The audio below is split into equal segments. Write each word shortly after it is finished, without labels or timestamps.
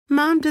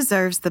Mom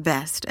deserves the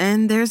best,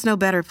 and there's no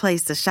better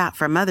place to shop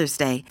for Mother's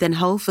Day than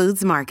Whole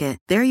Foods Market.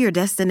 They're your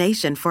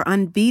destination for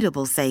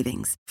unbeatable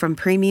savings, from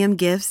premium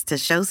gifts to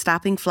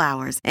show-stopping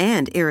flowers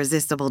and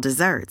irresistible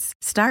desserts.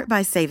 Start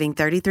by saving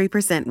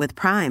 33% with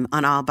Prime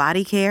on all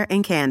body care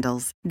and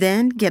candles.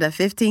 Then get a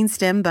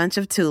 15-stem bunch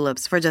of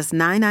tulips for just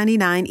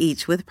 $9.99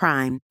 each with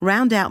Prime.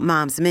 Round out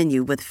Mom's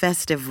menu with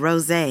festive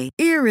rosé,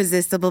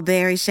 irresistible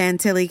berry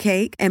chantilly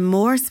cake, and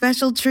more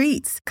special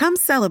treats. Come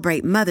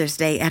celebrate Mother's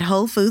Day at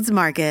Whole Foods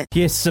Market.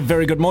 Yes, a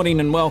very good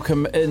morning and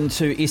welcome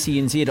into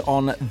SENZ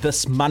on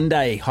this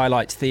Monday.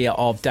 Highlights there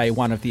of day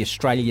one of the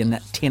Australian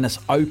Tennis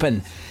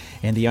Open.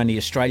 And the only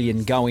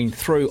Australian going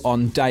through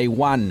on day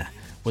one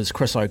was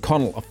Chris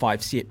O'Connell, a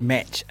 5-set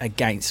match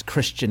against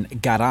Christian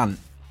Garin.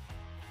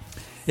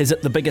 Is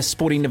it the biggest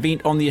sporting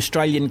event on the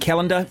Australian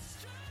calendar?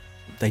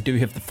 They do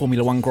have the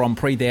Formula One Grand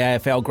Prix, the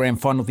AFL Grand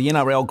Final, the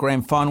NRL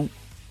Grand Final.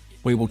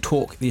 We will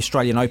talk the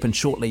Australian Open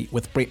shortly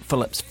with Brett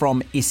Phillips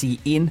from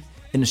SEN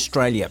in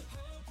Australia.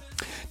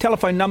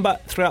 Telephone number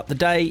throughout the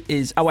day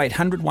is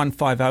 0800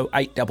 150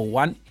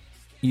 811.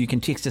 You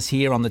can text us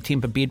here on the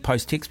Temper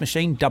Bedpost text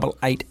machine,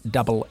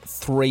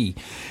 8833.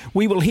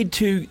 We will head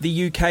to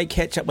the UK,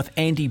 catch up with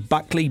Andy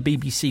Buckley,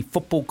 BBC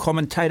football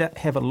commentator,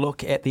 have a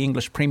look at the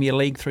English Premier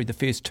League through the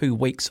first 2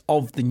 weeks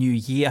of the new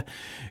year.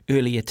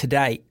 Earlier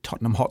today,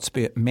 Tottenham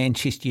Hotspur,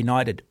 Manchester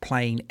United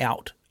playing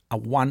out a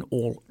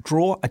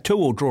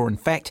 2-2 draw in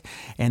fact,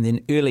 and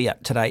then earlier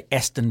today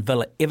Aston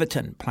Villa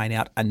Everton playing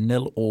out a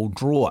 0-0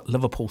 draw.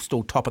 Liverpool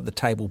still top of the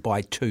table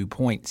by 2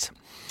 points.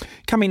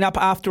 Coming up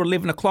after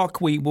 11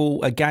 o'clock, we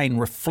will again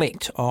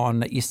reflect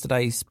on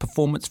yesterday's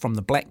performance from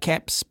the Black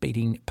Caps,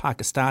 beating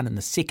Pakistan in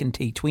the second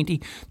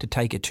T20 to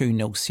take a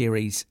 2-0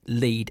 series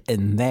lead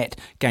in that.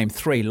 Game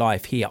 3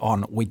 live here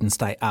on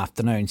Wednesday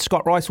afternoon.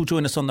 Scott Rice will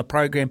join us on the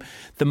program.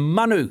 The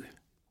Manu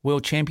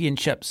World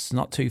Championships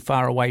not too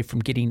far away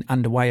from getting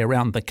underway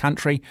around the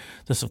country.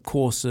 This, of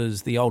course,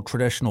 is the old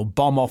traditional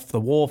bomb off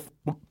the wharf,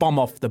 bomb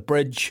off the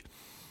bridge.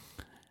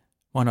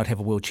 Why not have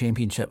a World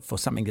Championship for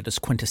something that is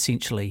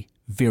quintessentially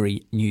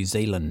very New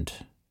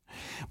Zealand?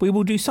 We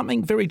will do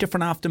something very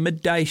different after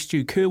midday.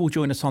 Stu Kerr will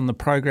join us on the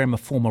program, a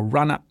former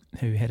runner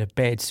who had a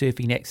bad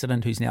surfing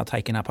accident, who's now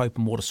taken up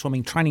open water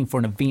swimming, training for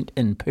an event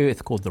in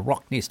Perth called the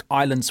Rocknest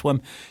Island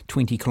Swim,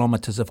 20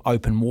 kilometres of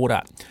open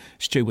water.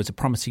 Stu was a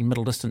promising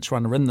middle distance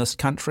runner in this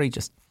country,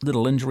 just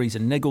little injuries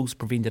and niggles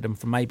prevented him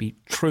from maybe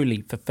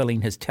truly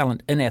fulfilling his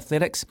talent in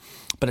athletics,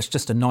 but it's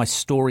just a nice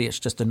story. It's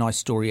just a nice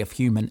story of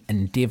human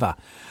endeavour.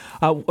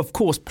 Of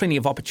course, plenty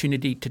of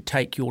opportunity to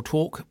take your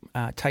talk.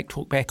 Take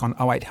talk back on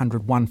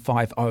 0800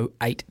 150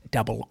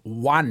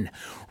 811.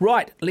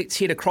 Right, let's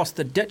head across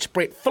the ditch.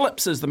 Brett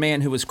Phillips is the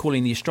man who was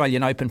calling the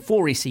Australian Open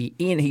for SEN.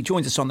 He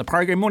joins us on the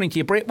program. Morning to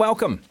you, Brett.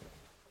 Welcome.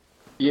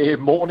 Yeah,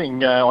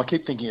 morning. I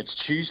keep thinking it's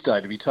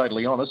Tuesday, to be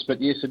totally honest,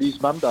 but yes, it is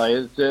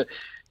Monday.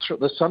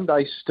 The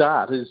Sunday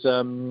start is,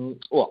 I'm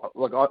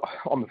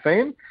a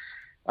fan.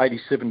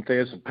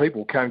 87,000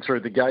 people came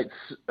through the gates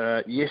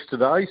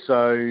yesterday,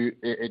 so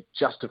it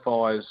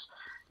justifies,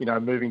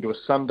 moving to a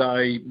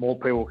Sunday. More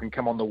people can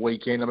come on the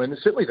weekend. I mean,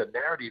 certainly the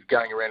narrative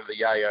going around at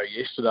the AO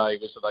yesterday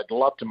was that they'd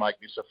love to make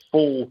this a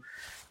full,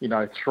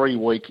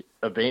 3-week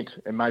event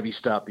and maybe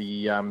start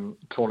the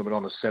tournament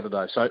on a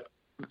Saturday. So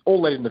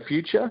all that in the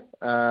future.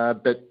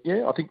 But,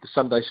 yeah, I think the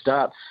Sunday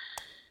start,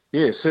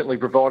 certainly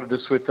provided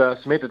us with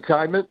some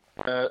entertainment,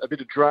 a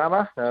bit of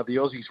drama. The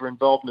Aussies were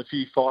involved in a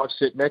few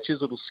 5-set matches,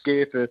 a little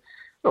scare for,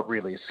 not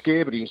really a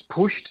scare, but he was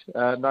pushed,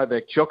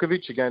 Novak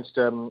Djokovic against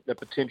a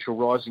potential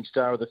rising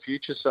star of the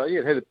future. So,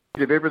 it had a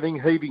bit of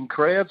everything, heaving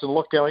crowds and a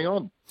lot going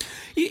on.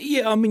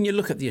 Yeah, I mean, you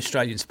look at the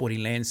Australian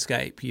sporting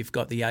landscape, you've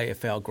got the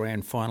AFL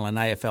Grand Final and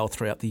AFL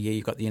throughout the year,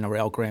 you've got the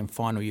NRL Grand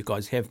Final, you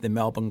guys have the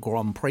Melbourne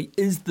Grand Prix.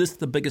 Is this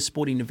the biggest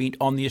sporting event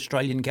on the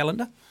Australian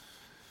calendar?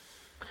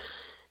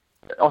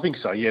 I think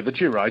so, yeah. The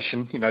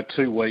duration,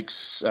 2 weeks,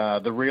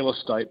 the real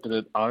estate that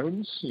it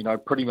owns,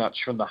 pretty much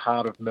from the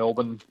heart of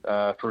Melbourne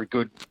for a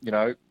good,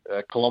 a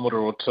kilometre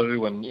or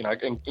two. And,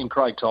 in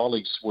Craig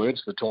Tiley's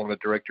words, the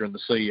tournament director and the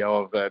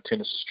CEO of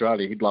Tennis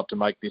Australia, he'd love to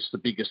make this the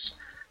biggest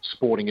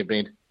sporting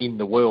event in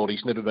the world.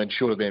 He's never been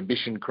short of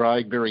ambition,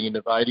 Craig, very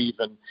innovative,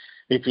 and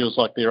he feels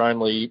like they're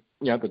only,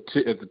 at the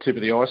tip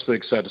of the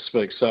iceberg, so to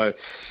speak. So,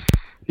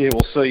 yeah,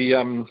 we'll see,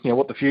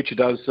 what the future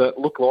does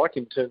look like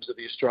in terms of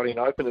the Australian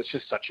Open. It's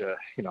just such a,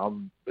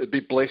 I'm a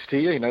bit blessed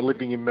here,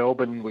 living in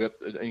Melbourne. We've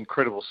got an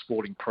incredible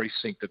sporting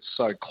precinct that's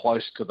so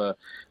close to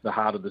the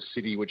heart of the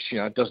city, which,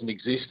 doesn't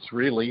exist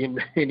really in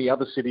any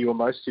other city or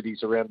most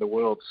cities around the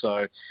world.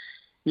 So,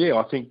 yeah,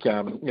 I think,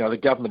 the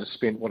government has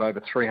spent,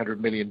 over $300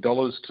 million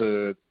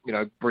to,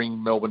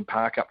 bring Melbourne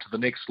Park up to the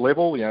next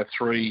level,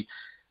 3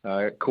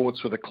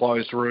 courts with a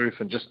closed roof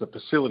and just the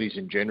facilities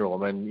in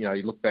general. I mean,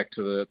 you look back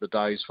to the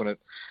days when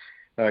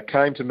it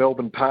came to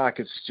Melbourne Park,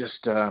 it's just,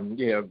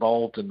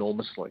 evolved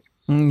enormously.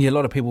 Yeah, a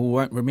lot of people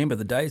won't remember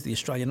the days the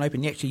Australian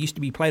Open actually used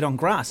to be played on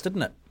grass,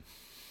 didn't it?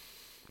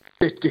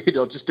 It did. I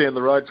was just down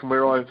the road from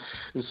where I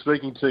was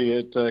speaking to you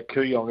at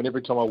Kooyong, and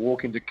every time I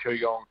walk into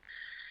Kooyong,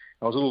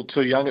 I was a little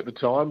too young at the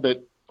time,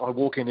 but I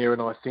walk in there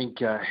and I think,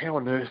 how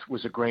on earth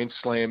was a Grand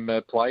Slam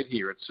played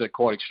here? It's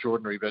quite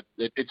extraordinary, but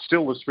it's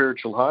still the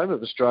spiritual home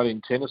of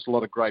Australian tennis. A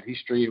lot of great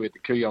history with the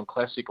Kooyong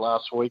Classic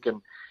last week,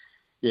 and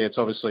yeah, it's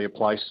obviously a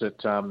place that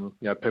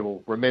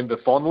people remember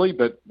fondly.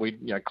 But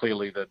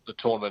clearly the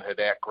tournament had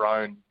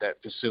outgrown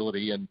that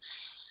facility, and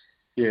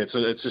yeah,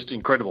 it's just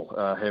incredible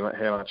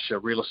how much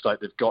real estate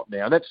they've got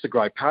now. And that's the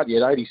great part.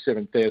 You had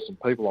 87,000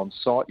 people on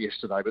site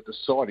yesterday, but the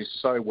site is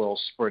so well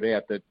spread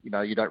out that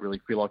you don't really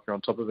feel like you're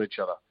on top of each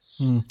other.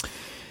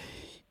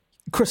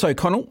 Chris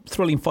O'Connell,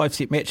 thrilling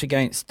 5-set match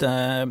against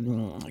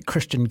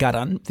Christian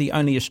Gudin, the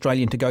only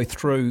Australian to go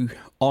through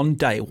on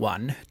day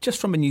one. Just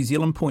from a New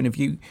Zealand point of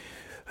view,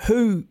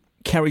 who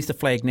carries the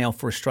flag now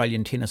for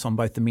Australian tennis on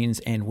both the men's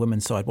and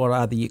women's side? What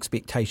are the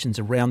expectations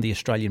around the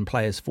Australian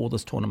players for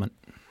this tournament?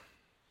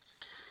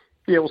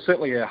 Yeah, well,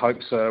 certainly our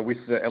hopes are with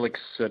Alex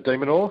de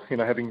Minaur,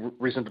 having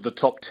risen to the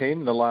top 10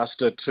 in the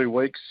last 2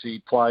 weeks.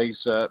 He plays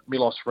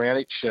Milos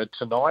Raonic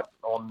tonight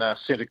on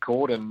centre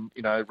court, and,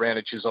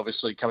 Raonic is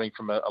obviously coming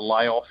from a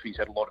layoff. He's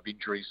had a lot of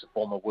injuries, the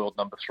former world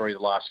number 3 the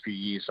last few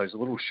years, so he's a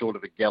little short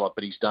of a gallop,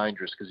 but he's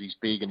dangerous because he's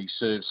big and he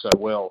serves so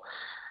well.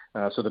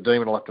 So the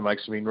Demon will have to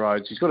make some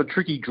inroads. He's got a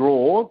tricky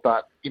draw,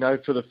 but,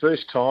 for the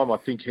first time, I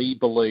think he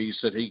believes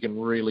that he can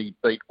really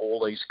beat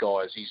all these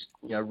guys. He's,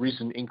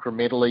 risen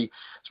incrementally.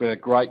 It's been a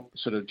great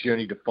sort of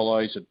journey to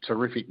follow. He's a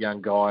terrific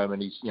young guy. I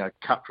mean, he's,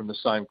 cut from the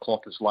same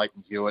cloth as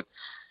Leighton Hewitt.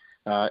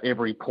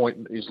 Every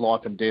point is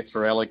life and death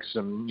for Alex,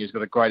 and he's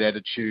got a great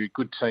attitude,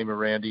 good team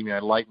around him.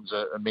 Leighton's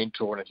a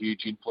mentor and a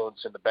huge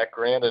influence in the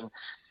background. And,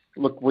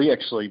 look, we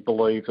actually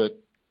believe that,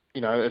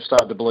 have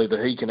started to believe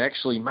that he can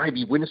actually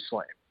maybe win a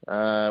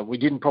slam. We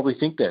didn't probably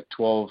think that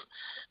 12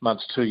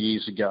 months, 2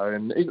 years ago.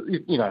 And,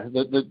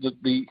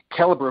 the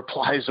calibre of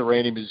players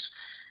around him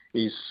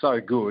is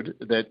so good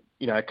that,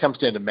 it comes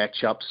down to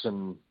matchups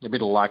and a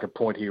bit of luck, a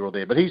point here or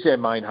there. But he's our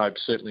main hope,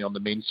 certainly on the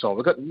men's side.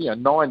 We've got,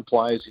 9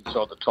 players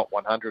inside the top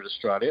 100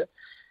 Australia.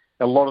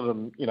 A lot of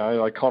them,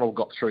 O'Connell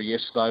got through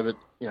yesterday, but,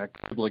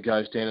 Kibler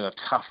goes down in a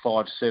tough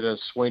 5-setter,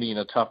 Sweeney in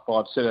a tough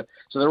 5-setter.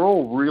 So they're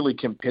all really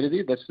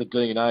competitive. That's the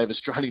DNA of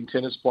Australian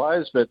tennis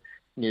players. But,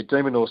 de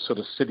Minaur sort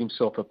of set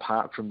himself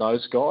apart from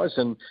those guys.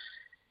 And,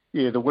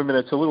 the women,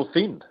 it's a little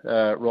thin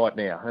right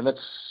now. And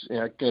that's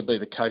going to be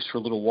the case for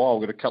a little while.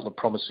 We've got a couple of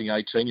promising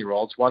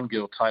 18-year-olds. One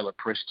girl, Taylor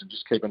Preston,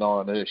 just keep an eye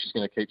on her. She's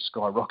going to keep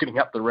skyrocketing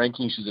up the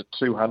rankings. She's at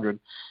 200.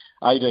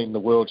 18 in the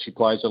world. She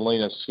plays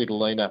Alina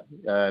Svitolina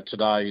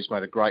today, who's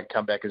made a great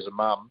comeback as a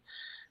mum.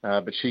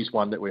 But she's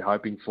one that we're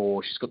hoping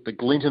for. She's got the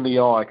glint in the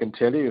eye, I can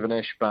tell you, of an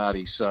Ash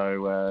Barty.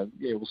 So,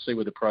 we'll see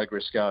where the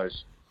progress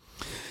goes.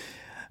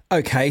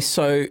 Okay,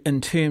 so in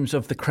terms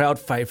of the crowd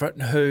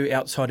favourite, who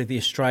outside of the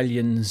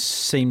Australians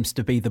seems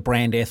to be the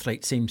brand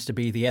athlete, seems to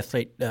be the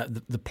athlete,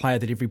 the player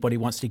that everybody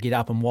wants to get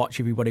up and watch,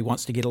 everybody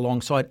wants to get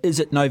alongside? Is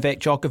it Novak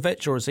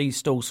Djokovic, or is he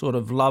still sort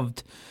of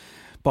loved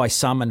by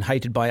some and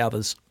hated by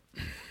others?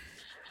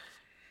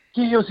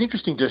 Yeah, it was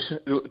interesting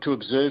to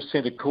observe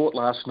centre court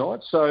last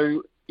night.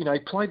 So, he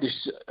played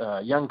this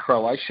young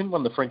Croatian,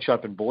 won the French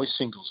Open boys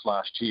singles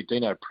last year,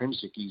 Dino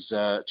Primsic.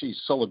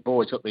 He's solid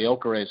boy. He's got the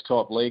Alcaraz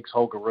type legs,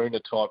 Holger Rune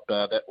type,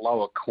 that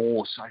lower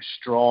core, so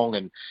strong.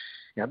 And,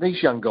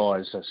 these young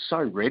guys are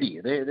so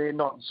ready. They're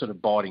not sort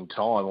of biding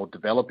time or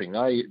developing.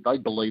 They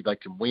believe they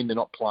can win. They're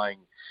not playing,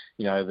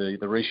 the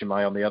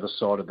resume on the other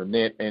side of the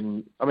net.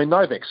 And, I mean,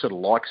 Novak sort of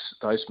likes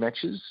those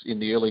matches in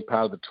the early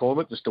part of the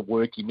tournament just to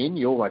work him in.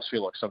 You almost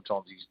feel like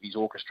sometimes he's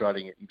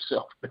orchestrating it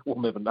himself, but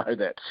we'll never know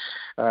that.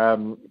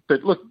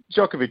 But, look,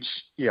 Djokovic,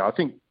 I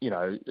think,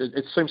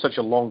 it seems such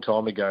a long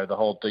time ago, the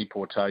whole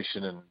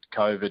deportation and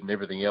COVID and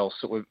everything else,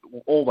 that we've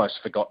almost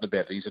forgotten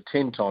about it. He's a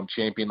 10-time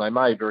champion. They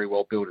may very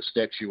well build a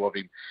statue of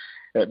him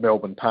at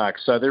Melbourne Park.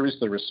 So there is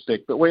the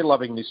respect. But we're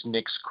loving this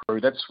next crew.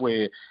 That's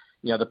where,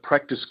 the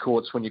practice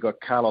courts, when you've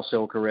got Carlos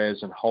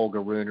Alcaraz and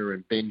Holger Rune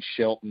and Ben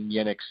Shelton,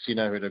 Jannik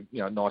Sinner, who had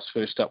a nice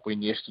first-up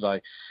win yesterday.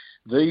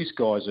 These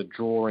guys are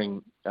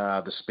drawing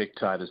the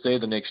spectators. They're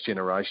the next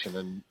generation,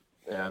 and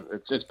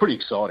it's pretty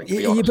exciting, to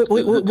be honest. But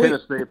the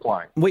tennis they're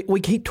playing.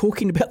 We keep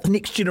talking about the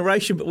next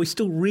generation, but we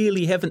still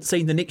really haven't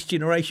seen the next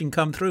generation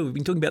come through. We've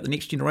been talking about the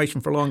next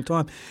generation for a long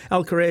time.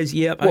 Alcaraz,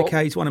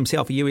 he's won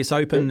himself a US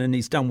Open and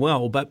he's done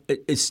well, but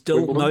it's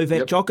still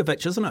Novak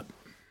Djokovic, isn't it?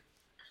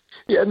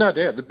 Yeah, no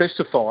doubt. The best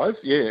of 5,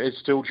 it's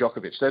still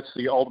Djokovic. That's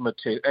the ultimate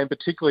test, and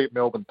particularly at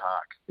Melbourne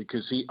Park,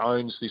 because he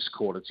owns this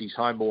court. It's his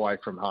home away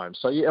from home.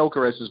 So,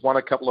 Alcaraz has won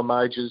a couple of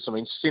majors. I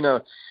mean,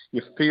 Sinner,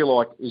 you feel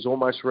like, is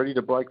almost ready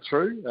to break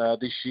through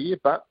this year,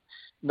 but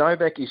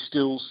Novak is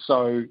still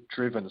so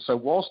driven. So,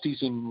 whilst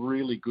he's in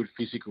really good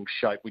physical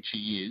shape, which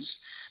he is,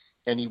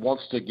 and he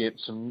wants to get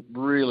some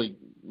really,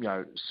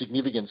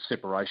 significant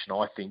separation,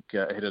 I think,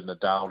 ahead of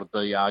Nadal to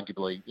be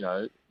arguably,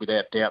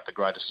 without doubt, the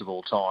greatest of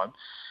all time.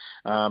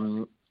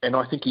 And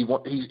I think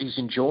he's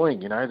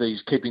enjoying,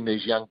 keeping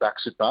these young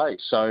bucks at bay.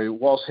 So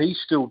whilst he's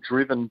still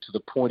driven to the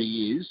point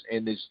he is,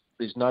 and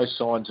there's no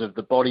signs of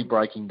the body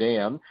breaking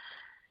down,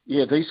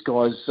 these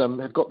guys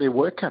have got their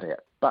work cut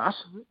out. But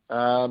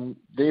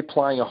they're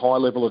playing a high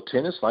level of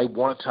tennis. They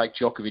want to take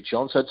Djokovic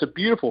on. So it's a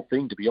beautiful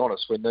thing, to be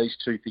honest, when these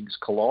two things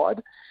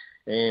collide.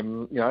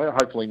 And,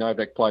 hopefully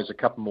Novak plays a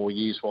couple more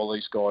years while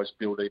these guys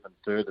build even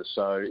further.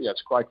 So,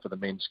 it's great for the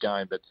men's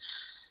game. But,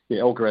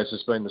 Alcaraz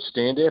has been the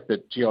standout.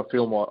 But,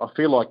 I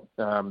feel like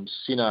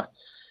Sinner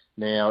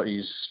now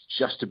is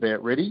just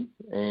about ready,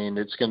 and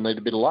it's going to need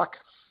a bit of luck.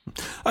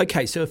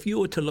 Okay, so if you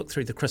were to look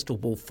through the crystal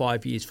ball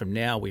 5 years from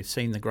now, we've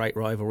seen the great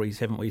rivalries,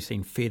 haven't we? We've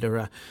seen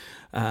Federer,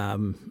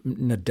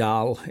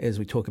 Nadal, as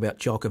we talk about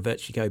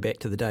Djokovic, you go back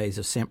to the days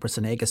of Sampras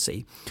and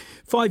Agassi.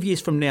 5 years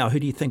from now,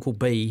 who do you think will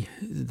be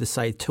the,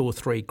 say, two or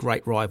three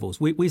great rivals?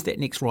 Where's that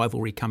next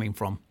rivalry coming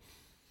from?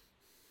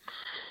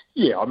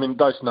 Yeah, I mean,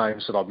 those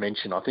names that I've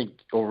mentioned, I think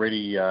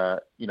already,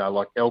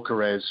 like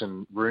Alcaraz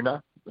and Rune,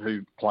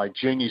 who played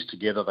juniors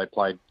together. They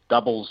played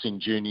doubles in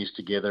juniors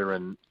together,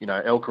 and,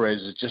 Alcaraz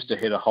is just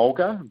ahead of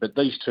Holger, but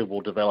these two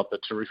will develop a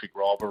terrific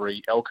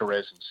rivalry.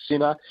 Alcaraz and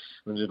Sinner,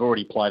 and they've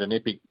already played an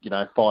epic,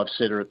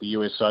 5-setter at the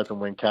US Open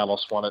when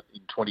Carlos won it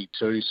in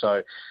 22,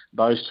 so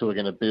those two are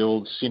going to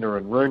build. Sinner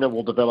and Rune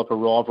will develop a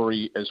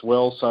rivalry as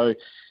well, so...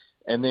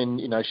 And then,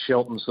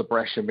 Shelton's the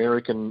brash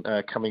American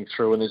coming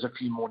through, and there's a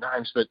few more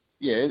names. But,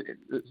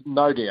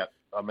 no doubt.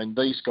 I mean,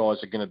 these guys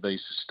are going to be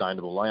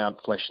sustainable. They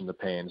aren't flash in the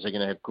pans. They're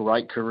going to have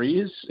great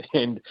careers,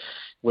 and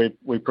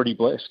we're pretty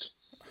blessed.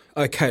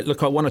 Okay,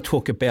 look, I want to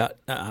talk about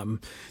the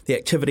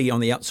activity on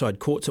the outside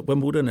courts at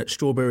Wimbledon, at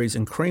Strawberries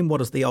and Cream.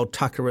 What is the old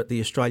tucker at the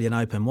Australian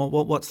Open?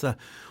 What's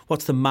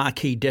the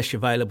marquee dish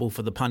available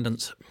for the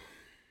pundits?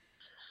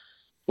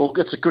 Well,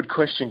 that's a good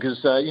question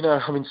because,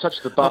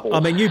 such the bubble.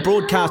 I mean, you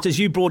broadcasters,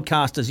 you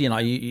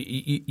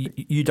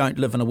don't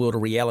live in a world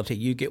of reality.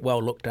 You get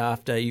well looked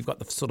after. You've got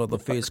the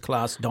first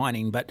class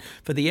dining. But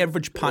for the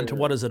average punter,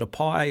 what is it? A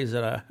pie? Is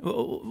it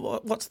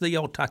what's the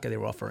old tucker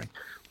they're offering?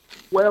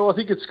 Well, I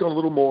think it's got a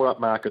little more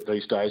upmarket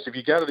these days. If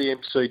you go to the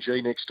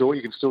MCG next door,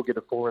 you can still get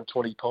a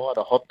 4.20 pie and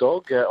a hot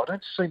dog. I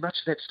don't see much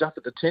of that stuff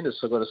at the tennis,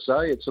 I've got to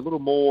say. It's a little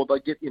more, they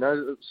get,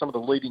 some of the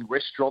leading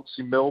restaurants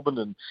in Melbourne,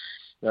 and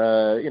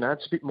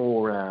it's a bit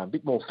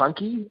more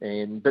funky.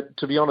 But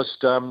to be honest,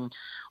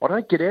 I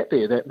don't get out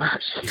there that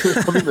much.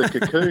 I'm in the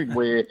cocoon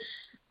where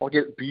I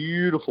get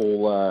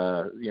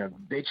beautiful,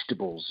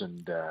 vegetables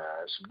and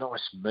some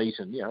nice meat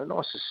and,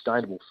 nice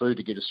sustainable food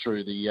to get us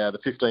through the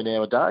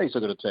 15-hour days,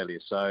 I've got to tell you.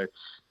 So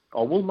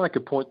I will make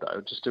a point,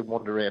 though, just to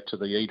wander out to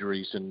the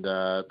eateries and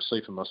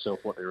see for myself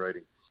what they're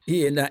eating.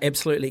 Yeah, no,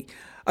 absolutely.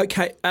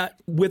 Okay,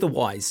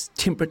 weather-wise,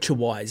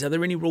 temperature-wise, are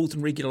there any rules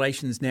and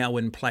regulations now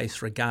in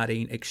place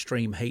regarding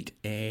extreme heat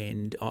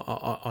and,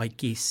 I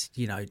guess,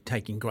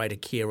 taking greater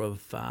care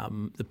of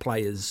the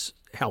players'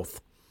 health?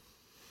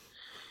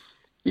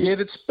 Yeah,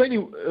 it's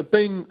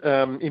been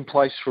in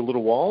place for a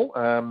little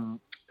while,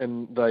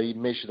 and they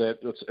measure that.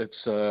 It's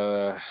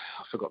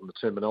I've forgotten the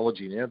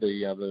terminology now.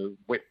 The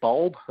wet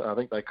bulb, I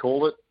think they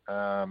call it.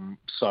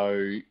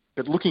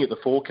 But looking at the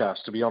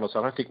forecast, to be honest,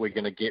 I don't think we're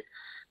going to get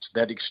to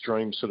that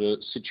extreme sort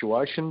of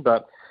situation.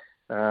 But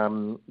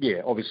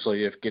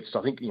obviously, if it gets,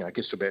 I think it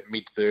gets to about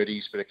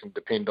mid-30s, but it can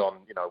depend on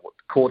what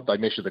court they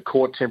measure the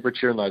court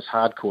temperature, and those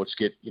hard courts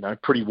get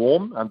pretty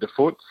warm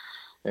underfoot.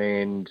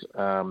 And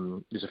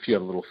there's a few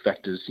other little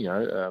factors,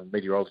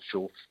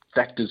 meteorological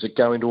factors that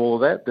go into all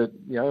of that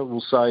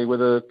will say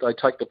whether they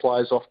take the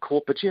players off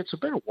court. But, it's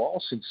been a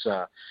while since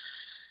I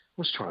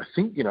was trying to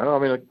think,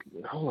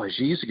 all those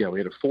years ago we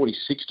had a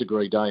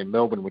 46-degree day in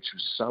Melbourne, which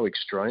was so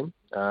extreme.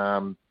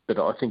 But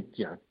I think,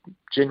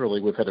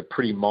 generally we've had a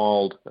pretty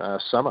mild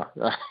summer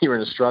here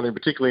in Australia,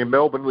 particularly in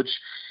Melbourne, which,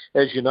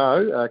 as you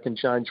know, can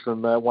change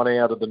from 1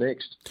 hour to the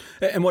next.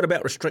 And what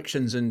about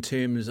restrictions in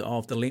terms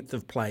of the length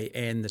of play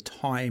and the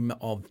time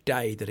of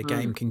day that a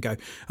game can go?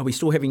 Are we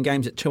still having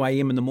games at 2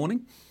 a.m. in the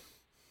morning?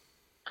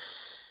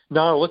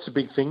 No, that's a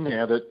big thing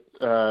now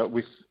that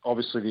with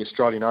obviously the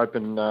Australian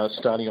Open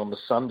starting on the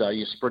Sunday,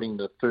 you're spreading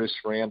the first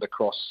round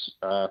across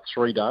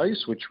 3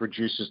 days, which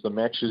reduces the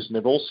matches. And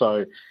they've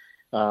also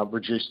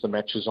reduced the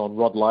matches on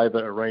Rod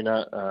Laver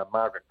Arena,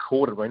 Margaret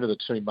Court Arena, the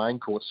two main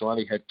courts. So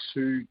only had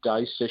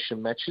 2-day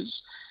session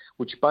matches,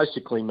 which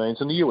basically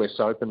means, and the US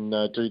Open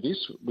do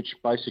this, which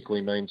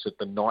basically means that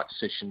the night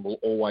session will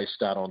always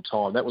start on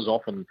time. That was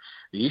often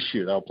the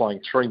issue. They were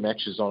playing 3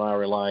 matches on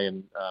RLA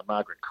and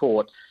Margaret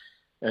Court,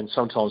 and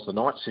sometimes the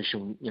night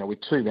session, with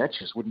 2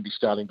 matches, wouldn't be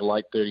starting till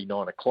 8:30,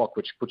 9 o'clock,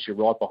 which puts you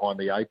right behind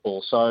the 8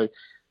 ball. So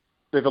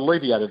they've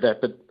alleviated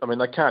that, but,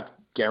 they can't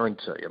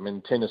guarantee.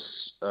 Tennis,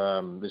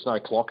 there's no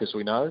clock, as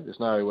we know.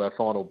 There's no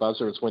final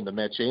buzzer. It's when the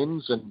match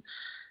ends. And,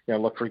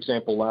 like, for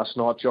example, last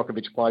night,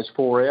 Djokovic plays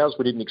 4 hours.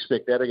 We didn't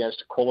expect that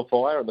against a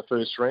qualifier in the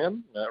first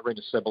round.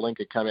 Aryna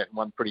Sabalenka came out and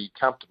won pretty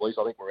comfortably,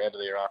 so I think we're out of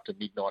there after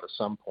midnight at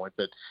some point.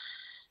 But,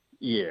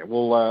 yeah,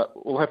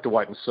 we'll have to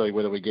wait and see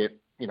whether we get,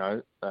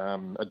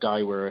 a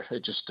day where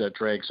it just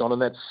drags on.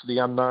 And that's the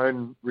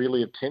unknown,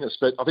 really, of tennis.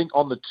 But I think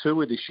on the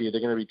tour this year,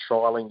 they're going to be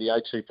trialling the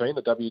ATP and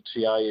the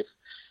WTA. If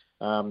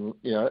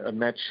a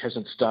match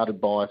hasn't started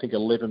by, I think,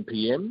 11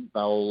 p.m.,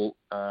 they'll,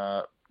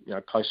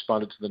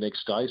 postpone it to the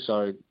next day.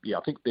 So, yeah,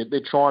 I think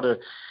they're trying to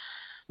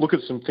look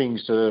at some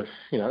things to,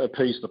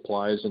 appease the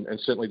players and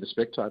certainly the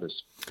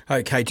spectators.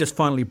 Okay, just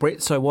finally,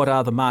 Brett, so what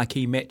are the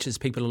marquee matches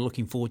people are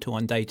looking forward to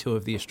on day 2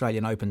 of the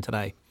Australian Open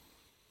today?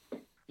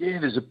 Yeah,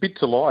 there's a bit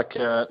to like.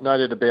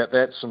 Noted about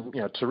that. Some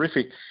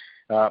terrific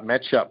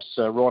matchups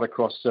right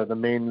across the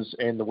men's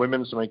and the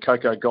women's. I mean,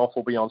 Coco Gauff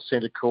will be on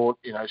centre court.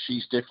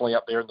 She's definitely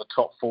up there in the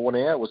top 4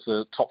 now. It was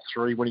the top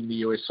 3 winning the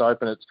US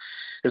Open.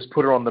 It's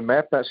put her on the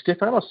map.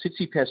 Stefanos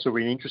Tsitsipas will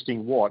be an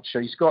interesting watch.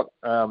 He's got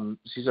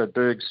Cizo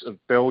Bergs of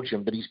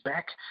Belgium, but he's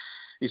back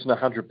isn't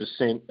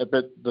 100%.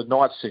 But the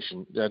night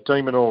session,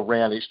 demon all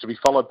round, is to be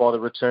followed by the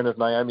return of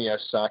Naomi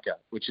Osaka,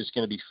 which is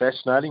going to be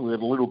fascinating. We had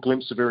a little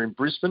glimpse of her in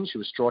Brisbane. She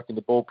was striking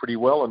the ball pretty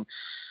well, and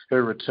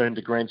her return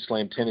to Grand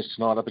Slam tennis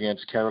tonight up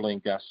against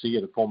Caroline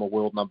Garcia, the former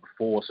world number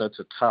 4. So it's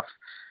a tough,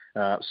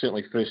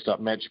 certainly first up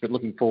match. But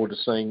looking forward to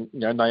seeing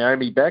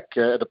Naomi back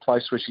at a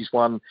place where she's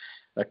won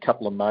a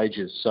couple of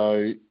majors.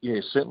 So,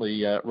 yeah,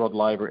 certainly Rod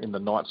Laver in the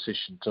night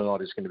session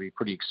tonight is going to be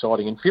pretty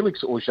exciting. And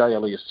Felix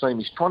Auger-Aliassime,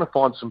 he's trying to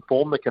find some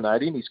form, the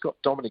Canadian. He's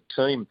got Dominic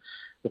Thiem,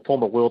 the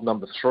former world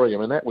number 3. I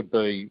mean, that would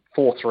be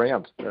 4th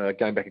round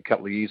going back a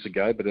couple of years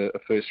ago, but a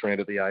first round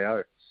at the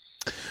AO.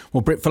 Well,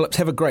 Brett Phillips,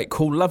 have a great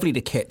call. Lovely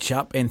to catch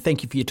up, and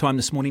thank you for your time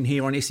this morning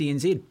here on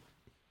SENZ.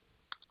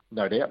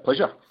 No doubt.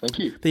 Pleasure. Thank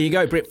you. There you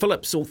go, Brett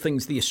Phillips. All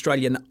things the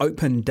Australian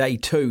Open Day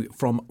 2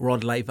 from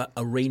Rod Laver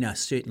Arena.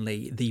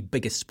 Certainly the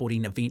biggest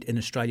sporting event in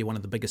Australia, one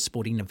of the biggest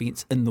sporting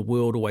events in the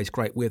world. Always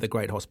great weather,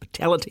 great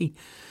hospitality.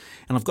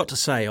 And I've got to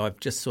say, I've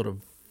just sort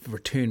of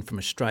returned from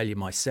Australia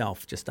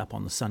myself, just up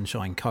on the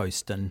Sunshine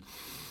Coast. And,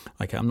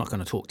 okay, I'm not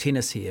going to talk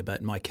tennis here,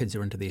 but my kids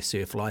are into their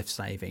surf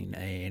lifesaving,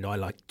 and I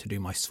like to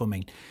do my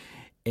swimming.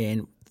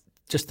 And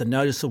just the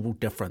noticeable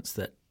difference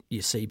that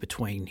you see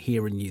between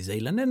here and New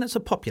Zealand, and it's a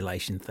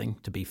population thing,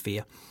 to be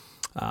fair,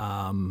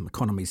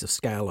 economies of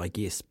scale, I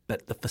guess,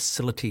 but the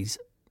facilities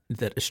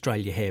that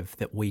Australia have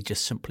that we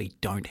just simply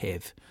don't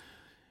have.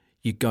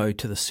 You go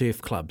to the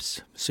surf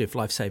clubs, surf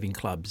lifesaving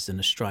clubs in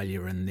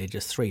Australia, and they're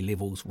just 3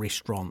 levels,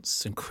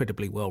 restaurants,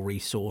 incredibly well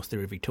resourced.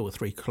 They're every 2 or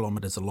 3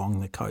 kilometres along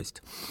the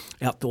coast.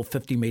 Outdoor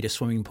 50-metre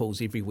swimming pools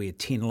everywhere,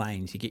 10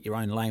 lanes. You get your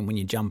own lane when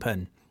you jump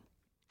in.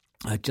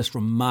 Just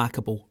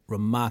remarkable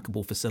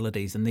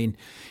facilities. And then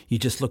you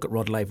just look at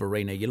Rod Laver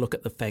Arena. You look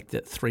at the fact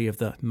that 3 of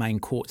the main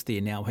courts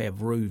there now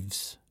have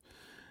roofs.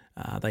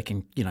 They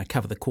can,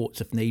 cover the courts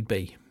if need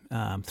be.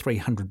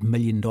 $300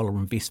 million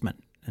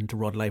investment into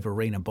Rod Laver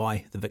Arena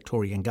by the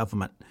Victorian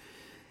government.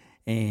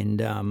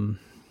 And, and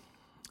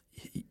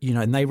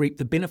they reap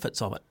the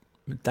benefits of it.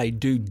 They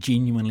do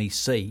genuinely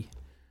see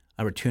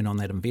a return on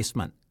that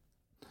investment.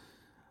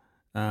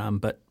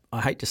 But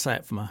I hate to say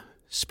it from a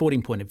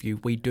sporting point of view,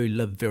 we do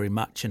live very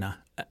much in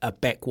a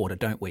backwater,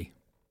 don't we?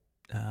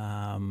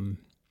 I'm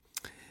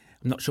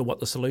not sure what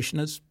the solution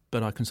is,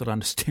 but I can sort of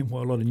understand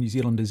why a lot of New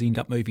Zealanders end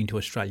up moving to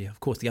Australia. Of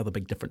course, the other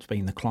big difference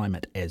being the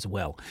climate as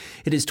well.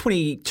 It is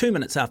 22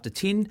 minutes after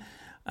 10.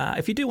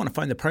 If you do want to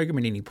phone the program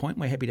at any point,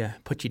 we're happy to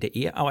put you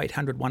to air,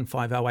 0800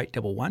 150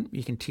 811.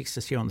 You can text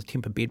us here on the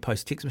Temper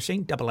Bedpost text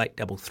machine,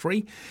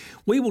 8833.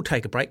 We will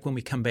take a break. When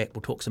we come back,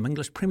 we'll talk some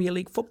English Premier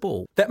League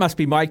football. That must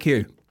be my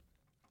cue.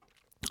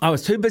 I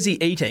was too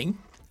busy eating.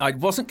 I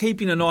wasn't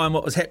keeping an eye on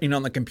what was happening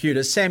on the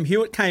computer. Sam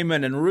Hewitt came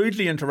in and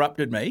rudely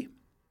interrupted me.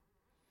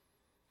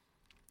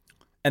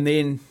 And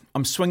then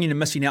I'm swinging and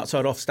missing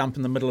outside off stump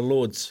in the middle of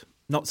Lords.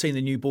 Not seeing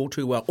the new ball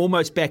too well.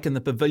 Almost back in the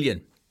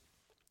pavilion.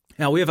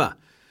 However,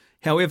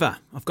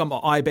 I've got my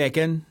eye back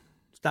in.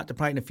 Start to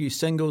play in a few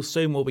singles.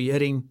 Soon we'll be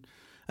hitting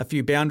a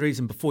few boundaries,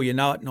 and before you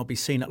know it, I'll be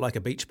seeing it like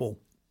a beach ball.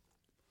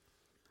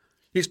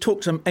 Let's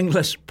talk some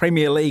English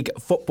Premier League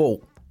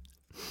football.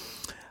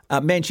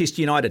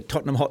 Manchester United,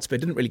 Tottenham Hotspur,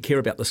 didn't really care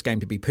about this game,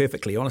 to be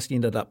perfectly honest. It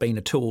ended up being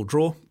a 2-2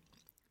 draw.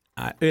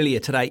 Earlier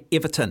today,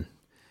 Everton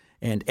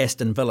and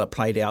Aston Villa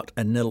played out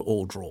a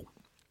 0-0 draw.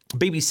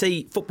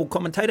 BBC football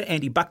commentator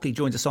Andy Buckley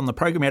joins us on the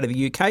programme out of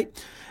the UK.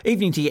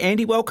 Evening to you,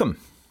 Andy. Welcome.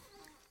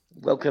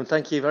 Welcome.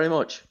 Thank you very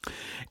much.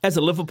 As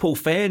a Liverpool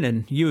fan,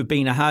 and you have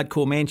been a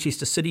hardcore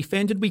Manchester City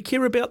fan, did we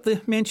care about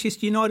the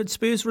Manchester United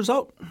Spurs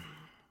result?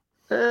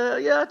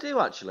 Yeah, I do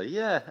actually,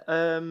 yeah.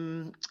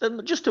 And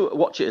just to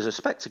watch it as a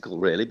spectacle,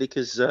 really,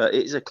 because it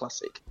is a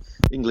classic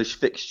English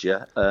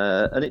fixture.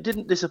 And it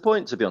didn't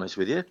disappoint, to be honest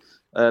with you.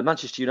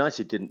 Manchester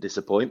United didn't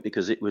disappoint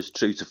because it was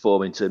true to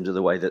form in terms of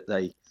the way that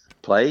they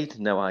played.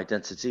 No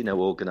identity,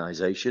 no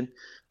organisation.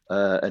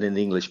 And in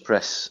the English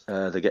press,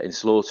 they're getting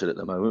slaughtered at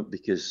the moment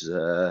because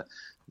they're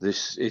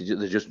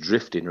just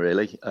drifting,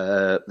 really.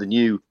 The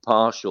new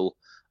partial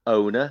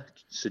owner,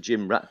 Sir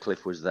Jim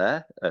Ratcliffe, was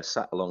there,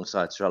 sat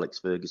alongside Sir Alex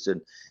Ferguson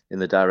in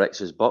the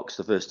director's box.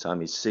 The first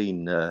time he's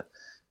seen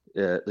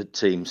the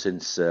team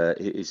since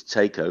his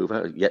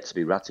takeover, yet to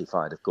be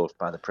ratified, of course,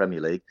 by the Premier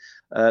League.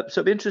 So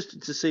it'll be interesting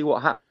to see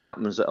what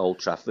happens at Old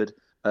Trafford.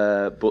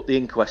 But the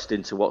inquest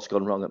into what's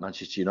gone wrong at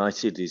Manchester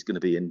United is going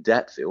to be in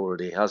depth. It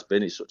already has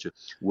been. It's such a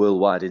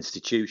worldwide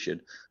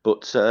institution.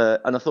 But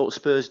and I thought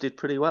Spurs did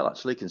pretty well,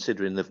 actually,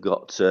 considering they've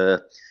got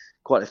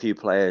quite a few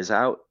players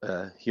out.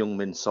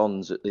 Heung-min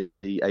Son's at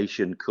the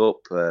Asian Cup.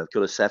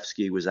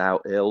 Kulusevski was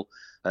out ill.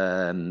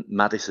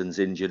 Maddison's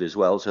injured as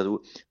well.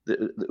 So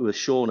there was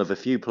shorn of a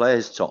few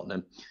players,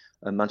 Tottenham,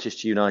 and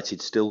Manchester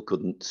United still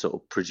couldn't sort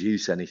of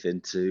produce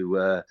anything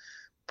to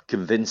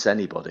convince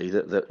anybody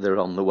that they're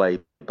on the way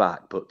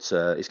back. But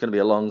it's going to be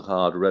a long,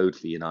 hard road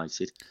for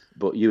United.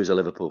 But you as a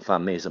Liverpool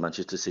fan, me as a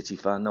Manchester City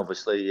fan,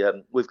 obviously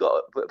we've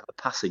got a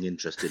passing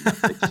interest in that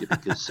fixture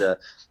because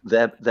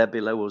they're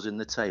below us in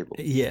the table.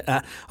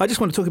 Yeah, I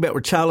just want to talk about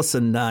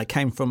Richarlison.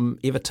 Came from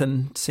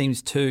Everton,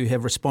 seems to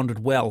have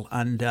responded well,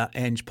 and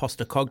Ange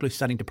Postecoglou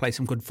starting to play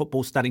some good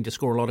football, starting to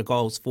score a lot of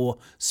goals for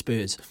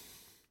Spurs.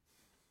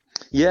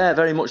 Yeah,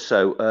 very much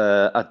so.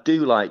 I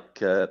do like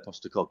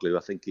Postecoglou.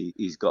 I think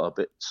he's got a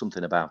bit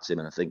something about him,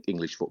 and I think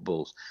English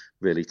football's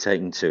really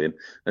taken to him.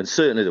 And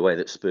certainly the way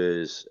that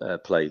Spurs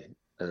play,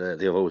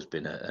 they've always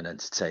been an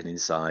entertaining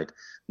side,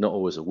 not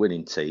always a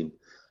winning team.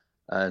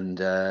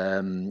 And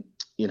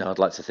I'd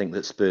like to think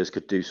that Spurs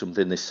could do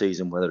something this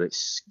season, whether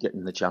it's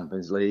getting the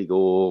Champions League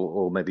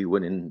or maybe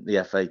winning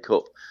the FA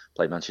Cup.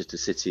 Play Manchester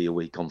City a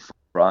week on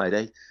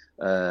Friday.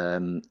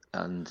 And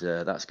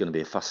that's going to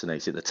be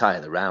the tie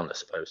of the round, I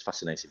suppose.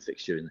 Fascinating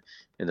fixture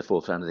in the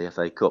fourth round of the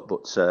FA Cup.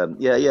 But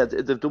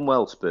they've done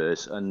well,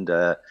 Spurs, and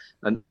the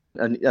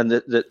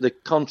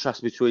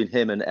contrast between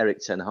him and Eric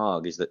Ten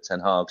Hag is that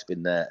Ten Hag's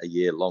been there a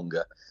year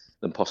longer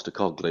than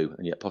Postecoglou,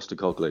 and yet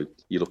Postecoglou,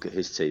 you look at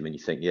his team and you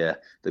think, yeah,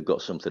 they've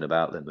got something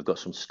about them. They've got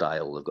some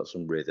style. They've got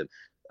some rhythm.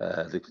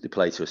 They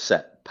play to a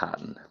set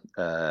pattern,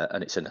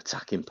 and it's an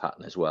attacking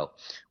pattern as well.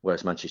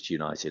 Whereas Manchester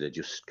United are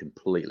just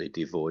completely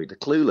devoid. They're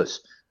clueless.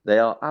 They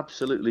are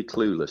absolutely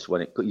clueless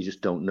you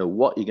just don't know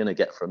what you're going to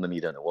get from them. You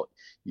don't know what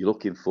you're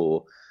looking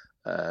for,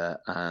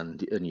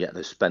 and yet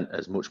they've spent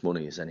as much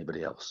money as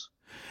anybody else.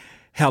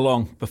 How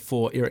long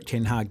before Eric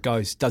Ten Hag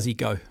goes? Does he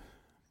go?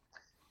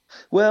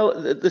 Well,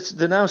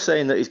 they're now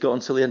saying that he's got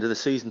until the end of the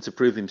season to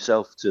prove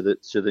himself to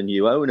the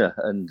new owner,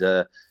 and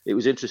it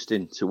was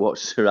interesting to watch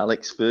Sir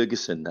Alex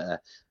Ferguson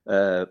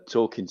there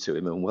talking to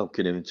him and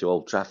welcoming him to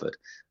Old Trafford.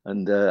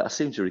 And I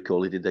seem to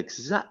recall he did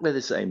exactly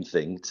the same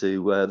thing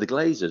to the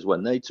Glazers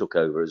when they took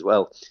over as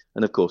well.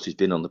 And of course, he's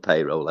been on the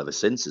payroll ever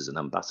since as an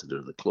ambassador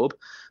of the club.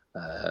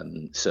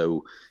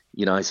 So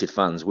United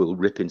fans will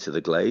rip into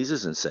the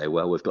Glazers and say,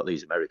 well, we've got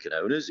these American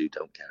owners who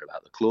don't care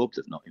about the club.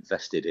 They've not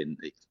invested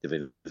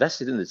they've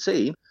invested in the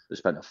team. They've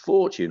spent a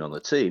fortune on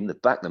the team.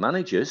 They've backed the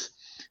managers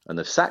and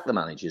they've sacked the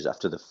managers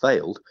after they've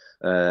failed.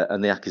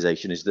 And the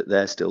accusation is that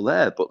they're still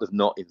there, but they've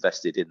not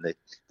invested in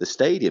the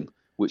stadium,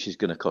 which is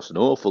going to cost an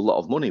awful lot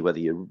of money, whether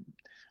you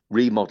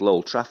remodel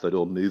Old Trafford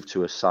or move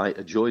to a site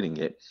adjoining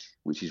it,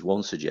 which is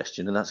one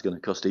suggestion, and that's going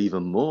to cost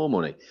even more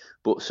money.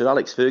 But Sir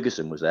Alex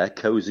Ferguson was there,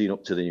 cozying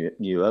up to the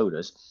new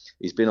owners.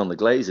 He's been on the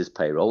Glazers'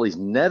 payroll. He's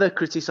never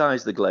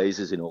criticised the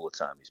Glazers in all the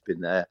time he's been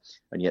there.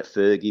 And yet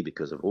Fergie,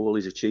 because of all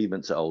his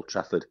achievements at Old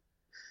Trafford,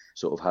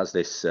 sort of has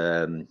this,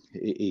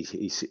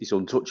 he's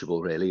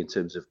untouchable, really, in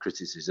terms of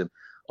criticism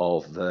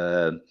of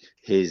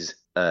his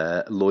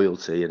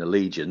loyalty and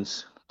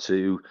allegiance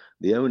to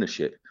the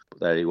ownership. But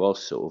there he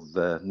was, sort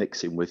of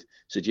mixing with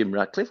Sir Jim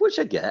Ratcliffe, which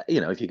I get.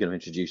 If you're going to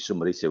introduce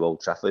somebody to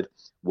Old Trafford,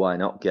 why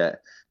not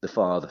get the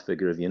father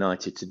figure of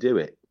United to do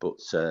it? But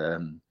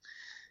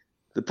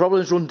the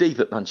problems run deep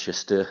at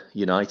Manchester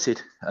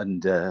United,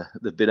 and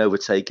they've been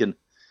overtaken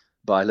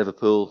by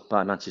Liverpool,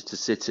 by Manchester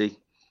City,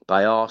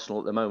 by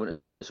Arsenal at the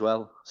moment as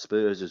well,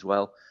 Spurs as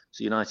well.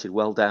 So United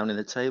well down in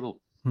the table.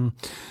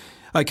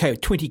 Okay,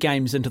 20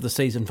 games into the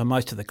season for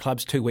most of the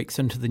clubs, 2 weeks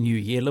into the new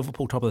year.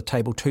 Liverpool top of the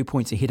table, 2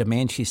 points ahead of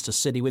Manchester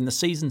City. When the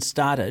season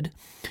started,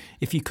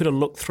 if you could have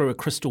looked through a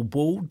crystal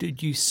ball,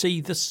 did you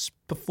see this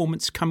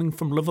performance coming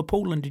from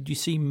Liverpool, and did you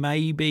see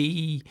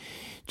maybe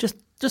just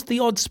the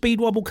odd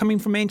speed wobble coming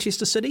from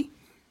Manchester City?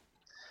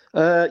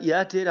 Yeah,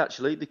 I did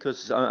actually,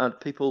 because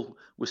people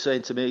were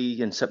saying to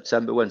me in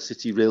September when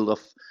City reeled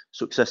off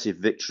successive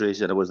victories,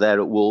 and I was there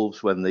at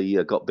Wolves when they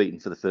got beaten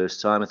for the first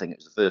time. I think it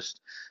was the first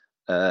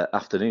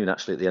afternoon,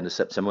 actually, at the end of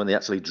September, when they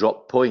actually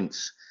dropped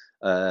points.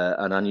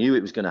 And I knew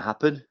it was going to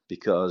happen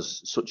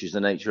because such is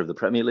the nature of the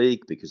Premier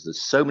League, because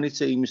there's so many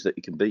teams that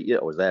you can beat you.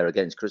 I was there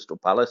against Crystal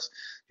Palace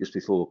just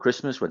before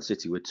Christmas when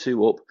City were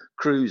 2 up,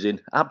 cruising,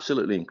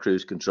 absolutely in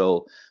cruise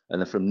control.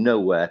 And then from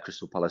nowhere,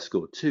 Crystal Palace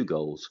scored 2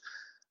 goals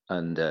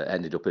and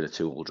ended up in a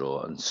 2-2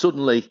 draw. And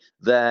suddenly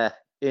there,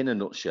 in a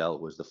nutshell,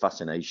 was the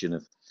fascination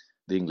of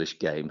the English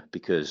game,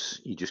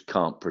 because you just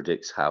can't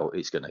predict how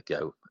it's going to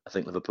go. I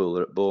think Liverpool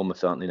are at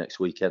Bournemouth, aren't they, next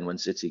weekend when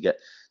City get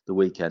the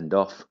weekend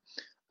off.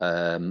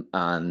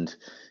 And,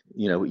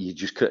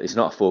 it's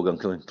not a foregone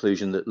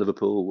conclusion that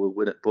Liverpool will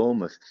win at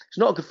Bournemouth. It's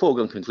not a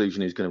foregone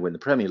conclusion who's going to win the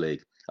Premier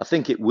League. I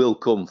think it will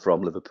come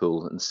from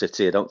Liverpool and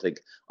City. I don't think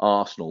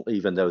Arsenal,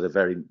 even though they're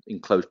very in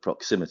close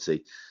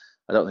proximity,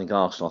 I don't think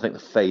Arsenal, I think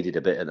they've faded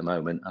a bit at the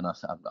moment, and I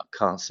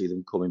can't see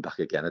them coming back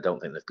again. I don't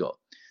think they've got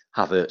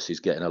Havertz is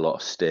getting a lot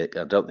of stick.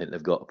 I don't think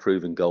they've got a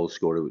proven goal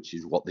scorer, which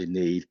is what they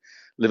need.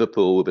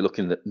 Liverpool will be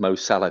looking that Mo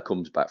Salah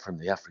comes back from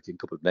the African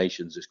Cup of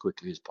Nations as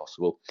quickly as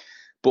possible.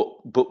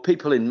 But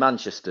people in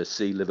Manchester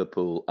see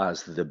Liverpool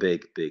as the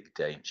big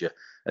danger,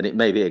 and it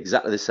may be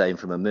exactly the same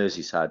from a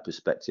Merseyside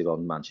perspective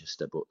on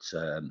Manchester,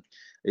 but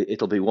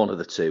it'll be one of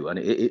the two.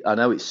 And I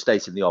know it's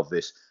stating the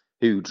obvious,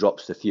 who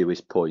drops the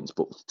fewest points,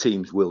 but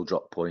teams will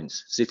drop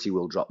points. City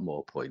will drop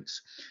more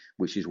points,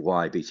 which is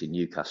why beating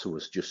Newcastle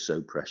was just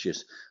so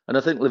precious. And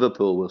I think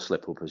Liverpool will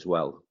slip up as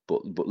well,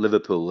 but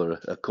Liverpool are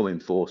a coming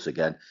force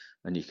again,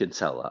 and you can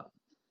tell that.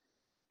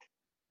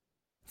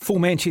 For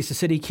Manchester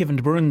City, Kevin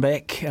De Bruyne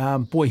back.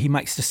 Boy, he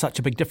makes just such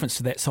a big difference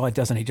to that side,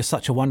 doesn't he? Just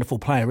such a wonderful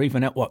player,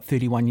 even at,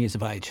 31 years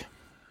of age?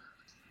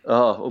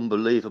 Oh,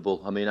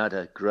 unbelievable. I mean, I had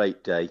a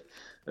great day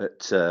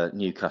at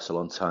Newcastle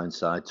on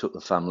Tyneside, took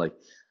the family,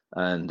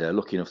 and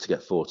lucky enough to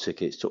get 4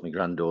 tickets, took my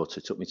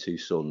granddaughter, took my 2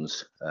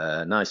 sons.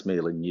 Nice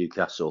meal in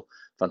Newcastle,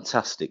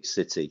 fantastic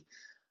city,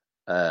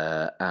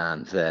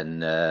 and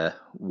then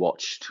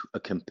watched a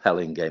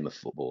compelling game of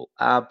football.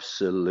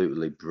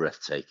 Absolutely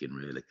breathtaking,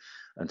 really.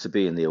 And to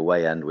be in the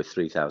away end with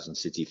 3,000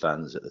 City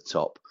fans at the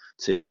top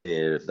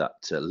tier of that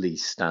Lee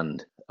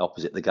stand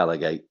opposite the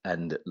Gallowgate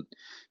end at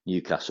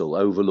Newcastle,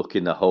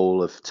 overlooking the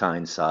whole of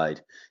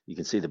Tyneside. You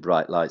can see the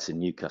bright lights in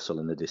Newcastle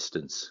in the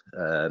distance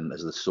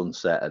as the sun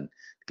set and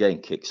the game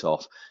kicks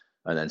off.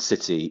 And then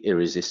City,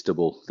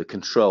 irresistible. The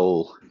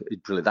control,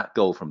 really, that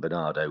goal from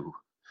Bernardo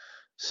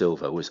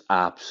Silva was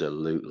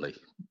absolutely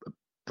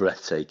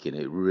breathtaking.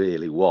 It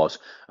really was.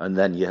 And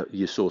then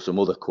you saw some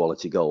other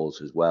quality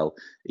goals as well.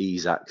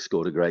 Isak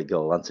scored a great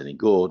goal. Anthony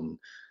Gordon.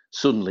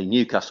 Suddenly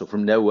Newcastle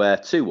from nowhere,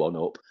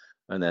 2-1 up.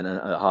 And then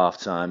at half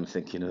time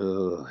thinking,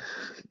 going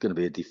to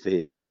be a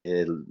defeat.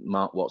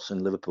 Mark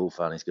Watson, Liverpool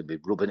fan, he's going to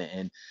be rubbing it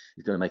in.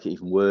 He's going to make it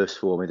even worse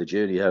for me. The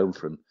journey home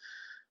from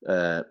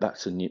back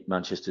to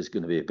Manchester is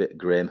going to be a bit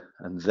grim.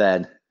 And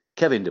then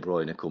Kevin De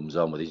Bruyne comes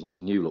on with his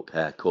new look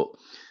haircut,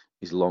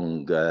 his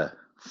long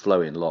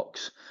flowing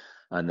locks,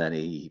 and then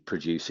he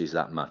produces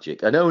that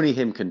magic. And only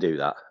him can do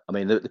that. I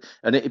mean,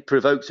 and it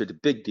provokes a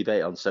big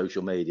debate on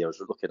social media. I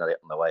was looking at it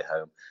on the way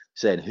home,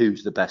 saying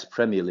who's the best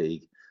Premier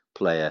League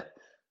player?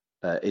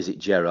 Is it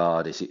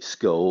Gerrard? Is it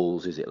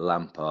Scholes? Is it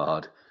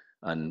Lampard?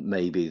 And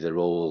maybe they're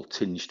all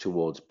tinged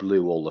towards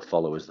blue, all the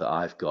followers that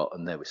I've got.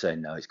 And they were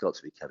saying, no, it's got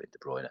to be Kevin De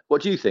Bruyne.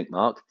 What do you think,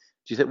 Mark?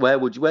 Do you think where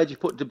do you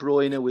put De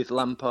Bruyne with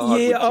Lampard?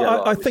 Yeah, with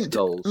Gerrard, I with think.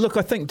 Scholes? Look,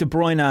 I think De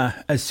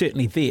Bruyne is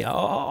certainly there.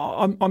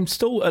 I'm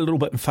still a little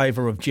bit in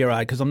favour of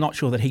Gerrard because I'm not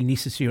sure that he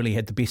necessarily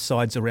had the best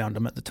sides around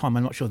him at the time.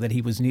 I'm not sure that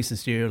he was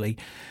necessarily.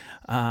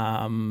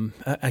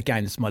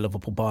 Again, it's my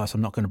Liverpool bias,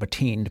 I'm not going to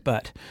pretend,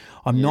 but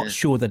I'm not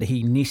sure that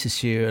he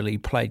necessarily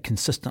played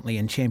consistently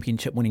in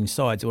championship winning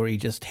sides where he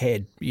just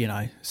had,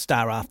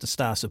 star after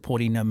star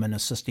supporting him and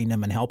assisting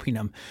him and helping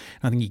him.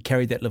 And I think he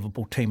carried that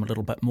Liverpool team a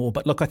little bit more.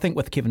 But look, I think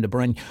with Kevin De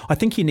Bruyne, I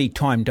think you need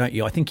time, don't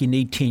you? I think you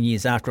need 10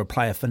 years after a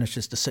player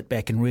finishes to sit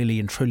back and really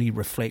and truly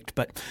reflect.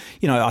 But,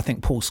 I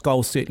think Paul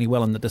Scholes certainly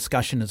well in the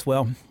discussion as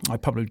well. I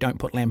probably don't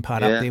put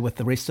Lampard up there with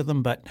the rest of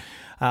them, but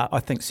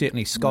I think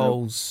certainly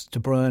Scholes, De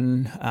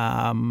Bruyne,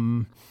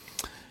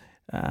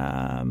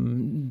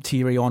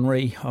 Thierry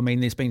Henry. I mean,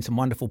 there's been some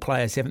wonderful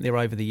players, haven't there,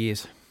 over the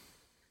years?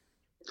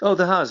 Oh,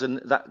 there has,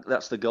 and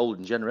that's the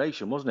golden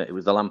generation, wasn't it? It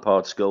was the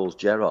Lampard, Scholes,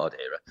 Gerrard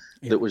era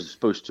that was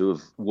supposed to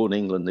have won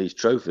England these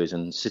trophies,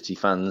 and City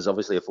fans,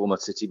 obviously a former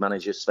City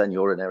manager,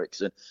 Sven-Göran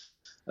Eriksson,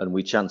 and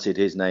we chanted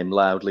his name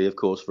loudly, of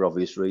course, for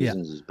obvious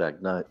reasons. He's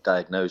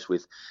diagnosed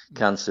with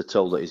cancer,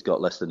 told that he's got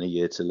less than a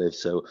year to live.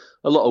 So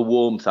a lot of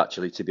warmth,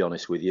 actually, to be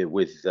honest with you,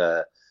 with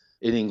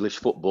in English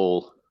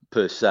football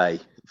per se,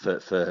 for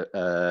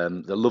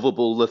the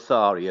lovable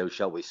Lothario,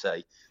 shall we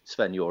say,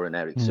 Sven-Göran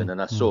Eriksson.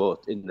 And I saw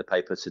in the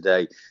paper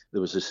today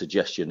there was a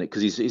suggestion,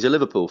 because he's a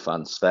Liverpool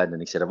fan, Sven,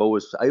 and he said, I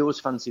always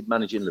fancied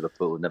managing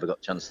Liverpool and never got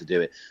a chance to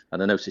do it.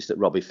 And I noticed that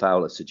Robbie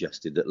Fowler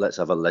suggested that let's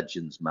have a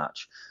Legends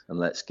match and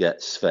let's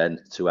get Sven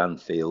to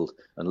Anfield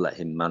and let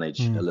him manage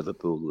a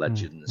Liverpool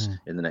Legends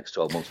in the next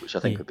 12 months, which I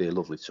think would be a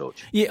lovely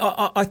touch. Yeah,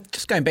 I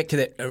just going back to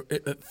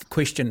that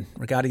question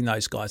regarding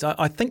those guys,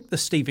 I think the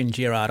Steven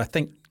Gerrard,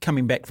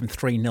 coming back from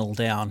 3-0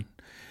 down,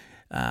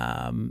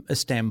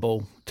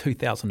 Istanbul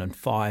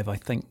 2005, I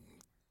think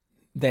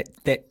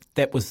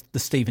that was the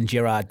Steven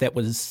Gerrard. That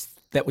was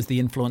the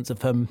influence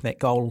of him. That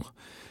goal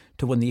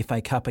to win the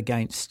FA Cup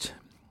against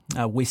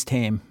West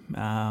Ham.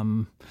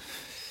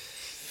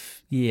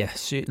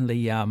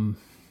 Certainly.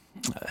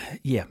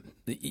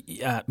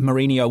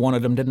 Mourinho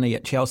wanted him, didn't he,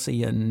 at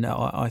Chelsea? And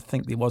I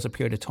think there was a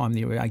period of time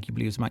there where arguably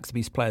he was amongst the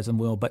best players in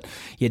the world. But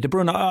De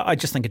Bruyne, I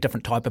just think a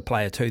different type of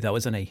player too, though,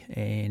 isn't he?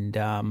 And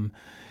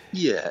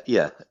Yeah.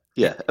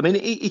 I mean,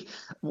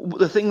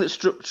 the thing that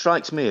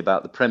strikes me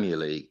about the Premier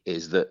League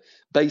is that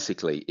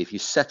basically, if you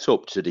set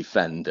up to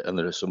defend, and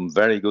there are some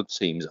very good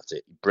teams at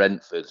it,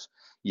 Brentford's,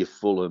 your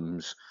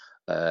Fulham's,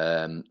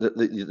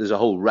 there's a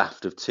whole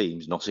raft of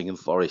teams. Nottingham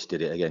Forest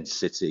did it against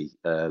City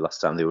last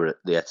time they were at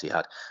the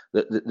Etihad.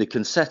 They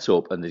can set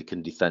up and they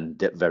can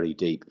defend very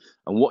deep.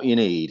 And what you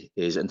need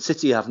is, and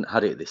City haven't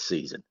had it this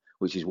season,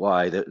 which is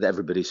why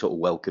everybody's sort of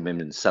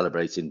welcoming and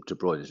celebrating De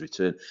Bruyne's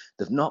return.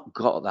 They've not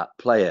got that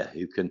player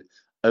who can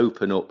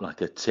open up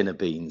like a tin of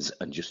beans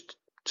and just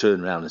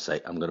turn around and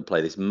say, I'm going to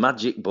play this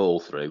magic ball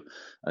through,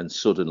 and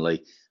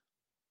suddenly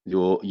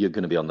you're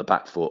going to be on the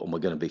back foot and we're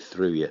going to be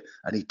through you.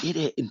 And he did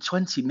it in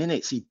 20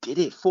 minutes. He did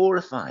it 4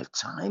 or 5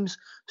 times.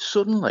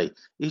 Suddenly,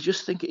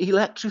 he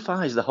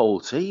electrifies the whole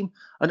team.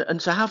 And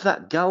to have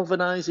that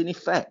galvanising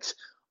effect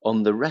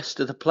on the rest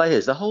of the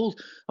players,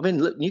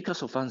 look,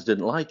 Newcastle fans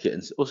didn't like it.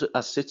 And us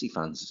as City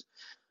fans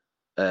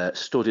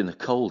stood in the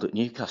cold at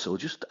Newcastle,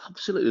 just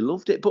absolutely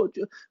loved it.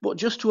 But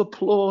just to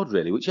applaud,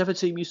 really, whichever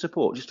team you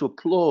support, just to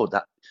applaud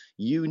that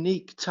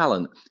unique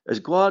talent. As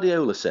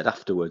Guardiola said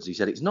afterwards, he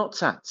said, it's not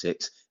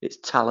tactics, it's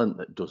talent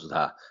that does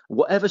that.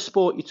 Whatever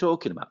sport you're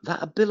talking about,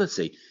 that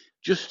ability,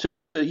 just to,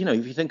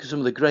 if you think of some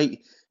of the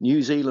great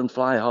New Zealand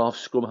fly halves,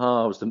 scrum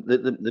halves,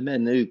 the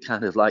men who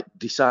kind of like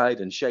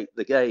decide and shape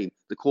the game,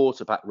 the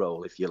quarterback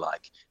role, if you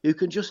like, who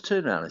can just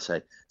turn around and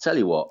say, tell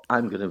you what,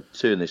 I'm going to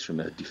turn this from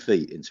a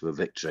defeat into a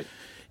victory.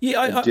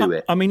 Yeah, do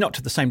it. I mean, not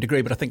to the same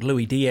degree, but I think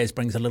Luis Diaz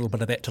brings a little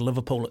bit of that to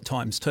Liverpool at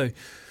times too.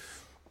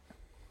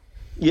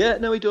 Yeah,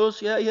 no, he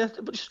does. Yeah.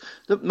 But just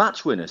the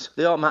match winners,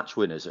 they are match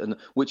winners, and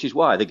which is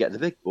why they get the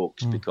big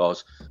bucks,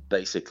 because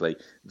basically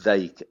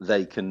they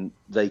can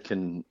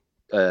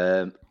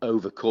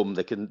overcome,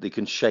 they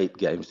can shape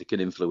games, they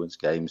can influence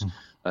games,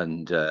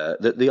 and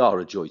they are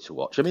a joy to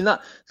watch. I mean,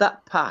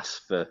 that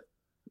pass for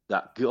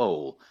that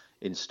goal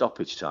in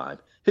stoppage time,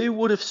 who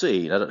would have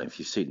seen? I don't know if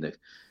you've seen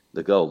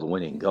the goal, the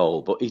winning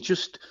goal, but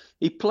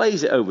he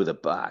plays it over the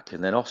back,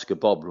 and then Oscar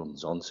Bob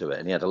runs onto it,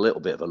 and he had a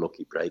little bit of a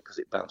lucky break because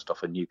it bounced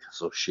off a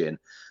Newcastle shin,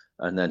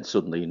 and then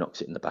suddenly he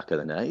knocks it in the back of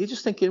the net. You're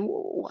just thinking,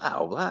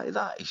 wow,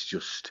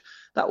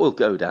 that will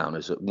go down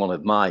as one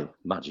of my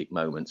magic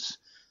moments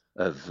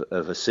of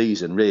a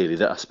season, really,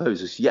 that I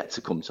suppose is yet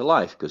to come to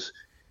life, because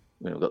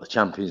we've got the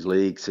Champions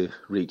League to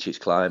reach its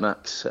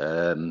climax.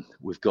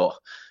 We've got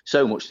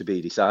so much to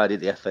be decided.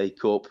 The FA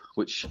Cup,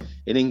 which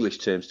in English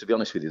terms, to be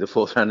honest with you, the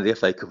 4th round of the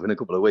FA Cup in a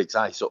couple of weeks.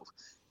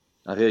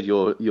 I heard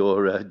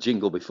your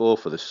jingle before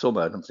for the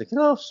summer, and I'm thinking,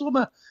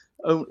 summer.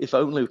 If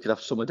only we could have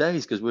summer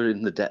days, because we're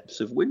in the depths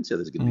of winter.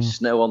 There's going to be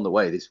snow on the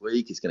way this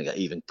week. It's going to get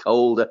even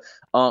colder,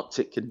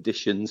 Arctic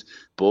conditions.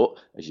 But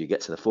as you get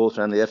to the 4th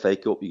round of the FA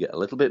Cup, you get a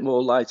little bit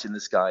more light in the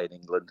sky in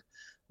England,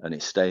 and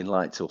it's staying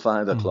light till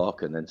 5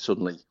 o'clock. And then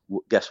suddenly,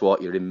 guess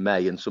what? You're in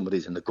May and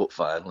somebody's in the cup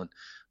final. And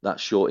that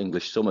short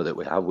English summer that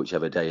we have,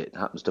 whichever day it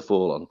happens to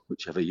fall on,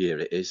 whichever year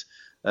it is,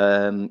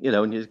 and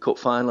you're in the cup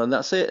final, and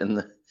that's it.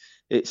 And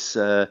it's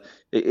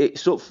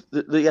sort of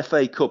the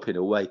FA Cup in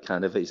a way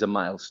kind of is a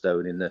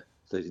milestone in the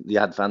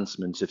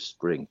advancement of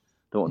spring.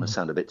 Don't want to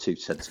sound a bit too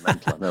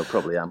sentimental. I know,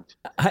 probably am.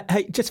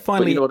 Hey, just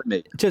finally, but you know what I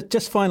mean.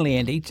 Just finally,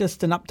 Andy,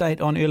 just an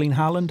update on Erling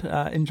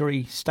Haaland,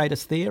 injury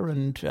status there,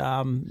 and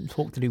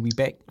talk that he'll be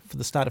back for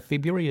the start of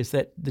February. Is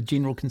that the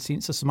general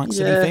consensus amongst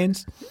City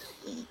fans?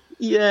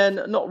 Yeah,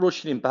 not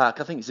rushing him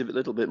back. I think it's a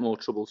little bit more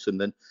troublesome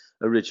than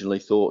originally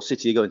thought.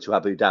 City are going to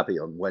Abu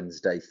Dhabi on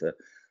Wednesday for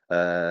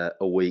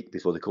a week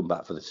before they come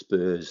back for the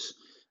Spurs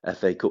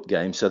FA Cup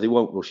game, so they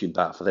won't rush him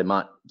back. They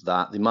might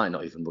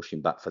not even rush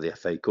him back for the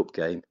FA Cup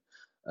game.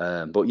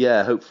 But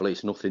yeah, hopefully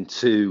it's nothing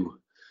too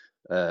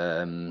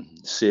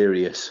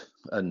serious,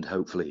 and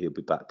hopefully he'll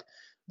be back.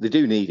 They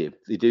do need him.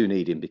 They do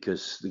need him,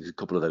 because there's a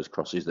couple of those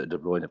crosses that De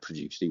Bruyne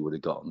produced, he would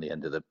have got on the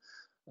end of them.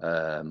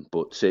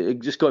 But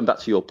just going back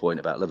to your point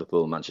about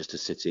Liverpool and Manchester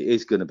City, it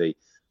is going to be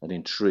an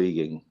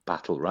intriguing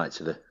battle right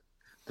to the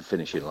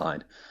finishing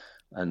line.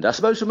 And I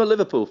suppose from a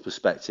Liverpool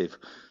perspective,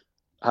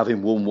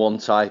 having won one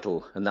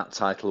title, and that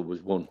title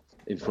was won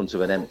in front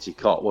of an empty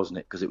cot, wasn't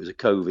it? Because it was a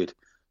COVID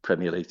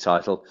Premier League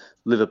title.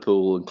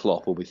 Liverpool and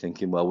Klopp will be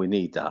thinking, well, we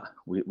need that.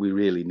 We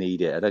really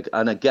need it.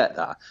 And I get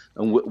that.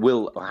 And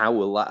how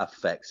will that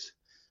affect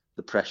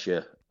the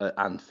pressure at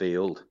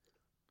Anfield?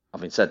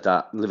 Having said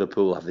that,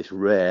 Liverpool have this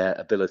rare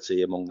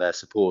ability among their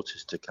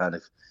supporters to kind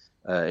of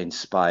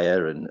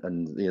inspire,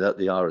 and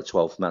they are a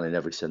 12th man in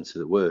every sense of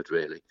the word,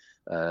 really.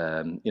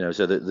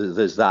 So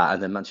there's that.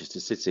 And then Manchester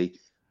City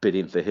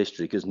bidding for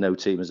history, because no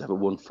team has ever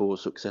won 4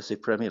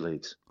 successive Premier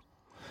Leagues.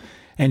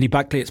 Andy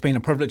Buckley, it's been a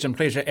privilege and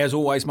pleasure as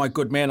always, my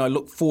good man. I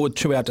look forward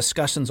to our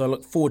discussions. I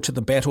look forward to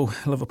the battle.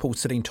 Liverpool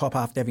sitting top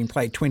after having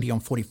played 20 on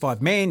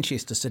 45.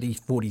 Manchester City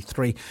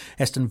 43.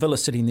 Aston Villa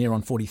sitting there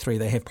on 43.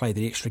 They have played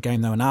the extra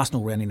game though, and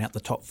Arsenal rounding out the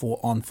top 4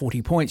 on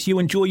 40 points. You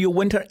enjoy your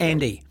winter,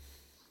 Andy.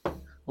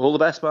 All the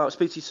best, Mark.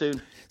 Speak to you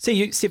soon. See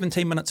you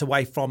 17 minutes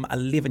away from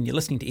 11. You're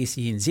listening to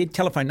SENZ.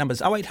 Telephone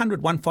numbers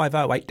 0800 150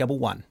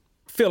 811.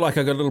 Feel like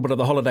I got a little bit of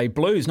the holiday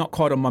blues. Not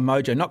quite on my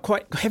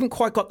mojo. Haven't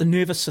quite got the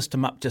nervous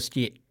system up just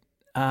yet.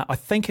 I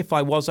think if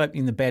I was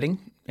opening the batting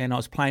and I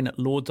was playing at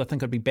Lords, I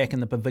think I'd be back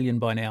in the pavilion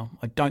by now.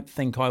 I don't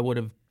think I would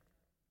have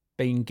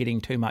been getting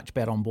too much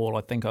bat on ball.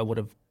 I think I would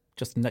have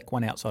just nicked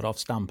one outside off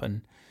stump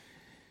and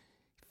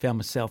found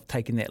myself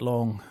taking that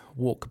long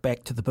walk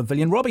back to the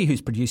pavilion. Robbie, who's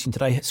producing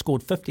today,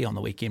 scored 50 on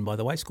the weekend, by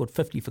the way, scored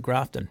 50 for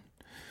Grafton.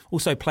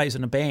 Also plays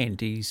in a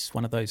band. He's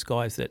one of those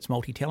guys that's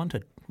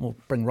multi-talented. We'll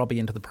bring Robbie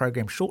into the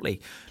program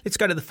shortly. Let's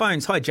go to the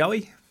phones. Hi,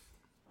 Joey.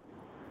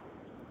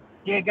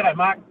 Yeah, g'day,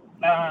 Mark.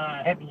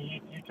 Happy New Year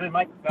to you too,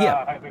 mate.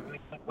 Yeah. Hope everything's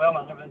well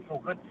and everything's all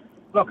good.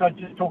 Look, I was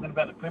just talking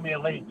about the Premier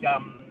League.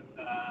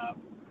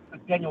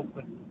 Daniel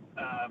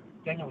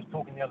was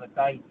talking the other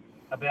day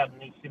about it,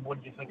 and he said,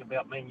 "What do you think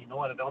about Man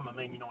United?" I'm a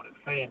Man United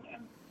fan,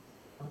 and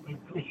he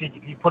said,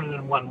 "If you put it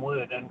in one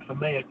word," and for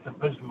me, it's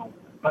abysmal.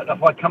 But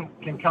if I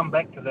can come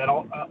back to that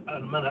in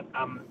a minute,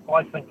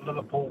 I think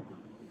Liverpool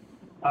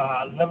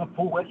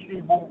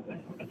actually will.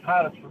 It's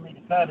hardest for me to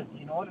say it as a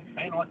United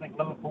fan. I think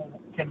Liverpool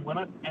can win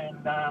it,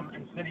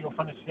 and City will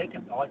finish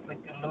second. I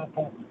think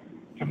Liverpool,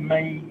 to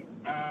me,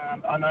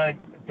 I know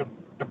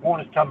De Bruyne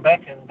has come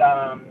back, and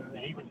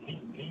he's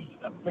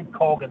a big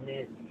cog in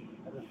there,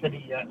 in the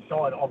City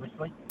side,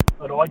 obviously.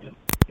 But I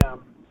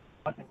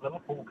think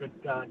Liverpool could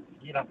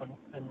get up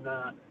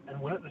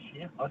and win it this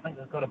year. I think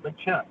they've got a big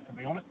chance, to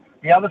be honest.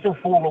 The others will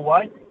fall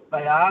away.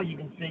 They are. You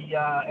can see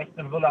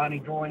Aston Villa only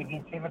drawing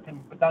against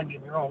Everton, but don't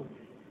get me wrong,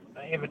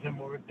 Everton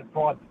were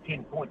deprived of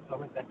 10 points. I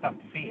think that's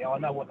unfair. I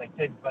know what they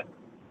did, but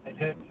it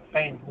hurts the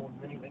fans more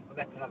than anything, but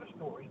that's another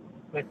story.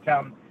 But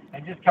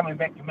and just coming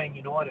back to Man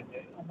United,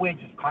 we're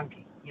just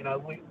clunky. You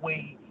know,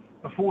 we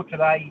before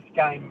today's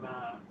game,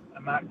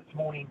 Mark, this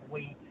morning,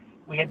 we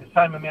had the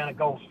same amount of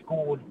goals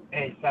scored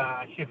as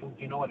Sheffield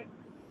United,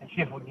 and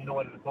Sheffield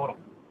United at bottom.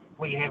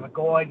 We have a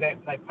guy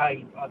that they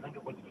paid, I think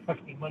it was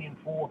 50 million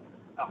for,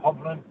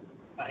 Hovland.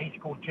 He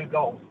scored 2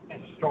 goals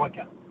as a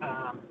striker.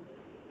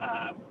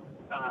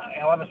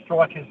 Our other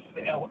strikers,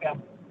 our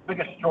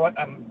biggest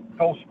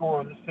goal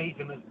scorer this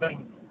season has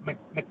been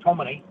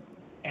McTominay,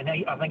 and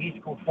I think he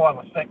scored 5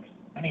 or 6,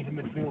 and he's a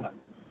midfielder.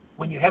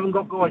 When you haven't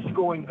got guys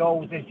scoring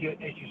goals as your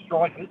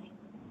strikers,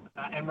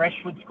 and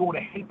Rashford scored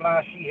a heap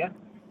last year,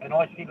 and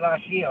I said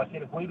last year, I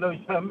said if we lose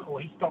him or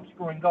he stops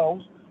scoring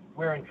goals,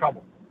 we're in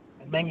trouble.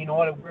 And Man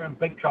United, we're in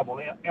big trouble.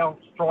 Our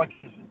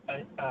strikers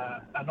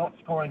are not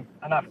scoring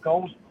enough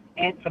goals.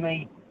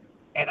 Anthony,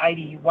 at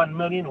 81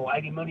 million or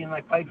 80 million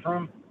they paid for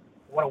him,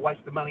 what a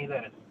waste of money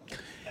that is.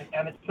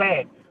 And it's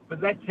sad,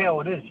 but that's how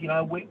it is. You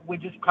know, we're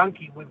just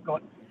clunky. We've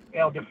got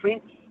our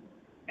defence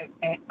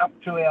and up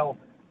to our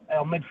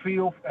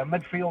midfield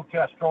to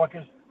our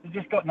strikers. They've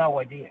just got no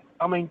idea.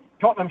 I mean,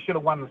 Tottenham should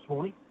have won this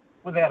morning,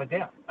 without a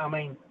doubt. I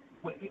mean,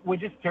 we're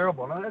just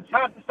terrible. And it's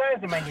hard to say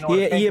as a Man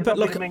United fan. Yeah, but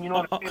look,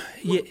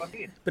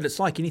 but it's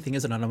like anything,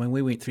 isn't it? I mean,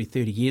 we went through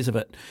 30 years of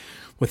it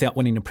without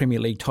winning a Premier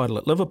League title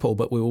at Liverpool,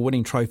 but we were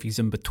winning trophies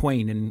in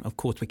between, and of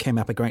course we came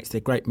up against the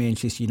great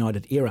Manchester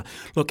United era.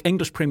 Look,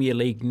 English Premier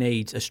League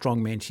needs a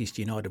strong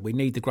Manchester United. We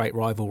need the great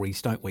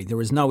rivalries, don't we?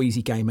 There is no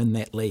easy game in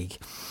that league.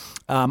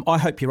 I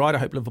hope you're right. I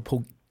hope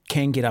Liverpool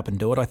can get up and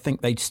do it. I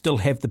think they still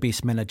have the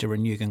best manager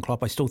in Jurgen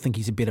Klopp. I still think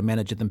he's a better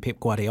manager than Pep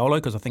Guardiola,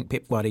 because I think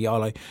Pep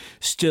Guardiola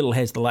still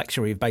has the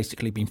luxury of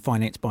basically being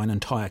financed by an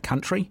entire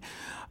country.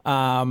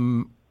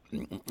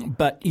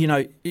 But, you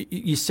know,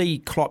 you see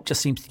Klopp just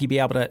seems to be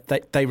able to,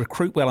 they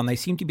recruit well and they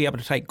seem to be able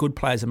to take good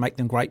players and make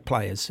them great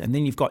players. And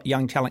then you've got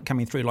young talent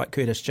coming through like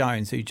Curtis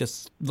Jones, who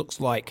just looks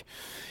like,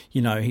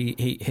 you know,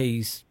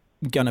 he's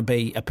going to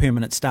be a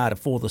permanent starter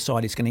for the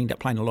side. He's going to end up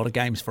playing a lot of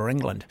games for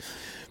England.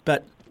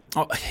 But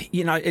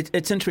you know,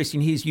 it's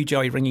interesting. Here's you,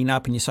 Joey, ringing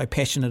up, and you're so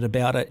passionate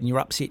about it, and you're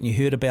upset, and you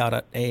heard about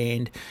it,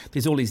 and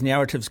there's all these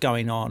narratives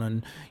going on,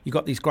 and you've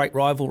got these great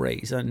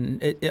rivalries,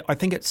 and I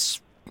think it's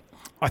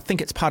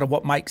part of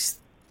what makes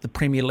the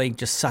Premier League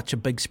just such a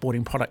big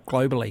sporting product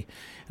globally.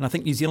 And I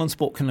think New Zealand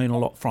sport can learn a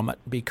lot from it,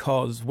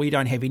 because we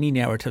don't have any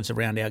narratives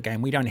around our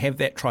game. We don't have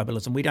that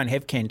tribalism. We don't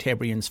have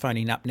Cantabrians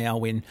phoning up now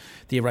when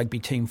their rugby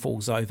team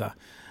falls over.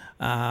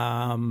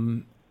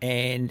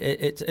 And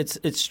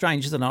it's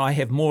strange, isn't it? I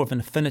have more of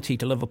an affinity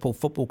to Liverpool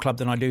Football Club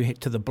than I do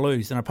to the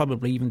Blues, than I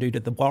probably even do to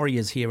the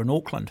Warriors here in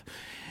Auckland.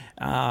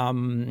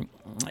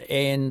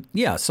 And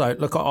yeah, so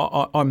look,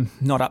 I'm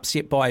not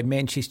upset by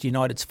Manchester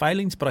United's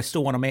failings, but I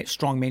still want a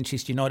strong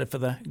Manchester United for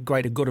the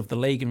greater good of the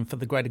league and for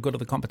the greater good of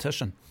the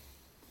competition.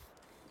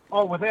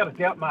 Oh, without a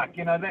doubt, Mark.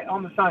 You know,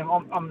 I'm the same.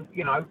 I'm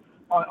you know,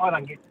 I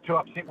don't get too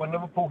upset when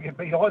Liverpool get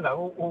beat either,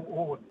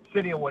 or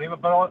City or whatever,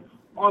 but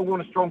I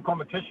want a strong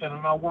competition,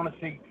 and I want to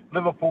see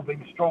Liverpool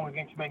being strong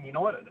against Man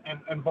United,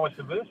 and vice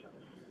versa.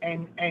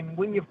 And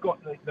when you've got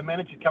the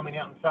manager coming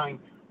out and saying,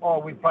 "Oh,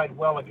 we played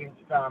well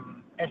against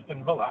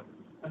Aston Villa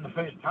in the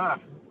first half,"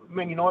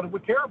 Man United were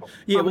terrible.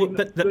 Yeah,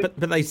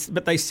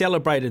 but they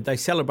celebrated,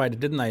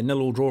 didn't they? A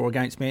 0-0 draw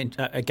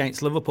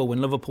against Liverpool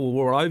when Liverpool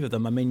were over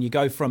them. I mean, you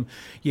go from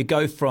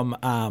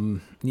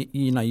winning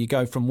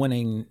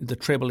the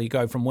treble, you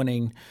go from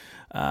winning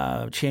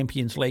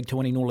Champions League to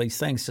winning all these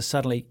things to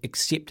suddenly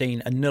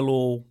accepting a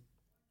 0-0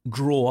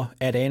 draw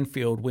at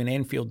Anfield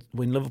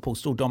when Liverpool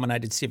still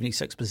dominated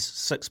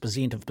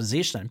 76% of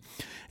possession,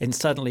 and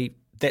suddenly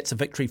that's a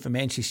victory for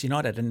Manchester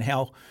United. And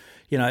how,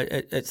 you know,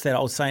 it's that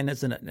old saying,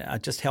 isn't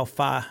it? Just how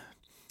far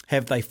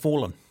have they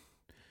fallen,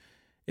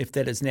 if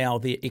that is now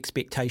their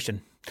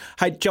expectation.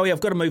 Hey, Joey,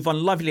 I've got to move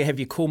on. Lovely to have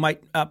you call,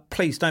 mate.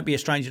 Please don't be a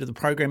stranger to the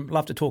program.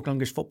 Love to talk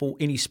English football,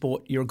 any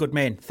sport. You're a good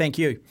man. Thank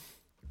you.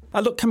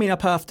 Look, coming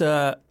up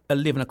after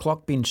 11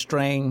 o'clock, Ben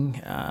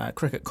Strang,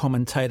 cricket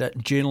commentator,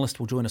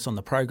 journalist, will join us on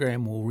the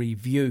program. We'll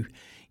review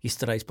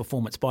yesterday's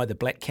performance by the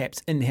Black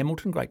Caps in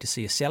Hamilton. Great to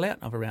see a sellout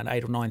of around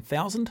 8,000 or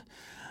 9,000.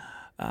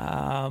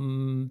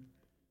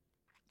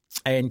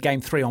 And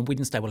Game 3 on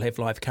Wednesday, we'll have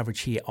live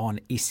coverage here on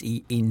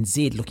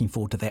SENZ. Looking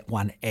forward to that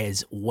one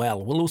as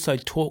well. We'll also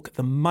talk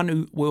the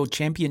Manu World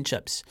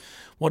Championships.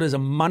 What is a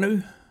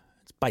Manu?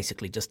 It's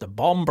basically just a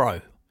bomb,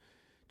 bro.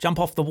 Jump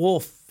off the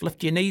wharf,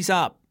 lift your knees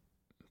up,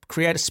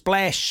 create a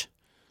splash.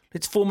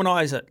 Let's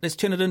formalise it. Let's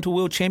turn it into a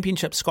World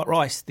Championship. Scott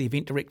Rice, the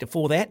event director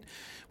for that,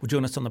 will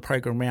join us on the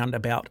program round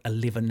about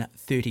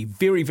 11:30.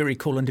 Very, very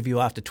cool interview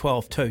after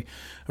 12 too.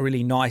 A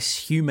really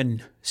nice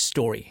human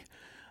story.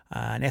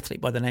 An athlete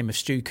by the name of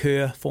Stu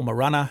Kerr, former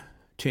runner,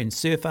 turned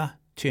surfer,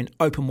 turned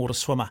open water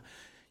swimmer.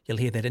 You'll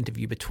hear that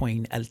interview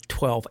between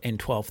 12 and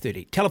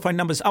 12:30. Telephone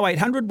numbers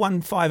 0800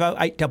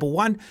 150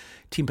 811.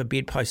 Temper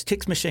Bedpost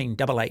text machine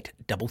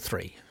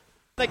 8833.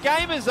 The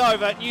game is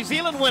over. New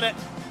Zealand win it.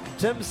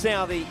 Tim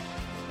Southey,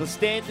 the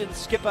stand-in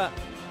skipper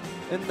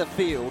in the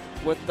field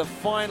with the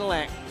final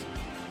act,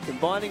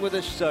 combining with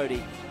Ish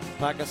Sodhi.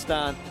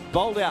 Pakistan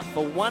bowled out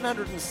for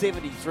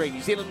 173.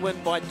 New Zealand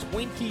win by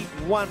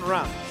 21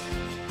 runs.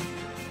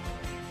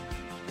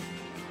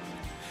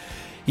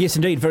 Yes,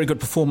 indeed. Very good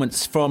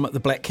performance from the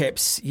Black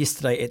Caps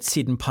yesterday at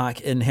Seddon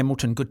Park in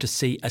Hamilton. Good to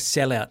see a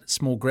sellout.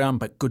 Small ground,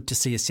 but good to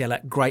see a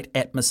sellout. Great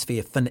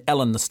atmosphere. Finn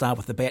Allen, the star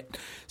with the bat,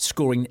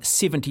 scoring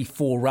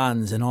 74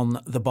 runs. And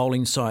on the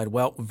bowling side,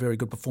 well, very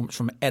good performance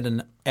from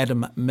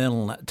Adam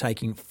Milne,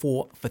 taking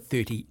 4 for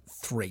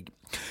 33.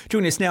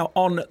 Joining us now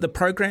on the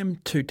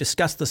program to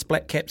discuss this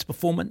Black Caps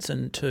performance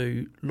and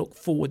to look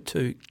forward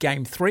to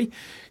Game 3,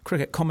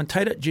 cricket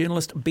commentator,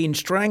 journalist Ben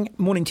Strang.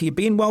 Morning to you,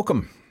 Ben.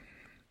 Welcome.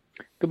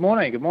 Good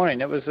morning.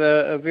 It was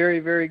a very,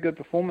 very good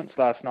performance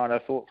last night, I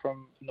thought,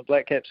 from the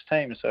Black Caps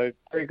team. So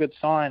very good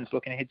signs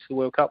looking ahead to the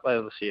World Cup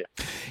later this year.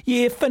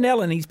 Yeah, Finn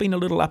Allen, he's been a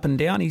little up and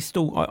down. He's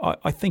still,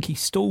 I think he's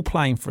still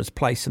playing for his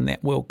place in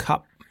that World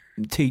Cup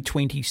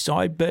T20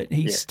 side, but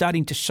he's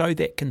starting to show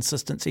that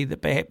consistency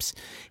that perhaps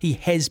he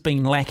has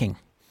been lacking.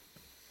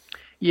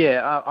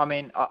 Yeah, I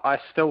mean, I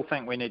still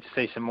think we need to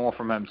see some more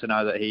from him to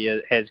know that he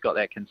has got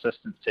that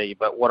consistency.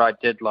 But what I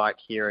did like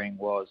hearing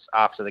was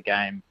after the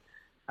game,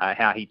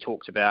 how he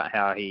talked about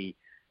how he,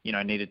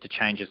 needed to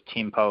change his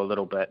tempo a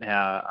little bit.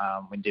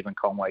 How when Devon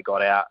Conway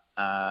got out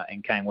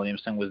and Kane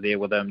Williamson was there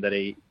with him, that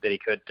he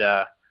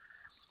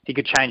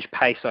could change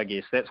pace. I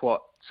guess that's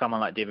what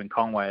someone like Devon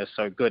Conway is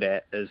so good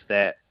at, is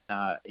that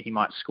he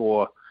might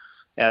score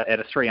at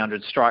a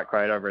 300 strike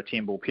rate over a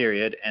 10-ball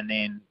period, and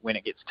then when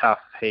it gets tough,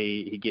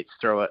 he gets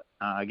through it,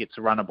 gets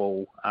a runner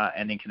ball,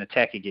 and then can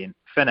attack again.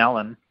 Finn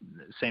Allen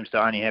seems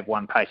to only have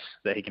one pace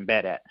that he can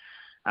bat at,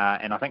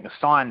 and I think the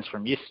signs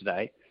from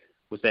yesterday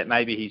was that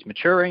maybe he's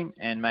maturing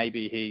and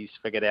maybe he's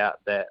figured out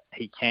that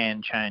he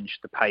can change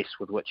the pace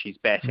with which he's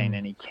batting,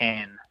 and he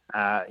can,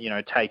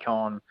 take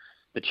on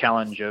the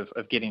challenge of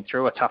getting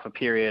through a tougher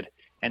period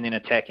and then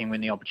attacking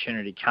when the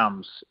opportunity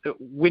comes.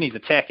 When he's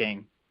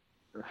attacking,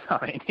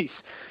 I mean,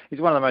 he's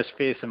one of the most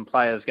fearsome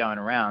players going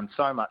around.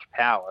 So much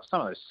power.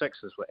 Some of those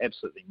sixes were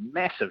absolutely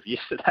massive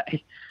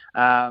yesterday,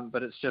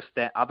 but it's just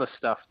that other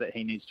stuff that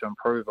he needs to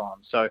improve on.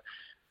 So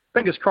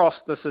fingers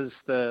crossed this is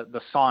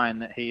the sign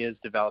that he is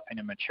developing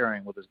and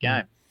maturing with his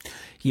game.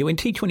 Yeah, when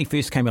T20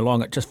 first came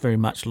along, it just very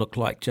much looked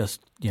like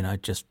just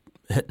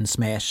hit and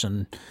smash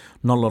and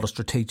not a lot of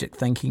strategic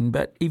thinking.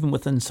 But even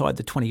with inside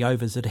the 20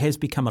 overs, it has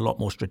become a lot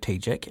more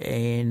strategic,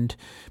 and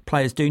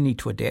players do need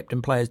to adapt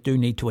and players do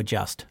need to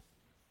adjust.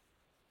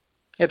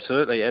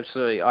 Absolutely.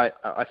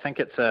 I think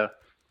it's of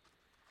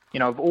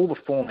all the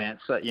formats,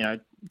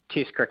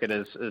 Test cricket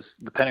is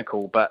the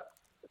pinnacle, but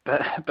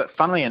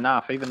funnily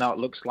enough, even though it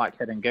looks like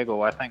hit and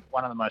giggle, I think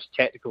one of the most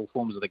tactical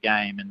forms of the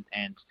game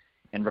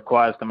and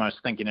requires the most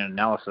thinking and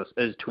analysis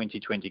is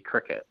 2020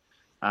 cricket.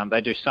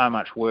 They do so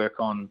much work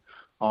on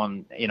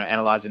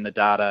analysing the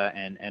data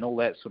and all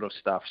that sort of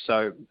stuff.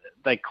 So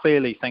they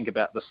clearly think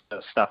about this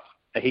stuff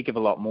a heck of a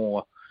lot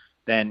more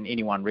than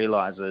anyone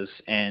realises.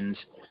 And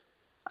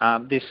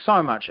there's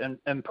so much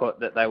input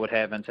that they would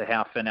have into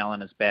how Finn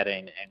Allen is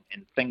batting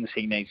and things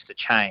he needs to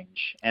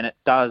change. And it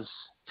does,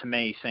 to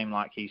me, seem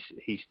like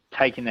he's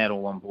taking that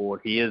all on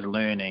board. He is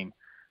learning,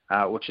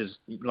 which is,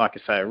 like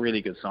I say, a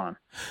really good sign.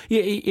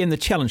 Yeah, and the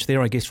challenge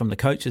there, I guess, from the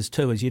coaches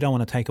too, is you don't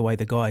want to take away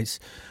the guy's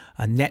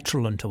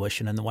natural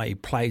intuition and the way he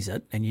plays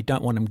it, and you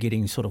don't want him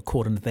getting sort of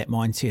caught into that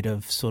mindset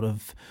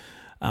of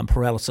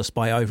paralysis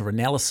by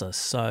over-analysis.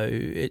 So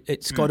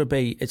it's got to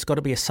be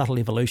a subtle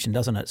evolution,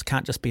 doesn't it? It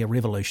can't just be a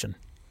revolution.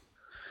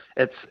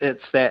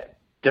 It's that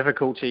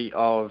difficulty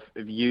of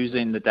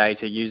using the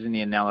data, using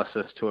the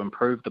analysis to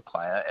improve the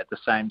player at the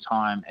same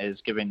time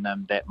as giving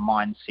them that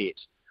mindset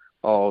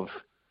of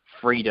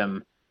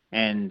freedom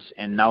and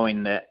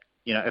knowing that,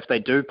 if they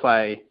do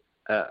play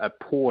a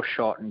poor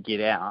shot and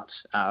get out,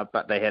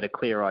 but they had a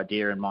clear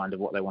idea in mind of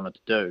what they wanted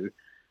to do,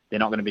 they're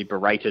not going to be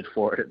berated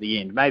for it at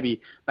the end.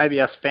 Maybe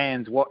us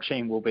fans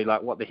watching will be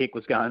like, what the heck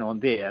was going on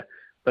there?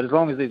 But as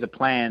long as there's a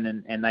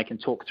plan and they can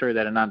talk through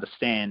that and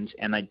understand,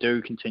 and they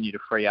do continue to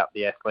free up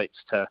the athletes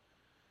to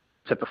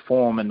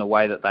perform in the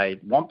way that they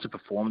want to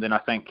perform, then I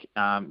think,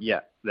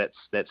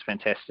 that's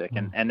fantastic.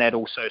 And that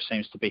also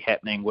seems to be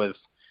happening with,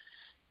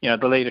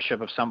 the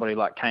leadership of somebody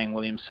like Kane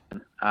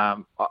Williamson.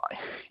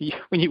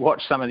 When you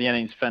watch some of the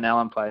innings Finn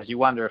Allen plays, you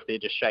wonder if they're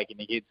just shaking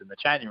their heads in the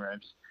changing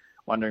rooms,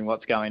 wondering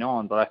what's going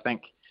on. But I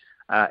think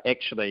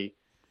actually,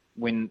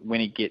 when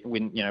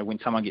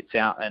someone gets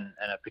out in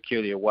a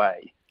peculiar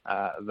way,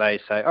 they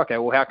say, okay,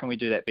 well, how can we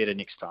do that better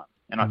next time?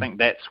 And I think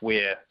that's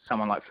where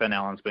someone like Finn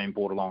Allen's been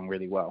brought along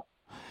really well.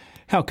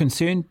 How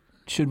concerned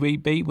should we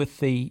be with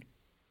the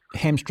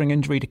hamstring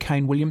injury to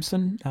Kane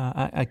Williamson?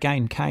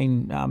 Again,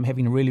 Kane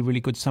having a really, really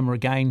good summer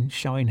again,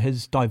 showing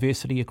his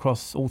diversity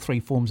across all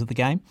three forms of the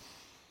game.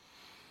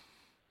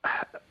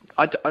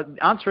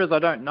 Answer is I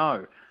don't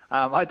know.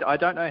 I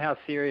don't know how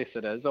serious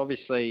it is.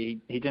 Obviously,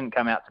 he didn't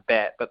come out to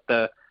bat, but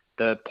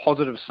the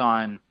positive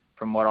sign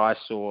from what I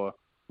saw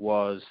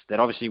was that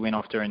obviously he went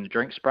off during the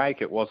drinks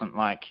break. It wasn't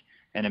like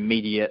an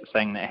immediate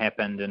thing that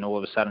happened and all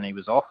of a sudden he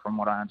was off, from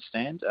what I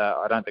understand.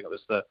 I don't think it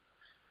was the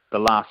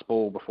last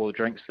ball before the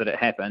drinks that it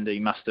happened. He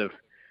must have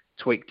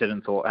tweaked it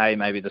and thought, hey,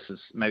 maybe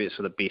it's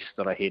for the best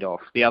that I head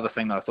off. The other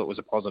thing that I thought was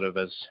a positive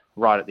is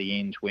right at the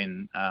end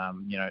when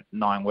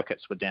 9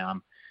 wickets were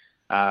down,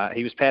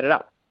 he was padded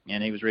up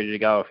and he was ready to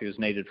go if he was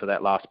needed for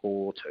that last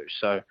ball or two.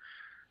 So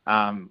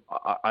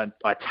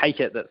I take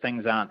it that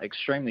things aren't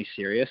extremely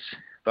serious,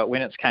 but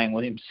when it's Kane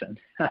Williamson,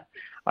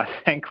 I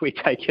think we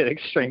take it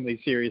extremely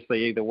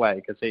seriously either way,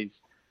 because he's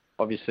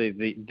obviously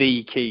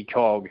the key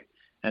cog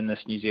in this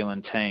New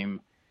Zealand team,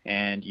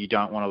 and you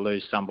don't want to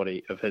lose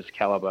somebody of his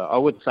calibre. I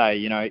would say,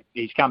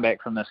 he's come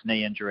back from this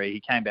knee injury.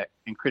 He came back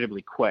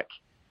incredibly quick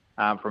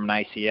from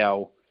an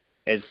ACL.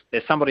 As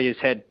somebody who's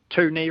had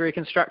 2 knee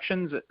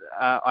reconstructions,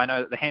 I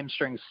know that the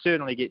hamstrings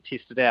certainly get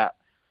tested out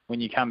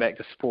when you come back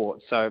to sport.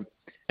 So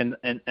in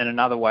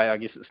another way, I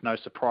guess it's no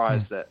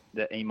surprise that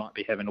he might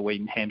be having a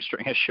wee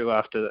hamstring issue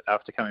after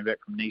coming back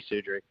from knee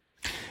surgery.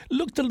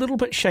 Looked a little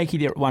bit shaky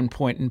there at one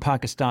point in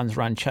Pakistan's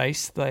run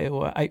chase. They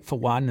were 8 for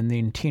 1 and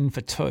then 10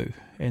 for 2.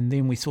 And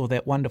then we saw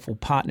that wonderful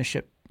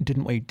partnership,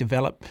 didn't we,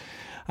 develop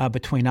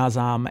between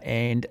Azam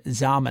and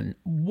Zaman.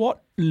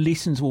 What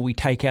lessons will we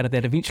take out of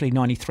that? Eventually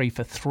 93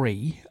 for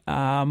 3.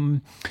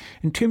 In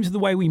terms of the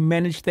way we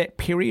managed that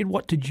period,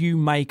 what did you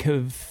make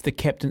of the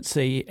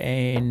captaincy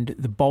and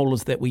the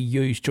bowlers that we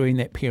used during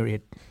that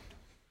period?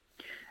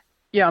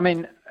 Yeah, I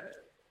mean,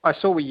 I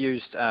saw we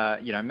used,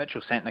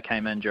 Mitchell Santner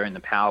came in during the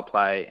power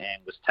play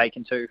and was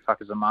taken to.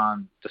 Fakhar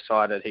Zaman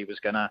decided he was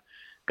going to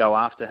go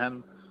after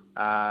him.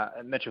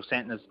 Mitchell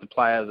Santner's the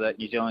player that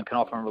New Zealand can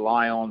often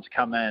rely on to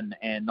come in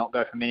and not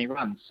go for many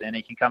runs. And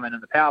he can come in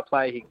the power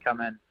play, he can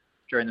come in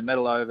during the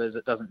middle overs.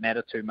 It doesn't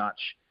matter too much.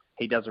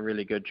 He does a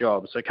really good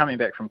job. So coming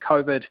back from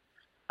COVID,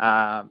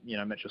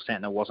 Mitchell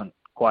Santner wasn't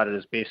quite at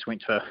his best,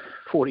 went for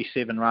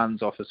 47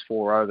 runs off his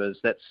 4 overs.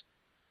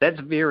 That's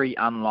very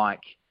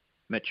unlike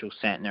Mitchell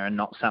Santner and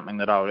not something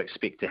that I would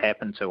expect to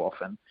happen too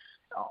often.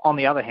 On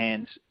the other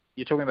hand,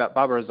 you're talking about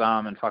Babar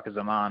Azam and Fakhar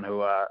Zaman,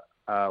 who are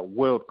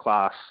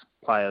world-class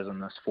players in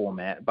this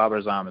format.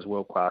 Babar Azam is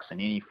world-class in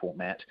any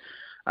format.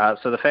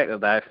 So the fact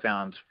that they've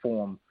found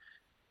form,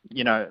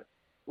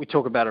 we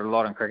talk about it a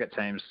lot in cricket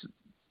teams.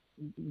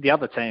 The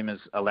other team is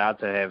allowed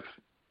to have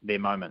their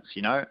moments,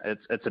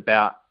 It's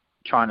about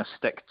trying to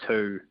stick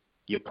to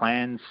your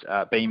plans,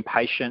 being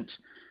patient,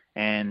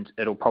 and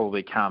it'll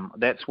probably come.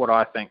 That's what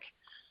I think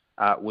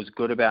was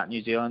good about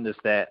New Zealand, is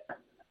that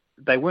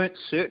they weren't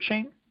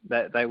searching,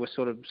 that they were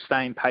sort of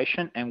staying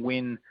patient, and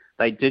when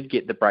they did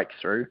get the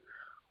breakthrough,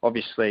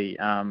 obviously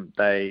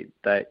they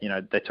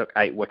took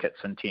 8 wickets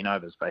in 10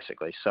 overs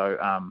basically, so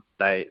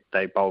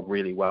they bowled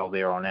really well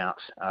there on out.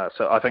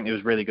 So I think there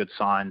was really good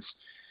signs.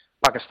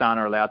 Pakistan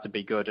are allowed to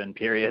be good in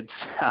periods.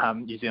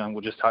 New Zealand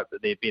will just hope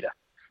that they're better.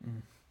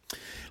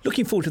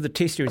 Looking forward to the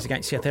Test series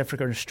against South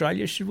Africa and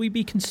Australia, should we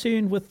be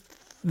concerned with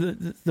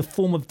the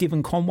form of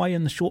Devon Conway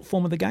in the short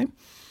form of the game?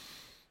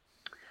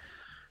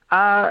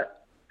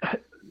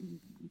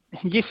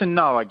 Yes and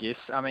no, I guess.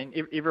 I mean,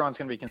 everyone's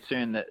going to be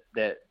concerned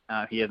that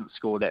he hasn't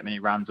scored that many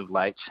runs of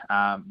late.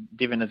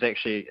 Devon is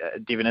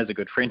a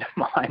good friend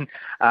of mine,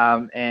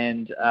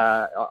 and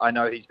I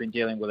know he's been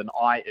dealing with an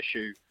eye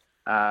issue,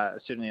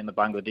 certainly in the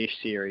Bangladesh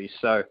series.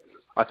 So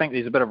I think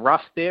there's a bit of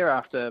rust there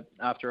after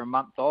a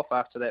month off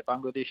after that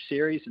Bangladesh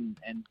series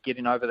and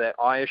getting over that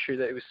eye issue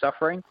that he was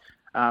suffering.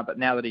 But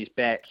now that he's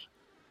back,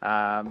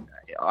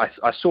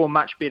 I saw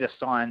much better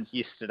signs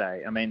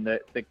yesterday. I mean,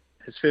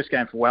 his first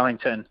game for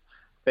Wellington,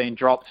 being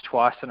dropped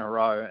twice in a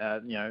row,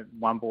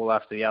 one ball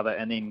after the other,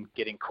 and then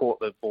getting caught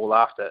the ball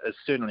after is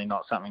certainly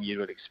not something you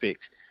would expect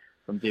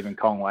from Devon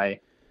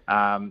Conway.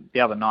 The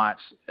other night,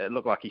 it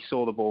looked like he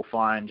saw the ball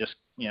flying, just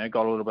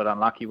got a little bit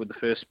unlucky with the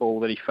first ball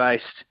that he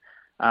faced.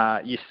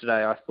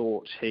 Yesterday, I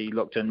thought he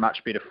looked in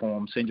much better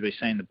form, seemed to be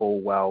seeing the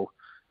ball well,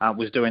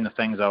 was doing the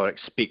things I would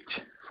expect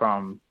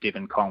from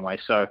Devon Conway.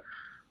 So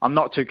I'm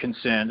not too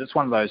concerned. It's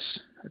one of those.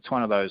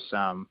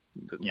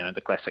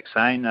 The classic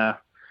saying.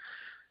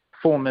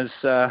 Form is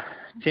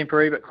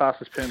temporary, but class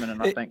is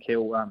permanent. I think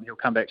he'll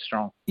come back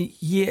strong.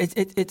 Yeah,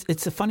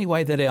 it's a funny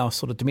way that our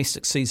sort of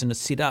domestic season is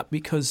set up,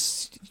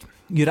 because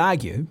you'd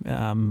argue,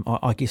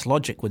 I guess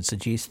logic would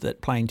suggest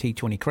that playing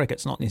T20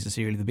 cricket's not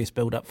necessarily the best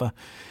build-up for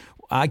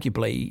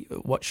arguably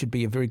what should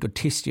be a very good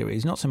test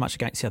series, not so much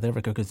against South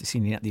Africa because they're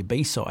sending out their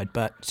B side,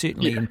 but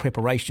certainly in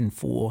preparation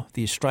for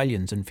the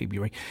Australians in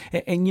February.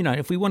 And,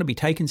 if we want to be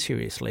taken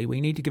seriously,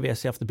 we need to give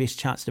ourselves the best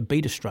chance to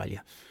beat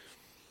Australia.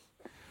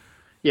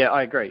 Yeah,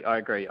 I agree.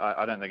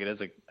 I don't think it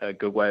is a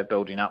good way of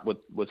building up with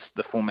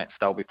the formats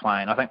they'll be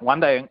playing. I think one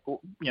day,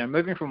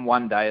 moving from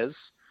one days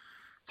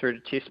through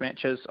to test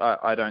matches,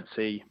 I don't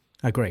see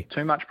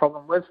too much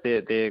problem with.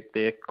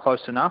 They're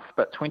close enough,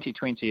 but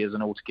 2020 is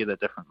an altogether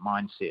different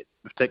mindset,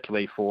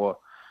 particularly for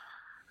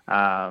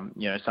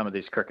some of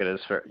these cricketers.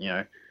 For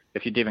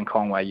if you're Devon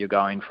Conway, you're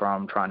going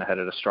from trying to hit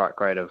at a strike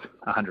rate of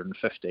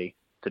 150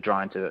 to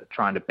trying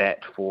to bat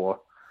for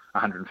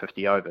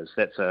 150 overs.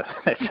 That's a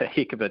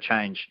heck of a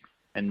change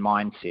in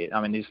mindset. I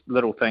mean, there's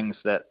little things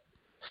that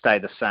stay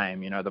the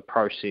same. The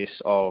process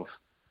of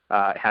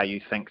how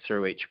you think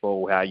through each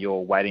ball, how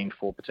you're waiting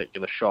for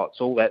particular shots,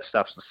 all that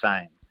stuff's the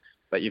same.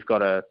 But you've got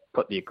to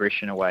put the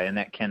aggression away, and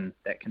that can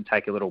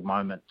take a little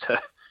moment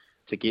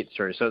to get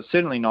through. So it's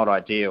certainly not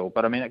ideal.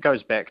 But I mean, it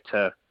goes back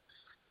to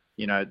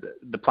the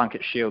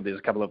Plunket Shield. There's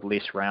a couple of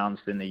less rounds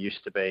than there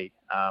used to be.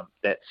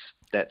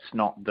 That's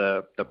not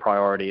the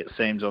priority, it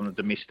seems, on the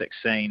domestic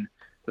scene.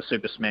 The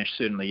Super Smash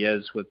certainly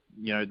is, with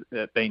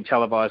it being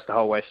televised the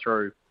whole way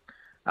through.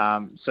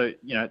 So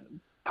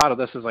part of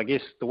this is, I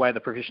guess, the way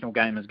the professional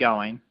game is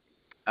going.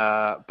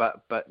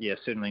 But yeah,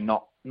 certainly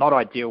not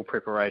ideal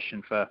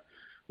preparation for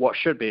what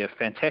should be a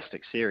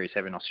fantastic series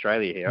having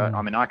Australia here.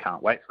 I mean, I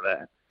can't wait for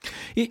that.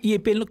 Yeah,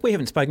 Ben, look, we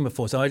haven't spoken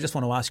before, so I just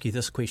want to ask you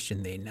this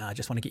question then. I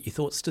just want to get your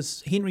thoughts.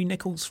 Does Henry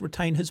Nicholls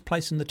retain his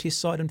place in the Test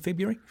side in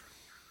February?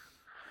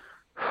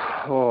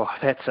 Oh,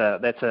 that's a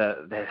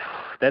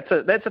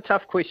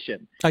tough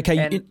question. Okay,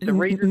 and the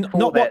reason for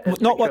not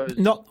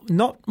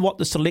what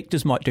the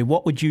selectors might do.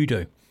 What would you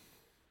do?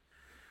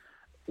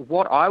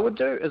 What I would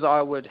do is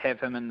I would have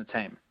him in the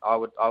team. I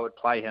would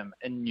play him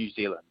in New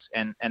Zealand,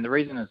 and the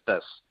reason is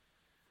this.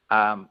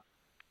 And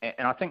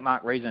I think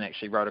Mark Reason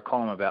actually wrote a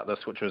column about this,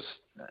 which was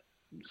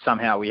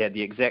somehow we had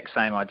the exact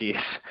same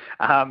ideas,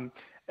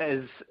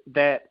 is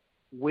that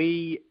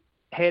we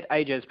had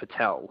Ajaz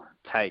Patel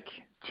take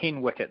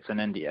 10 wickets in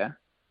India,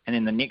 and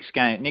then the next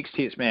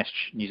Test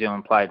match New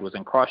Zealand played was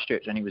in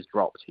Christchurch, and he was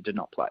dropped. He did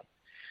not play.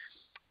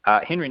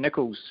 Henry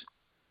Nicholls'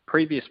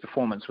 previous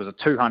performance was a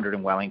 200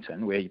 in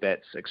Wellington, where he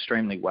bats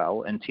extremely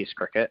well in Test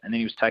cricket, and then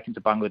he was taken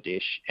to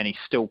Bangladesh, and he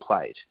still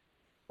played,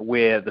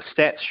 where the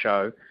stats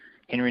show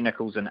Henry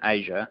Nicholls in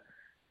Asia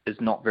is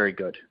not very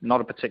good, not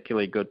a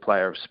particularly good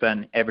player of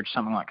spin, averaged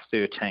something like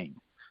 13.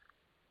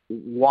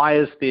 Why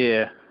is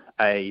there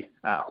a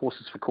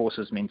horses for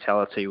courses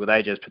mentality with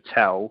Ajaz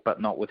Patel,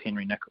 but not with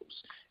Henry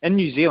Nicholls? In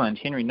New Zealand,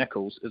 Henry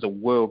Nicholls is a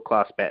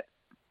world-class bat,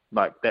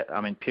 like that. I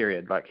mean,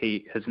 period. Like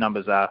his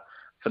numbers are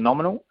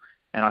phenomenal,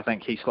 and I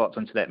think he slots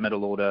into that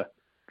middle order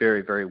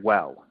very, very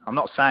well. I'm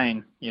not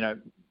saying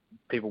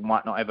people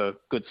might not have a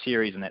good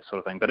series and that sort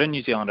of thing, but in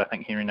New Zealand, I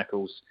think Henry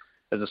Nicholls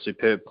is a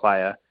superb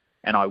player,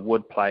 and I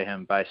would play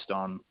him based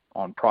on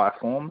prior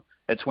form.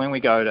 It's when we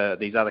go to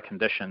these other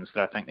conditions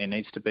that I think there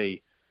needs to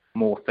be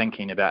more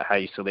thinking about how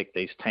you select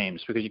these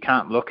teams, because you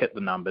can't look at the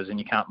numbers and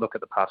you can't look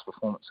at the past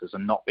performances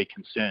and not be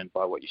concerned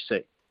by what you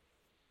see.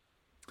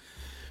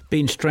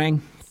 Ben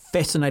Strang,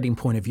 fascinating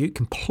point of view.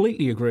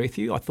 Completely agree with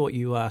you. I thought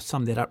you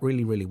summed that up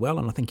really, really well,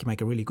 and I think you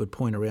make a really good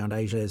point around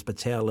Ajaz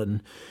Patel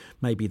and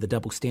maybe the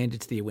double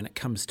standards there when it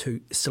comes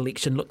to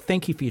selection. Look,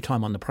 thank you for your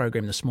time on the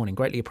program this morning.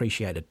 Greatly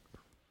appreciated.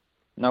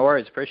 No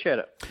worries, appreciate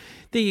it.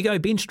 There you go,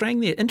 Ben Strang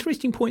there.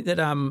 Interesting point that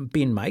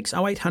Ben makes,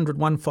 0800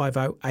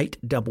 150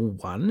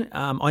 811.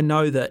 I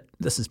know that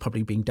this is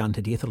probably being done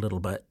to death a little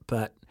bit,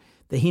 but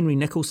the Henry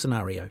Nicholls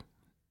scenario,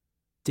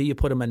 do you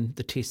put him in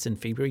the tests in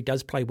February? He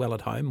does play well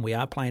at home. We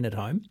are playing at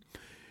home.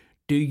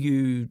 Do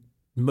you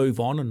move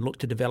on and look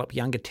to develop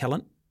younger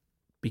talent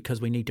because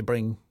we need to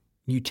bring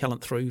new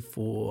talent through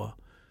for,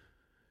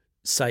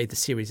 say, the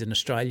series in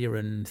Australia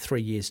in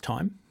 3 years'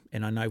 time?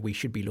 And I know we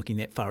should be looking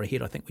that far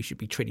ahead. I think we should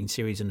be treating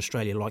series in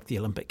Australia like the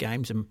Olympic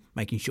Games and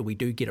making sure we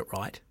do get it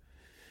right.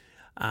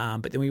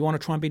 But then we want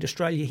to try and beat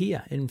Australia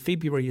here in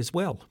February as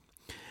well.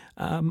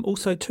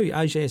 Also, too,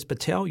 Ajaz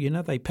Patel,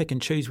 they pick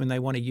and choose when they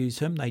want to use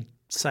him. They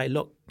say,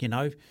 look,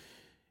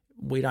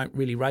 we don't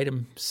really rate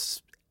him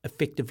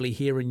effectively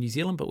here in New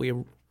Zealand, but we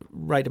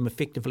rate him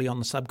effectively on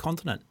the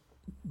subcontinent.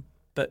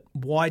 But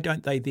why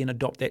don't they then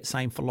adopt that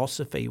same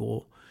philosophy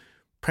or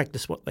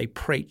practice what they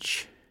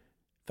preach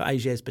for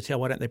Ajaz Patel?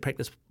 Why don't they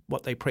practice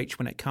what they preach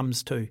when it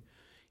comes to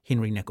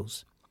Henry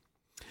Nicholls?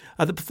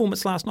 The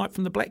performance last night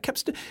from the Black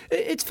Caps,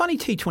 it's funny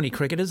T20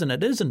 cricket, isn't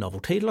it? It is a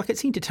novelty. Like,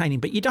 it's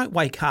entertaining, but you don't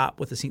wake up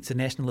with a sense of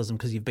nationalism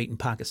because you've beaten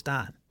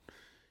Pakistan.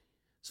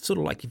 It's sort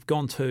of like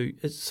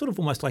it's sort of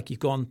almost like you've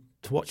gone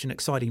to watch an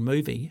exciting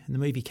movie and the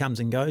movie comes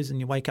and goes and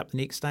you wake up the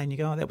next day and you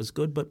go, oh, that was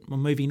good, but we're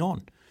moving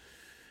on.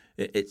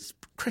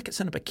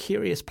 Cricket's in a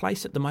precarious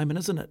place at the moment,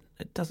 isn't it?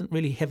 It doesn't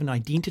really have an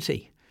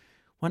identity.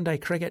 One-day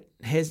cricket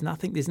has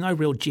nothing. There's no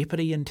real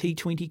jeopardy in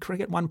T20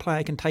 cricket. One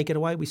player can take it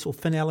away. We saw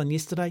Finn Allen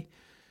yesterday.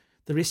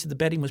 The rest of the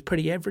batting was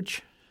pretty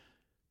average.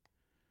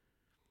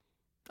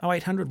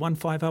 0800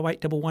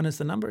 150811 is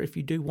the number if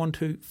you do want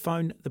to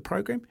phone the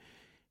program.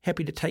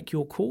 Happy to take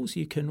your calls.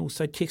 You can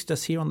also text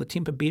us here on the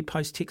Temper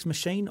Bedpost text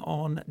machine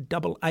on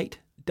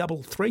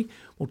 8833.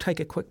 We'll take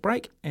a quick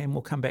break and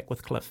we'll come back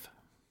with Cliff.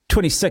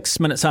 26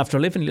 minutes after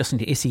 11, listen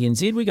to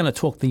SENZ. We're going to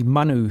talk the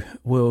Manu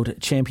World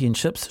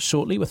Championships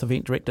shortly with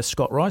event director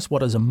Scott Rice.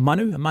 What is a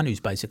Manu? A Manu's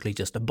basically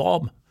just a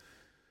bob.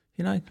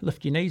 You know,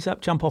 lift your knees up,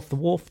 jump off the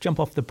wharf, jump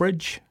off the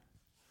bridge,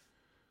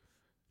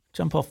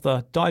 jump off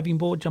the diving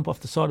board, jump off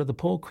the side of the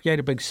pool, create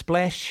a big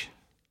splash.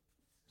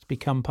 It's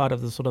become part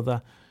of the sort of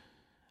the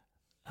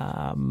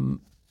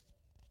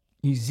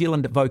New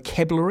Zealand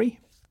vocabulary.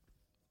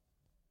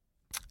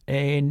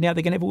 And now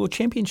they're going to have a World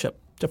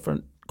Championship.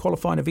 Different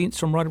qualifying events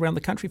from right around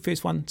the country.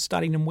 First one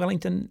starting in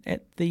Wellington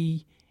at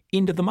the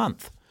end of the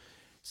month.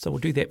 So we'll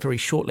do that very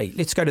shortly.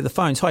 Let's go to the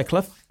phones. Hi,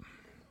 Cliff.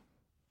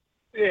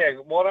 Yeah,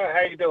 Watto,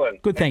 how you doing?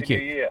 Good, thank you.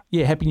 Happy New Year.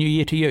 Yeah, Happy New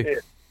Year to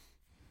you.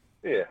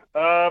 Yeah.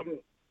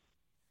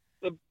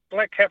 The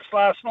Black Caps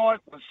last night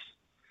was,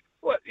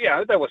 well,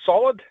 they were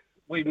solid.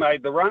 We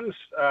made the runs.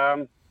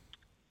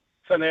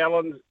 Finn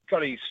Allen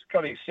got his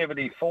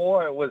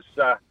 74. It was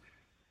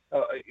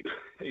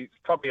it's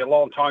probably a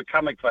long time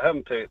coming for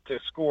him to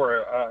score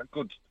a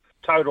good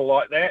total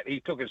like that. He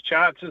took his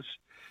chances,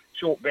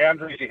 short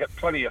boundaries. He hit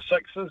plenty of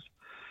sixes.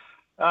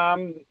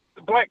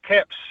 The Black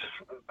Caps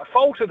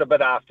faltered a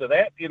bit after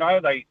that.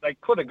 They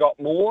could have got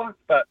more,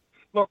 but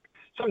look,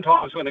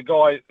 sometimes when a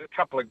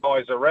couple of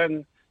guys are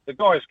in, the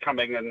guys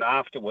coming in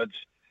afterwards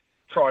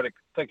try to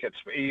think it's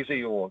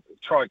easy or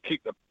try to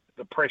keep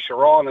the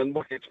pressure on and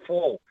look, it's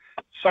full.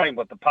 Same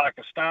with the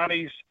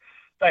Pakistanis.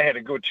 They had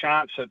a good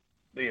chance at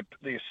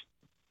these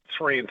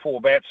 3 and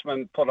 4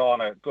 batsmen put on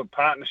a good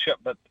partnership,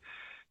 but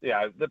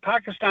the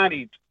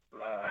Pakistani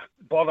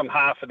bottom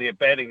half of their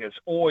batting is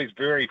always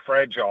very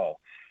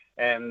fragile,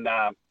 and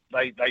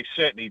they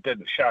certainly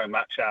didn't show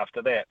much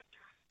after that.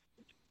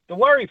 The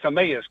worry for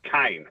me is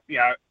Kane.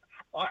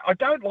 I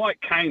don't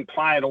like Kane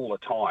playing all the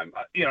time.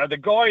 The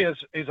guy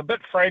is a bit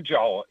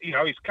fragile.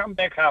 He's come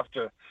back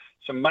after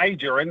some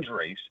major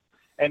injuries,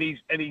 and he's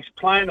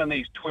playing in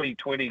these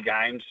 2020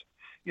 games.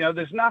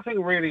 There's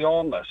nothing really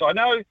on this. I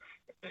know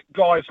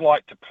guys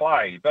like to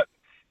play, but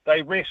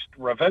they rest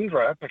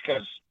Ravindra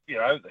because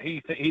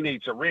he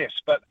needs a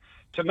rest. But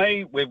to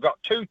me, we've got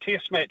 2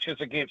 test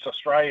matches against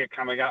Australia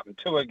coming up and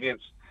 2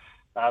 against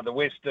South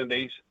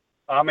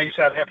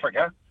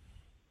Africa.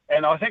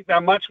 And I think they're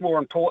much more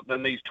important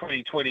than these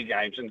 2020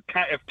 games. And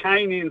if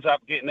Kane ends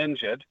up getting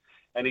injured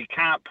and he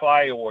can't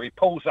play or he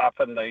pulls up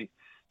in the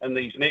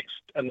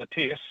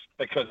tests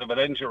because of an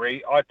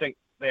injury, I think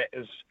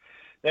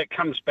that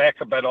comes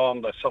back a bit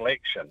on the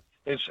selection.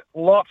 There's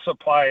lots of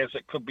players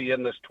that could be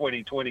in this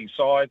 2020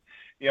 side.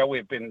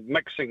 We've been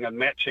mixing and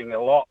matching a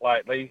lot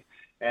lately,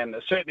 and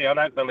certainly I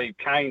don't believe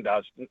Kane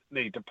does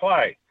need to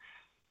play.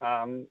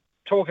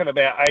 Talking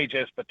about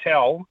Ajaz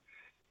Patel,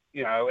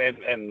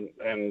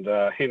 and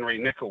Henry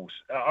Nicholls.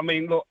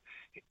 Look,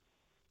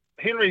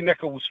 Henry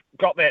Nicholls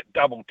got that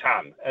double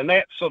ton, and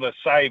that sort of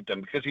saved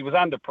him because he was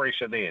under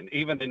pressure then,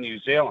 even in New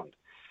Zealand.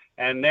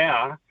 And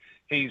now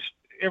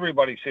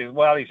everybody says,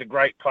 well, he's a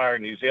great player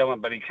in New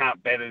Zealand, but he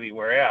can't bat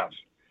anywhere else.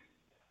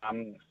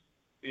 I'm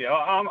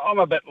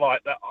a bit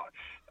like that.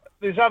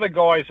 There's other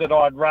guys that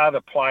I'd rather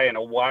play in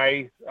a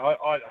way.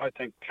 I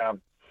think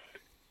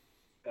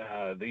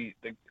the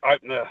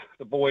opener,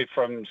 the boy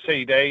from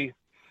CD,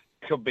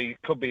 could be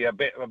a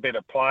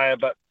better player,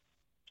 but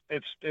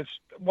it's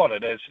what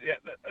it is.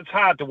 It's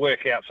hard to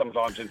work out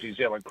sometimes in New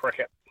Zealand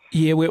cricket.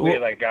 Yeah, where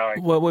they're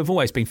going. Well, we've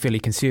always been fairly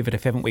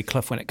conservative, haven't we,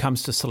 Cliff, when it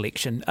comes to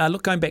selection?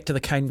 Look, going back to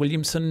the Kane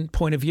Williamson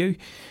point of view,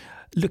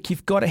 look,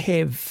 you've got to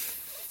have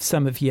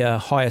some of your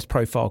highest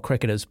profile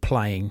cricketers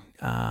playing.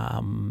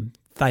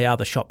 They are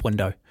the shop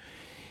window.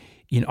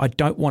 I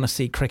don't want to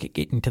see cricket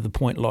getting to the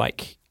point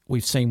like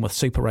we've seen with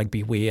Super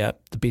Rugby where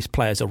the best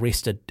players are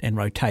rested and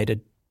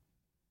rotated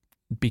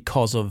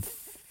because of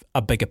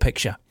a bigger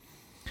picture.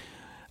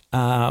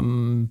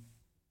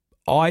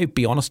 I'll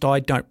be honest,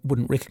 I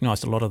wouldn't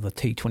recognise a lot of the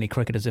T20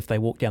 cricketers if they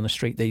walk down the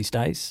street these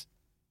days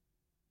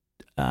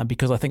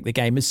because I think the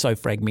game is so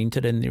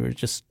fragmented and there are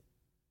just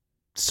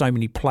so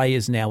many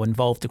players now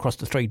involved across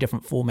the 3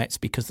 different formats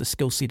because the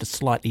skill set is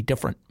slightly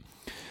different.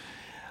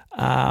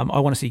 I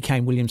want to see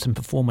Kane Williamson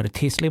perform at a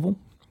test level,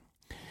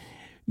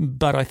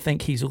 but I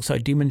think he's also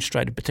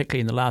demonstrated,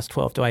 particularly in the last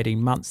 12 to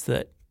 18 months,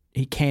 that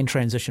he can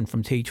transition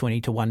from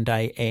T20 to one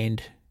day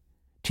and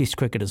test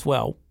cricket as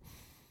well.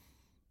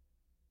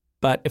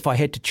 But if I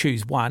had to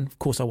choose one, of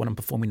course I want him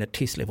performing at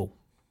test level.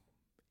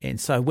 And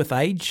so with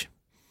age,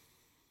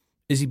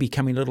 is he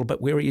becoming a little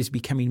bit wary? Is he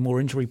becoming more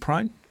injury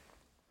prone?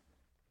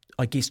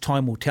 I guess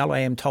time will tell. I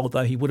am told,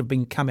 though, he would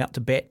have come out to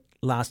bat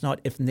last night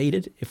if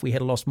needed, if we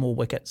had lost more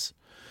wickets.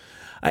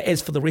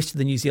 As for the rest of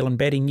the New Zealand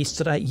batting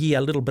yesterday,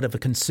 a little bit of a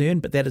concern,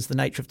 but that is the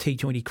nature of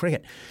T20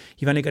 cricket.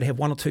 You've only got to have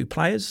 1 or 2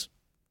 players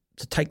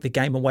to take the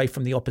game away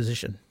from the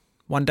opposition.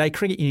 One day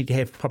cricket, you need to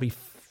have probably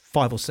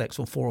 5 or 6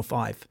 or 4 or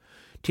 5.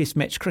 Test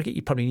match cricket,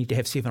 you probably need to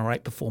have 7 or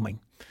 8 performing.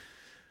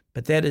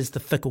 But that is the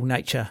fickle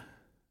nature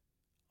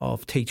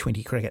of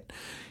T20 cricket.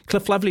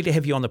 Cliff, lovely to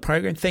have you on the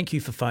program. Thank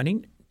you for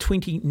phoning.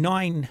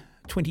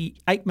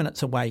 28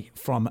 minutes away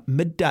from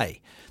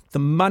midday. The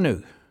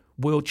Manu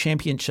World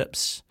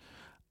Championships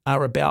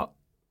are about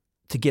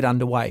to get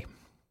underway.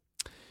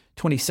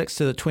 26th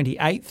to the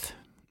 28th.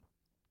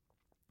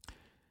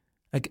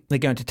 They're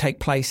going to take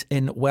place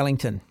in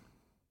Wellington.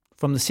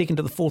 From the 2nd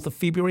to the 4th of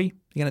February,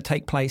 they're going to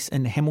take place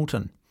in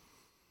Hamilton.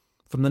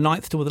 From the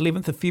 9th to the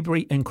 11th of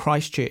February in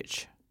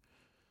Christchurch.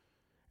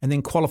 And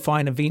then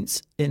qualifying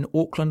events in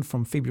Auckland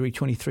from February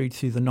 23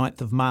 to the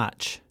 9th of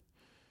March,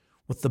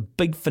 with the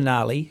big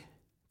finale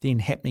then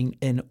happening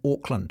in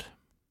Auckland.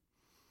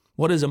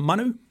 What is a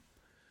manu?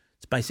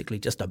 It's basically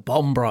just a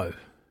bomb bro.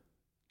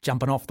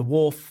 Jumping off the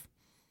wharf.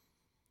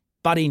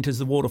 Butt enters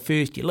the water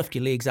first, you lift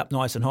your legs up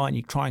nice and high and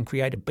you try and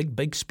create a big,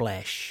 big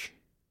splash.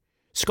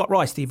 Scott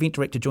Rice, the event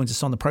director, joins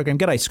us on the program.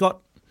 G'day,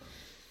 Scott.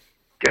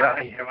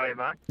 G'day, how are you,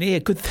 Mark? Yeah,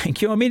 good,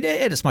 thank you. I mean,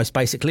 at its most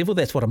basic level,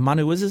 that's what a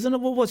manu is, isn't it?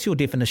 Well, what's your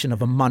definition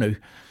of a manu?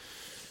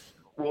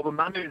 Well, the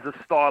manu is a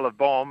style of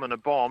bomb, and a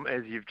bomb,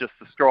 as you've just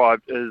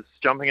described, is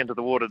jumping into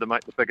the water to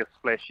make the biggest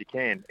splash you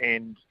can.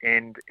 And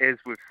as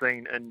we've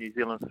seen in New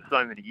Zealand for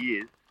so many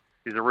years,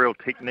 there's a real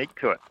technique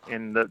to it.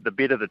 And the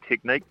better the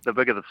technique, the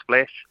bigger the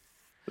splash,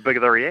 the bigger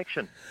the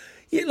reaction.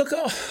 Yeah, look,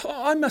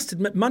 I must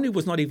admit, manu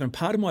was not even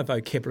part of my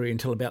vocabulary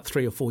until about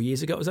 3 or 4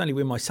 years ago. It was only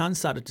when my son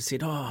started to say,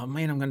 oh,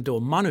 man, I'm going to do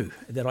a manu,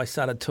 that I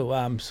started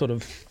to sort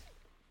of,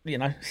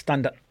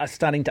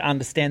 starting to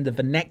understand the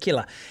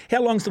vernacular.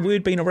 How long's the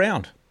word been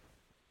around?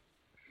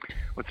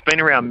 Well, it's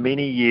been around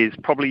many years,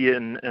 probably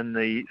in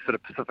the sort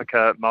of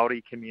Pacifica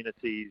Māori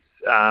communities.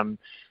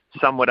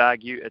 Some would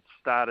argue it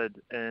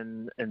started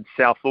in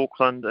South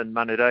Auckland, in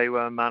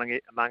Manurewa,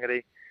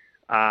 Mangere.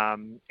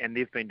 And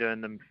they've been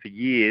doing them for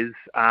years.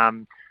 I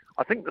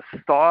think the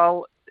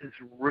style is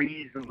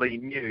reasonably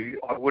new.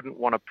 I wouldn't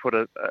want to put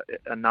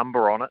a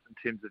number on it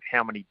in terms of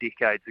how many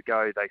decades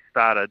ago they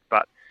started,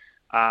 but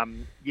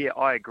yeah,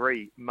 I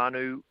agree.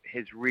 Manu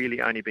has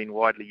really only been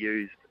widely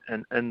used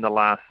in the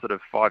last sort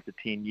of 5 to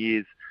 10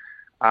 years.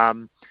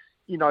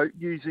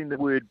 Using the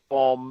word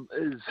bomb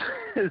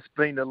has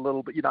been a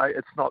little bit,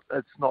 it's not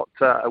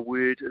a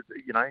word,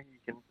 you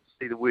can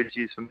see the words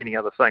used for many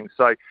other things.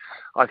 So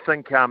I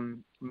think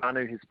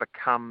manu has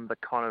become the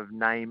kind of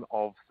name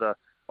of the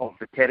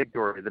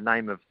category, the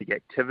name of the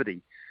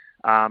activity.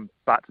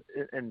 But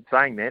in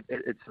saying that,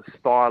 it's a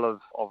style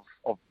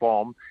of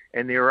bomb,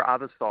 and there are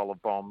other style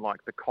of bomb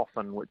like the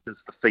coffin, which is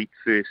the feet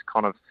first,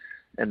 kind of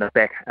in the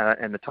back,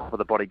 and the top of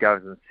the body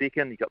goes in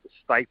second. You've got the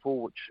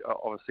staple, which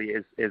obviously,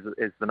 as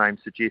the name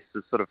suggests,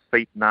 is sort of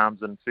feet and arms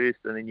in first,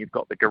 and then you've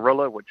got the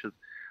gorilla, which is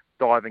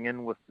diving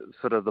in with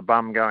sort of the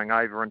bum going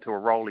over into a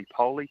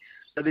roly-poly.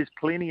 So there's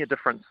plenty of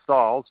different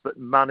styles, but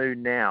manu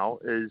now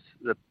is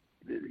the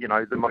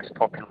most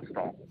popular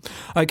style.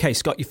 Okay,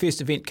 Scott, your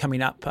first event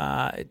coming up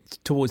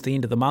towards the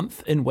end of the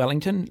month in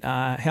Wellington.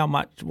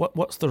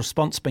 What's the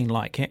response been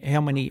like?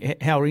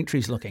 How are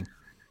entries looking?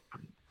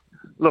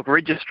 Look,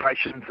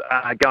 registrations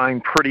are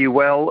going pretty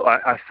well.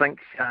 I think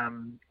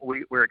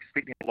we're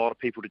expecting a lot of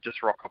people to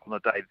just rock up on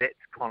the day. That's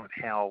kind of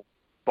how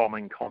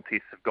bombing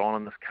contests have gone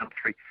in this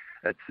country.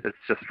 It's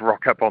just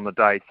rock up on the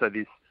day. So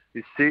there's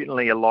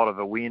certainly a lot of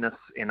awareness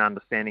and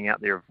understanding out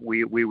there of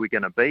where we're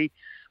going to be.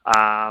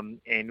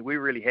 And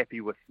we're really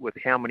happy with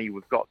how many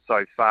we've got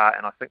so far,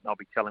 and I think they'll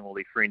be telling all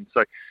their friends.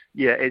 So,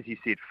 yeah, as you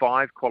said,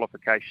 5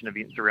 qualification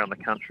events around the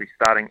country,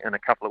 starting in a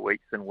couple of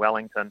weeks in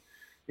Wellington,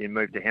 then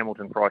move to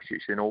Hamilton,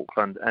 Christchurch, and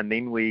Auckland, and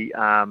then we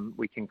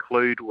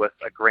conclude with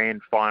a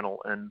grand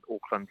final in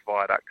Auckland's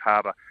Viaduct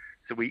Harbour.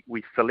 So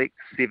we select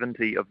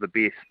 70 of the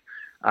best,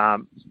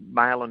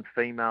 male and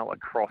female,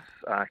 across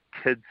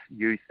kids,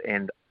 youth,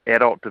 and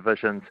adult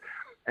divisions,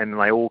 and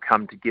they all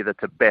come together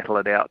to battle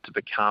it out to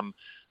become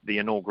the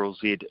inaugural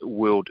Z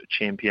World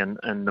Champion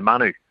in the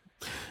Manu.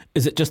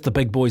 Is it just the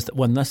big boys that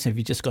win this? Have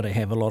you just got to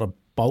have a lot of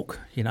bulk?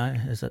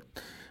 Is it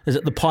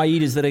the pie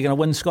eaters that are going to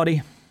win,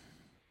 Scotty?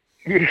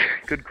 Yeah,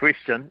 good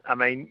question. I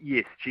mean,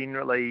 yes,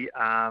 generally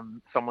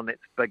someone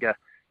that's bigger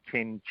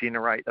can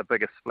generate a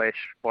bigger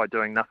splash by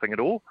doing nothing at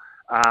all.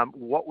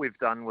 What we've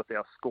done with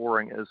our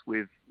scoring is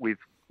we've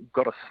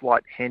got a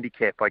slight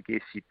handicap, I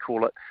guess you'd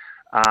call it,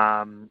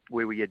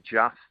 where we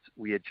adjust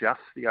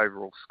the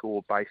overall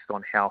score based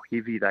on how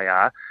heavy they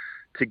are,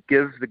 to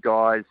give the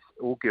guys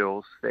or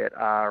girls that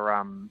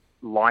are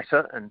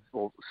lighter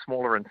or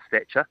smaller in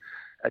stature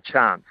a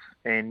chance.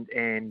 And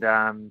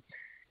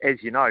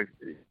as you know,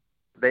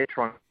 they're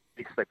trying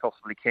the best they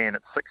possibly can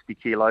at 60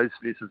 kilos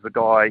versus a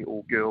guy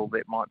or girl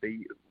that might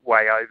be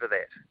way over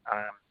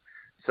that.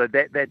 So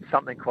that's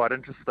something quite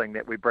interesting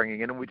that we're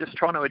bringing in, and we're just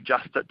trying to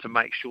adjust it to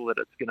make sure that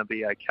it's going to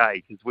be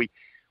okay, because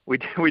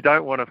we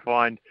don't want to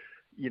find,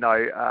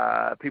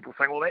 people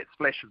saying, well, that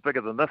splash is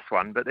bigger than this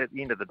one, but at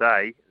the end of the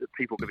day,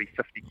 people could be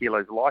 50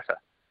 kilos lighter.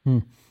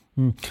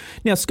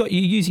 Now, Scott,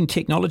 you're using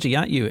technology,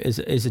 aren't you, as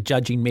a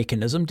judging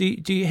mechanism?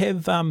 Do you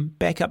have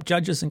backup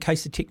judges in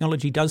case the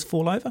technology does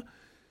fall over?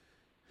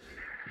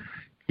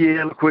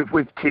 Yeah, look,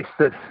 we've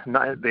tested.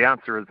 No, the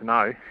answer is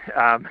no.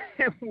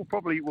 We'll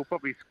probably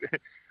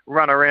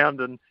run around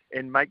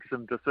and make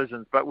some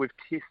decisions. But we've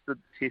tested.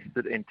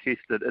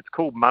 It's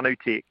called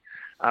Manutech.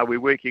 We're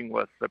working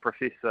with the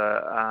Professor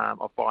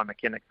of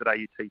Biomechanics at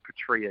AUT,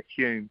 Petria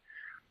Hume,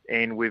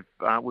 and we've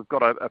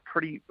got a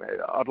pretty,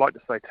 I'd like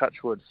to say,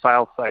 touchwood,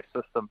 fail-safe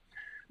system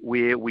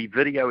where we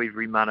video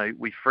every manu,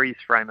 we freeze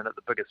frame it at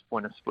the biggest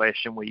point of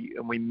splash, and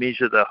we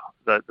measure the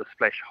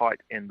splash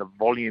height and the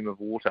volume of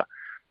water.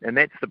 And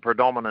that's the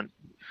predominant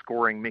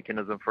scoring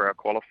mechanism for our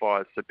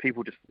qualifiers. So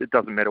people it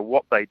doesn't matter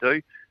what they do,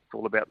 it's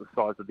all about the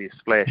size of their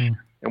splash.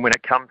 And when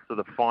it comes to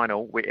the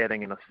final, we're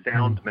adding in a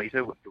sound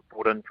meter, which we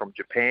brought in from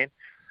Japan,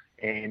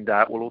 and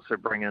we'll also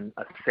bring in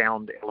a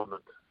sound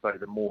element. So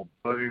the more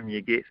boom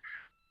you get,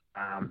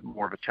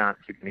 more of a chance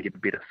you're going to get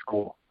a better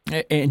score.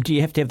 And do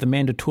you have to have the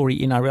mandatory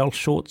NRL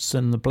shorts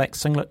and the black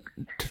singlet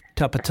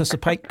to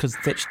participate? Because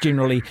that's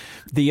generally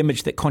the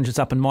image that conjures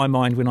up in my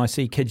mind when I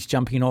see kids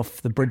jumping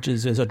off the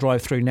bridges as I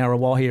drive through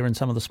Narrawahia and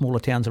some of the smaller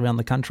towns around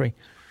the country.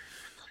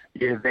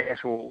 Yeah,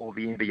 that or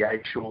the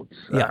NBA shorts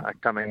are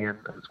coming in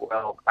as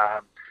well.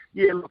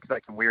 Look,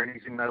 they can wear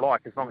anything they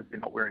like as long as they're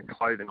not wearing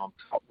clothing on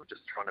top. We're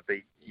just trying to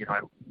be,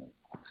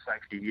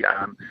 safety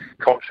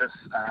conscious.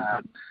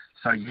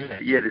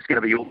 There's going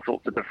to be all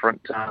sorts of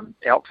different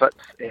outfits,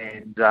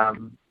 and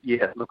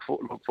look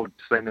forward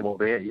to seeing them all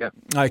there. Yeah.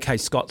 Okay,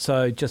 Scott.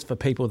 So just for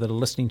people that are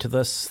listening to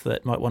this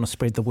that might want to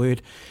spread the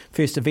word,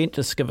 first event,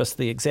 just give us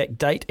the exact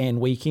date and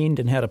weekend,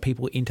 and how do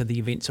people enter the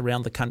events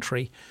around the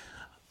country?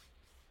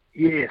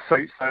 Yeah, so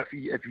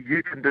if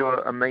you can do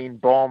a mean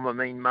bomb, a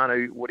mean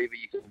manu, whatever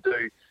you can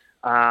do,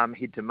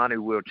 head to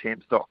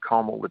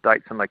manuworldchamps.com. All the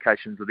dates and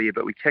locations are there.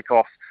 But we kick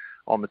off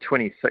on the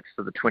 26th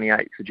to the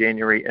 28th of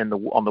January on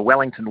the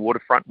Wellington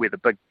waterfront where the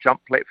big jump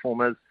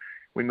platform is.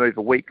 We move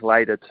a week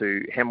later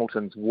to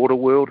Hamilton's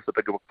Waterworld, the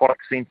big aquatic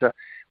centre.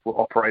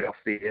 We'll operate off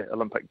the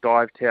Olympic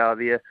dive tower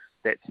there.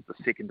 That's the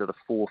 2nd to the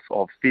 4th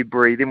of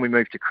February. Then we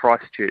move to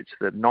Christchurch,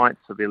 the 9th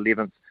to the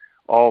 11th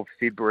of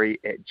February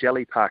at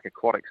Jelly Park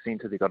Aquatic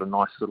Centre. They've got a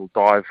nice little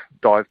dive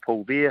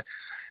pool there.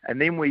 And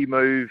then we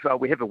move,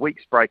 we have a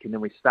week's break, and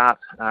then we start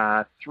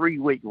a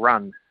 3-week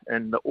run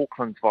in the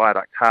Auckland's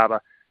Viaduct Harbour,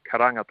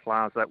 Karanga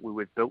Plaza, where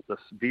we've built this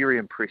very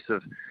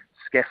impressive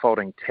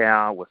scaffolding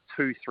tower with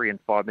 2, 3 and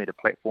 5 metre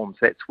platforms.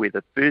 That's where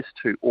the first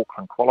 2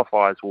 Auckland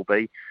qualifiers will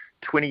be,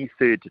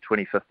 23rd to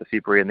 25th of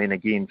February, and then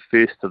again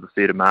 1st to the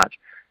 3rd of March.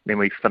 Then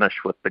we finish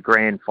with the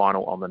grand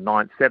final on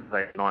the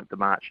Saturday 9th of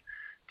March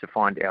to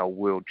find our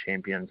world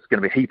champions. It's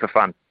going to be a heap of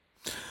fun.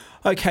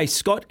 Okay,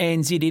 Scott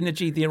and Z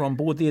Energy, they're on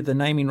board there, the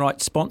naming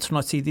rights sponsor, and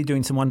I see they're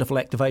doing some wonderful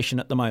activation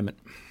at the moment.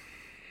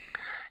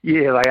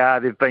 Yeah, they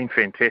are. They've been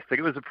fantastic.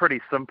 It was a pretty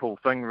simple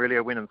thing, really. I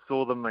went and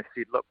saw them. They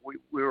said, look,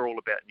 we're all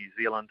about New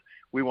Zealand.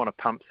 We want to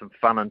pump some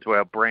fun into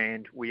our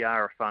brand. We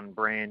are a fun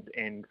brand.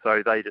 And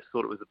so they just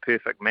thought it was a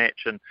perfect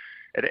match. And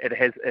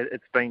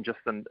it's been just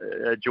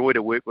a joy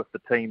to work with the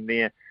team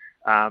there.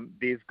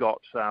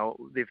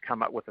 They've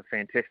come up with a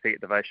fantastic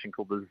activation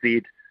called the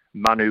Z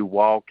Manu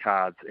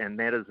Wildcards. And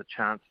that is a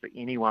chance for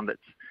anyone that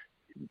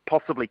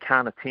possibly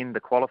can't attend the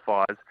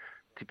qualifiers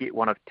to get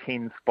one of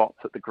 10 spots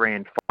at the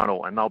grand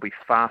final, and they'll be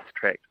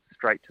fast-tracked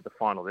straight to the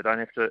final. They don't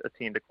have to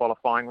attend a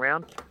qualifying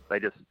round. They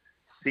just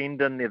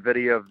send in their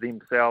video of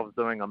themselves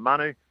doing a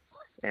manu,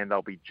 and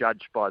they'll be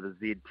judged by the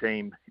Z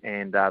team,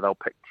 and they'll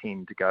pick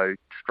 10 to go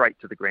straight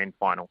to the grand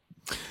final.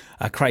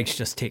 Craig's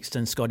just texted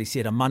in, Scott. He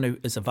said a manu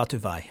is a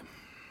vatuvai.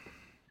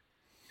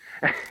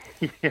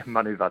 Yeah,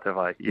 Manu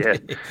Vatuvai.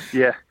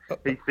 Yeah.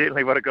 He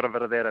certainly would have got a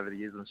bit of that over the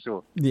years, I'm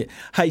sure. Yeah.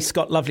 Hey,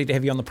 Scott, lovely to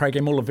have you on the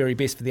program. All the very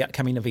best for the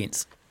upcoming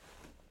events.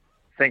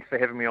 Thanks for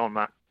having me on,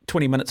 Mark.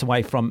 20 minutes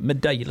away from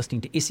midday, you're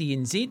listening to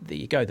SENZ. There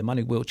you go, the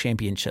Manu World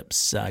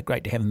Championships.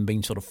 Great to have them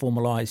being sort of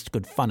formalised.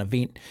 Good fun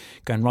event,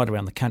 going right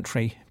around the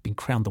country, being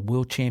crowned the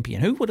world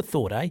champion. Who would have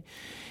thought, eh?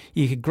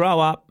 You could grow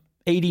up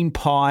eating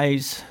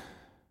pies,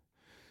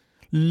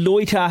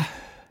 loiter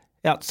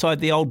outside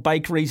the old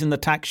bakeries and the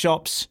tuck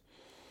shops,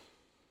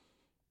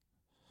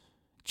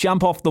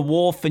 jump off the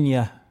wharf in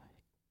your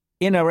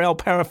NRL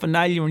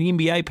paraphernalia and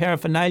NBA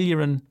paraphernalia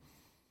and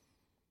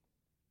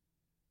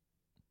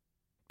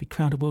be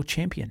crowned a world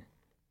champion.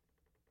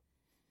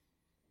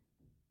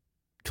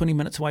 20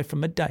 minutes away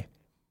from midday.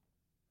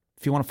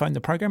 If you want to phone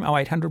the program,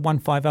 0800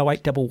 150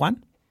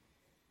 811.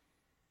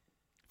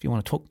 If you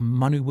want to talk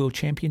Manu World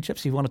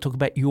Championships, if you want to talk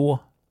about your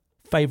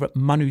favourite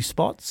Manu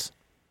spots.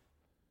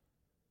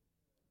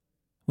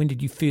 When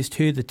did you first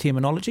hear the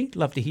terminology?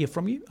 Love to hear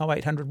from you.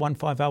 0800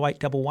 150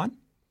 811.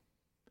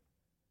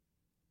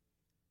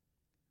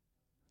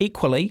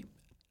 Equally,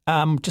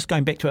 just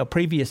going back to our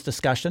previous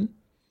discussion,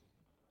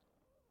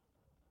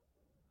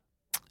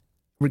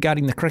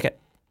 regarding the cricket.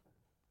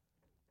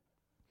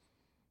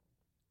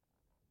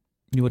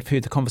 You would have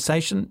heard the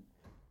conversation.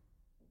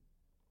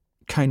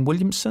 Kane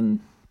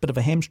Williamson, bit of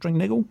a hamstring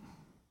niggle.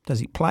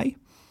 Does he play?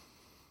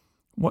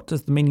 What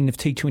does the meaning of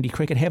T20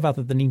 cricket have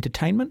other than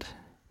entertainment?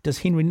 Does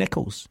Henry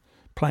Nicholls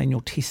play in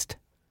your test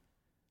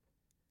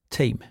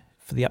team?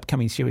 for the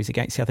upcoming series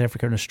against South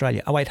Africa and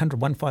Australia.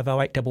 0800 150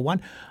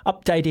 811.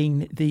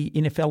 Updating the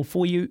NFL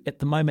for you at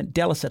the moment.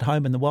 Dallas at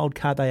home in the wild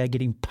card. They are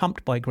getting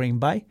pumped by Green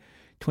Bay.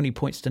 20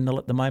 points to 0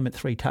 at the moment,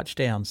 3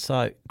 touchdowns.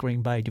 So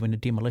Green Bay doing a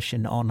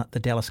demolition on the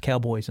Dallas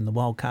Cowboys in the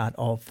wild card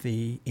of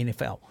the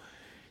NFL.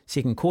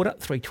 Second quarter,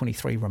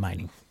 3:23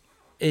 remaining.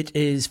 It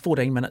is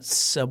 14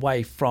 minutes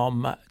away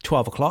from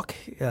 12 o'clock.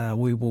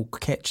 We will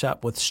catch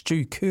up with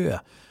Stu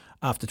Kerr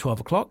after 12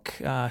 o'clock.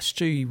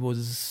 Stu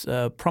was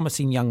a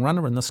promising young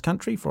runner in this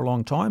country for a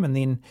long time, and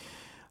then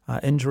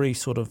injury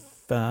sort of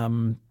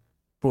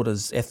brought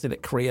his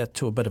athletic career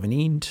to a bit of an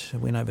end.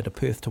 Went over to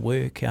Perth to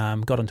work,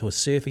 got into a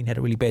surfing, had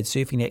a really bad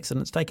surfing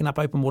accident. It's taken up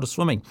open water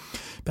swimming.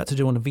 About to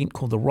do an event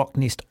called the Rock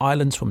Nest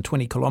Islands from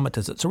 20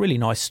 kilometres. It's a really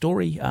nice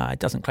story. It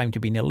doesn't claim to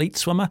be an elite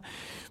swimmer,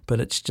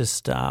 but it's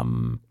just...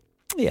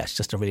 it's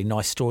just a really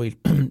nice story,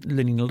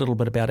 learning a little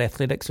bit about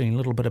athletics, learning a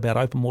little bit about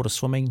open water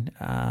swimming,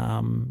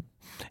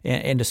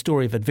 and a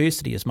story of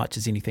adversity as much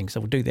as anything.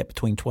 So we'll do that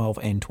between 12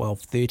 and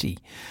 12:30.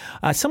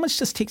 Someone's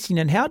just texting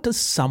in, how does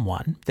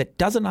someone that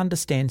doesn't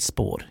understand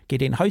sport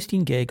get in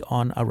hosting gig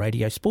on a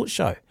radio sports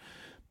show?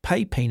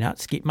 Pay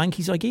peanuts, get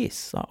monkeys, I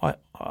guess. I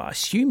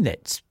assume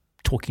that's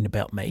talking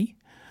about me.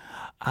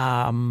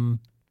 Couple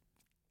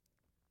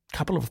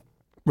of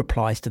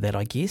replies to that,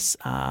 I guess.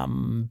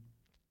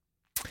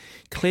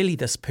 Clearly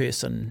this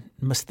person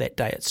missed that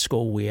day at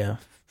school where,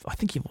 I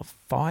think you were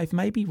 5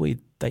 maybe, where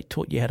they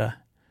taught you how to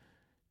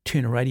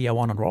turn a radio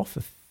on or off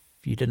if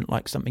you didn't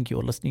like something you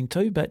were listening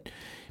to, but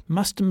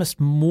must have missed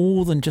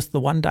more than just the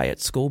one day at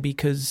school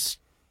because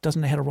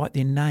doesn't know how to write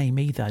their name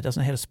either,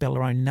 doesn't know how to spell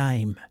their own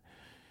name.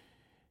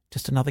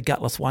 Just another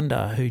gutless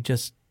wonder who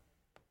just,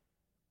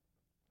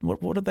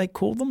 what do they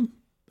call them?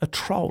 A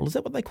troll. Is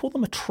that what they call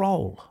them? A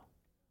troll.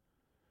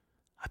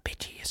 I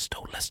bet you're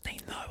still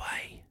listening though,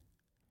 eh?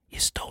 You're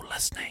still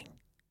listening.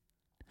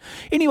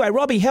 Anyway,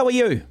 Robbie, how are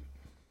you?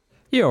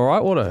 Yeah, all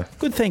right. What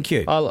good, thank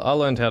you. I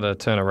learned how to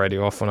turn a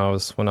radio off when I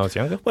was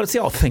younger. Well, it's the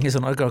old thing,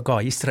 isn't it? I got a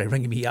guy yesterday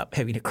ringing me up,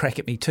 having a crack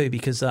at me too,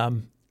 because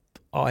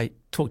I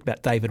talked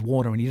about David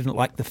Warner, and he didn't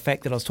like the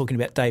fact that I was talking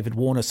about David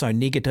Warner so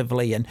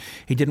negatively, and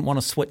he didn't want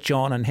to switch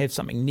on and have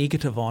something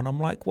negative on. I'm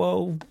like,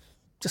 well,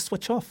 just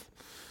switch off.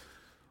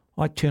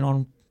 I turn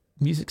on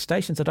music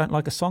stations. I don't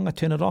like a song, I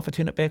turn it off. I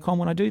turn it back on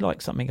when I do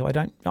like something.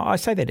 I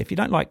say that if you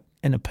don't like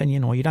an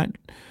opinion or you don't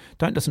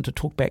listen to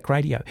talkback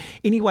radio.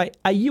 Anyway,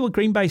 are you a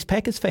Green Bay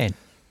Packers fan?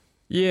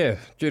 Yeah,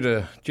 due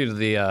to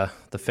the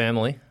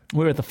family.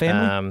 Where are the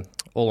family?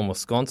 All in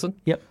Wisconsin.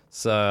 Yep.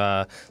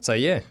 So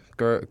yeah,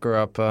 grew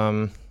up.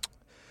 Liking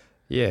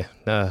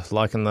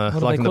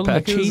the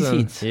Packers.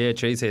 Cheeseheads. Yeah,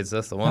 cheeseheads.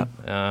 That's the one.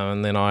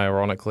 And then I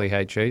ironically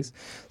hate cheese.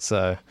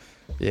 So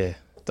yeah,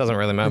 doesn't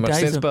really make much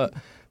sense. But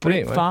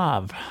anyway,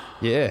 Favre.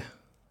 Yeah,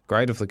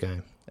 great of the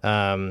game.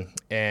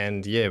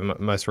 And yeah,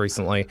 most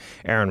recently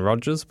Aaron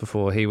Rodgers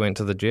before he went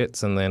to the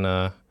Jets and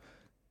then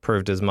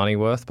proved his money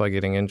worth by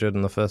getting injured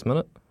in the first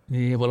minute.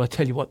 Yeah, well, I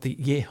tell you what,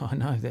 I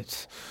know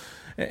that's...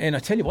 And I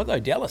tell you what, though,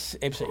 Dallas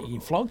absolutely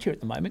flogged here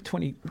at the moment,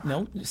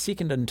 20-0,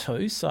 second and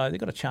 2, so they've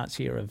got a chance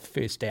here of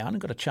first down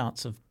and got a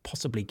chance of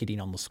possibly getting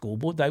on the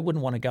scoreboard. They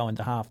wouldn't want to go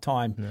into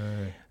half-time.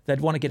 No. They'd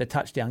want to get a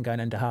touchdown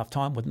going into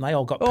half-time, wouldn't they?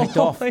 All got picked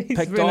off.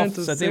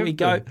 So there we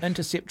go,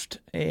 intercept,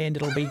 and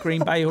it'll be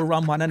Green Bay who'll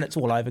run one in. It's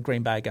all over.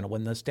 Green Bay are going to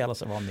win this.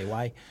 Dallas are on their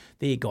way.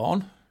 They're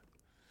gone.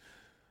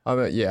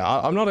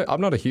 I'm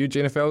not a huge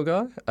NFL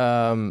guy,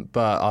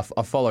 but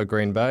I follow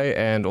Green Bay,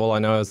 and all I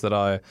know is that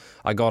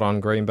I got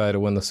on Green Bay to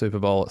win the Super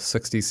Bowl at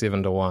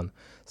 67-1.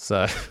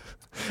 So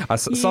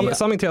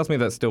something tells me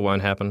that still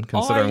won't happen,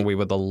 considering we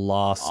were the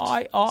last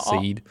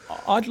seed.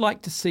 I'd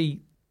like to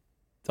see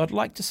the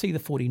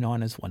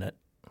 49ers win it.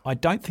 I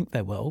don't think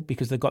they will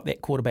because they've got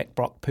that quarterback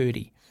Brock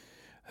Purdy,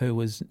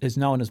 who is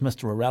known as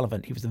Mr.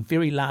 Irrelevant. He was the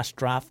very last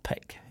draft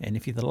pick, and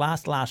if you're the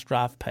last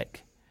draft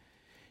pick,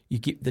 you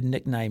get the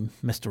nickname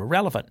Mr.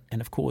 Irrelevant. And,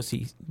 of course,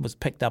 he was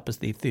picked up as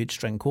their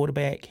third-string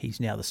quarterback.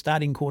 He's now the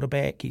starting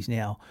quarterback. He's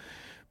now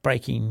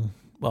breaking,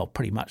 well,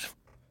 pretty much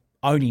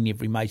owning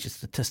every major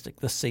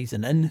statistic this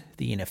season in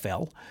the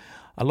NFL.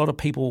 A lot of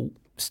people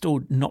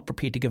still not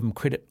prepared to give him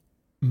credit,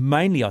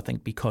 mainly, I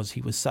think, because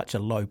he was such a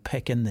low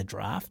pick in the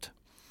draft.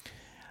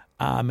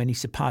 And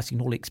he's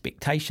surpassing all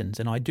expectations.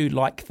 And I do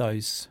like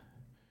those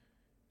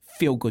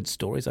feel-good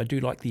stories. I do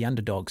like the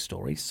underdog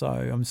stories, so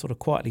I'm sort of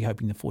quietly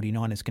hoping the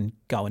 49ers can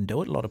go and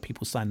do it. A lot of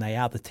people saying they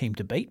are the team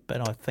to beat,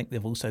 but I think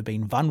they've also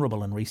been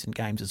vulnerable in recent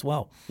games as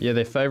well. Yeah,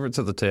 they're favourites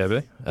at the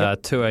TAB,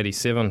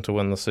 287 to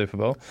win the Super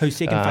Bowl. Who's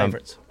second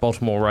favourites?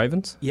 Baltimore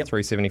Ravens,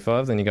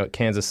 375. Then you got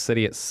Kansas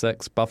City at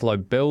 6, Buffalo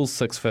Bills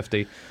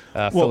 650,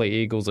 Philly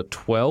Eagles at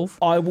 12.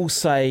 I will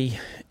say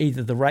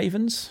either the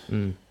Ravens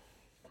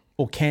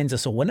or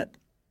Kansas will win it.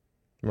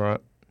 Right.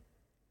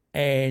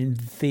 And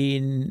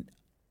then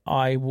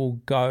I will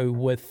go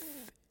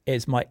with,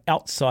 as my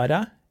outsider,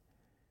 are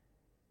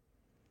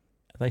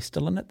they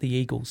still in it? The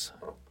Eagles.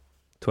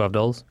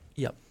 $12?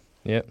 Yep.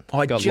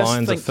 I got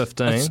Lions at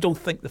 15. I still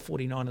think the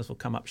 49ers will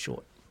come up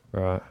short.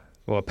 Right.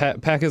 Well,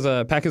 Packers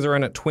are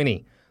in at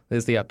 20.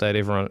 There's the update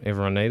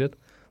everyone needed.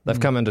 They've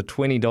come into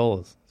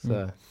 $20.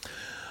 So.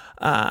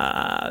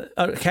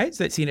 Okay,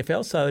 so that's the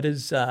NFL. So it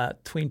is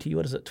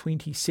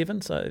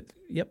 27. So,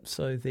 yep,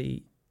 so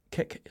the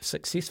kick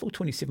successful,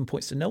 27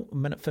 points to 0, a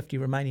minute 50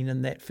 remaining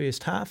in that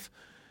first half,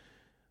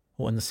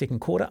 or in the second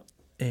quarter.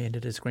 And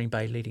it is Green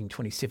Bay leading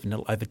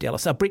 27-0 over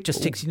Dallas. Brett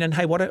just texting in,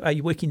 hey, what are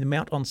you working the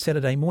Mount on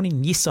Saturday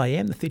morning? Yes, I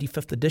am. The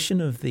 35th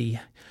edition of the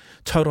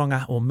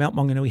Tauranga or Mount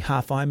Maunganui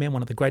Half Ironman,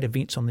 one of the great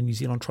events on the New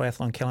Zealand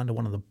triathlon calendar,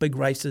 one of the big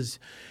races.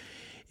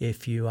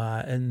 If you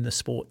are in the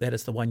sport, that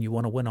is the one you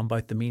want to win on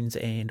both the men's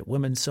and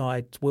women's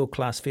side.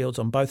 World-class fields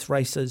on both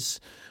races.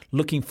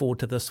 Looking forward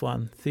to this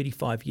one.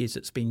 35 years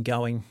it's been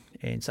going,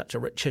 and such a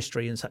rich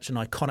history and such an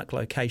iconic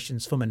location.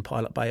 Swim in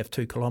Pilot Bay of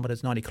 2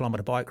 kilometres,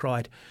 90-kilometre bike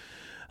ride.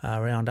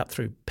 Around up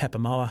through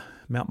Papamoa,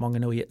 Mount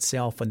Maunganui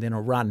itself, and then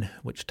a run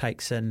which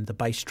takes in the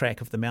base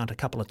track of the mount a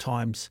couple of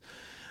times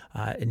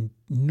in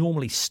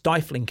normally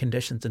stifling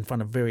conditions in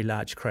front of very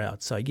large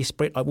crowds. So yes,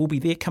 Brett, I will be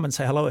there. Come and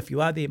say hello if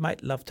you are there,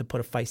 mate. Love to put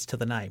a face to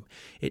the name.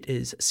 It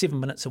is 7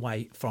 minutes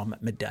away from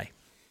midday.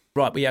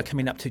 Right, we are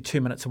coming up to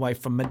 2 minutes away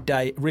from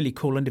midday. Really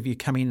cool interview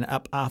coming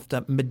up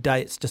after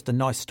midday. It's just a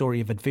nice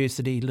story of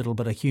adversity, a little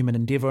bit of human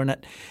endeavour in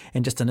it,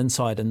 and just an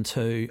insight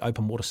into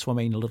open water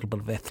swimming, a little bit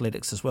of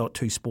athletics as well,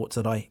 2 sports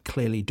that I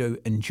clearly do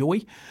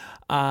enjoy.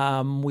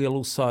 We'll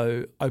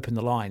also open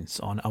the lines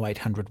on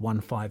 0800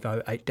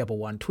 150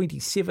 811.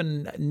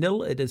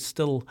 27-0. It is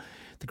still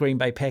the Green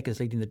Bay Packers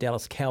leading the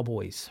Dallas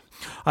Cowboys.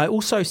 I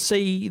also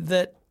see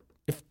that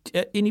if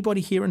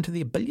anybody here into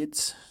their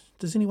billiards...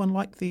 Does anyone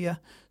like the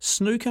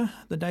snooker,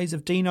 the days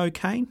of Dean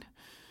O'Kane?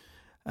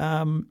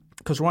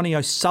 Because Ronnie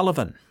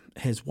O'Sullivan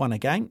has won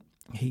again.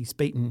 He's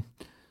beaten...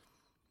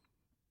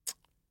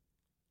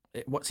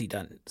 What's he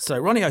done? So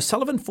Ronnie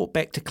O'Sullivan fought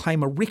back to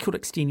claim a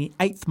record-extending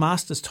 8th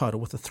Masters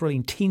title with a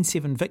thrilling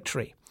 10-7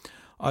 victory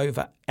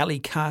over Ali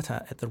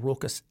Carter at the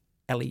raucous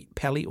Ali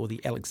Pali, or the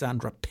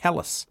Alexandra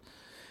Palace.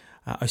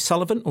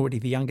 O'Sullivan, already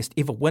the youngest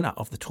ever winner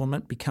of the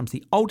tournament, becomes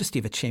the oldest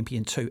ever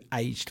champion too,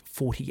 aged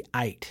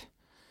 48.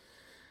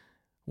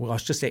 Well, I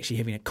was just actually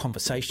having a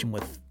conversation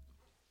with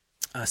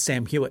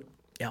Sam Hewitt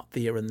out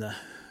there in the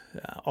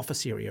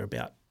office area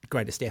about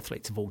greatest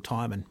athletes of all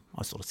time, and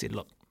I sort of said,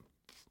 look,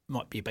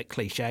 might be a bit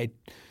cliched,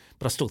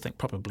 but I still think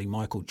probably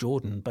Michael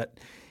Jordan. But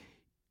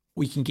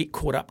we can get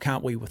caught up,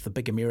 can't we, with the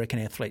big American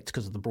athletes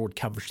because of the broad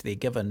coverage they're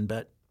given,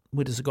 but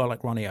where does a guy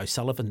like Ronnie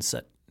O'Sullivan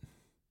sit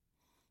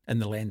in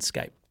the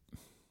landscape?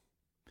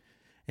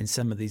 And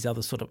some of these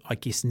other sort of, I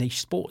guess, niche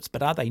sports.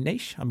 But are they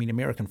niche? I mean,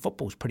 American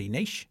football's pretty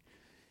niche,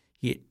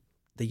 yet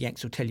the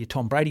Yanks will tell you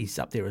Tom Brady's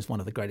up there as one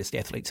of the greatest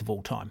athletes of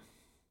all time.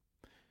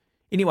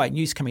 Anyway,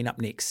 news coming up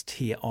next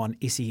here on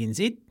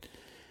SENZ.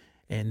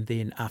 And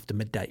then after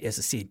midday, as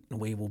I said,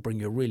 we will bring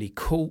you a really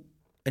cool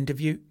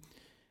interview.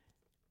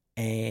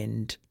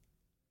 And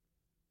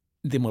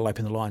then we'll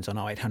open the lines on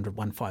 0800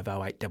 150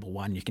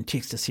 811. You can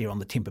text us here on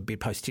the Temper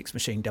Bedpost text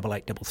machine,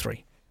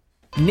 8833.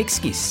 Next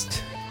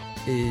guest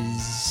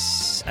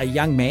is a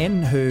young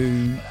man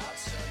who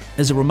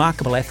is a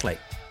remarkable athlete.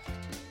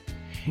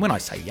 When I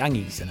say young,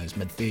 he's in his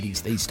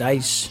mid-30s these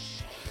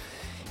days.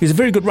 He was a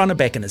very good runner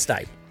back in his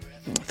day.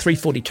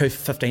 3:42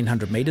 for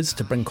 1,500 metres.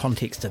 To bring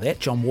context to that,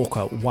 John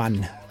Walker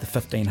won the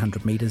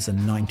 1,500 metres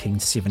in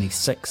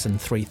 1976 in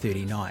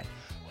 3:39.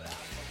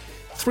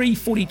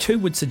 3:42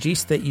 would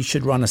suggest that you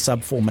should run a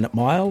sub-4-minute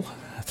mile,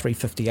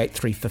 3:58,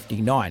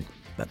 3:59.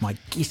 But my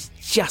guest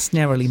just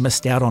narrowly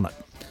missed out on it,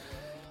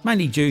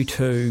 mainly due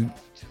to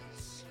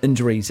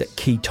injuries at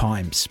key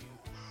times.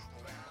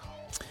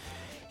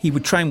 He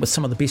would train with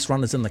some of the best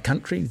runners in the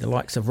country, the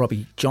likes of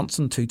Robbie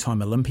Johnson,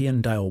 2-time Olympian,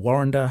 Dale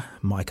Warrender,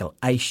 Michael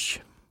Aish.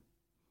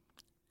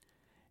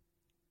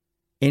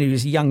 And he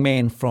was a young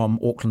man from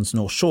Auckland's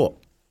North Shore.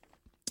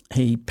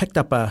 He picked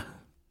up a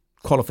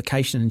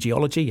qualification in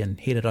geology and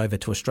headed over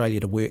to Australia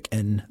to work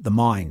in the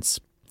mines.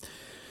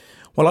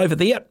 While over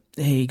there,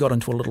 he got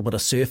into a little bit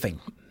of surfing.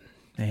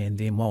 And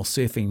then while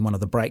surfing one of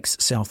the breaks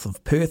south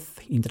of Perth,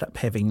 he ended up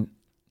having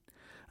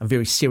a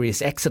very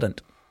serious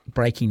accident,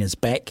 breaking his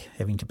back,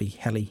 having to be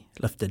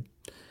heli-lifted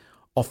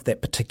off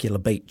that particular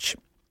beach.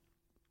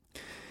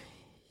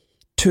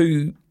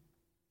 To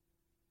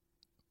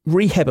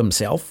rehab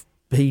himself,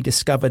 he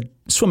discovered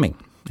swimming,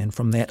 and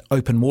from that,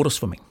 open water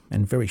swimming.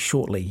 And very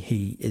shortly,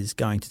 he is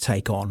going to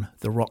take on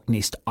the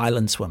Rocknest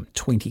Island Swim,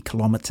 20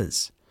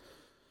 kilometres.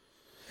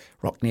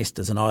 Rocknest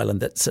is an island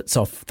that sits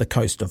off the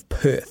coast of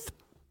Perth.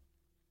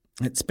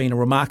 It's been a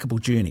remarkable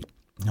journey.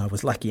 I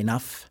was lucky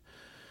enough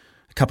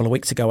a couple of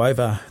weeks ago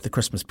over the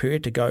Christmas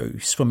period to go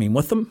swimming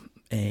with him,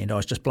 and I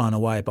was just blown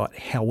away by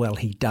how well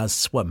he does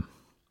swim,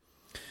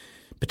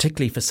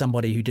 particularly for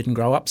somebody who didn't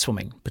grow up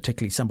swimming,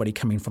 particularly somebody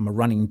coming from a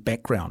running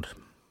background.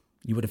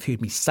 You would have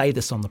heard me say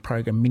this on the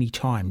program many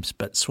times,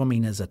 but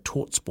swimming is a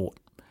taught sport.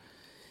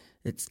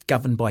 It's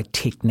governed by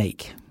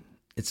technique.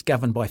 It's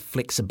governed by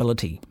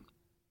flexibility.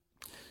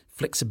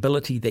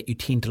 Flexibility that you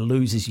tend to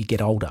lose as you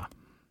get older.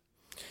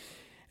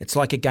 It's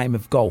like a game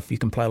of golf. You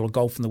can play all the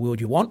golf in the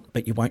world you want,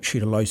 but you won't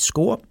shoot a low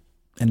score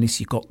unless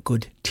you've got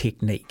good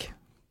technique.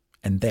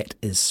 And that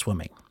is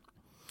swimming.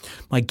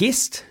 My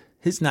guest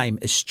His name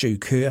is Stu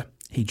Kerr.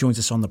 He joins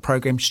us on the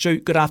program. Stu,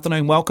 good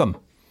afternoon. Welcome.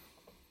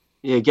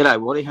 Yeah, g'day,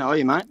 Waddy. How are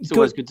you, mate? It's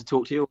always good to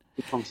talk to you.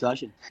 Good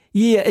conversation.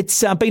 Yeah,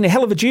 it's been a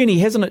hell of a journey,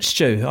 hasn't it,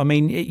 Stu? I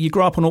mean, you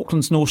grew up on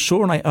Auckland's North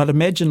Shore, and I'd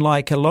imagine,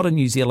 like a lot of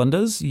New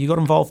Zealanders, you got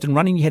involved in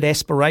running. You had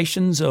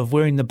aspirations of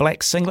wearing the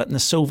black singlet and the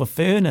silver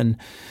fern and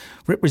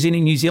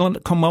representing New Zealand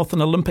at Commonwealth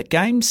and Olympic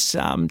Games.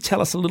 Tell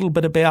us a little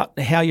bit about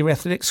how your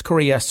athletics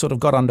career sort of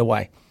got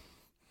underway.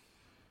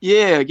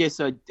 Yeah, I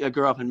guess I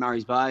grew up in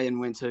Murray's Bay and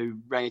went to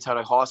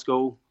Rangitoto High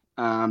School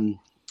and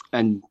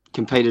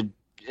competed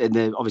in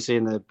the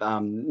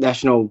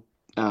national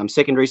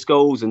secondary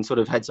schools and sort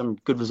of had some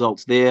good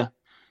results there.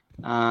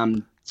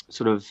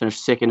 Sort of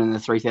finished second in the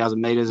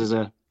 3,000 metres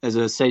as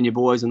a senior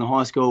boys in the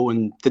high school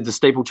and did the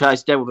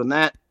steeplechase, dabbled in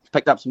that,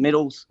 picked up some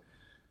medals.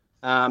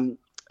 And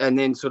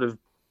then sort of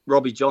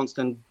Robbie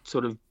Johnston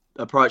sort of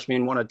approached me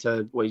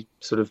and we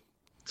sort of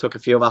took a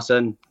few of us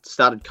in,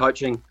 started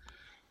coaching.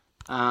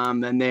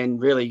 And then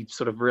really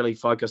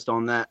focused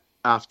on that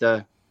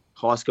after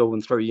high school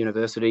and through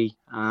university,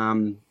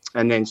 and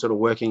then sort of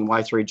working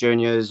way through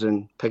juniors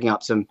and picking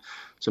up some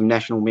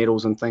national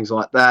medals and things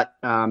like that,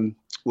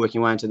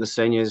 working way into the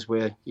seniors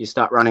where you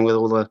start running with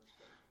all the,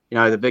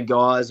 the big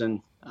guys,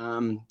 and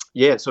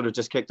it sort of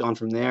just kicked on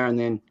from there. And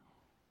then,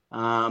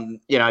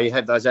 you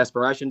have those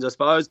aspirations, I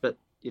suppose, but,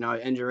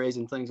 injuries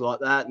and things like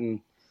that, and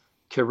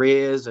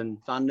careers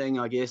and funding,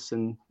 I guess,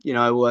 and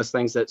all those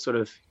things that sort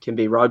of can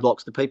be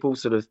roadblocks to people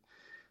sort of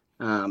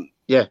kind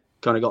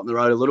of got in the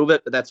road a little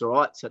bit, but that's all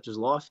right, such is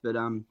life. But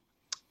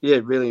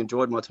really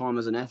enjoyed my time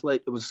as an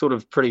athlete. It was sort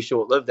of pretty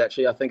short-lived,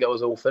 actually. I think it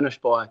was all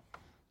finished by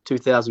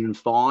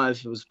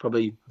 2005. It was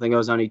probably, I think I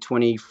was only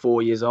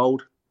 24 years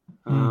old.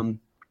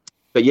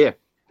 But yeah.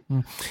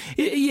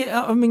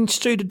 Yeah, I mean,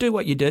 Stu, to do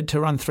what you did, to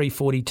run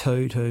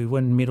 3:42, to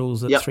win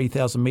medals at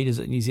 3,000 metres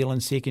at New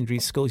Zealand secondary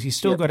schools, you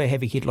still got to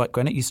have a head like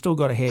granite. You still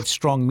got to have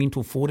strong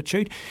mental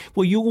fortitude.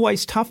 Were you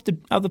always tough?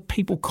 Did other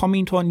people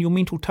comment on your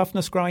mental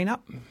toughness growing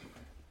up?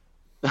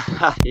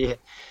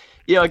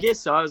 Yeah, I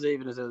guess so. I was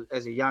even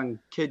as a young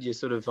kid,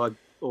 I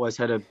always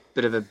had a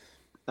bit of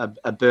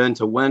a burn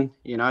to win.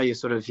 You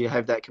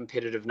have that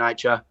competitive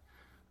nature.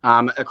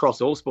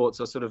 Across all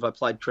sports, I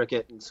played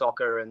cricket and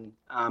soccer and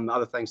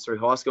other things through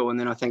high school, and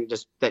then I think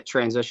just that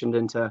transitioned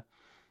into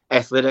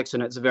athletics,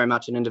 and it's very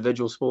much an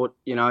individual sport,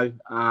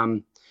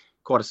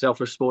 quite a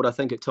selfish sport, I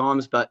think, at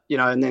times, but,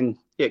 and then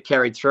it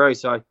carried through,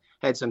 so I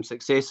had some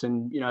success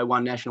and,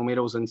 won national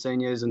medals in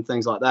seniors and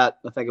things like that.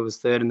 I think it was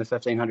third in the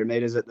 1,500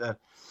 metres at the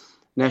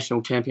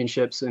national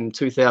championships in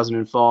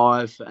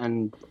 2005,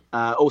 and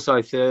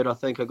also third, I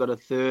think I got a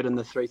third in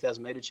the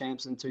 3,000 metre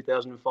champs in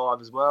 2005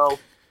 as well.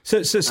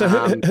 So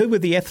who were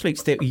the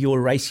athletes that you were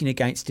racing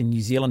against in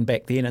New Zealand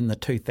back then in the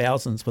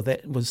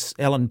 2000s? Was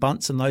Alan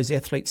Bunce and those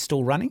athletes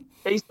still running?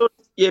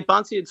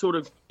 Buncey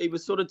he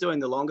was sort of doing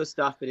the longer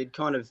stuff, but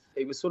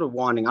he was sort of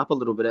winding up a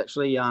little bit,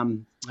 actually.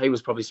 He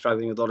was probably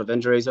struggling with a lot of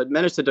injuries. I'd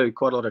managed to do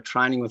quite a lot of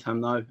training with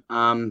him, though.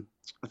 I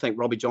think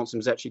Robbie Johnson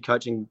was actually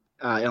coaching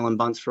Alan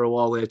Bunce for a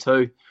while there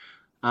too.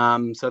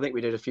 So I think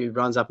we did a few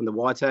runs up in the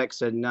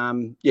Waitaks, and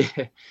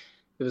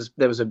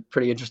that was a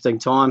pretty interesting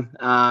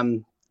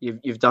time.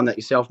 You've done that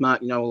yourself,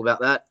 Mark. You know all about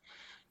that.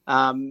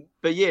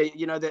 But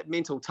yeah, that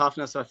mental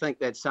toughness, I think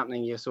that's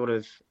something you sort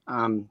of,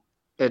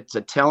 it's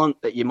a talent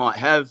that you might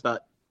have,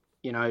 but,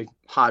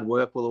 hard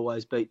work will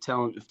always beat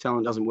talent if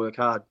talent doesn't work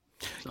hard.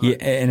 So. Yeah,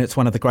 and it's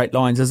one of the great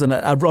lines, isn't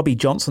it? Robbie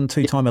Johnson,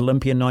 two-time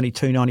Olympian,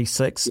 92,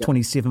 96,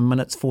 27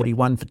 minutes,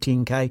 41 for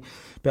 10K,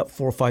 about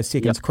 4 or 5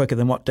 seconds quicker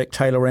than what Dick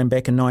Taylor ran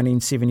back in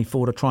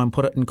 1974, to try and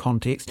put it in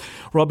context.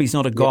 Robbie's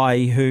not a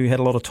guy who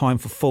had a lot of time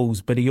for fools,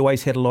 but he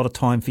always had a lot of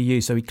time for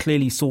you, so he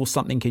clearly saw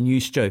something in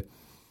you, Stu.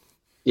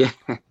 Yeah.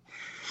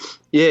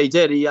 Yeah, he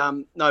did.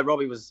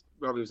 Robbie was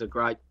a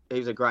great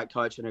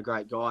coach and a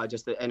great guy,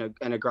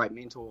 and a great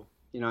mentor,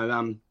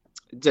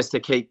 just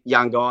to keep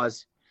young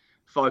guys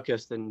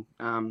focused and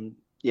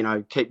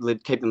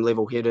keep them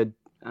level-headed.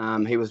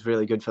 He was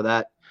really good for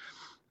that.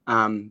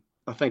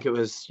 I think it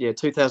was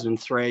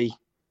 2003.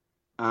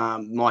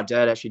 My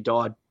dad actually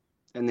died,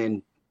 and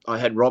then I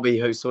had Robbie,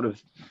 who sort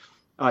of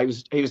he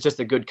was just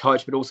a good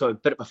coach, but also a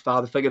bit of a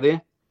father figure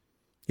there.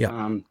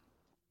 Yeah.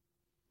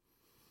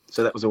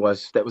 So that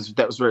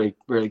was really,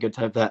 really good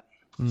to have that.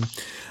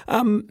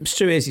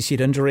 Stu, as you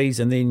said, injuries,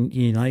 and then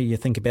you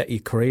think about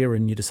your career,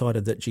 and you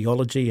decided that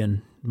geology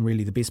and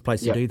really the best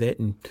place to do that,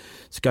 and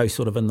to go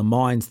sort of in the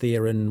mines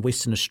there in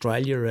Western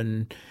Australia.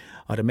 And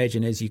I'd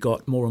imagine as you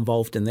got more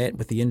involved in that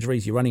with the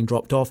injuries, your running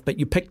dropped off, but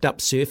you picked up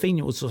surfing.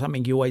 It was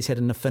something you always had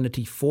an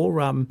affinity for.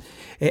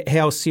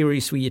 How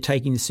serious were you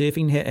taking the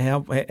surfing?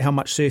 How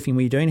much surfing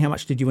were you doing? How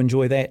much did you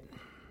enjoy that?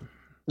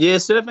 Yeah,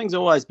 surfing's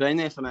always been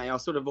there for me. I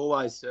sort of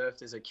always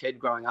surfed as a kid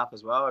growing up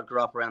as well. I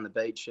grew up around the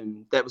beach,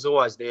 and that was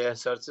always there.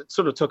 So it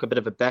sort of took a bit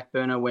of a back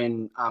burner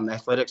when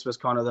athletics was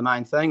kind of the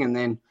main thing. And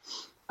then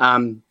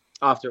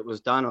after it was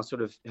done, I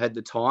sort of had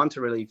the time to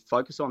really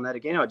focus on that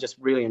again. I just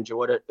really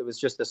enjoyed it. It was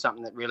just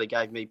something that really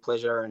gave me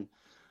pleasure,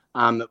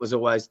 and it was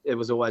always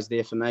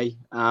there for me.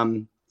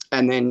 And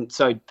then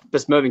so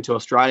just moving to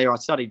Australia, I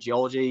studied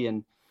geology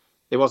and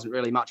there wasn't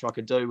really much I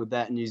could do with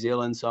that in New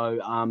Zealand. So,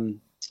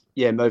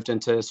 moved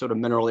into sort of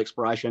mineral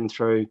exploration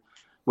through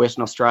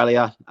Western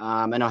Australia.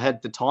 And I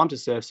had the time to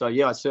surf. So, I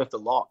surfed a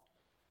lot.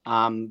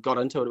 Got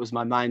into it. It was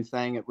my main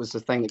thing. It was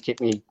the thing that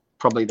kept me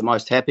probably the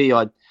most happy.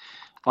 I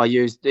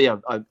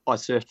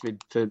surfed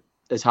for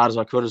as hard as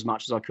I could, as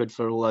much as I could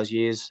for all those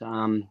years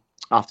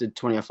after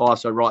 2005.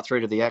 So right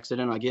through to the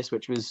accident, I guess,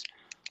 which was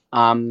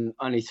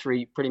only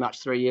pretty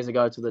much 3 years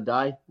ago to the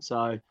day.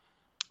 So,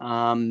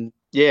 and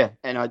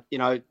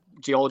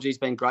geology's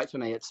been great for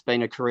me. It's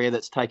been a career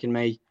that's taken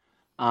me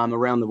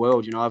around the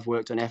world. I've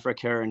worked in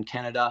Africa and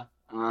Canada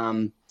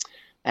and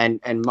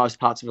most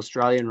parts of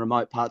Australia and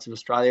remote parts of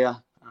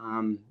Australia.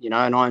 And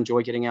I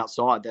enjoy getting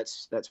outside.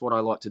 That's what I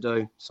like to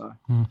do. So,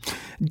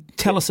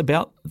 tell us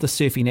about the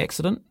surfing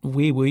accident.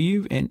 Where were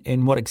you,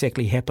 and what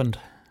exactly happened?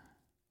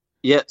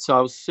 Yeah, so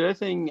I was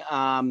surfing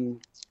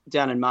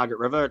down in Margaret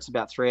River. It's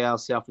about 3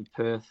 hours south of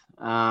Perth,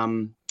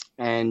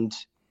 and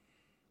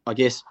I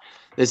guess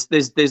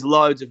there's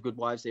loads of good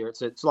waves there.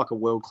 It's like a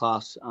world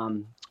class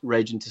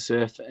region to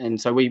surf, and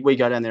so we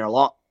go down there a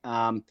lot.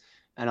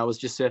 And I was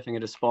just surfing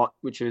at a spot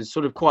which is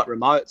sort of quite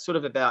remote. Sort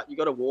of about, you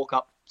got to walk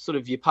up. Sort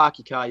of, you park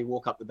your car, you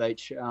walk up the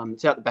beach.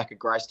 It's out the back of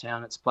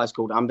Gracetown. It's a place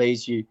called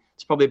Umbies.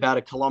 It's probably about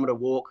a kilometre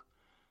walk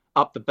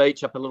up the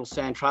beach, up a little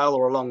sand trail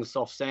or along the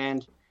soft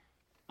sand.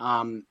 There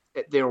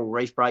are all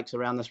reef breaks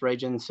around this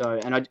region. So,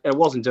 and I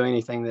wasn't doing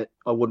anything that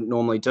I wouldn't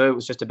normally do. It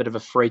was just a bit of a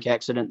freak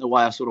accident, the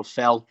way I sort of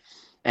fell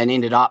and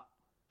ended up.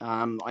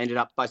 I ended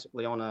up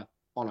basically on a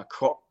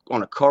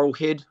coral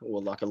head,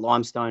 or like a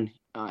limestone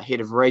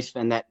head of reef,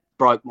 and that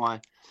broke my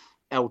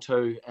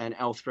L2 and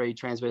L3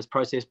 transverse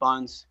process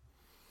bones.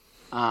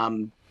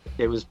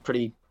 It was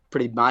pretty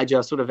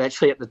major. Sort of,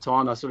 actually at the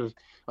time,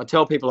 I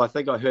tell people I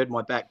think I heard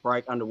my back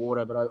break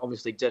underwater, but I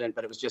obviously didn't.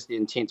 But it was just the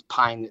intense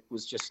pain. It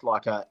was just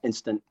like a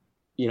instant,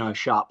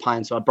 sharp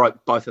pain. So I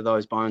broke both of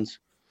those bones.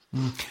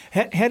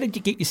 How did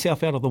you get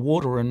yourself out of the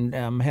water,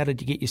 and how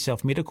did you get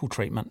yourself medical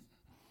treatment?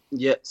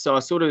 Yeah, so I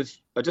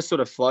just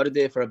sort of floated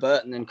there for a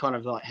bit, and then kind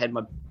of like had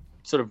my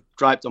sort of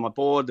draped on my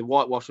board. The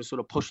whitewash was sort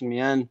of pushing me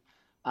in.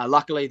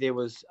 Luckily, there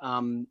was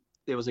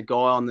a guy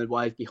on the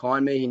wave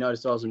behind me. He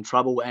noticed I was in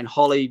trouble, and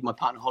Holly, my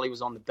partner Holly,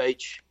 was on the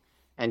beach,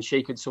 and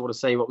she could sort of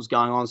see what was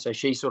going on. So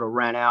she sort of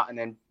ran out, and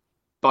then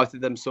both of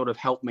them sort of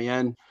helped me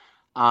in.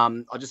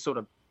 I just sort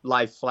of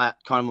lay flat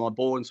kind of on my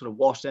board and sort of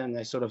washed in, and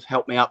they sort of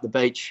helped me up the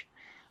beach.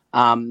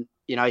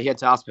 He had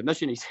to ask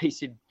permission. He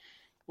said,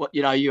 "What,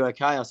 are you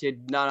okay?" I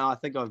said, No, I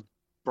think I've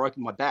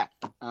broken my back,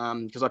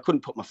 because I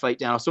couldn't put my feet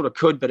down. I sort of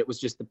could, but it was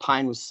just the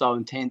pain was so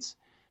intense,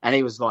 and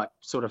he was like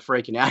sort of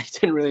freaking out. He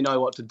didn't really know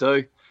what to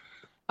do.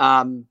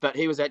 But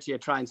he was actually a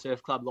trained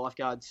surf club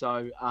lifeguard,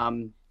 so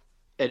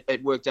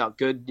it worked out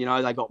good.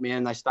 They got me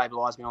in, they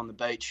stabilised me on the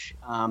beach,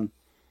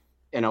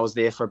 and I was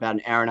there for about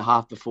an hour and a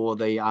half before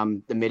the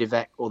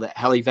medevac or the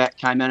helivac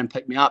came in and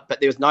picked me up. But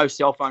there was no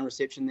cell phone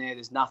reception there.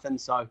 There's nothing,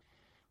 so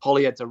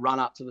Holly had to run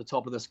up to the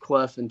top of this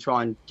cliff and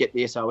try and get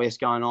the SOS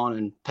going on,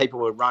 and people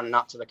were running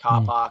up to the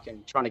car park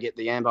and trying to get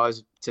the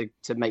ambos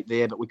to meet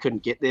there, but we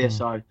couldn't get there,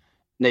 so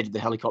needed the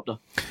helicopter.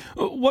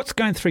 What's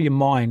going through your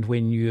mind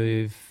when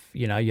you're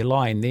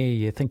lying there,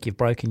 you think you've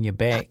broken your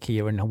back,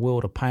 you're in a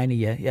world of pain,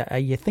 are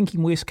you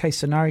thinking worst case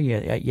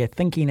scenario, are you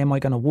thinking, am I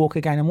going to walk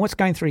again, and what's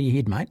going through your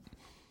head, mate?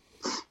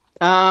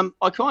 A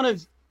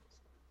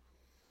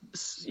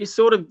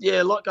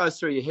lot goes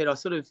through your head.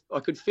 I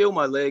could feel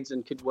my legs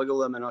and could wiggle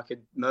them and I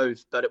could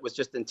move, but it was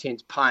just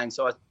intense pain.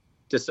 So I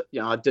just,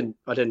 I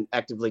didn't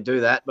actively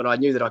do that, but I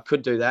knew that I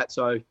could do that.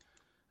 So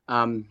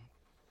I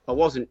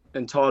wasn't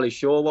entirely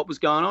sure what was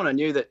going on. I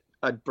knew that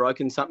I'd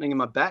broken something in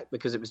my back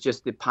because it was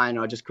just the pain.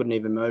 I just couldn't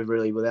even move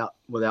really without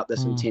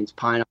this intense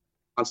pain.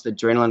 Once the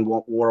adrenaline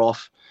wore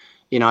off,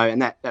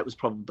 and that was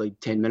probably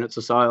 10 minutes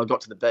or so. I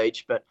got to the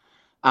beach, but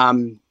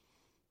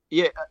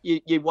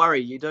you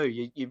worry, you do.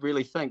 You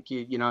really think,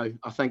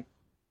 I think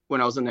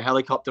when I was in the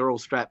helicopter all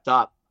strapped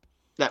up,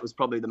 that was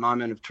probably the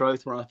moment of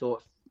truth where I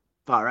thought,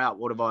 far out,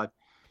 what have I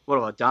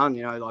done?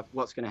 Like,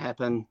 what's going to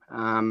happen?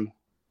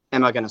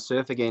 Am I going to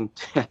surf again?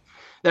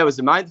 That was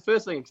the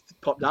first thing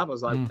that popped up. I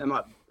was like, am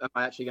I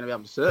actually going to be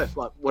able to surf?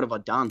 Like, what have I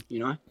done,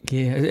 Yeah,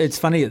 it's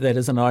funny that,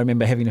 isn't it? I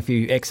remember having a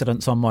few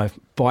accidents on my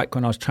bike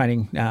when I was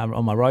training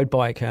on my road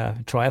bike,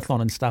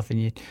 triathlon and stuff, and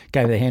you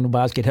go to the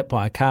handlebars, get hit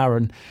by a car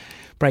and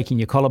breaking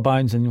your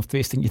collarbones, and the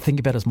first thing you think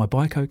about is, my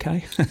bike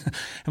okay?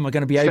 Am I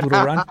going to be able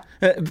to run?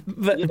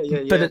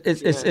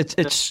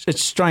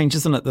 It's strange,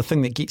 isn't it? The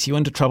thing that gets you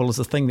into trouble is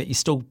the thing that you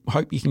still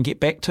hope you can get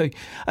back to.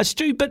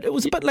 Stu, but it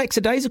was a bit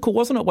lackadaisical,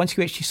 wasn't it, once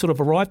you actually sort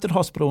of arrived at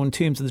hospital in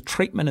terms of the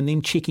treatment and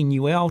then checking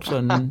you out?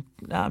 And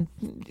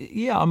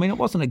it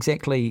wasn't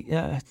exactly.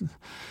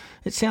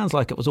 It sounds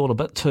like it was all a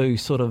bit too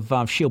sort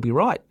of she'll be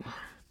right.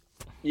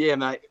 Yeah,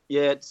 mate.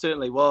 Yeah, it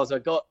certainly was. I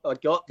got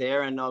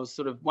there, and I was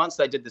sort of, once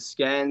they did the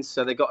scans,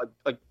 so I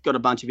got a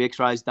bunch of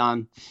X-rays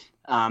done.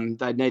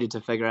 They needed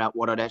to figure out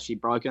what I'd actually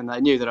broken. They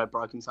knew that I'd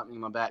broken something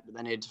in my back, but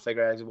they needed to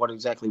figure out what it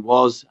exactly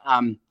was.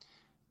 And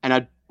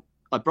I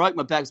broke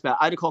my back about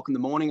 8 o'clock in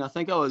the morning. I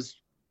think I was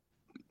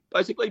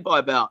basically by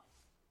about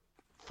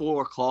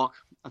 4 o'clock,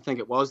 I think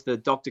it was. The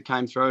doctor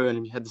came through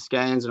and had the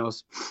scans, and I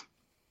was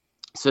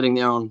sitting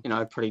there on,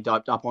 pretty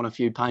doped up on a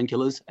few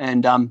painkillers.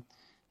 And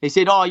he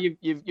said,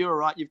 you're all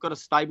right. You've got a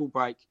stable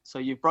break. So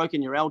you've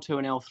broken your L2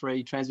 and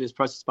L3 transverse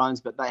process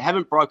bones, but they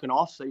haven't broken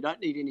off, so you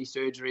don't need any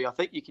surgery. I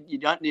think you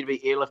don't need to be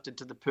airlifted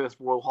to the Perth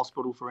Royal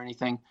Hospital for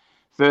anything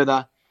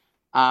further.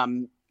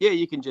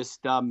 You can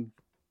just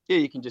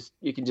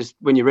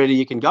when you're ready,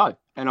 you can go.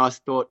 And I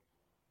thought,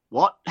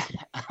 what?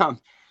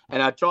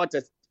 And I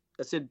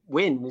said,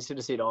 when? And he sort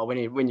of said,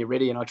 when you're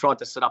ready. And I tried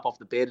to sit up off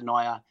the bed, and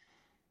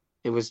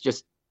it was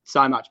just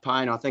so much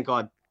pain. I think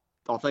I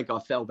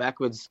fell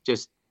backwards,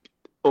 just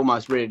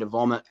almost ready to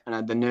vomit.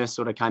 And the nurse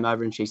sort of came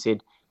over and she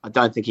said, I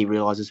don't think he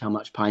realises how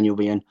much pain you'll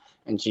be in.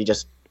 And she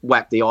just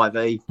whacked the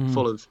IV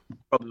full of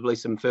probably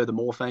some further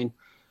morphine.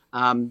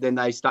 Then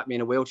they stuck me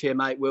in a wheelchair,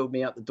 mate, wheeled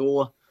me out the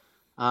door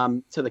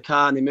to the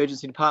car in the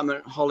emergency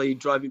department. Holly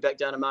drove me back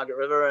down to Margaret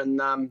River,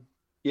 and I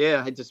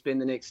had to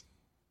spend the next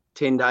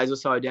 10 days or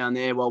so down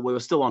there while we were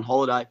still on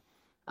holiday,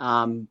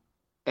 and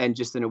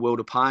just in a world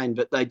of pain.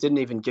 But they didn't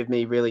even give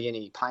me really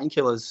any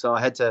painkillers, so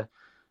I had to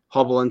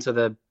hobble into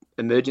the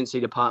emergency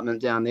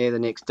department down there the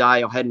next day.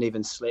 I hadn't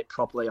even slept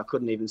properly. I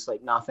couldn't even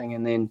sleep, nothing.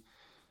 And then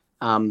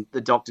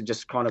the doctor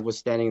just kind of was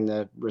standing in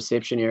the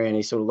reception area, and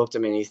he sort of looked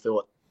at me and he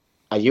thought,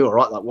 are you all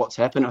right? Like, what's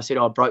happened? I said,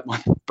 I broke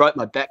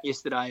my back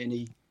yesterday. And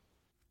he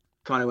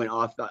kind of went,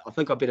 I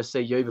think I better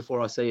see you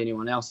before I see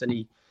anyone else.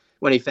 And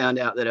when he found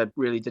out that I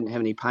really didn't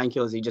have any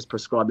painkillers, he just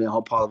prescribed me a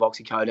whole pile of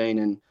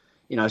oxycodone and,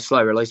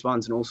 slow release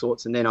ones and all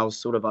sorts. And then I was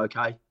sort of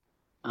okay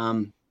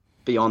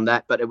beyond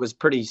that. But it was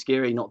pretty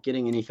scary not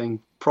getting anything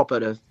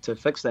proper to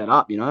fix that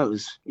up. It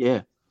was,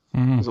 it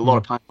was a lot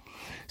of pain.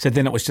 So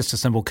then it was just a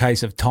simple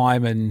case of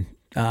time and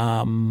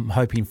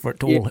hoping for it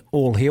to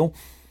all heal?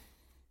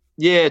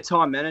 Yeah,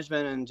 time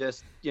management, and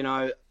just,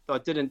 I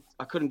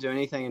couldn't do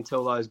anything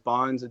until those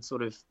bones had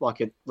sort of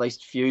like at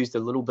least fused a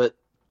little bit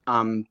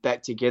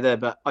back together.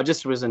 But I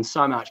just was in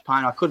so much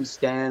pain. I couldn't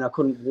stand, I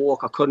couldn't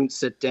walk, I couldn't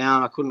sit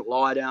down, I couldn't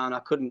lie down, I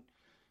couldn't,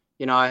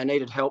 I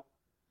needed help,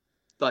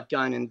 like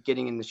going and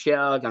getting in the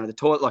shower, going to the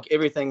toilet, like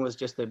everything was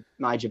just a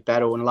major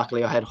battle. And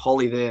luckily I had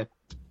Holly there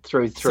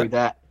through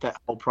that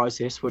whole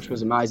process, which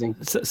was amazing.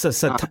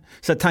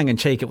 So tongue in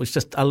cheek, it was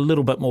just a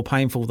little bit more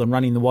painful than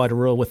running the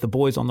Wairarua with the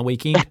boys on the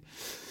weekend.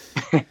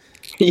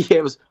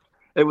 Yeah,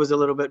 it was a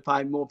little bit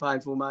more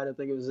painful, mate. I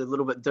think it was a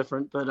little bit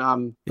different, but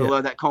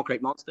although that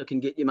concrete monster can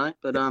get you, mate.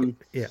 But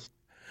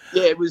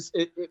it was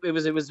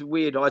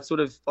weird. I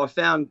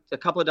found a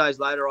couple of days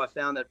later, I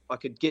found that I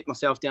could get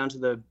myself down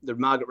to the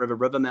Margaret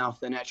River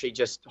mouth and actually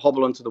just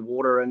hobble into the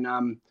water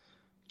and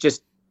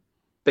just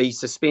be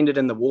suspended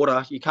in the water.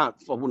 I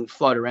wouldn't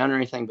float around or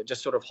anything, but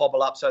just sort of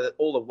hobble up so that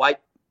all the weight,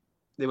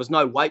 there was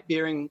no weight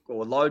bearing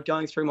or load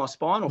going through my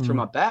spine or through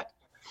my back.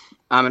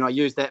 And I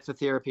used that for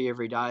therapy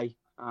every day,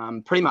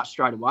 pretty much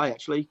straight away,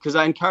 actually, because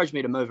they encouraged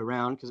me to move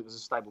around because it was a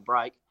stable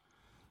break.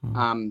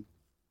 And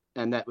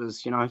that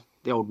was,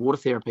 the old water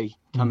therapy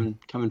coming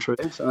true.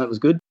 So that was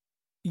good.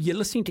 You're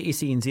listening to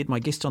SENZ. My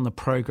guest on the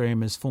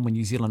program is former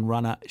New Zealand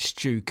runner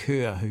Stu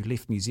Kerr, who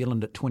left New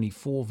Zealand at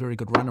 24, very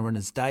good runner in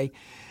his day.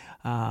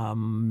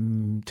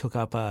 Took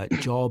up a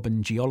job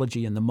in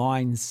geology in the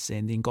mines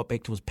and then got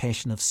back to his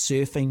passion of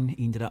surfing.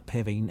 Ended up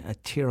having a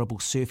terrible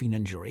surfing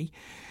injury,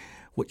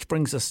 which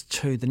brings us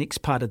to the next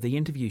part of the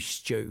interview,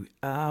 Stu.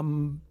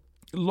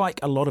 Like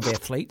a lot of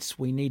athletes,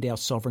 we need our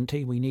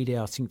sovereignty, we need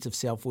our sense of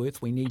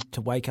self-worth, we need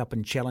to wake up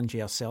and challenge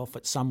ourselves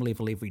at some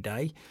level every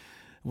day.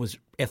 It was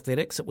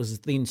athletics, it was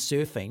then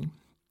surfing.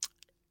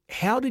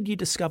 How did you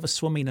discover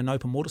swimming and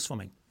open water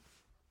swimming?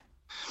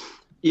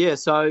 Yeah,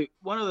 so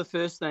one of the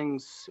first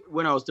things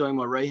when I was doing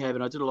my rehab,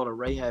 and I did a lot of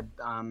rehab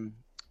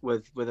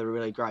with a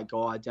really great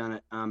guy down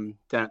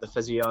at the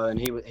physio, and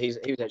he was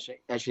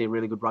actually a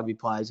really good rugby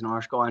player. He's an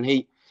Irish guy,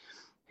 and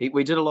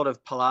we did a lot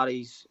of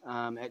Pilates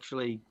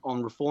actually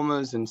on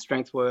reformers and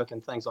strength work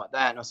and things like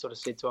that. And I sort of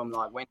said to him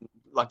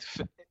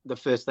the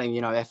first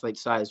thing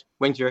athletes say is,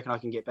 when do you reckon I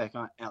can get back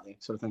out there,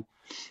 sort of thing.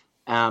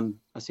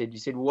 He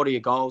said, well, what are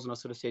your goals? And I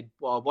sort of said,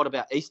 well, what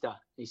about Easter?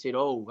 He said,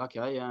 oh,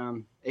 okay,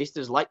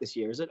 Easter's late this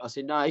year, is it? I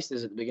said, no,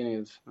 Easter's at the beginning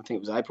of, I think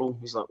it was April.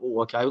 He's like,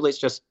 oh, okay, well, let's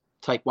just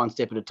take one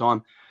step at a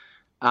time.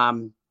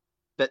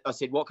 But I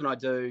said, what can I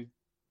do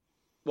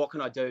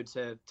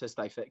to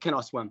stay fit? Can I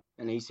swim?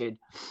 And he said,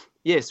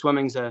 yeah,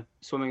 swimming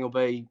will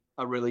be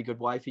a really good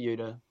way for you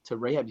to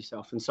rehab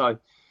yourself. And so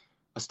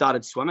I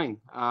started swimming.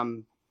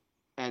 And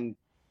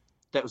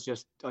that was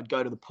just, I'd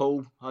go to the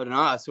pool. I don't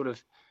know,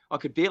 I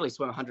could barely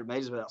swim 100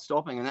 metres without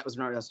stopping. And that was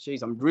when I realised,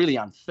 geez, I'm really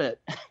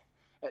unfit.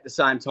 At the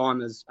same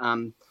time as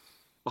I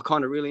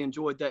kind of really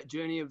enjoyed that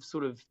journey of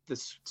sort of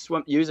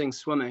using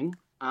swimming.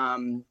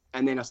 And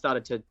then I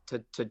started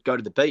to go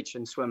to the beach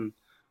and swim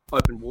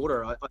open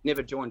water. I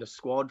never joined a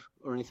squad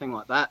or anything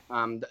like that.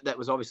 That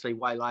was obviously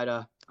way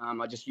later.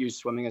 I just used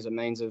swimming as a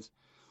means of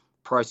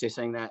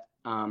processing that,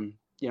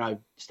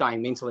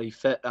 staying mentally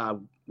fit,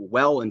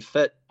 well and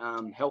fit,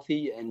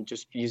 healthy, and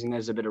just using that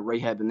as a bit of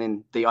rehab. And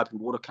then the open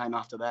water came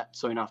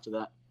soon after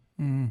that.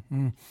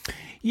 Mm-hmm.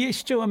 Yeah,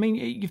 Stu, I mean,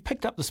 you've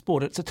picked up the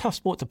sport. It's a tough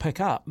sport to pick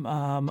up.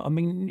 I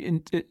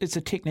mean, it's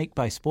a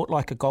technique-based sport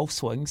like a golf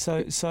swing.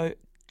 So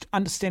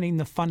understanding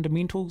the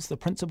fundamentals, the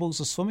principles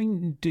of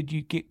swimming, did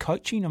you get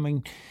coaching? I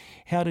mean,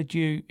 how did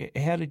you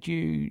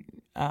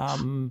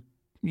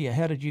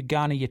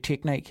garner your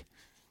technique?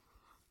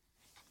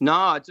 No,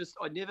 I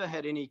never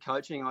had any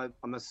coaching.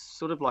 I'm a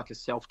sort of like a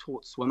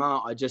self-taught swimmer.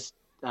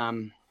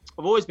 I've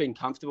always been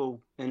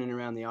comfortable in and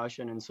around the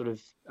ocean and sort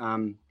of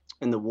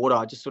in the water.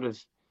 I just sort of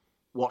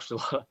watched a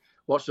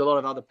lot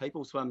of other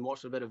people swim,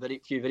 watched a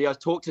few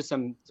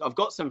videos, I've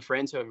got some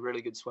friends who are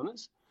really good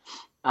swimmers,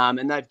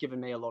 and they've given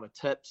me a lot of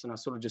tips, and I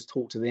sort of just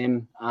talk to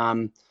them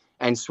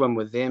and swim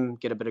with them,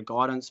 get a bit of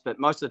guidance. But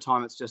most of the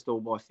time it's just all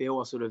by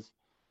feel. I sort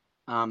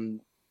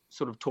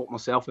of taught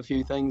myself a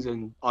few things,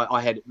 and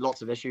I had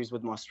lots of issues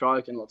with my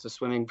stroke and lots of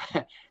swimming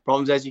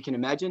problems, as you can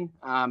imagine,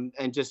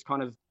 and just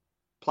kind of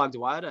plugged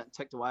away at it,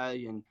 ticked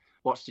away, and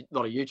watched a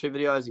lot of YouTube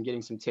videos and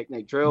getting some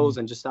technique drills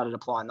and just started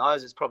applying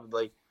those. It's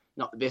probably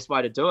not the best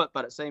way to do it,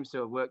 but it seems to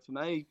have worked for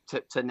me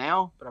to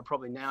now. But I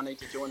probably now need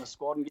to join a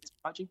squad and get some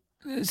coaching.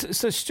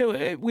 So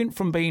Stuart, it went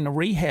from being a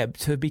rehab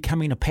to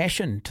becoming a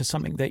passion, to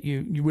something that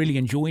you really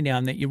enjoy now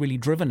and that you're really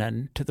driven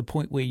in, to the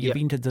point where you've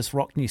entered this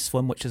Rocknest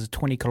swim, which is a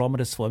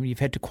 20-kilometre swim. You've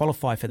had to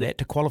qualify for that.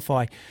 To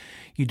qualify,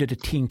 you did a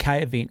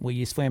 10K event where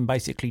you swam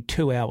basically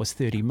 2 hours,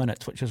 30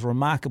 minutes, which is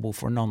remarkable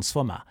for a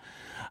non-swimmer.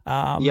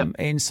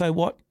 And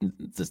so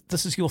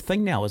this is your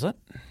thing now, is it?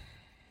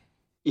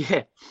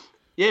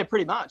 Yeah,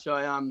 pretty much.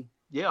 I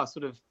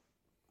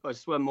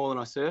swim more than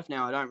I surf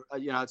now. I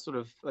used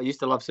to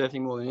love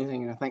surfing more than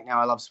anything, and I think now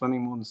I love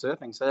swimming more than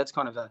surfing. So that's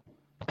kind of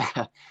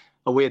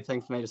a weird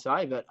thing for me to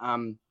say, but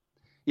I've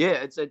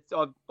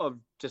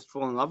just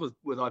fallen in love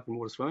with open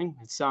water swimming.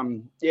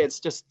 It's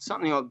just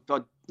something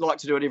I'd like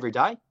to do it every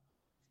day.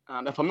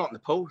 If I'm not in the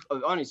pool, I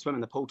only swim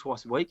in the pool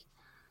twice a week.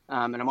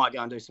 And I might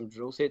go and do some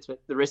drill sets,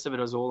 but the rest of it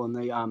is all in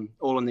the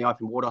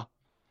open water.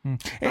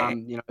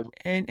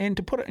 And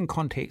to put it in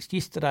context,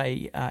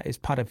 yesterday, as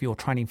part of your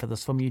training for the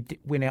swim, you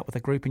went out with a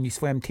group and you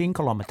swam 10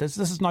 kilometres.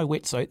 This is no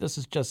wetsuit. This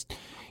is just,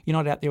 you're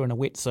not out there in a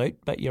wetsuit,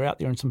 but you're out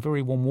there in some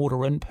very warm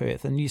water in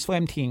Perth, and you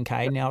swam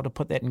 10K. Now, to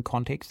put that in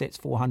context, that's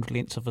 400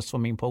 lengths of a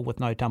swimming pool with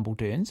no tumble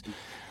turns.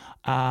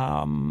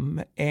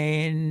 And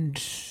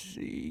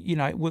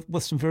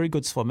with some very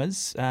good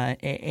swimmers,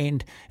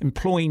 and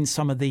employing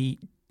some of the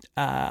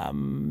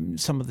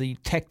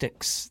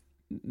tactics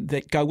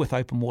that go with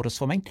open water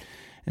swimming,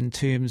 in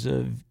terms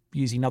of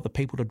using other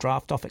people to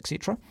draft off,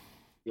 etc.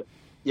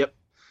 Yep.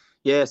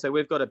 Yeah, so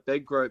we've got a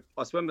big group.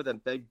 I swim with a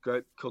big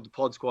group called the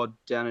Pod Squad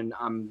down in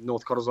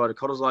North Cottesloe to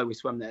Cottesloe. We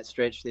swim that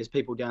stretch. There's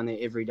people down there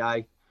every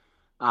day.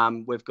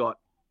 We've got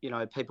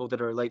people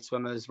that are elite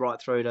swimmers right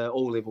through to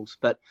all levels.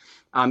 But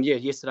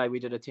yesterday we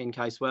did a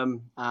 10K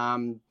swim.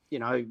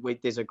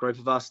 There's a group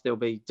of us. There'll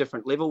be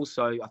different levels.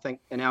 So I think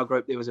in our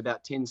group there was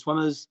about 10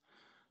 swimmers.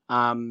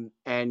 And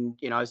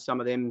some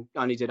of them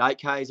only did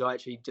 8Ks. I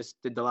actually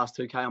just did the last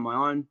 2K on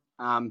my own.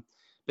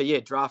 But yeah,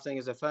 drafting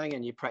is a thing,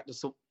 and you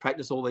practice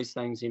all these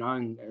things, and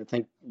I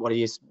think what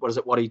is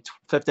it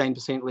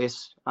 15%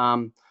 less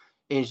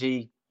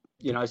energy,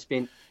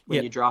 spent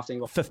when you're drafting.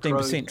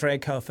 15%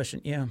 drag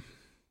coefficient, yeah.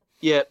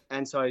 Yeah,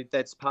 and so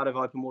that's part of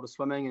open water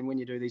swimming, and when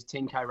you do these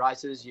 10K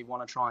races, you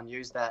want to try and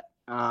use that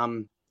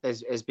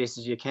as best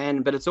as you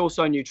can. But it's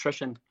also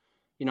nutrition.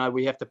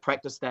 We have to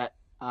practice that.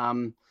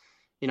 And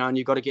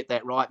you've got to get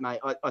that right, mate.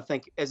 I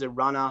think as a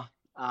runner,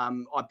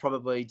 I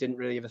probably didn't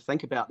really ever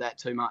think about that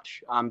too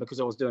much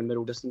because I was doing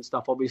middle distance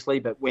stuff, obviously.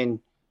 But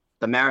when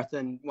the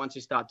marathon, once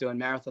you start doing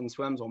marathon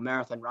swims or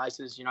marathon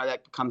races,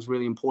 that becomes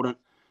really important.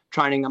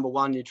 Training number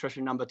 1,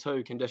 nutrition number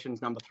 2,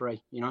 conditions number 3,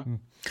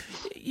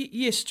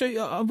 Yes, Stu,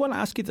 I want to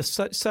ask you this.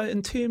 So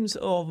in terms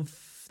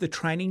of the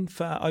training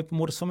for open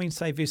water swimming,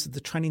 say, versus the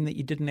training that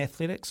you did in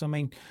athletics, I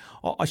mean,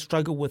 I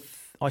struggle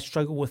with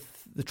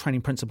the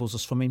training principles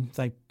of swimming.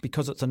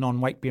 Because it's a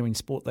non-weight bearing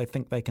sport, they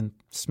think they can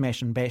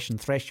smash and bash and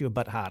thrash you a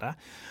bit harder.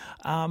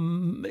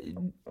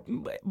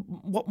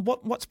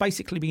 What's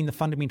basically been the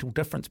fundamental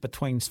difference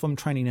between swim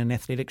training and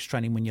athletics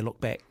training when you look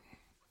back?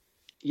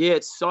 Yeah,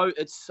 it's so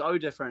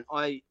different.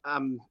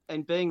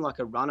 And being like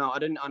a runner, I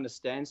didn't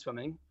understand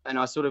swimming, and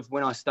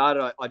when I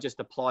started, I just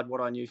applied what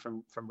I knew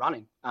from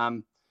running.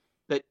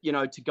 But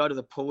to go to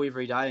the pool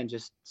every day and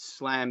just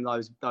slam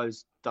those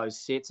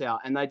sets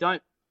out, and they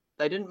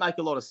didn't make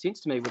a lot of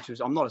sense to me, which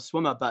was, I'm not a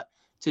swimmer, but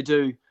to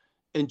do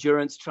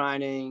endurance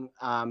training,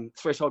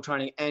 threshold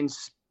training, and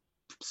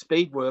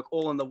speed work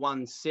all in the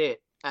one set,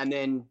 and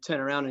then turn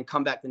around and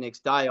come back the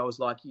next day, I was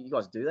like, you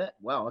guys do that?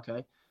 Wow,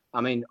 okay. I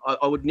mean,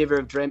 I would never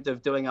have dreamt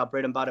of doing our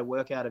bread and butter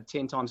workout of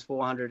 10 times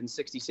 400 and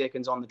 60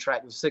 seconds on the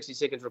track with 60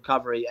 seconds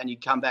recovery, and you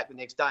come back the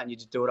next day and you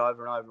just do it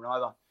over and over and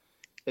over.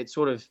 It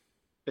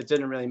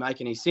didn't really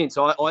make any sense.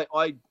 So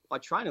I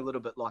train a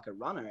little bit like a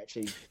runner,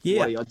 actually.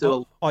 Yeah,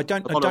 I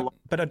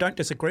don't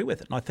disagree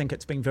with it, and I think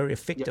it's been very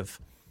effective.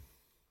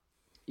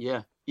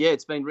 Yeah,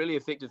 it's been really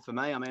effective for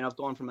me. I mean, I've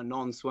gone from a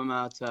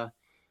non-swimmer to,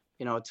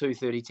 a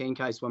 2:30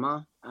 10K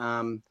swimmer,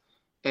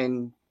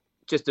 and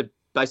just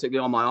basically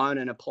on my own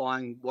and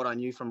applying what I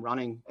knew from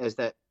running as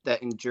that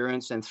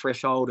endurance and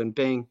threshold and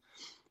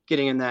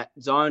getting in that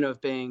zone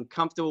of being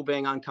comfortable,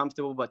 being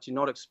uncomfortable, but you're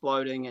not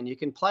exploding, and you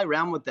can play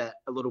around with that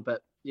a little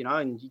bit,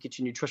 and you get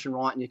your nutrition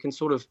right, and you can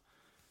sort of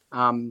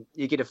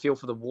you get a feel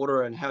for the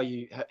water and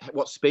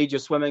what speed you're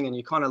swimming, and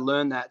you kind of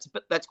learn that.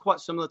 But that's quite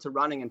similar to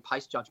running and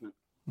pace judgment.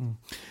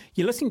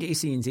 You're listening to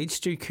SENZ.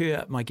 Stu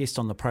Kerr, my guest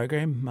on the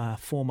program,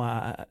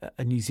 former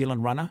a New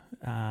Zealand runner,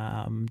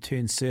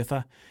 turned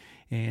surfer,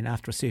 and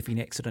after a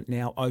surfing accident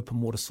now open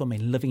water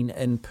swimming, living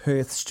in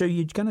Perth. Stu,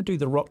 you're going to do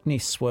the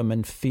Rocknest swim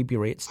in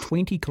February. It's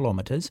 20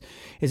 kilometres.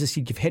 As I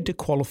said, you've had to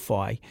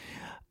qualify.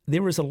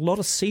 There is a lot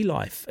of sea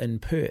life in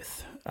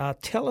Perth.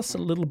 Tell us a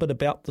little bit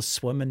about the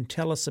swim, and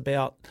tell us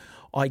about,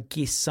 I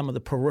guess, some of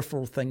the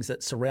peripheral things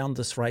that surround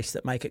this race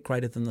that make it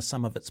greater than the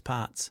sum of its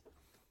parts.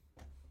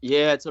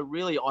 Yeah, it's a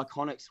really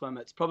iconic swim.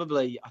 It's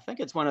probably, I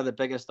think it's one of the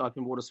biggest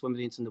open water swim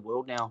events in the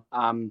world now.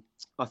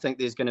 I think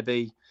there'll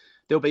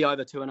be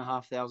over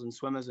 2,500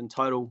 swimmers in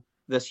total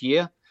this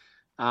year.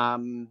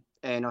 And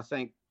I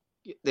think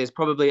there's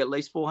probably at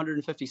least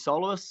 450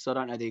 soloists. I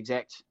don't know the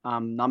exact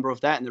number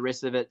of that. And the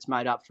rest of it's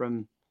made up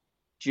from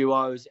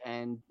duos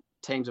and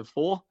teams of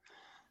 4.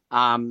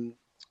 And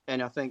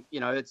I think,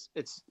 it's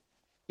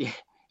when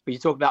you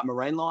talk about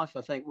marine life,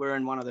 I think we're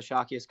in one of the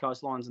sharkiest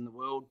coastlines in the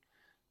world.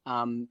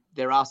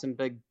 There are some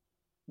big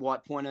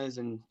white pointers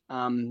and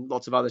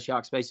lots of other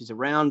shark species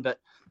around, but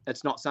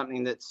it's not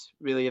something that's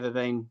really ever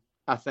been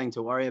a thing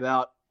to worry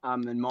about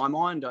in my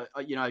mind.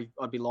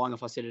 I'd be lying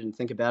if I said I didn't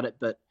think about it,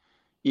 but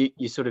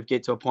you sort of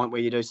get to a point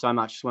where you do so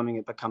much swimming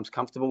it becomes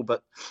comfortable.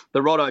 But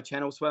the Roto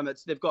Channel swim,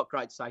 they've got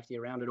great safety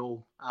around it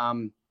all.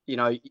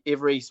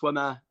 Every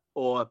swimmer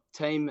or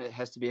team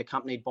has to be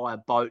accompanied by a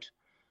boat,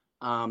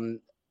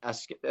 a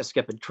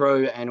skippered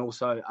crew, and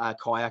also a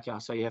kayaker.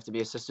 So you have to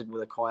be assisted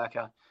with a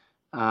kayaker.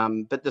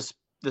 But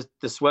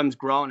the swim's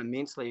grown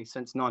immensely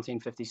since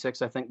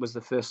 1956. I think was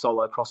the first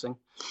solo crossing.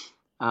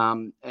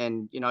 They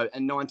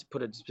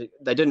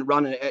didn't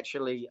run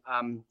actually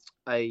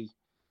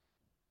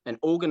an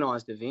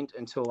organised event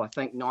until I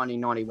think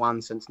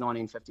 1991, since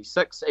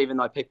 1956. Even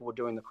though people were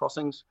doing the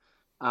crossings.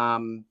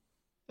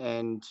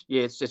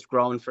 It's just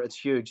grown it's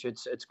huge.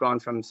 It's grown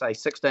from, say,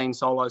 16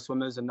 solo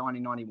swimmers in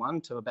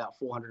 1991 to about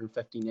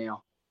 450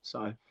 now.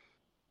 So,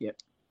 yeah.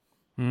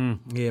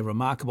 Yeah,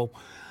 remarkable.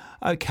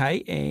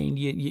 Okay, and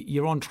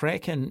you're on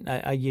track, and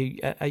are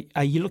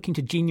you looking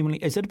to genuinely,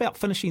 is it about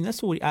finishing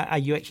this, or are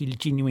you actually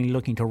genuinely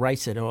looking to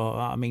race it?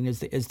 Or,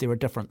 is there a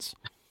difference?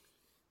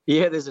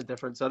 Yeah, there's a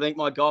difference. I think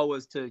my goal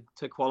was to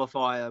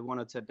qualify. I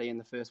wanted to be in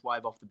the first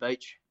wave off the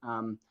beach.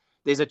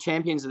 There's a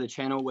Champions of the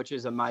Channel, which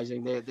is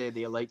amazing. They're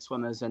the elite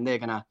swimmers, and they're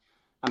going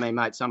to,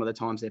 mate, some of the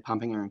times they're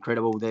pumping are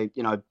incredible.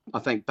 I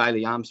think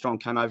Bailey Armstrong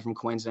came over from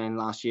Queensland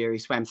last year. He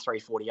swam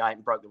 3:48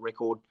 and broke the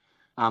record.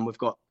 We've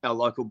got our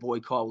local boy,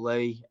 Kyle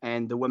Lee,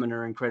 and the women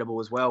are incredible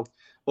as well.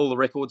 All the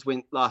records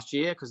went last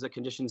year because the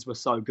conditions were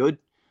so good.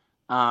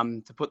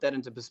 To put that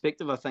into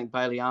perspective, I think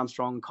Bailey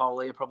Armstrong and Kyle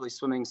Lee are probably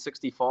swimming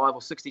 65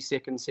 or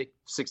 67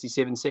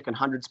 second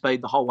 100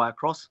 speed the whole way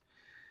across.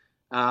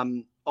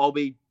 I'll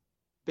be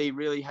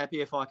really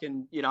happy if I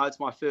can, it's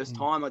my first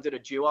time. I did a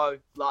duo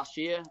last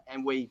year,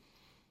 and we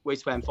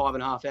swam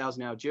 5.5 hours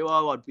in our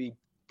duo. I'd be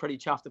pretty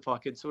chuffed if I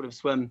could sort of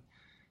swim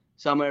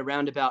somewhere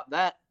around about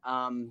that.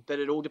 But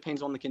it all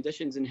depends on the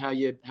conditions and how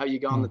you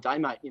go on the day,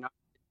 mate.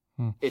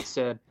 It's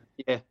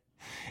yeah.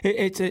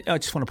 I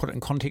just want to put it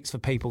in context for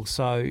people.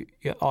 So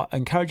I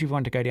encourage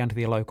everyone to go down to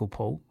their local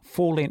pool.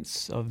 4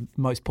 lengths of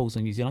most pools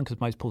in New Zealand, because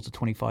most pools are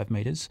 25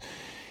 metres.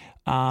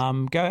 Go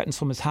out and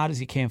swim as hard as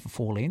you can for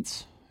 4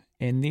 lengths,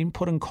 and then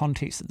put in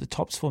context that the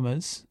top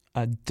swimmers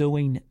are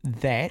doing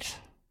that,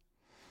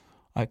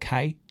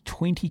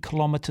 20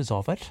 kilometres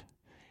of it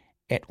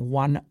at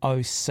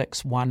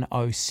 1:06,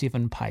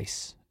 1:07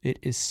 pace. It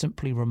is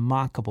simply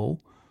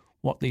remarkable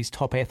what these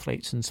top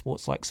athletes in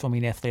sports like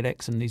swimming,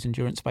 athletics, and these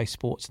endurance-based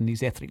sports and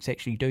these athletes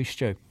actually do,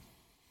 Stu.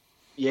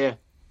 Yeah.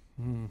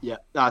 Yeah.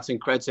 No, it's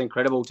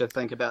incredible to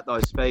think about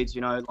those speeds.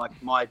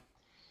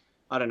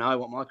 I don't know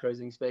what my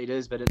cruising speed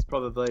is, but it's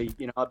probably,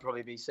 I'd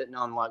probably be sitting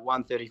on like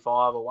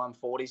 135 or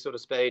 140 sort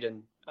of speed,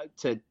 and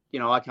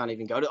I can't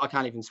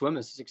even swim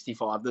at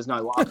 65. There's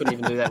no way I couldn't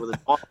even do that with a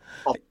off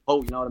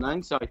pool. You know what I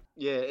mean? So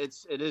yeah,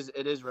 it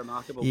is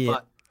remarkable. Yeah.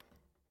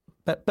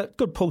 But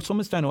good pool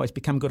swimmers don't always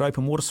become good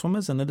open water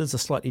swimmers, and it is a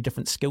slightly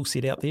different skill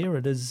set out there.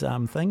 It is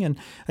thing, and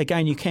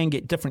again, you can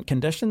get different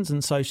conditions,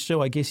 and so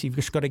still, I guess you've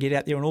just got to get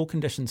out there in all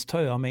conditions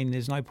too.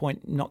 There's no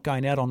point not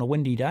going out on a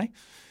windy day.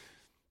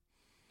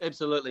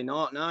 Absolutely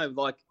not. No,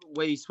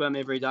 we swim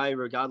every day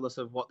regardless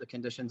of what the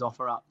conditions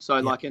offer up. So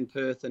like in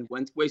Perth and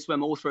winter, we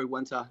swim all through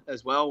winter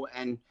as well.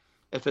 And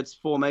if it's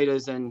 4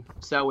 metres and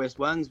southwest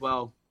winds,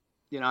 well,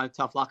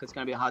 tough luck. It's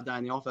going to be a hard day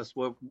in the office.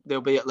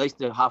 There'll be at least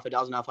a half a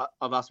dozen of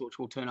us which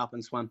will turn up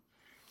and swim.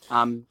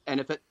 And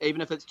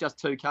even if it's just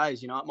 2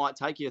 Ks, it might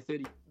take you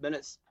 30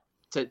 minutes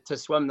to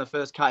swim the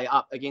first K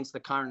up against the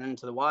current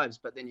into the waves,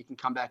 but then you can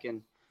come back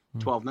in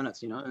 12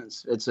 minutes.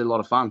 It's a lot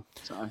of fun.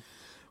 So.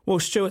 Well,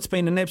 Stu, it's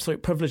been an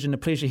absolute privilege and a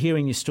pleasure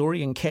hearing your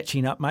story and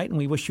catching up, mate, and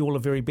we wish you all the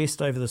very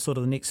best over the sort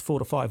of the next 4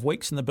 to 5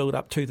 weeks in the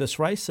build-up to this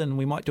race, and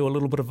we might do a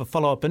little bit of a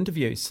follow-up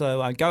interview.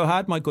 So go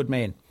hard, my good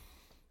man.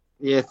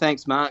 Yeah,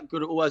 thanks, Mark.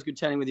 Always good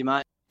chatting with you,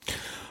 mate.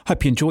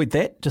 Hope you enjoyed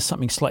that. Just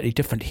something slightly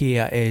different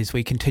here as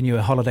we continue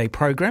our holiday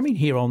programming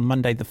here on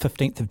Monday the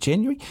 15th of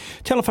January.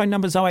 Telephone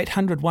numbers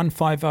 0800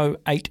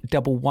 150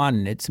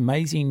 811. It's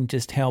amazing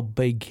just how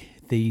big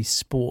these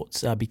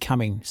sports are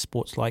becoming,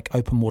 sports like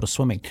open water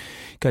swimming.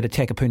 Go to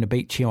Takapuna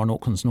Beach here on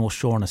Auckland's North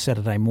Shore on a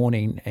Saturday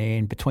morning,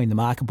 and between the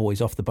marker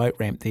buoys off the boat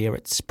ramp there,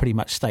 it's pretty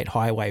much State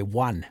Highway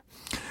 1.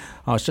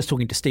 I was just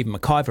talking to Stephen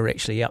McIver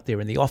actually out there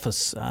in the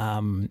office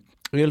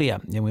earlier,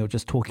 and we were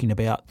just talking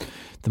about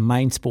the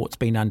main sports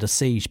being under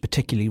siege,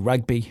 particularly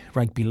rugby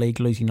league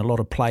losing a lot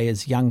of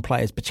players, young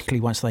players,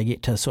 particularly once they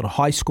get to sort of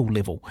high school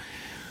level.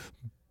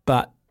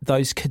 But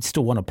those kids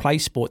still want to play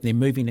sport and they're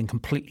moving in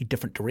completely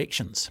different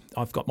directions.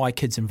 I've got my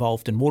kids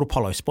involved in water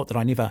polo, sport that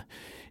I never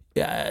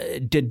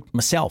did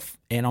myself,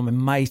 and I'm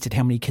amazed at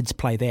how many kids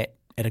play that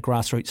at a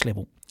grassroots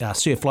level.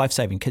 Surf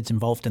lifesaving, kids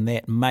involved in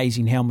that.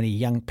 Amazing how many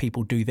young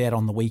people do that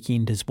on the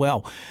weekend as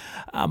well.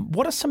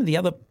 What are some of the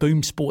other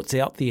boom sports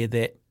out there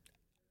that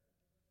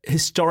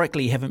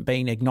historically haven't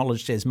been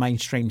acknowledged as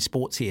mainstream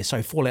sports here?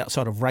 So fall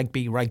outside of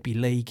rugby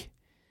league,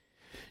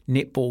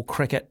 netball,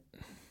 cricket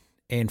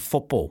and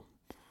football.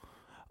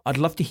 I'd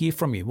love to hear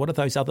from you. What are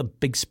those other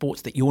big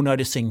sports that you're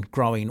noticing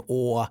growing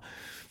or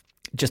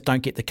just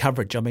don't get the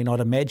coverage? I mean, I'd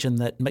imagine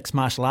that mixed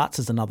martial arts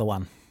is another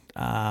one.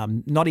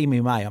 Not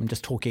MMA, I'm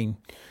just talking,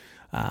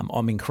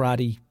 I'm in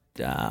karate,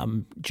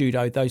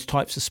 judo, those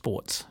types of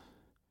sports.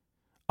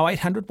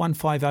 0800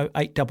 150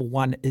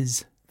 811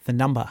 is the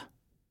number.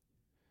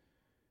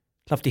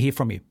 Love to hear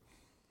from you.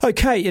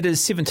 Okay, it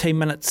is 17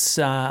 minutes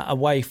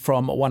away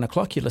from 1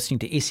 o'clock. You're listening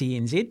to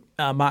SENZ.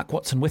 Mark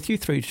Watson with you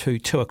through to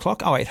 2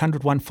 o'clock.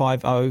 0800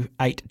 150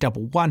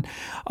 811.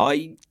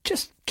 I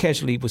just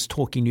casually was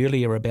talking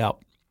earlier about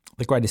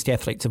the greatest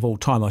athletes of all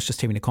time. I was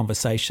just having a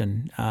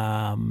conversation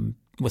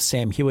with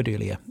Sam Hewitt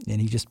earlier, and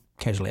he just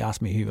casually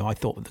asked me who I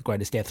thought the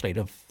greatest athlete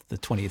of the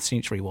 20th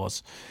century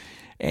was,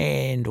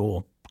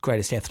 or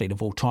greatest athlete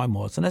of all time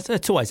was. And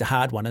it's always a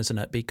hard one, isn't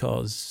it?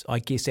 Because I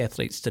guess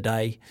athletes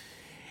today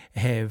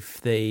have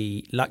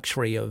the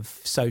luxury of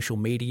social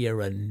media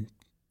and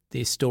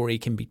their story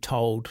can be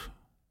told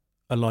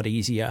a lot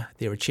easier.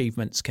 Their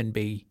achievements can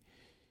be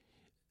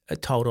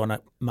told on a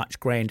much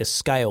grander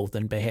scale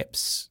than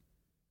perhaps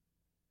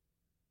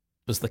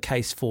was the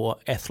case for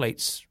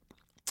athletes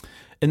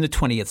in the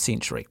 20th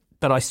century.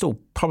 But I still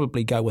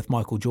probably go with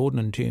Michael Jordan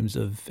in terms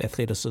of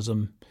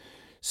athleticism,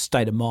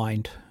 state of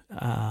mind,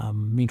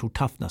 mental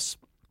toughness.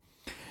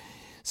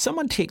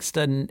 Someone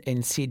texted in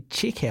and said,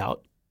 check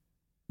out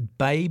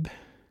Babe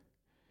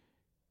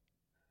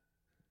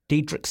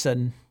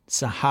Didrikson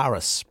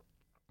Saharis,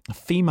 a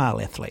female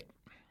athlete.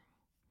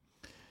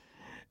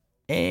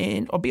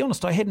 And I'll be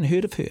honest, I hadn't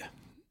heard of her,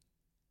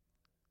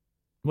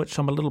 which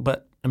I'm a little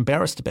bit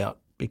embarrassed about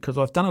because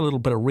I've done a little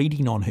bit of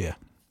reading on her.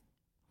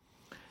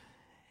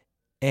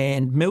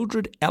 And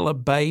Mildred Ella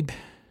Babe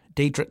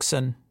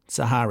Didrikson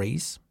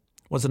Saharis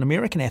was an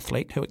American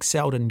athlete who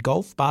excelled in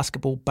golf,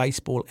 basketball,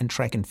 baseball and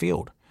track and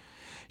field.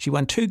 She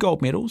won 2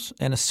 gold medals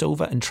and a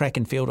silver in track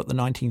and field at the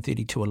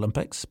 1932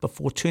 Olympics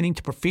before turning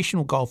to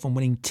professional golf and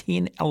winning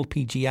 10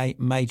 LPGA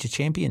major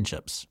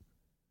championships.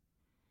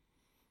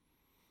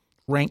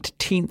 Ranked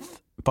 10th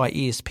by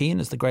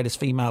ESPN as the greatest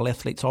female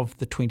athletes of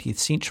the 20th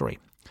century.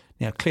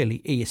 Now,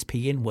 clearly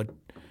ESPN would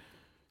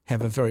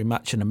have a very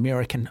much an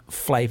American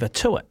flavour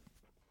to it.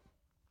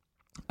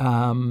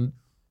 But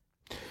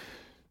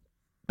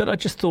I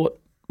just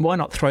thought, why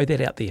not throw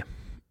that out there?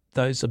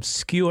 Those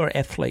obscure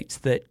athletes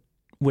that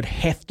would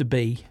have to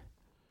be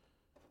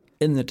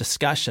in the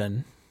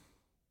discussion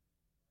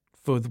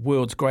for the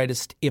world's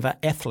greatest ever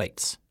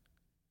athletes.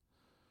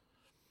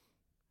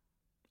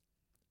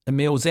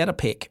 Emil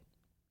Zatopek,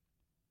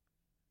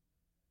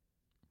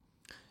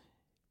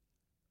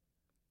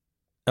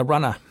 a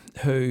runner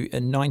who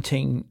in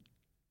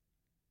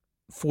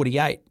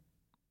 1948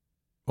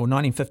 or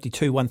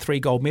 1952 won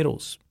 3 gold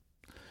medals,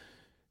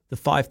 the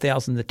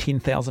 5,000, the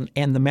 10,000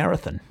 and the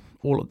marathon,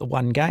 all at the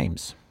 1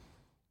 Games.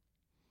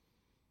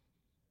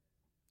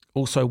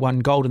 Also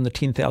won gold in the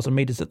 10,000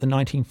 metres at the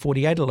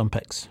 1948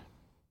 Olympics.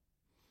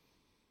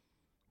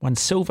 Won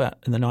silver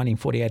in the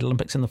 1948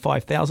 Olympics in the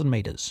 5,000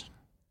 metres.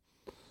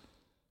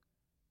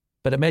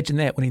 But imagine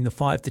that, winning the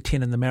 5, the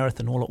 10 and the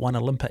marathon all at 1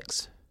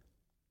 Olympics.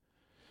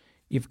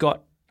 You've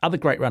got other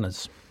great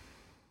runners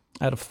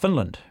out of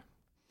Finland.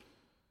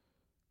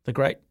 The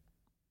great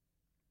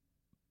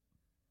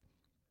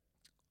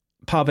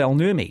Pavel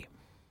Nurmi.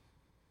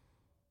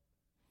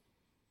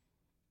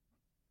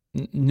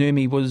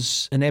 Nurmi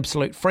was an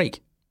absolute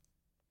freak.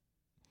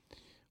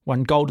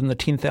 Won gold in the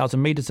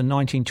 10,000 metres in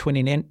 1920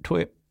 in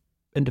Antwerp,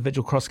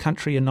 individual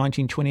cross-country in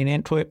 1920 in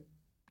Antwerp,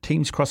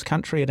 teams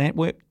cross-country at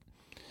Antwerp.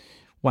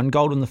 Won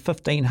gold in the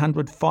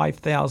 1,500,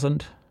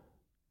 5,000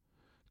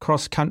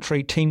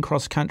 cross-country, team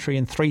cross-country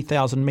and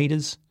 3,000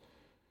 metres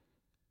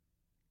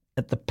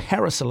at the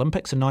Paris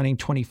Olympics in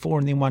 1924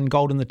 and then won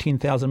gold in the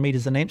 10,000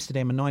 metres in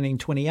Amsterdam in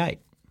 1928.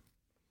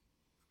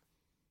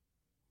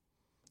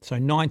 So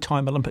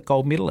 9-time Olympic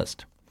gold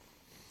medalist.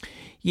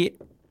 Yet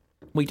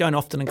we don't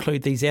often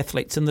include these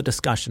athletes in the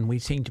discussion. We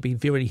seem to be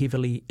very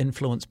heavily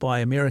influenced by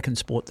American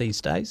sport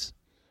these days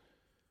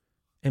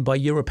and by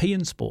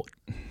European sport.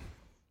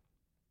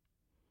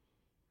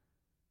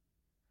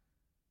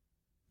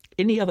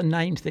 Any other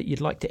names that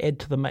you'd like to add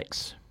to the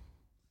mix?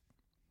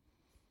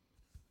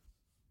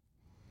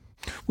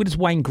 Where does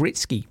Wayne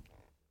Gretzky,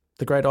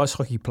 the great ice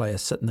hockey player,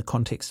 sit in the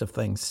context of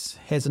things?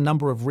 Has a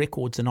number of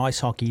records in ice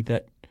hockey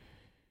that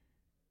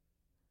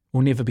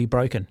will never be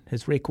broken.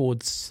 His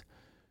records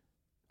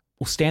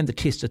will stand the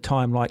test of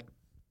time, like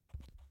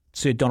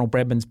Sir Donald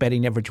Bradman's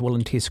batting average will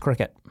in Test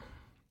cricket.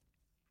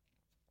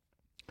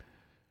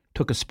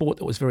 Took a sport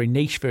that was very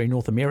niche, very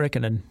North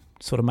American, and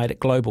sort of made it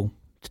global.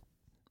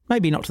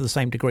 Maybe not to the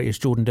same degree as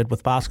Jordan did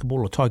with basketball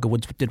or Tiger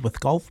Woods did with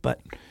golf,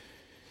 but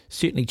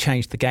certainly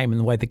changed the game and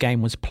the way the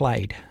game was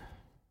played.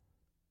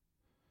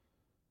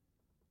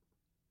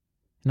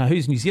 Now,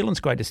 who's New Zealand's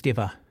greatest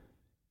ever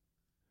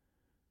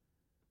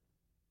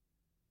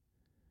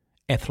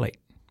athlete?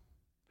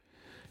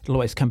 It'll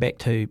always come back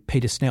to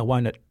Peter Snell,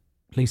 won't it?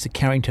 Lisa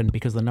Carrington,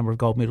 because of the number of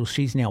gold medals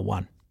she's now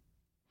won.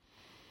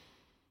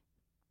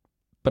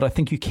 But I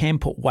think you can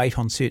put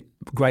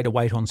greater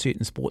weight on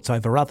certain sports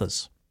over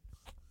others.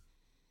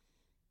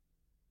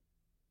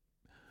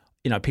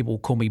 You know, people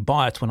call me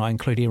biased when I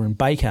include Erin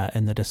Baker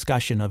in the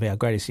discussion of our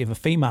greatest ever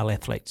female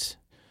athletes.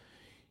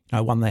 You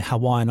know, won the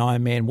Hawaiian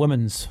Ironman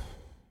Women's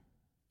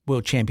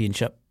World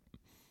Championship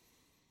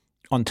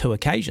on 2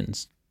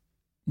 occasions.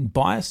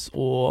 Bias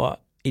or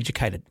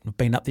educated? I've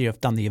been up there,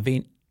 I've done the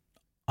event,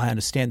 I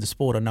understand the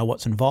sport, I know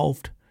what's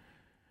involved,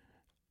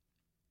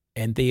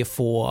 and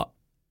therefore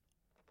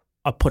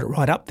I put it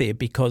right up there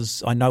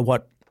because I know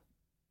what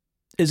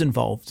is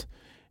involved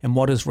and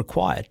what is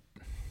required.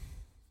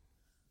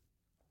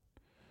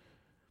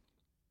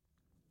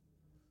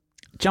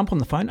 Jump on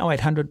the phone,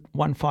 0800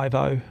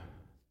 150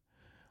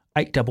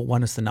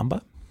 811 is the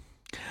number.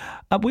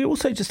 We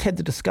also just had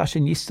the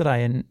discussion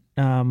yesterday,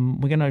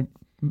 and we're going to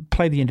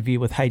play the interview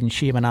with Hayden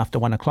Shearman after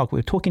 1 o'clock. We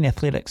were talking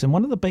athletics, and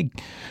one of the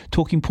big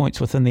talking points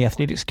within the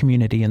athletics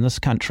community in this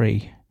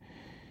country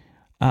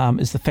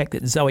is the fact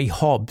that Zoe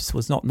Hobbs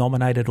was not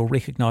nominated or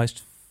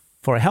recognised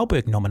for a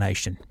Halberg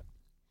nomination.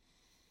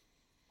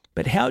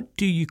 But how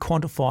do you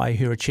quantify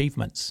her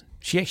achievements?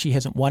 She actually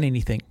hasn't won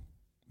anything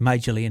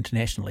majorly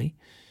internationally,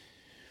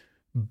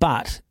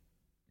 but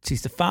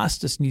she's the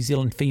fastest New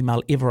Zealand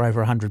female ever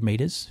over 100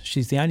 metres.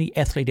 She's the only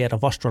athlete out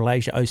of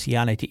Australasia,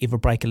 Oceania to ever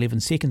break 11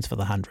 seconds for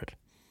the 100.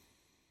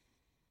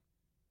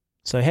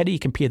 So how do you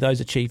compare those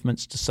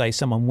achievements to, say,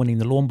 someone winning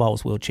the Lawn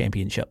Bowls World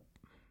Championship?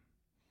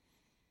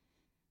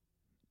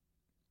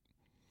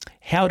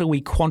 How do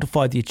we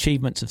quantify the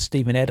achievements of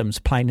Stephen Adams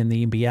playing in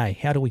the NBA?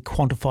 How do we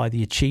quantify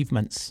the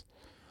achievements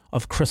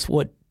of Chris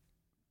Wood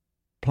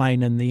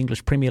playing in the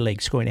English Premier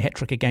League, scoring a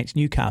hat-trick against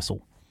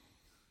Newcastle?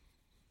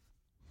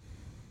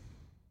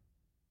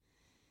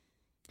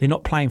 They're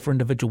not playing for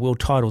individual world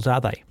titles, are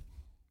they?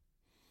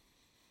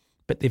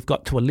 But they've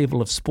got to a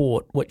level of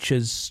sport which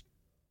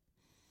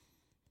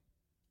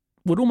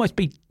would almost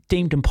be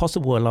deemed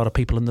impossible, a lot of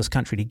people in this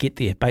country, to get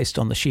there based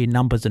on the sheer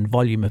numbers and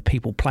volume of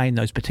people playing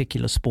those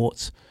particular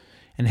sports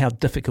and how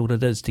difficult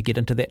it is to get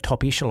into that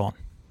top echelon.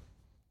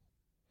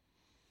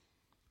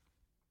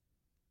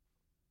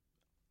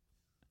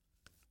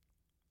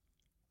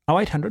 Oh,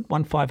 0800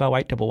 150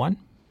 811.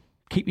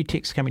 Keep your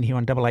texts coming here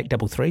on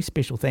 8833.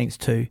 Special thanks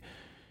to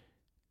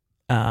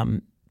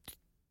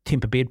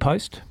Temper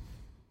Bedpost,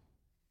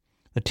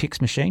 the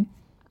text machine.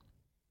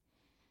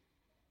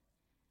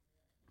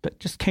 But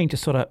just keen to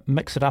sort of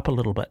mix it up a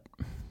little bit.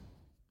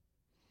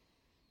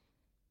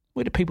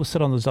 Where do people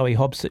sit on the Zoe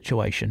Hobbs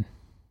situation?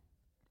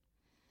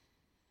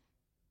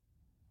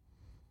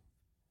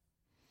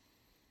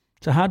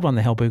 It's a hard one,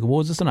 the Halberg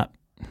Awards, isn't it?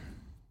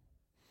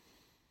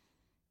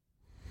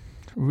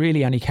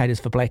 Really only caters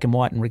for black and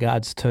white in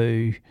regards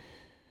to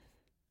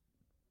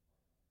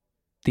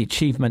the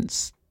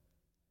achievements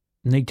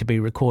need to be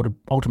recorded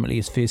ultimately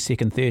as first,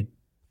 second, third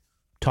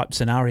type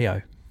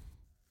scenario.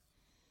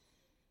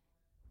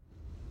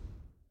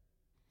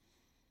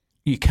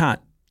 You can't,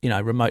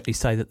 remotely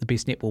say that the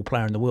best netball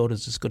player in the world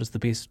is as good as the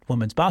best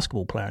women's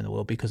basketball player in the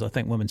world, because I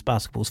think women's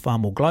basketball is far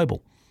more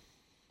global.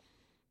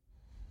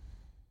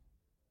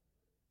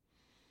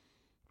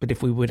 But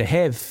if we were to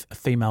have a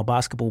female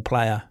basketball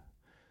player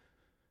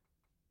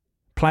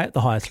play at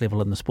the highest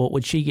level in the sport,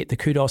 would she get the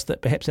kudos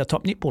that perhaps our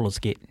top netballers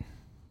get?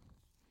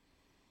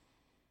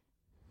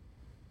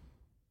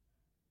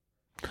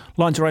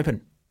 Lines are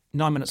open,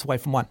 9 minutes away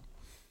from 1.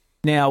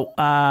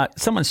 Now,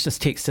 someone's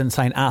just texted in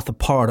saying Arthur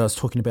Porritt. I was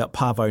talking about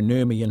Paavo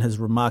Nurmi and his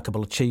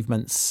remarkable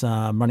achievements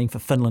running for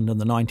Finland in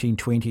the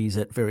 1920s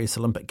at various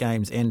Olympic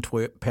Games,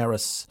 Antwerp,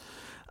 Paris,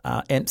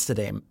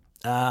 Amsterdam.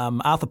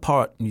 Arthur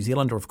Porritt, New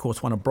Zealander, of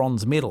course, won a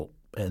bronze medal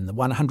in the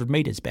 100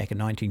 metres back in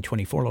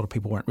 1924. A lot of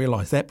people won't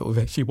realise that, but we've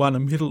actually won a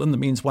medal in the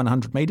men's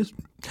 100 metres.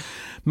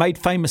 Made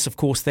famous, of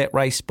course, that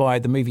race by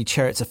the movie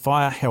Chariots of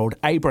Fire, Harold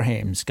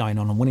Abrahams going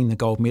on and winning the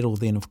gold medal.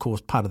 Then, of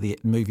course, part of the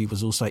movie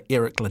was also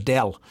Eric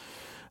Liddell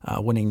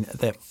winning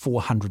that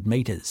 400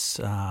 metres.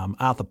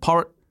 Arthur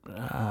Porritt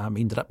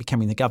ended up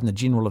becoming the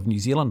Governor-General of New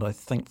Zealand, I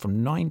think,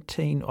 from late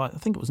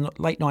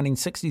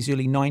 1960s,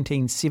 early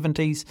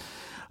 1970s.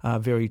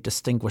 Very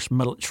distinguished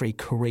military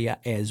career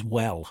as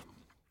well.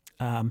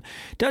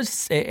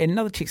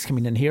 Another text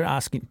coming in here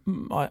asking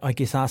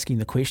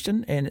the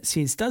question, and it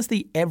says, does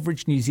the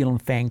average New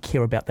Zealand fan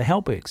care about the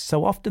Halbergs?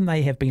 So often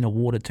they have been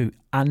awarded to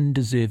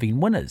undeserving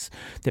winners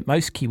that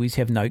most Kiwis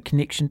have no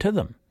connection to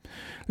them.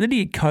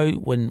 Lydia Ko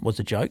win was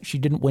a joke. She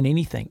didn't win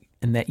anything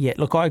in that yet.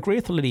 Look, I agree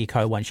with the Lydia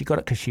Ko one. She got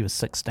it because she was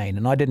 16,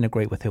 and I didn't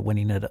agree with her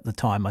winning it at the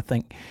time. I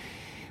think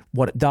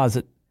what it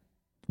does,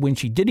 when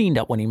she did end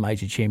up winning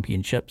major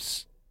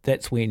championships,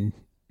 that's when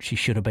she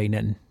should have been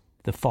in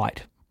the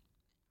fight.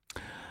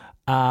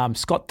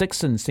 Scott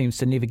Dixon seems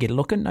to never get a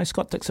look in. No,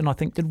 Scott Dixon, I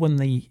think, did win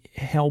the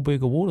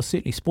Halberg Award, or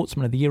certainly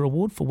Sportsman of the Year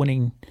Award, for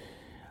winning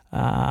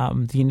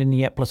the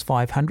Indianapolis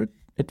 500.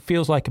 It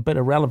feels like a bit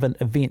irrelevant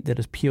event that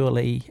is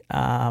purely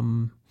a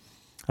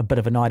bit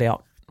of a night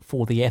out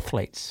for the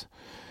athletes.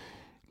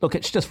 Look,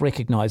 it's just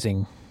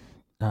recognising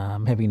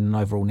having an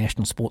overall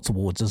National Sports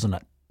Awards, isn't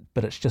it?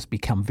 But it's just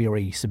become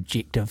very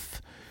subjective.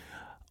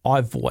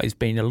 I've always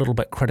been a little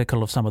bit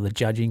critical of some of the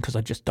judging because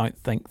I just don't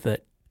think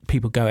that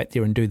people go out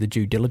there and do the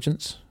due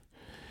diligence.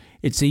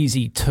 It's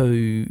easy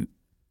to,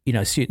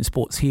 certain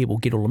sports here will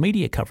get all the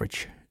media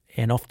coverage,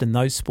 and often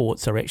those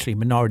sports are actually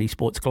minority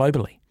sports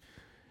globally.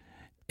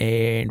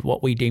 And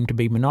what we deem to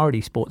be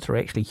minority sports are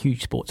actually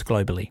huge sports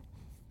globally.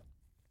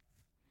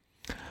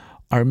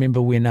 I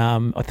remember when,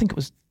 I think it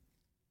was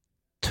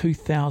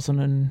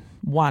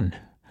 2001,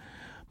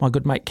 my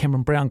good mate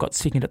Cameron Brown got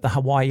second at the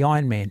Hawaii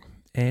Ironman,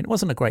 and it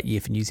wasn't a great year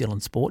for New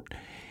Zealand sport.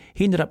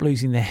 He ended up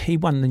he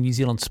won the New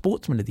Zealand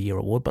Sportsman of the Year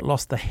Award, but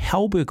lost the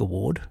Halberg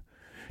Award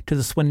to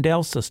the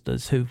Swindell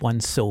sisters, who won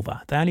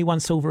silver. They only won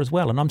silver as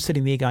well, and I'm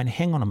sitting there going,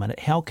 hang on a minute,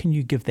 how can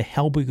you give the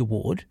Halberg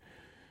Award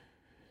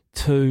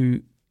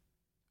to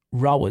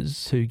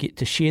rowers who get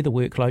to share the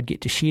workload, get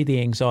to share the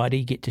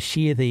anxiety, get to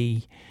share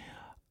the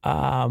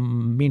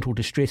mental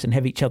distress and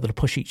have each other to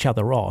push each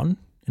other on,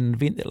 in an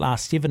event that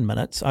lasts 7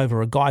 minutes,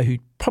 over a guy who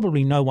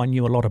probably no one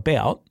knew a lot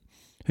about,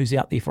 who's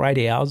out there for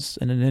 8 hours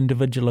in an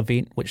individual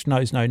event which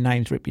knows no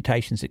names,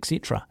 reputations,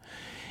 etc.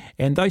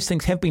 And those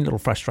things have been little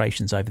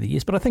frustrations over the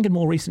years, but I think in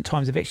more recent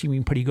times they've actually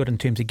been pretty good in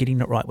terms of getting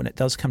it right when it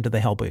does come to the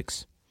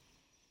Halbergs.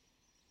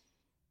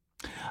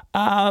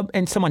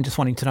 And someone just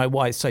wanting to know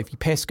why Sophie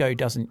Pascoe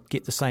doesn't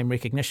get the same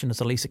recognition as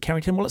Elisa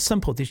Carrington. Well, it's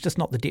simple. There's just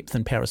not the depth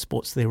in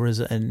parasports there is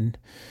in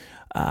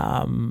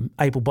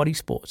able-bodied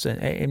sports,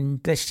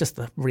 and that's just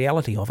the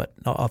reality of it.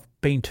 I've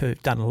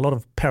done a lot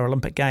of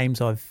Paralympic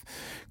games. I've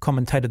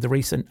commentated the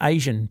recent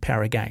Asian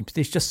Para Games.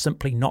 There's just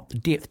simply not the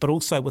depth, but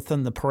also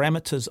within the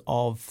parameters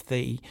of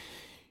the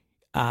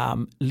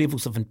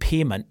levels of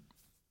impairment,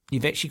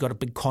 you've actually got a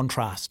big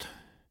contrast.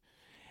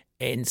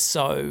 And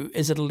so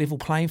is it a level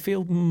playing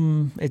field?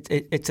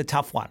 It's a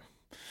tough one.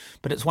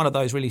 But it's one of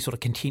those really sort of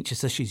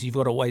contentious issues you've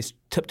got to always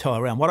tiptoe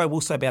around. What I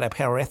will say about our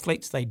para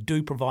athletes, they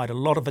do provide a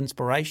lot of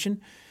inspiration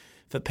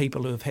for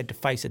people who have had to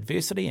face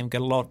adversity and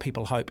get a lot of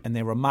people hope, and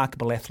they're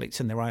remarkable athletes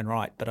in their own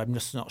right, but I'm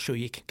just not sure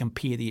you can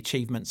compare the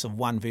achievements of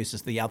one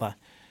versus the other.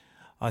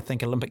 I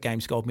think Olympic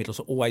Games gold medals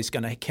are always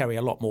going to carry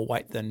a lot more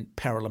weight than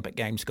Paralympic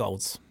Games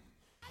golds.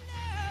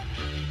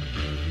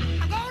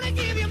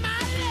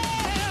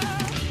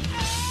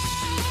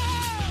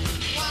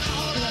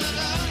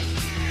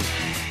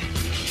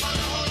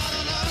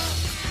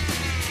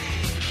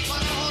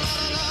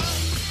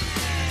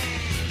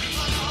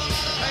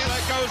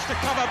 To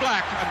cover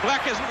Black, and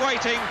Black isn't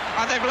waiting,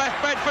 and they've left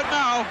Bedford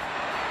now.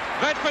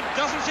 Bedford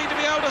doesn't seem to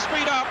be able to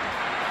speed up,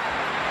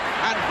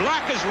 and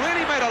Black has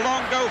really made a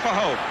long go for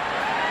home.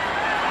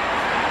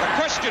 The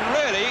question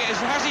really is,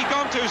 has he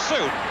gone too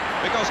soon?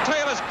 Because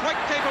Taylor's quite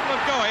capable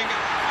of going,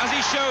 as he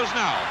shows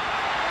now.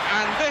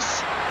 And this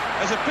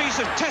is a piece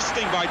of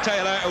testing by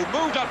Taylor, who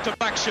moved up to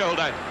Black's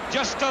shoulder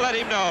just to let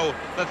him know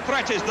the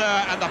threat is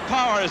there and the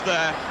power is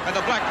there, and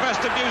the black vest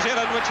of New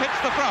Zealand which hits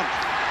the front.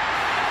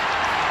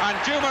 And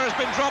Juma has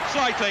been dropped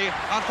slightly,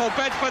 and for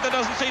Bedford there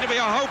doesn't seem to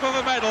be a hope of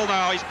a medal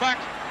now. He's back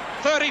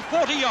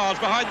 30-40 yards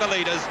behind the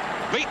leaders,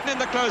 beaten in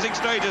the closing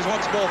stages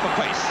once more for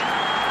pace.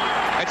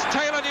 It's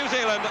Taylor, New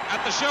Zealand, at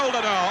the shoulder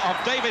now of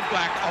David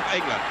Black of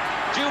England.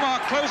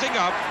 Juma closing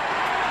up.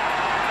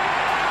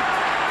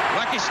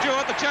 Blackie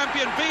Stewart, the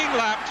champion, being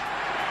lapped.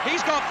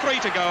 He's got 3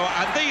 to go,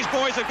 and these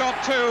boys have got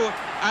 2,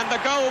 and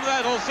the gold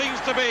medal seems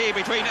to be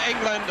between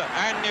England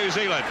and New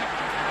Zealand.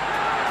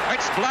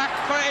 It's Black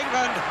for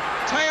England.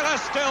 Taylor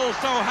still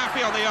so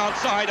happy on the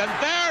outside, and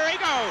there he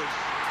goes.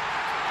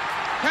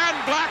 Can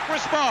Black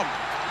respond?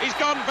 He's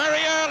gone very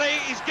early.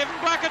 He's given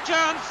Black a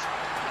chance.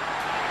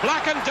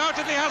 Black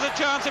undoubtedly has a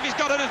chance if he's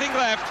got anything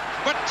left,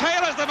 but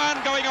Taylor's the man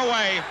going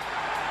away.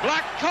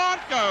 Black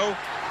can't go,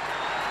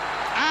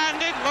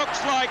 And it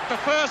looks like the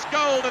first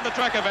gold in the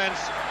track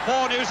events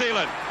for New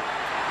Zealand.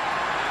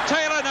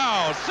 Taylor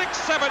now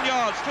 6-7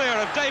 yards clear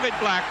of David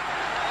Black.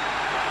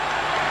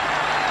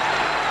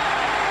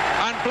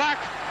 And Black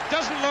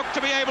doesn't look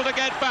to be able to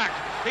get back.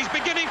 He's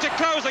beginning to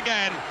close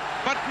again,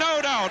 but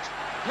no doubt,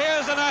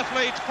 here's an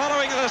athlete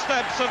following the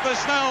steps of the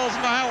Snells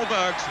and the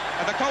Hallbergs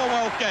at the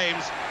Commonwealth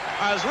Games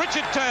as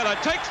Richard Taylor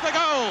takes the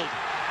gold.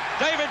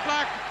 David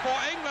Black for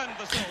England.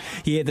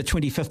 Yeah, the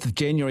 25th of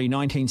January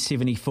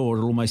 1974,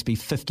 it'll almost be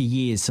 50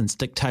 years since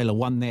Dick Taylor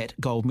won that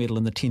gold medal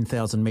in the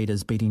 10,000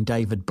 metres, beating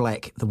David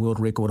Black, the world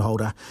record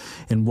holder,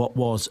 in what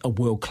was a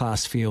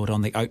world-class field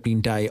on the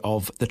opening day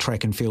of the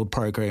track and field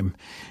program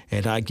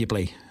at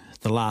arguably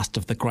the last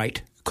of the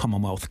great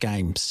Commonwealth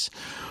Games.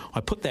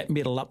 I put that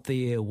medal up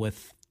there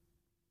with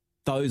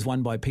those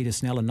won by Peter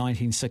Snell in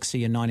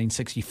 1960 and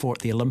 1964 at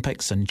the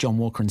Olympics, and John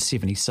Walker in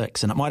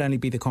 76. And it might only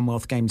be the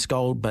Commonwealth Games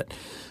gold, but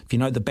if you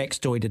know the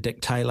backstory to Dick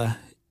Taylor,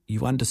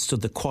 you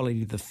understood the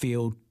quality of the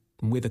field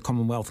and where the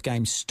Commonwealth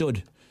Games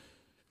stood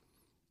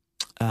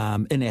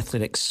in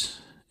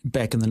athletics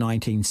back in the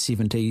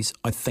 1970s,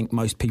 I think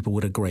most people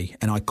would agree.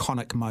 An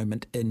iconic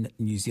moment in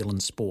New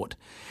Zealand sport.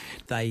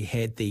 They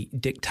had the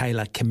Dick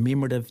Taylor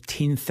commemorative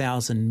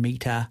 10,000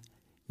 metre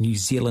New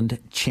Zealand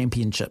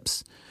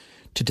Championships.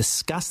 To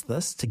discuss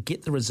this, to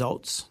get the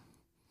results,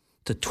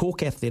 to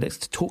talk athletics,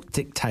 to talk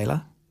Dick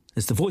Taylor,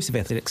 is the voice of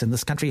athletics in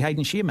this country,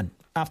 Hayden Shearman.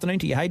 Afternoon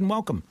to you, Hayden.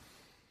 Welcome.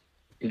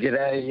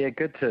 G'day. Yeah,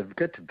 good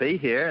to be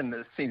here, and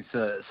it seems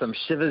some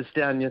shivers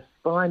down your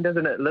spine,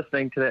 doesn't it,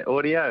 listening to that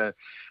audio?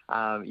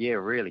 Yeah,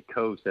 really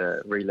cool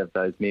to relive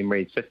those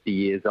memories 50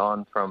 years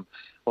on from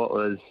what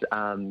was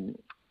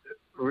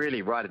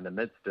really right in the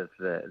midst of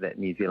that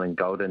New Zealand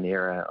golden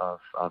era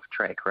of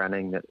track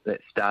running that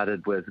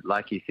started with,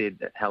 like you said,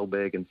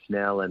 Hallberg and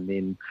Snell, and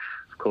then,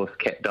 of course,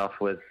 capped off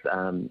with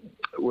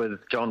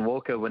John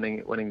Walker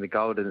winning the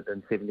gold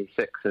in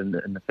 76 in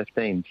the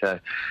 15. So,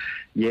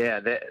 yeah,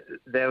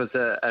 that was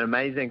an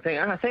amazing thing.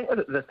 And I think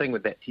the thing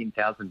with that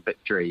 10,000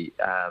 victory,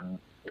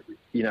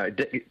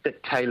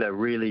 Dick Taylor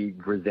really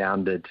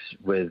resounded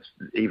with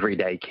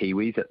everyday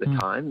Kiwis at the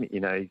time.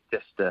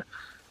 Just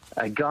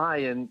a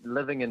guy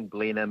living in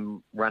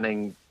Blenheim,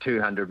 running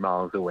 200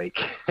 miles a week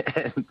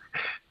and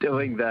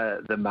doing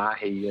the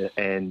mahi,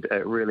 and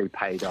it really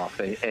paid off.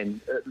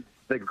 And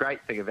the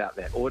great thing about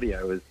that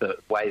audio is the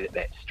way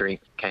that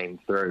strength came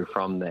through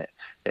from that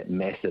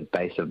massive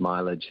base of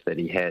mileage that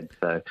he had.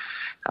 So,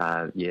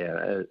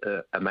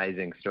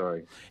 amazing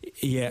story.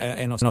 Yeah,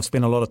 and I've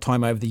spent a lot of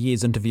time over the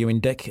years interviewing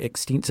Dick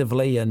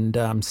extensively,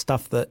 and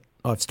stuff that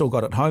I've still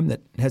got at home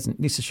that hasn't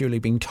necessarily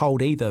been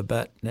told either.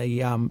 But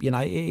he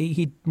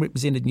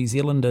represented New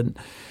Zealand in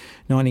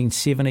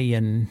 1970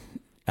 in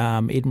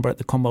Edinburgh at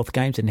the Commonwealth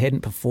Games and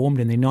hadn't performed,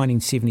 and then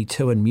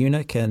 1972 in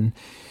Munich, and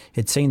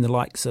had seen the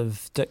likes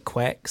of Dick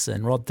Quacks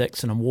and Rod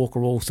Dixon and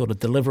Walker all sort of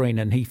delivering,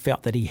 and he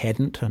felt that he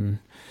hadn't. And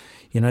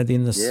and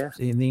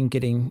then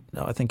getting,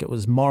 I think it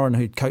was Moran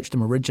who'd coached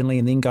him originally,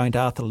 and then going to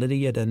Arthur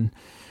Lydiard, and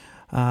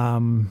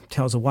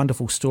tells a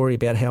wonderful story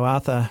about how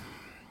Arthur,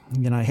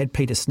 had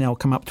Peter Snell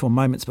come up to him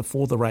moments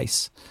before the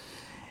race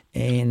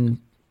and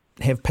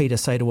have Peter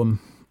say to him,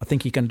 "I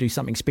think you're going to do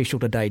something special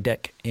today,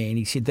 Dick." And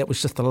he said that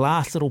was just the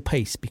last little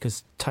piece,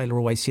 because Taylor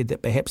always said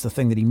that perhaps the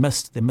thing that he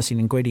missed, the missing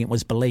ingredient,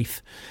 was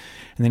belief.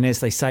 And then, as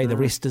they say, the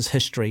rest is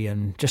history.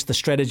 And just the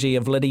strategy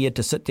of Lydiard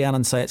to sit down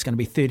and say it's going to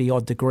be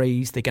 30-odd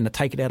degrees, they're going to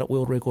take it out at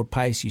world record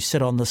pace, you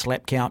sit on this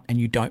lap count and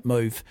you don't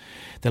move.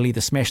 They'll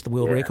either smash the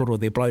world record or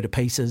they'll blow to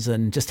pieces.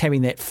 And just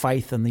having that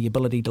faith and the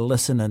ability to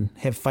listen and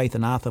have faith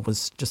in Arthur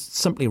was just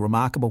simply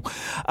remarkable.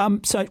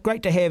 So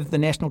great to have the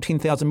national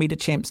 10,000 metre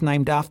champs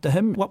named after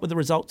him. What were the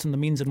results in the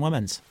men's and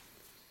women's?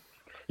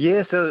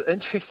 Yeah, so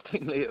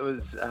interestingly, it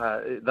was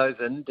those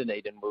in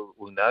Dunedin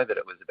will know that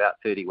it was about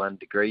 31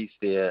 degrees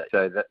there.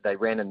 So that they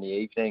ran in the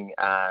evening,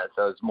 so it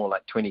was more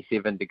like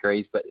 27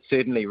 degrees, but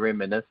certainly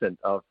reminiscent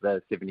of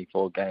the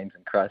 74 games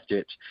in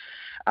Christchurch.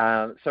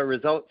 So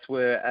results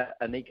were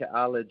Anika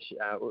Arledge,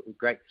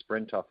 great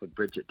sprint off with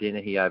Bridget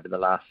Dennehy over the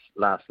last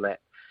lap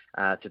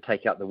to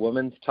take out the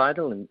women's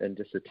title in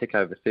just a tick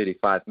over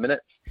 35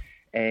 minutes.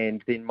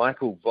 And then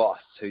Michael Voss,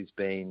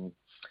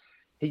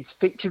 he's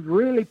featured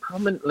really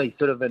prominently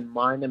sort of in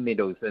minor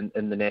medals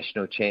in the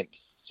national champs,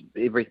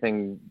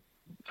 everything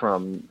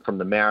from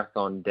the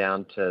marathon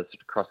down to sort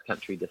of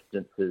cross-country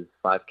distances,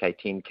 5K,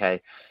 10K,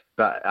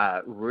 but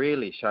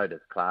really showed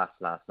his class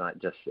last night,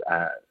 just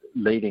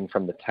leading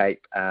from the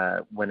tape,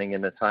 winning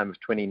in a time of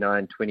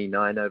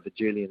 29:29 over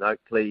Julian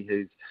Oakley,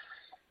 who's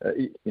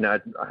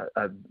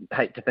I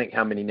hate to think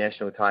how many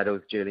national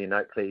titles Julian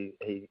Oakley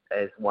he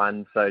has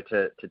won. So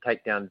to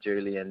take down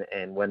Julian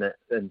and win it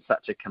in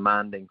such a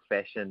commanding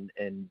fashion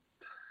in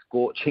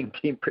scorching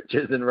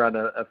temperatures and run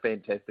a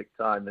fantastic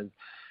time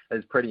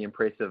is pretty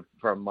impressive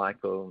from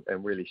Michael,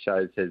 and really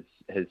shows his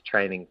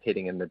training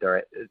heading in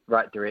the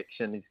right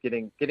direction. He's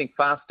getting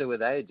faster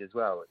with age as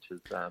well, which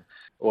is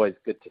always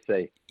good to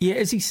see. Yeah,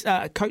 is he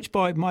coached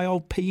by my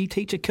old PE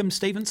teacher, Kim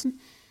Stevenson?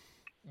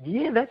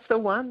 Yeah, that's the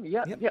one.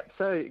 Yep.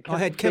 So I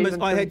had Kim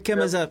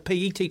as a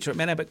PE teacher at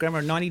Mount Abbott Grammar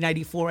in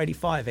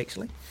 1984-85,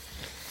 actually.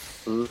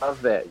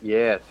 Love that.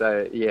 Yeah.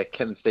 So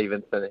Kim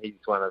Stevenson. He's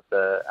one of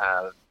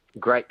the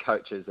great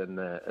coaches in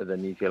the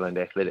New Zealand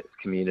athletics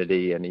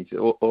community, and he's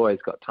always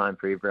got time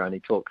for everyone he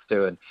talks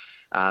to. And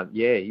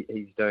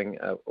he's doing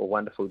a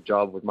wonderful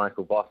job with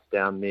Michael Voss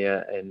down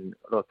there in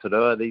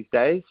Rotorua these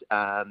days.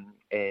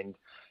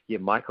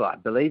 Michael, I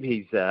believe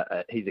he's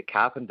a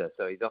carpenter,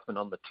 so he's often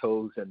on the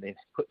tools and then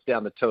puts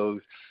down the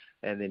tools,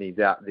 and then he's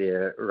out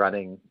there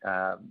running,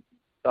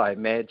 I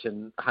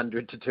imagine,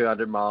 100 to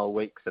 200 mile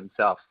weeks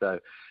himself. So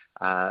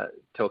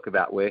talk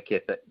about work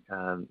ethic.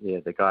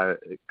 The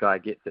guy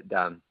gets it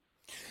done.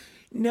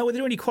 Now, were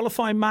there any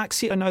qualifying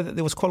marks yet? I know that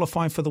there was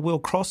qualifying for the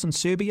World Cross in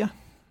Serbia.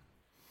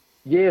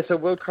 Yeah, so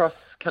World Cross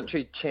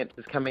Country Champs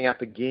is coming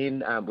up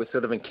again. We're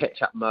sort of in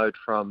catch-up mode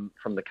from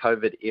the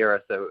COVID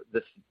era. So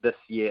this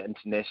year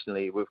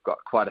internationally, we've got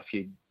quite a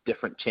few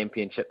different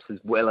championships as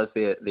well as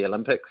the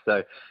Olympics.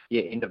 So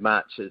end of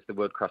March is the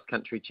World Cross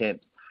Country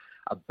Champs.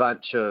 A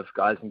bunch of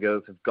guys and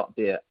girls have got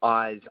their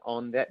eyes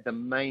on that. The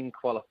main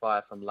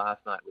qualifier from last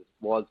night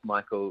was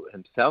Michael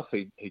himself,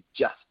 who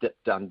just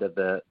dipped under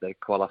the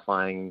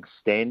qualifying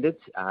standards.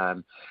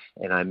 And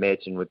I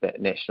imagine with that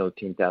national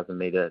 10,000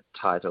 metre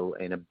title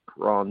and a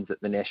bronze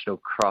at the National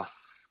Cross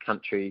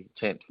Country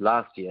Champs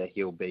last year,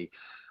 he'll be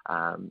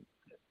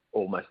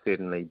almost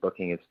certainly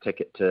booking his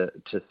ticket to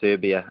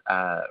Serbia,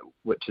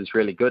 which is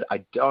really good.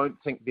 I don't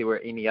think there were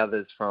any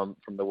others from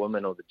the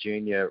women or the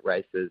junior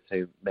races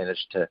who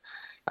managed to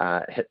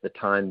hit the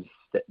times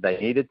that they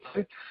needed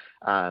to.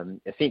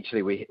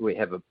 Essentially, we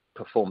have a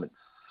performance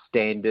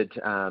standard.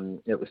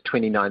 It was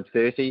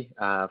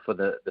 29:30 for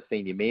the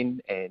senior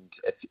men, and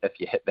if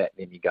you hit that,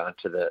 then you go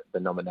into the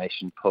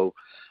nomination pool.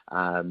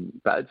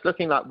 But it's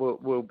looking like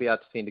we'll be able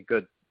to send a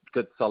good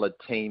solid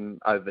team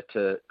over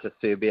to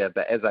Serbia.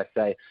 But as I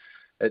say,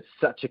 it's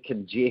such a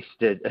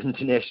congested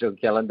international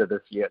calendar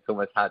this year, it's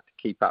almost hard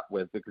to keep up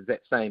with, because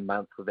that same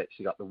month we've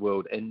actually got the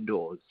World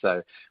Indoors.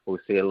 So we'll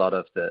see a lot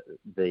of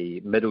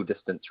the middle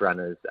distance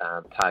runners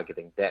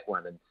targeting that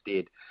one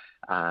instead.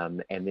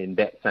 And then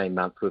that same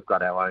month we've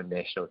got our own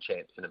national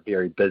champs and a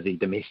very busy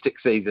domestic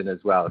season as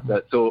well. So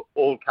it's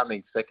all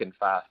coming thick and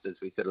fast as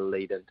we sort of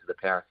lead into the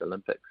Paris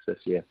Olympics this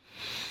year.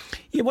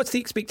 Yeah, what's the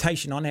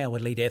expectation on our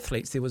elite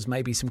athletes? There was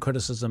maybe some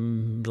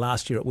criticism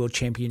last year at World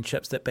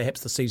Championships that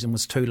perhaps the season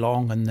was too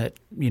long and that,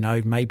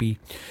 maybe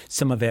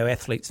some of our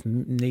athletes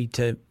need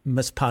to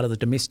miss part of the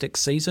domestic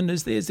season.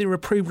 Is there a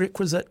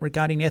prerequisite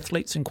regarding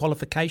athletes and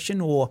qualification,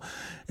 or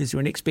is there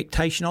an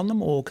expectation on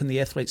them, or can the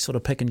athletes sort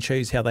of pick and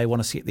choose how they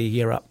want to set their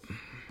year up?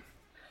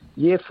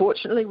 Yeah,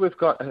 fortunately, we've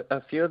got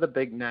a few of the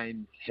big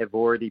names have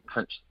already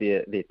punched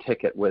their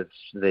ticket with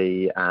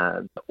the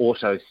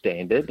auto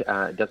standard.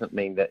 It doesn't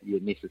mean that you're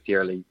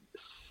necessarily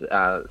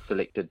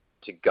selected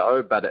to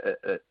go, but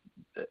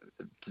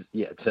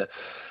it's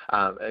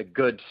a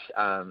good.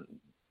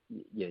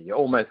 You're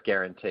almost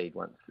guaranteed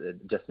once.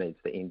 It just needs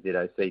the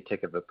NZOC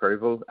tick of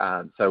approval.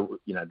 So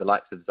the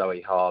likes of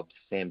Zoe Hobbs,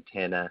 Sam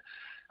Tanner,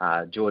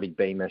 Geordie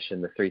Beamish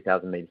in the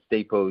 3,000 metre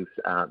steeples,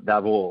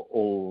 they've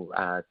all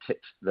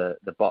ticked the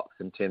box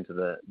in terms of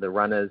the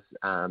runners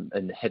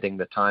and hitting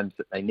the times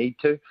that they need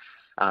to.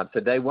 So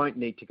they won't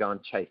need to go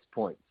and chase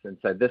points. And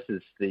so this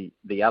is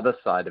the other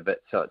side of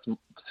it. So it's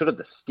sort of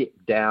the step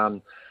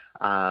down.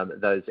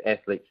 Those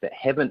athletes that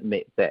haven't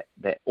met that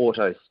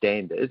auto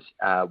standard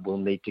will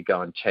need to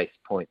go and chase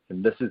points.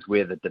 And this is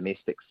where the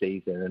domestic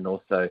season, and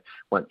also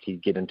once you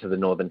get into the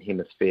Northern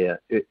Hemisphere,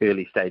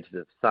 early stages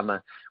of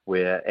summer,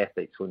 where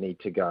athletes will need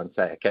to go and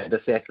say, okay,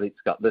 this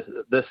athlete's got this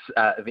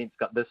event's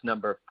got this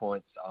number of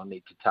points, I'll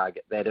need to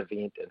target that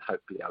event and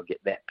hopefully I'll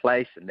get that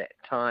place and that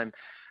time,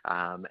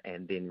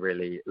 and then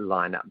really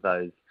line up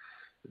those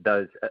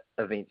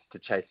events to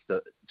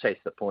chase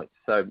the points.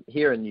 So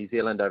here in New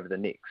Zealand over the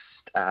next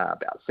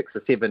about 6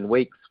 or 7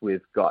 weeks,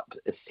 we've got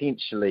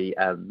essentially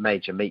a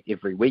major meet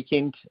every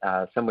weekend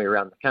somewhere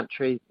around the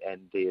country,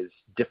 and there's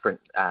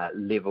different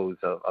levels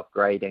of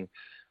grading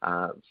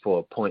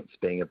for points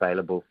being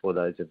available for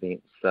those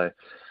events. So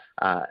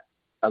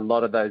a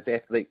lot of those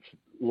athletes,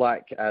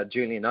 like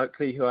Julian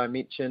Oakley, who I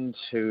mentioned,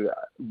 who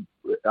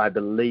I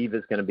believe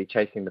is going to be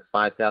chasing the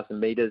 5,000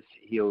 metres,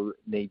 he'll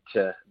need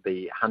to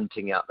be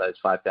hunting out those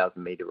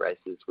 5,000 metre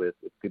races with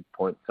good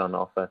points on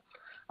offer.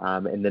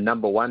 And the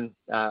number one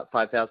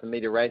 5,000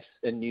 metre race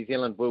in New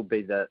Zealand will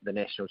be the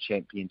National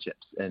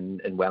Championships in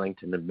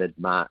Wellington in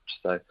mid-March.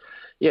 So,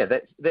 yeah,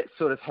 that's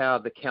sort of how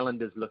the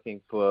calendar's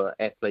looking for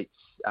athletes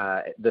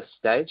at this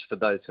stage for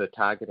those who are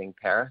targeting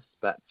Paris.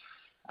 But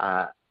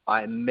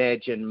I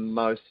imagine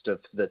most of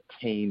the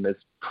team is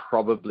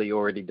probably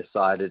already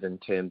decided in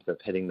terms of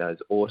hitting those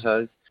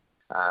autos.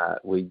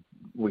 We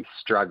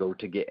struggle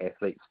to get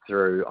athletes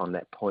through on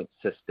that point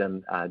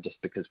system just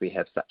because we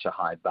have such a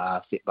high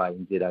bar set by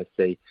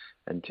NZOC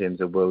in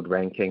terms of world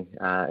ranking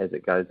as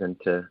it goes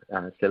into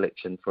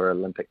selection for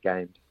Olympic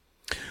Games.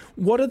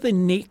 What are the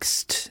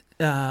next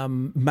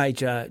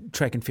major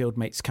track and field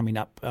meets coming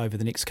up over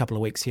the next couple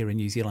of weeks here in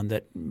New Zealand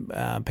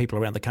that people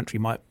around the country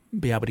might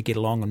be able to get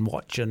along and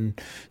watch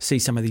and see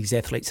some of these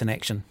athletes in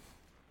action?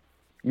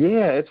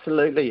 Yeah,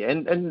 absolutely.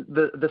 And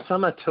the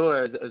summer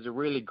tour is a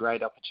really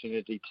great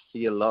opportunity to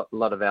see a lot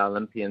of our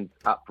Olympians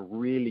up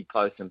really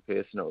close and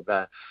personal.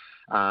 They're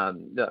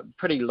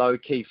pretty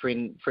low-key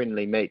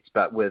friendly meets,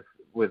 but with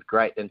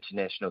great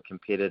international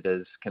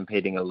competitors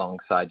competing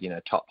alongside,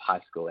 top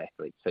high school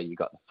athletes. So you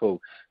got the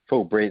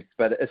full breadth.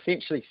 But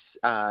essentially,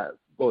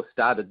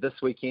 started this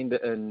weekend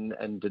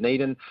in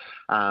Dunedin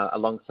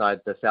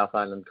alongside the South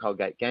Island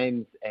Colgate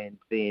Games, and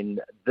then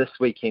this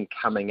weekend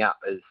coming up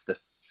is the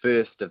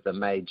first of the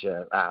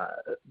major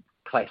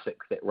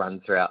classics that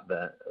run throughout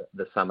the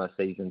summer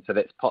season. So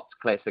that's Potts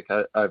Classic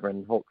over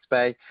in Hawke's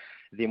Bay.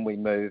 Then we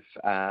move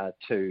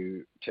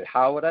to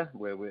Hawera,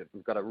 where we've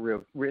got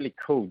a really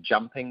cool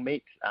jumping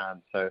meet.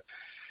 So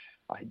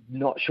I'm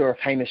not sure if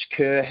Hamish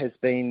Kerr has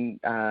been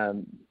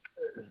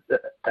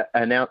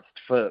announced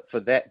for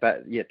that,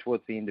 but yeah,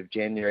 towards the end of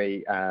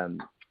January,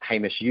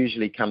 Hamish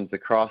usually comes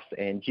across,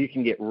 and you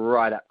can get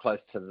right up close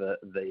to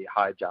the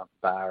high jump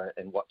bar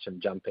and watch him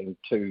jumping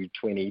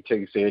 220,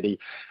 230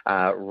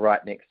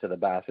 right next to the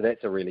bar. So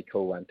that's a really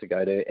cool one to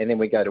go to. And then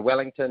we go to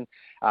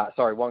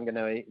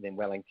Wanganui, then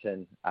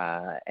Wellington,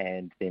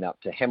 and then up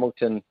to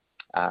Hamilton.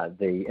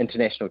 The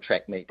international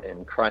track meet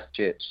in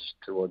Christchurch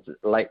towards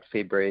late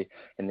February,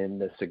 and then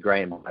the Sir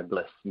Graham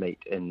Douglas meet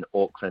in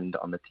Auckland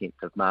on the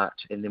 10th of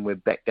March. And then we're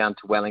back down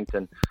to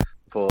Wellington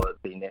for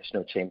the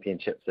national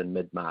championships in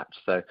mid-March.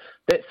 So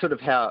that's sort of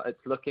how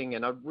it's looking,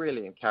 and I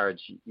really encourage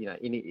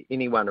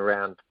anyone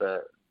around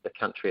the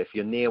country, if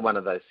you're near one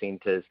of those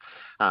centres,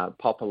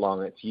 pop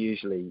along. It's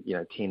usually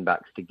 $10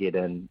 to get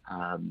in,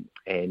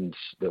 and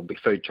there'll be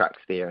food trucks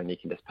there, and you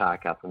can just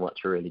park up and watch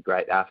a really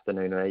great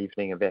afternoon or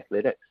evening of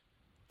athletics.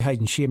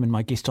 Hayden Sherman,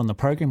 my guest on the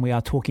program. We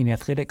are talking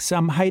athletics.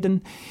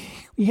 Hayden,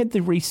 we had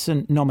the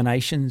recent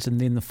nominations and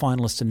then the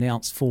finalists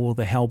announced for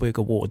the Halberg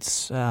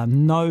Awards.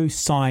 No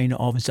sign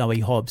of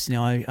Zoe Hobbs.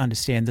 Now, I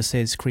understand this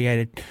has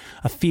created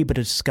a fair bit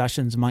of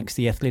discussions amongst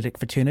the athletic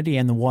fraternity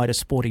and the wider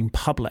sporting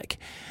public.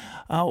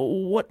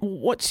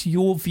 What's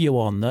your view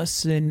on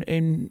this,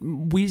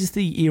 and where's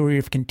the area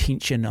of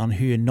contention on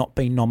her not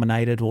being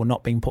nominated or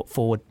not being put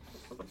forward?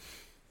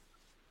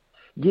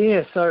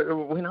 Yeah,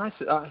 so when I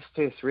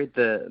first read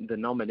the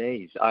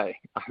nominees, I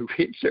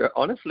read through it,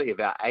 honestly,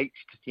 about 8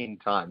 to 10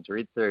 times,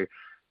 read through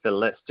the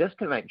list just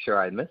to make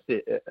sure I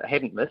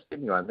hadn't missed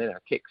anyone. Then I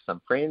texted some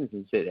friends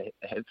and said,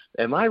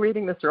 am I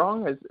reading this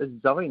wrong? Has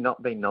Zoe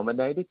not been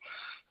nominated?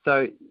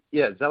 So,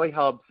 yeah, Zoe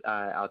Hobbs,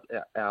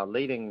 our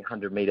leading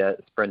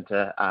 100-metre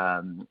sprinter,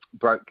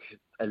 broke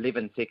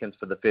 11 seconds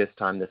for the first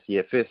time this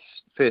year.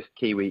 First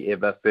Kiwi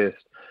ever,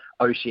 first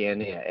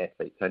Oceania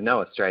athlete. So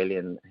no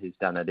Australian who's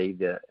done it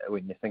either.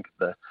 When you think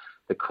of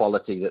the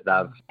quality that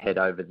they've had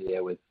over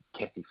there with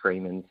Kathy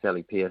Freeman,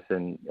 Sally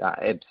Pearson,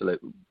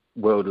 absolute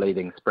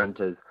world-leading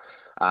sprinters.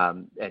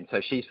 And so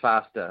she's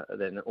faster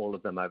than all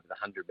of them over the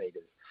 100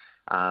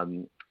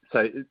 metres.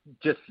 So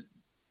just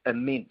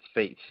immense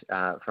feat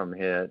from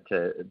her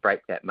to break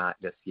that mark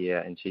this year,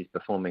 and she's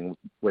performing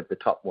with the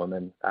top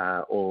women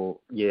all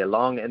year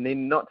long. And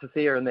then not to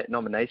see her in that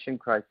nomination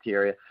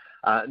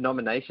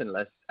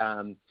list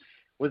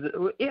was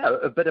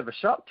a bit of a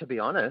shock, to be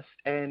honest.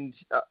 And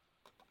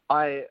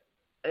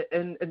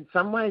in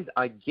some ways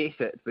I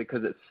get it,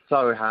 because it's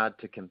so hard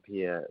to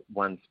compare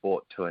one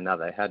sport to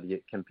another. How do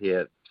you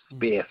compare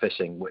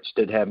spearfishing, which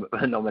did have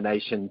a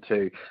nomination,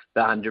 to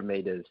the 100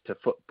 metres, to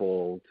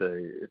football,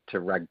 to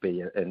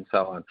rugby, and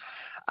so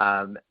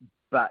on?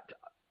 But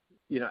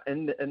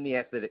in the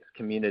athletics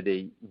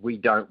community, we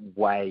don't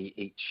weigh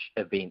each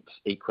event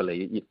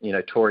equally.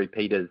 Tori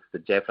Peters, the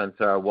javelin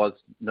thrower, was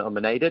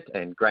nominated,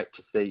 and great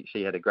to see.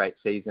 She had a great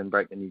season,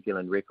 broke the New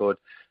Zealand record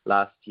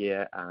last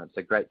year.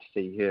 So great to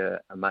see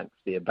her amongst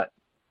there. But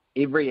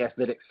every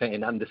athletics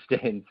fan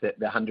understands that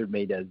the 100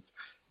 metres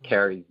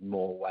carries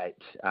more weight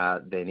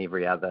than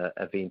every other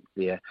event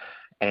there.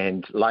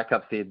 And like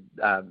I've said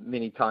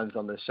many times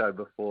on the show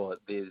before,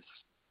 there's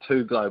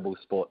two global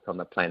sports on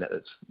the planet.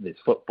 There's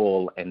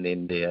football, and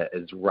then there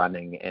is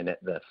running, and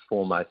at the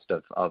foremost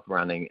of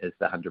running is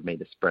the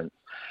 100-metre sprints.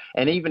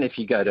 And even if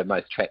you go to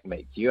most track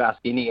meets, you ask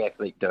any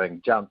athlete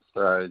doing jumps,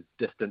 throws,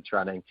 distance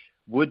running,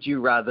 would you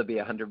rather be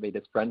a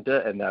 100-metre sprinter?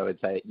 And they would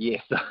say,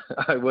 yes,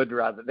 I would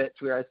rather.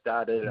 That's where I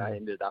started. I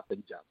ended up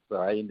in jumps,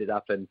 or I ended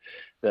up in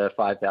the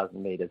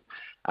 5,000 metres.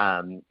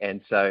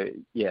 And so,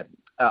 yeah,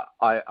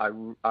 I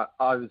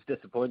was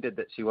disappointed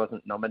that she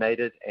wasn't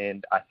nominated,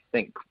 and I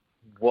think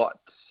what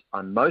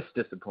I'm most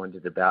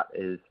disappointed about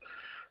is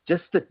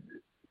just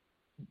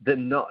the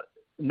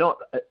not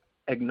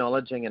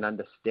acknowledging and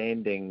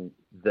understanding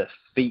the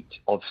feat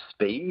of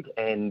speed.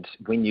 And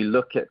when you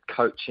look at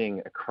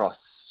coaching across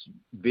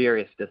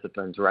various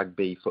disciplines,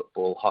 rugby,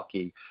 football,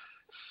 hockey,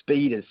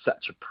 speed is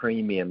such a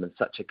premium and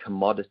such a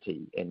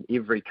commodity, and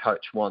every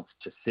coach wants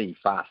to see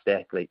fast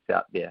athletes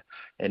out there.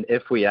 And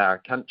if we are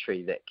a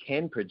country that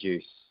can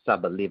produce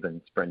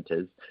sub-11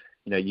 sprinters,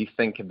 you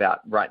think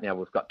about right now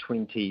we've got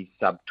 20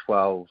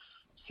 sub-12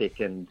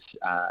 second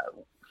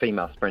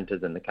female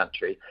sprinters in the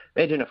country.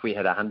 Imagine if we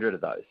had 100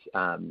 of those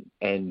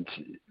and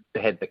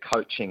had the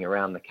coaching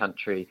around the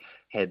country,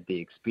 had the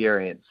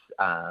experience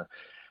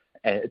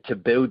to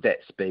build that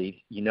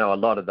speed. A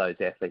lot of those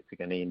athletes are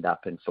going to end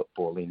up in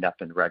football, end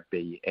up in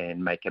rugby,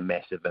 and make a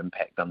massive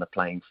impact on the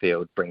playing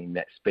field, bringing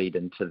that speed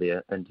into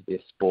their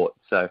sport.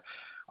 So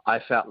I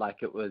felt like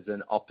it was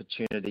an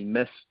opportunity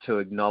missed to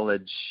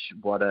acknowledge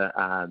what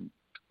a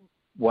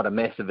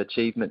massive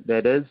achievement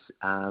that is,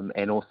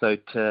 and also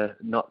to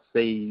not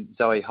see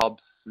Zoe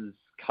Hobbs'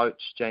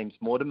 coach, James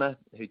Mortimer,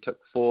 who took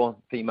 4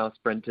 female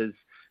sprinters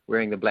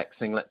wearing the black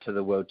singlet to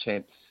the World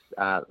Champs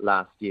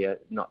last year,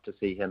 not to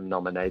see him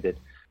nominated.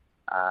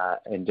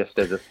 And just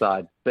as a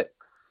side, 6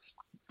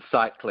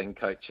 cycling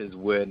coaches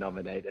were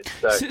nominated.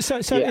 Is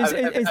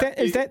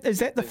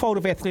that the fault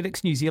of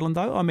Athletics New Zealand,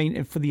 though? I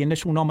mean, for the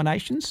initial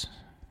nominations?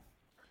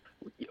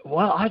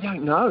 Well, I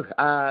don't know.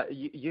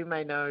 You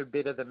may know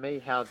better than me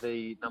how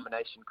the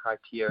nomination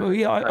criteria... Well,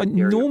 yeah,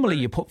 normally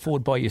you put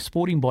forward by your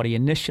sporting body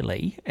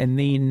initially, and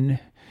then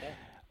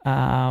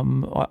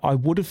I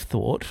would have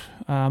thought...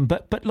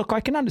 But look,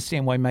 I can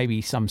understand why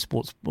maybe some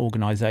sports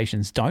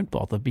organisations don't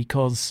bother,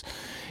 because...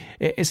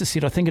 As I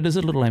said, I think it is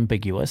a little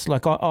ambiguous.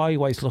 Like I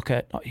always look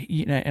at,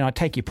 and I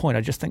take your point. I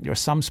just think there are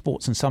some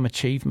sports and some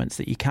achievements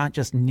that you can't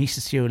just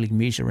necessarily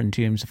measure in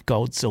terms of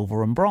gold,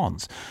 silver and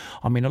bronze.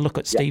 I mean, I look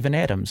at Stephen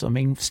Adams. I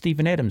mean,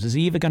 Stephen Adams, is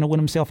he ever going to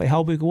win himself a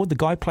Halberg Award? The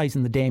guy plays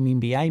in the damn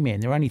NBA, man.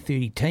 There are only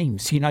 30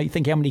 teams. You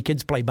think how many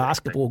kids play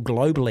basketball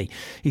globally.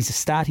 He's a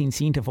starting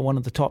centre for one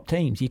of the top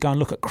teams. You go and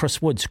look at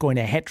Chris Wood scoring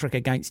a hat-trick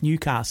against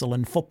Newcastle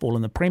in football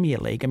in the Premier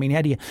League. I mean,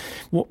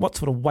 what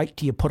sort of weight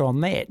do you put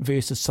on that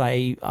versus,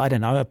 say, I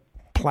don't know, a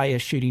player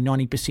shooting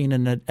 90%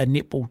 in a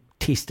netball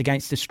test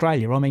against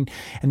Australia? I mean,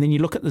 and then you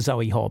look at the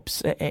Zoe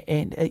Hobbs,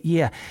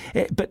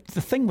 but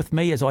the thing with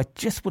me is I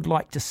just would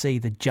like to see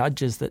the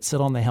judges that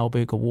sit on the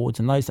Halberg Awards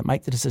and those that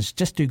make the decisions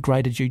just do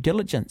greater due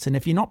diligence. And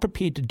if you're not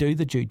prepared to do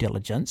the due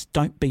diligence,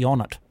 don't be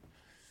on it.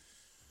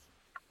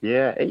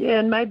 Yeah,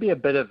 and maybe a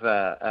bit of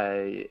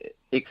a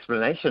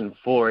explanation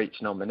for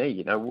each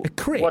nominee.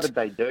 Correct. What did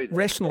they do?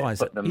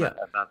 Rationalise it. Above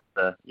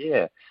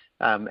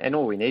and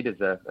all we need is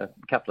a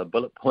couple of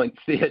bullet points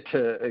there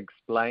to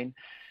explain.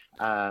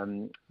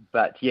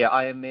 But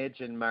I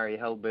imagine Murray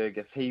Halberg,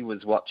 if he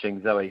was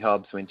watching Zoe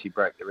Hobbs when she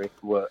broke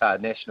the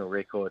national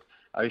record,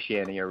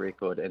 Oceania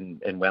record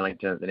in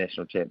Wellington at the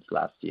National Champs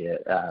last year,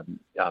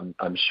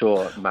 I'm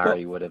sure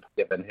Murray would have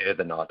given her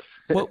the nod.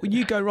 Well,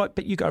 you go right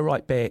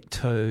back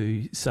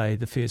to, say,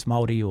 the first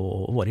Māori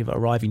or whatever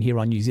arriving here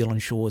on New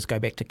Zealand shores. Go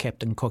back to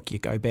Captain Cook. You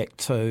go back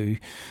to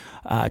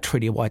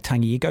Treaty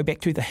Waitangi. You go back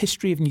to the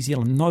history of New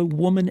Zealand. No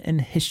woman in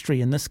history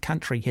in this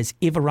country has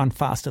ever run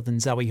faster than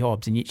Zoe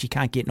Hobbs, and yet she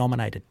can't get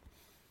nominated.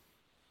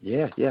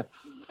 Yeah.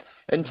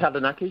 In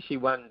Taranaki, she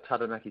won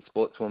Taranaki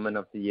Sportswoman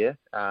of the Year,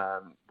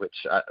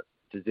 which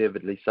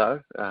deservedly so.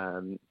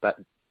 But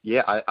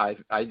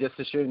I just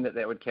assumed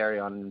that would carry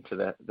on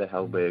to the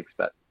Halbergs.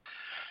 But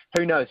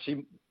who knows?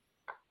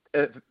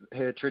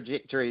 Her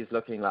trajectory is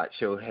looking like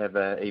she'll have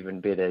an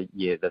even better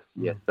year this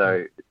year.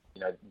 So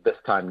this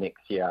time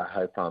next year, I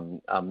hope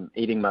I'm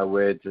eating my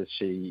words as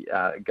she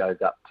goes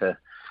up to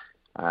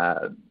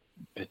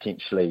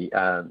potentially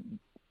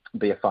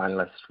be a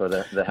finalist for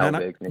the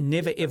Halberg.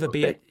 Never ever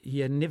be.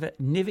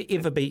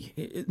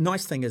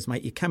 Nice thing is,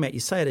 mate, you come out, you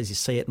say it as you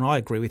see it, and I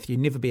agree with you.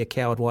 Never be a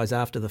coward wise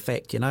after the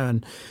fact,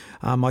 And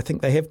I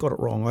think they have got it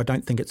wrong. I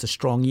don't think it's a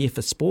strong year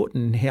for sport,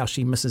 and how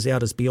she misses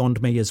out is beyond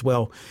me as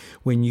well.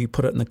 When you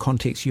put it in the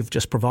context you've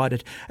just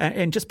provided.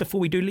 And just before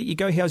we do let you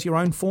go, how's your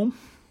own form?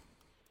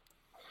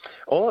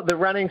 Oh, the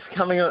running's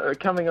coming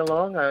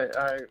along.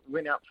 I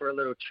went out for a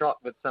little trot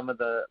with some of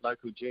the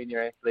local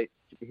junior athletes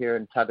here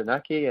in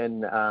Taranaki,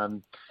 and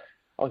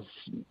I was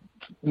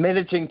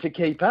managing to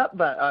keep up,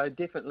 but I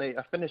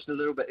finished a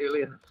little bit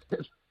earlier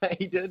than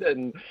they did,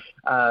 and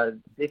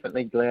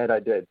definitely glad I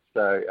did.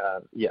 So,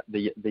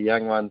 the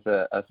young ones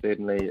are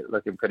certainly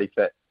looking pretty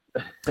fit.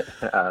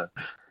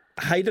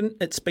 Hayden,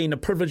 it's been a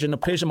privilege and a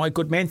pleasure, my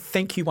good man.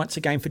 Thank you once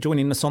again for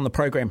joining us on the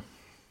program.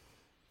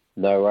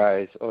 No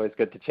worries. Always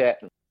good to chat.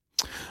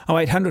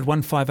 0800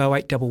 150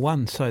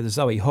 811. So the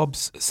Zoe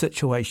Hobbs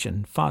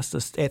situation,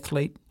 fastest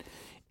athlete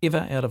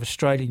ever out of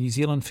Australia, New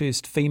Zealand,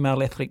 first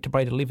female athlete to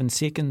break 11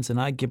 seconds, and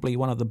arguably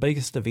one of the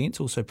biggest events,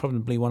 also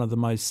probably one of the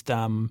most,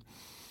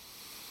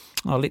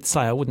 let's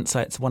say, I wouldn't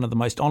say it's one of the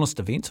most honest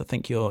events. I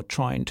think you're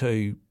trying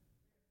to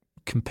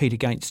compete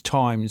against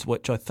times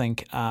which I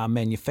think are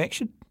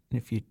manufactured,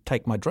 if you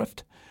take my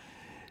drift.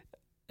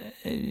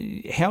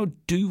 How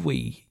do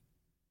we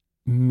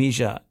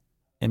measure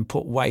and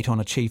put weight on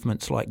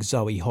achievements like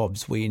Zoe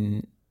Hobbs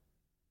when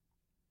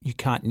you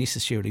can't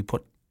necessarily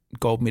put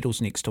gold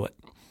medals next to it?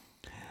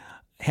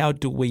 How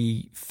do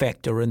we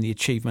factor in the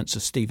achievements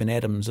of Stephen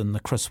Adams and the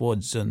Chris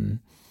Woods and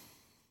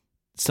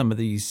some of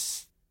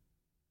these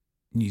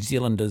New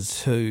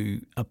Zealanders who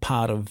are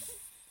part of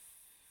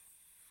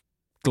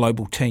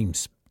global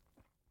teams?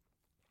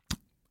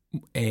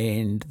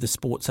 And the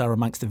sports are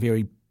amongst the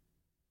very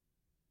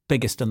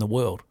biggest in the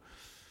world.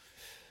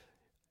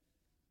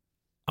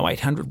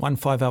 0800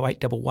 150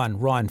 811.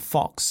 Ryan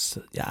Fox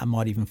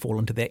might even fall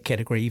into that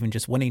category. Even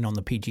just winning on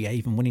the PGA,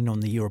 even winning on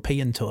the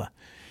European Tour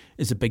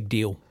is a big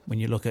deal when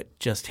you look at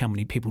just how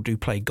many people do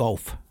play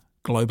golf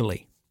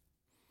globally.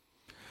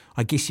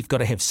 I guess you've got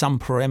to have some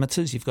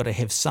parameters. You've got to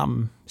have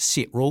some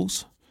set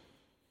rules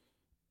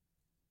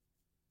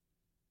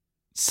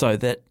so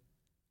that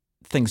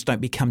things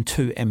don't become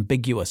too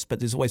ambiguous, but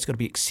there's always got to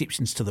be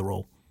exceptions to the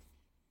rule.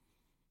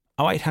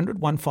 0800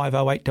 150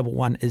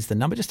 811 is the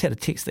number. Just had a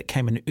text that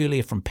came in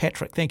earlier from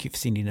Patrick. Thank you for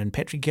sending in.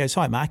 Patrick goes,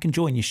 "Hi Mark,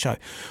 enjoying your show.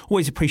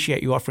 Always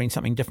appreciate you offering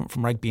something different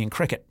from rugby and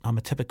cricket. I'm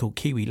a typical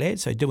Kiwi lad,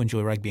 so I do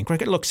enjoy rugby and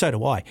cricket. Look, so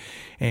do I.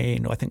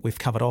 And I think we've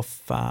covered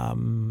off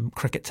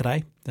cricket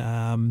today.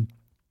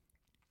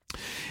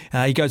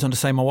 He goes on to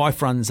say, my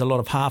wife runs a lot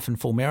of half and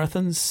full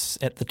marathons.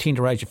 At the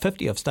tender age of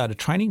 50, I've started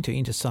training to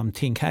enter some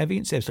 10K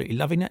events. Absolutely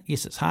loving it.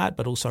 Yes, it's hard,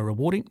 but also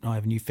rewarding. I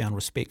have a newfound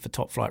respect for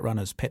top flight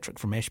runners. Patrick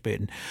from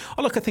Ashburton.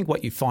 Oh, look, I think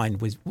what you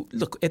find was,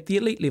 look, at the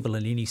elite level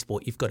in any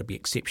sport, you've got to be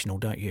exceptional,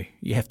 don't you?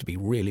 You have to be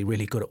really,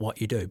 really good at what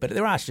you do. But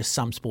there are just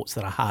some sports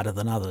that are harder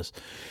than others.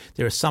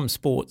 There are some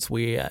sports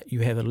where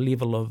you have a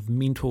level of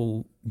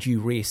mental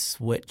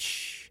duress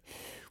which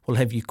will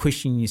have you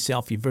question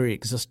yourself, your very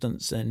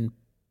existence, and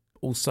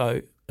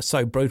also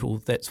so brutal.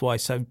 That's why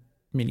so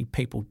many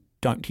people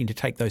don't tend to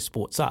take those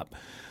sports up.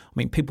 I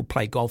mean, people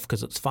play golf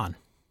because it's fun.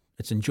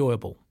 It's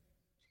enjoyable.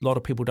 A lot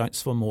of people don't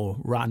swim or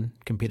run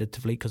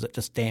competitively because it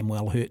just damn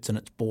well hurts and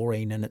it's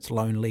boring and it's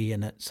lonely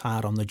and it's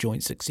hard on the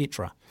joints,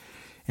 etc.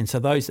 And so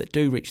those that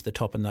do reach the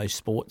top in those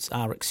sports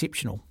are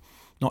exceptional,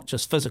 not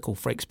just physical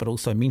freaks, but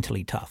also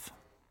mentally tough.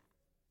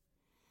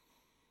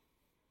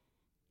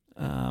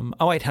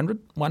 0800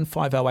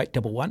 150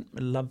 811.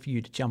 I'd love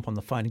you to jump on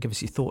the phone and give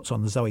us your thoughts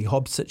on the Zoe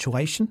Hobbs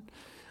situation.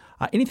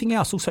 Anything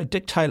else? Also,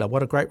 Dick Taylor,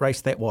 what a great race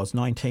that was,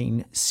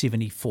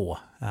 1974.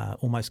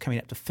 Almost coming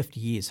up to 50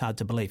 years, hard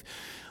to believe.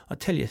 I'll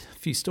tell you a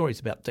few stories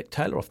about Dick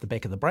Taylor off the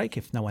back of the break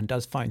if no one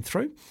does phone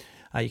through.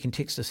 You can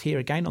text us here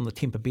again on the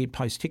Temper Bed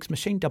Post text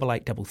machine,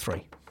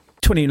 8833.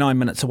 29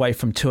 minutes away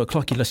from 2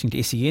 o'clock. You're listening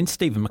to SEN.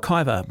 Stephen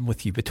McIver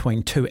with you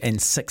between 2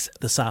 and 6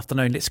 this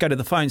afternoon. Let's go to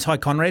the phones. Hi,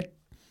 Conrad.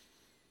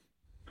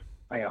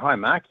 Hey, hi,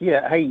 Mark.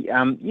 Yeah, hey,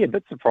 a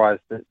bit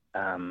surprised that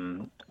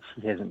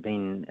she hasn't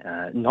been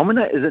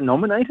nominated. Is it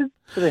nominated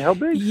for the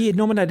Halberg? Yeah,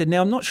 nominated.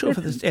 Now, I'm not sure if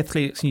it's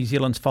Athletics New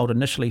Zealand's fault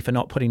initially for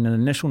not putting an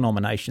initial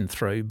nomination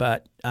through,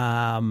 but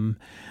I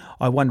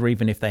wonder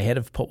even if they had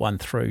have put one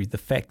through, the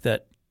fact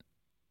that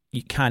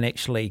you can't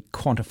actually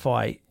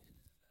quantify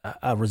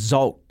a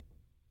result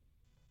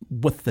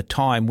with the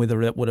time,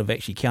 whether it would have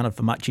actually counted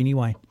for much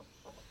anyway.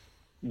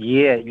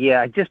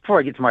 Yeah. Just before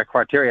I get to my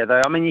criteria,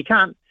 though, I mean, you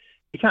can't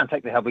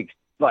take the Halberg,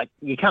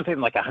 you can't take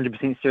them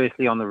 100%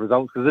 seriously on the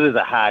results because it is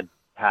a hard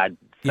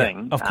thing.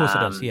 Yeah, of course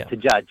it is, to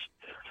judge.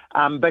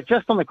 But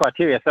just on the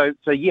criteria,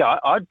 so yeah,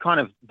 I'd kind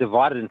of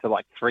divide it into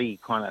three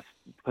kind of,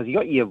 because you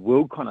got your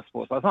world kind of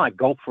sports. It's not like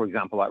golf, for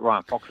example, like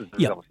Ryan Fox's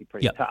is obviously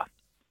pretty tough.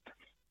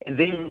 And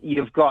then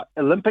you've got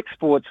Olympic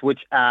sports,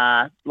 which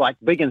are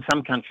big in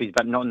some countries,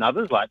 but not in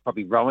others, like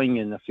probably rowing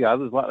and a few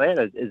others like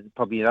that is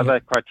probably another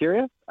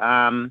criteria.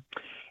 And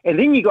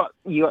then you got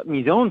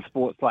New Zealand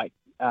sports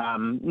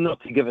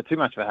not to give it too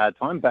much of a hard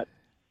time, but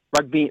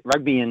rugby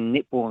and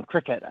netball and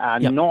cricket are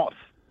not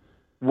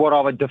what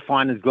I would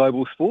define as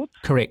global sports.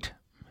 Correct.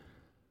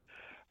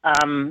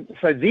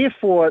 So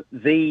therefore,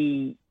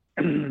 the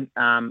I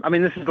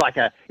mean, this is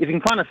if you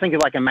can kind of think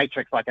of a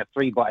matrix, like a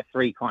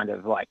 3x3 kind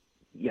of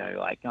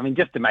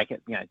just to make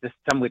it, just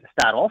somewhere to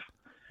start off.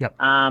 Yep.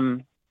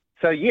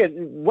 So yeah,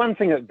 one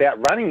thing about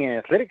running and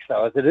athletics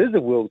though is it is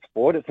a world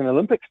sport. It's an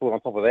Olympic sport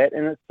on top of that,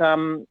 and it's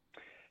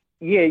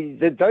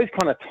those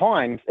kind of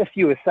times, if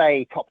you were,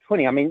 say, top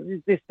 20, I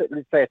mean, let's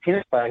say a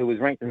tennis player who was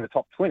ranked in the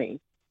top 20,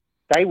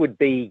 they would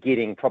be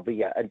getting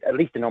probably at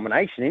least a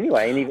nomination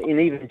anyway, and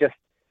even just...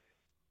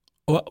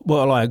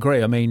 Well, I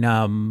agree. I mean,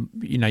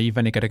 you've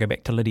only got to go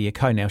back to Lydia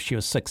Ko now. She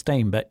was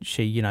 16, but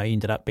she,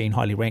 ended up being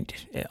highly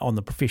ranked on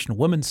the professional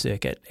women's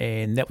circuit,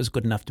 and that was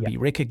good enough to be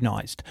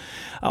recognised.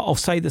 I'll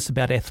say this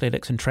about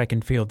athletics and track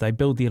and field. They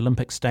build the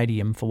Olympic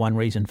Stadium for one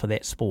reason, for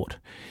that sport.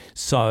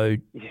 So,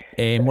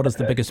 and what is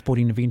the biggest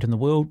sporting event in the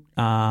world?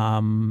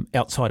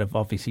 Outside of,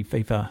 obviously,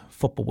 FIFA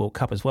Football World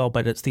Cup as well,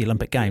 but it's the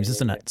Olympic Games,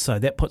 isn't it? So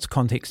that puts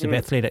context of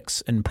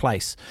athletics in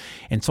place.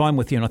 And so I'm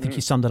with you, and I think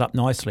you summed it up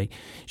nicely.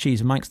 She's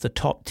amongst the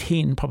top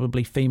 10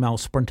 probably female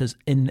sprinters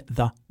in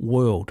the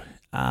world.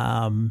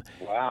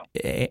 Wow.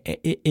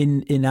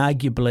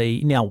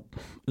 Inarguably, now,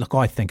 look,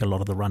 I think a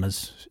lot of the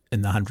runners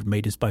in the 100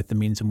 metres, both the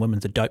men's and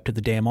women's, are doped to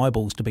the damn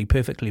eyeballs, to be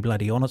perfectly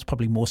bloody honest,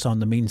 probably more so in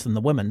the men's than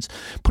the women's.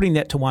 Putting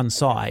that to one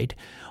side,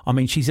 I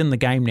mean, she's in the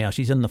game now,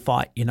 she's in the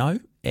fight,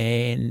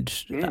 and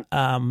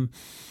I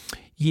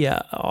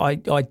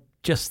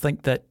just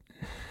think that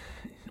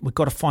we've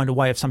got to find a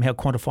way of somehow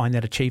quantifying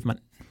that achievement.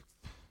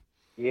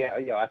 Yeah,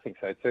 I think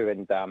so too.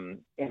 And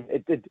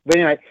but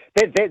anyway,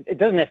 it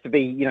doesn't have to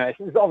be.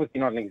 It's obviously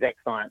not an exact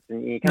science,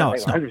 and you can't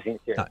take it 100%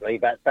 seriously.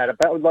 No. But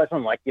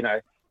something like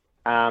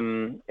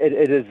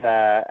it is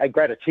a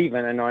great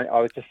achievement, and I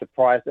was just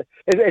surprised.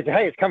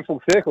 It's come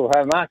full circle,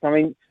 huh, Mark? I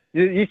mean,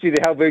 usually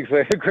the Halbergs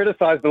were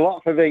criticised a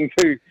lot for being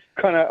too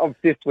kind of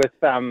obsessed with,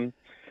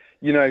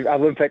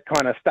 Olympic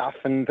kind of stuff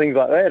and things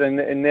like that,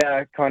 and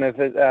now kind of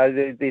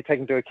they're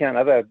taking into account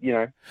other,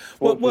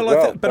 sports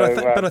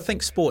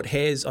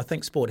I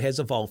think sport has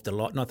evolved a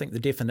lot, and I think the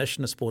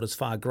definition of sport is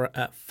far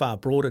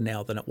broader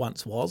now than it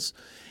once was.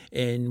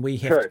 And we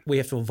have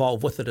to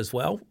evolve with it as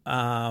well.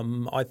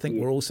 I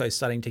think we're also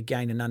starting to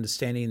gain an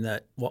understanding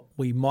that what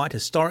we might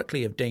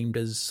historically have deemed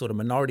as sort of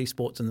minority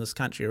sports in this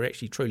country are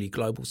actually truly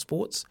global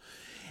sports.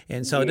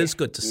 And so it is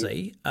good to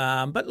see.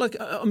 But look,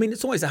 I mean,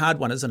 it's always a hard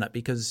one, isn't it?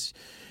 Because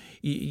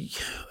it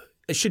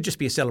should just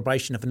be a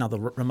celebration of another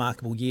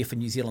remarkable year for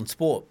New Zealand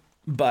sport.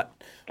 But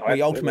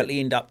we ultimately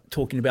end up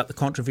talking about the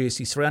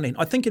controversy surrounding.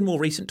 I think in more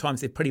recent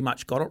times they've pretty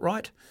much got it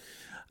right.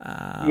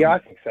 I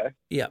think so.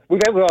 Yeah. Well,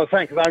 that's what I was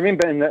saying, because I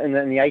remember in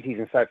the 80s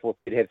and so forth,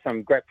 they'd have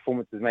some great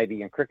performances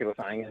maybe in cricket or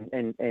something,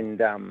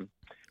 and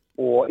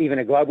or even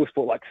a global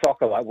sport like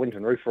soccer, like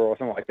Winton Roofer or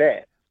something like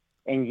that.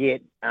 And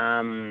yet,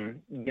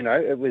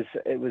 it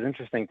was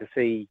interesting to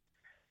see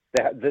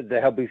the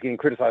Halbergs getting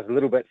criticised a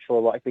little bit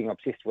for like being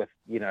obsessed with,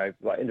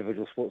 like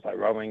individual sports like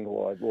rowing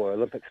or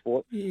Olympic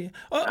sports. Yeah.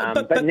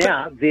 But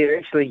now they're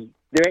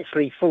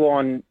actually full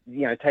on,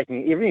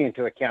 taking everything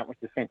into account, which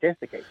is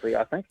fantastic, actually,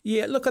 I think.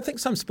 Yeah, look, I think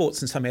some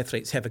sports and some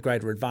athletes have a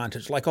greater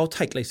advantage. Like, I'll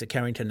take Lisa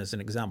Carrington as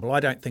an example. I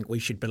don't think we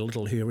should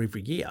belittle her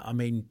every year. I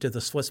mean, do the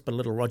Swiss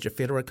belittle Roger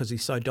Federer because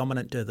he's so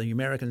dominant? Do the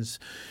Americans,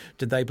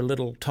 did they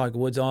belittle Tiger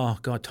Woods? Oh,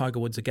 God, Tiger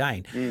Woods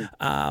again.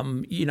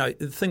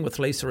 The thing with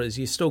Lisa is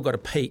you've still got to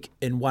peak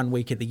in 1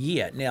 week of the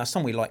year. Now,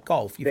 somewhere like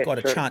golf, you've got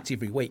a chance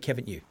every week,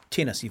 haven't you?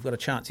 Tennis, you've got a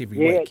chance every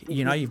week.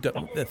 You've got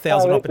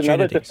 1,000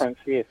 opportunities.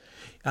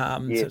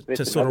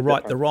 To sort of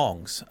right the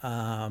wrongs.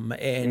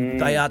 And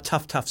they are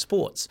tough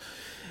sports.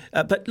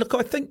 But look,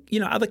 I think,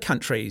 other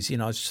countries,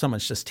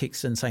 someone's just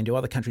texted in saying, do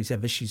other countries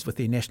have issues with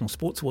their national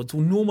sports awards?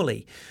 Well,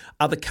 normally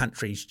other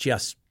countries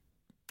just,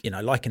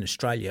 like in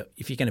Australia,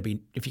 if you're going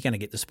to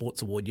get the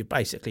sports award, you're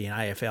basically an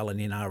AFL and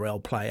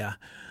NRL player,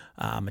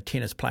 a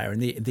tennis player,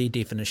 and their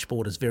definition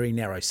sport is very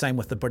narrow. Same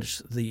with the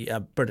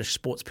British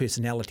Sports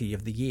Personality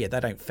of the Year. They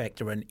don't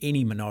factor in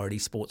any minority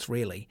sports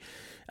really.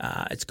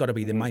 It's got to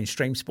be the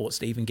mainstream sports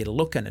to even get a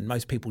look in, and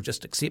most people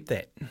just accept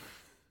that.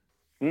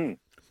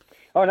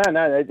 Oh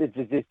no,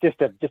 it's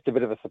just a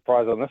bit of a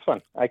surprise on this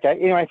one. Okay,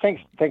 anyway,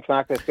 thanks,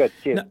 Mark. That's good.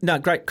 Cheers. No,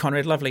 great,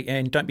 Conrad, lovely,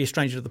 and don't be a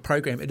stranger to the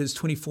program. It is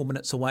 24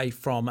 minutes away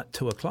from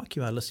 2 o'clock.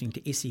 You are listening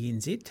to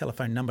SENZ.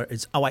 Telephone number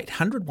is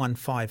 0800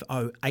 150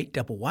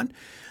 811.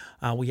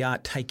 We are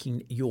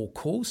taking your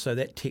calls, so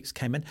that text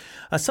came in.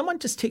 Someone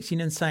just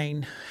texting in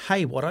saying,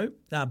 hey, Watto,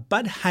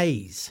 Bud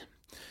Hayes,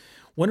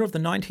 winner of the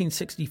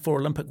 1964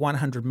 Olympic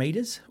 100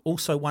 metres,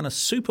 also won a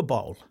Super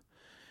Bowl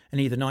in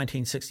either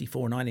 1964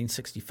 or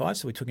 1965.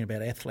 So we're talking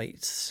about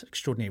athletes,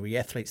 extraordinary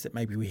athletes that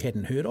maybe we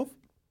hadn't heard of.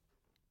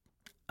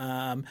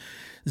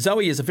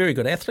 Zoe is a very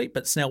good athlete,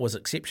 but Snell was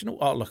exceptional.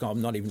 Oh, look, I'm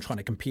not even trying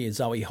to compare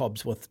Zoe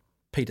Hobbs with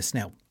Peter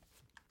Snell.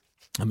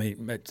 I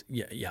mean,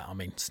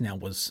 Snell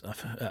was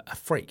a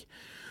freak.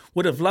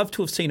 Would have loved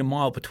to have seen a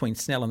mile between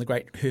Snell and the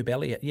great Herb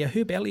Elliott. Yeah,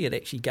 Herb Elliott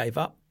actually gave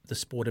up the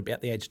sport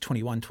about the age of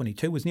 21,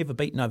 22, was never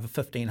beaten over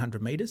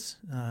 1,500 metres,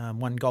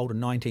 won gold in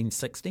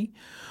 1960.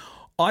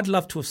 I'd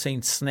love to have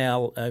seen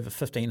Snell over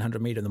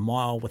 1,500 metre the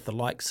mile with the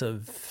likes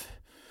of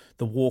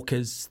the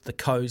Walkers, the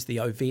Coes, the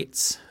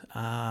Ovets,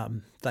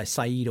 the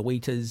Saeed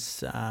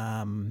Awitas,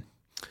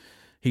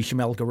 Hisham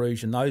El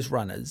Garouj, and those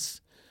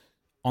runners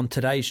on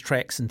today's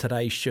tracks and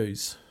today's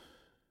shoes.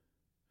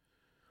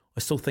 I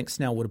still think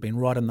Snell would have been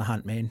right in the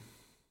hunt, man.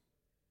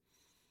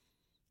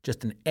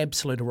 Just an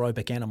absolute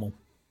aerobic animal.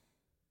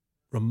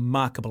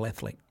 Remarkable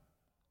athlete.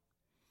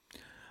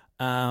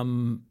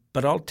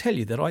 But I'll tell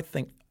you that I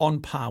think on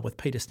par with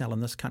Peter Snell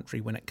in this country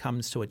when it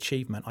comes to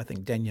achievement, I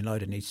think Daniel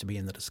Oda needs to be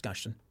in the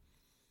discussion.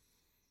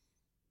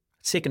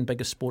 Second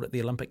biggest sport at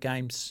the Olympic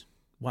Games,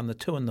 won the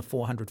 2 and the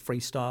 400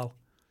 freestyle.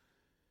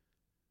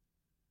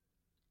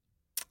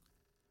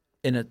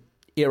 In an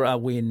era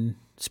when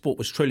sport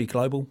was truly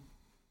global,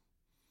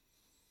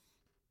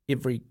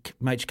 every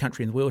major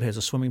country in the world has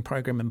a swimming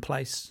program in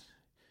place,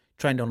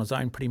 trained on his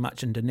own pretty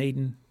much in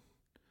Dunedin,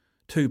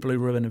 2 blue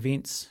ribbon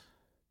events,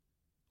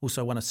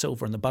 also won a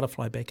silver in the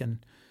butterfly back in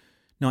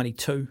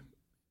 92.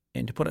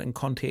 And to put it in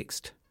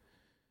context,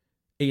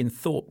 Ian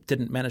Thorpe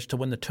didn't manage to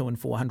win the 2 and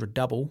 400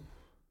 double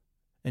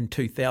in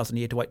 2000.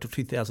 He had to wait till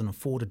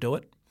 2004 to do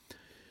it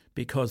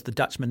because the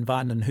Dutchman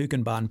Van den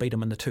Hoogenbaan beat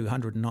him in the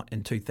 200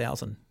 in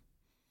 2000.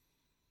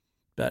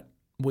 But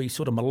we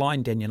sort of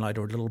maligned Daniel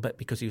Oda a little bit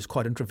because he was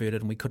quite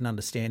introverted and we couldn't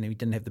understand him. He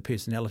didn't have the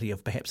personality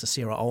of perhaps a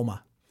Sarah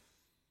Ulmer.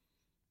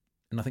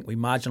 And I think we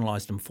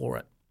marginalised him for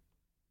it.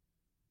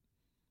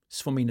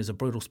 Swimming is a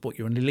brutal sport.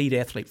 You're an elite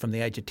athlete from the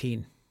age of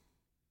 10.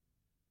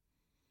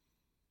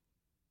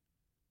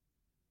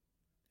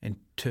 And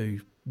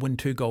to win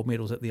 2 gold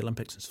medals at the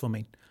Olympics in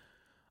swimming,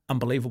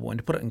 unbelievable. And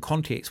to put it in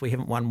context, we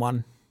haven't won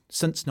one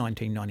since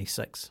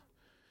 1996.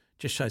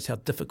 Just shows how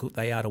difficult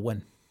they are to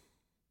win.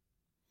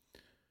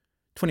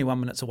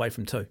 21 minutes away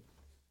from 2.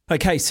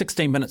 Okay,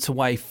 16 minutes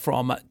away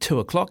from 2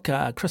 o'clock.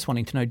 Chris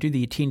wanting to know, do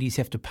the attendees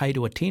have to pay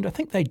to attend? I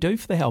think they do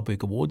for the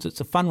Halberg Awards.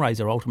 It's a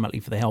fundraiser ultimately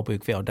for the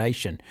Halberg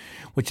Foundation,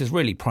 which is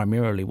really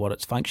primarily what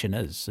its function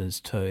is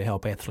to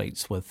help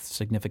athletes with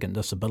significant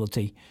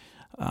disability,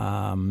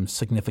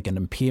 significant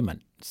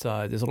impairment.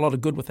 So there's a lot of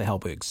good with the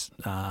Halbergs.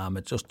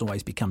 It just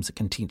always becomes a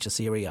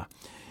contentious area.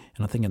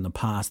 And I think in the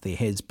past there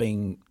has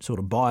been sort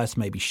of bias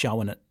maybe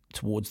showing it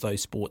towards those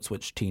sports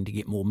which tend to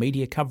get more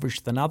media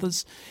coverage than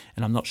others.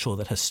 And I'm not sure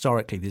that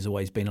historically there's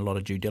always been a lot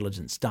of due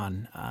diligence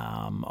done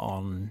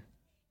on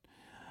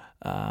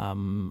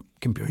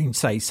comparing,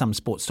 say, some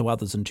sports to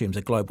others in terms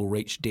of global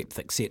reach, depth,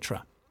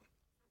 etc.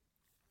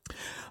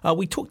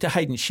 We talked to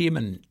Hayden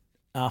Sherman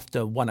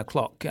after 1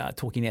 o'clock,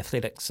 talking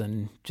athletics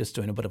and just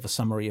doing a bit of a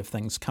summary of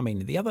things coming.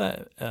 The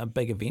other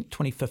big event,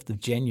 25th of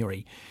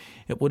January,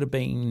 it would have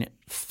been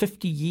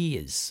 50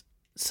 years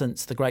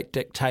since the great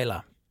Dick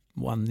Taylor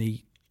won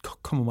the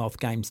Commonwealth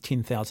Games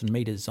 10,000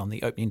 metres on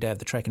the opening day of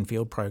the track and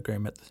field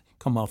program at the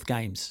Commonwealth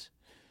Games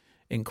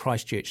in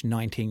Christchurch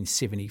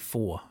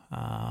 1974.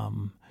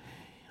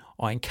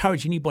 I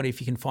encourage anybody,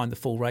 if you can find the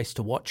full race,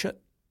 to watch it.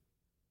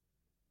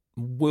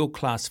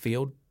 World-class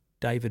field,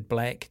 David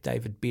Black,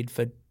 David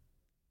Bedford.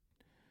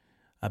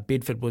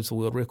 Bedford was the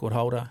world record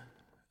holder.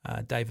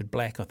 David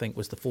Black, I think,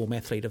 was the form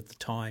athlete of the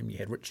time. You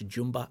had Richard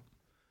Jumba.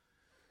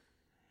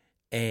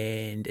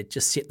 And it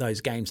just set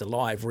those games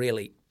alive,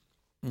 really.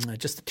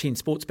 Just the 10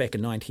 sports back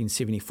in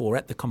 1974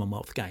 at the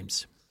Commonwealth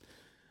Games.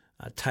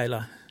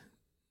 Taylor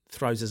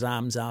throws his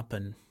arms up,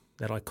 and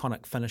that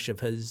iconic finish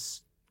of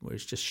his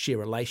was just sheer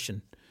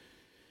elation.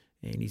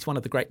 And he's one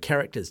of the great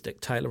characters,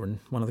 Dick Taylor, and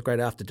one of the great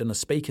after-dinner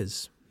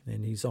speakers.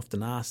 And he's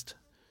often asked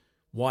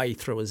why he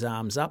threw his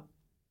arms up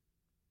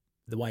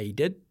the way he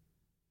did.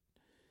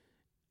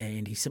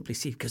 And he simply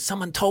said, because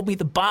someone told me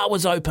the bar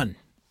was open.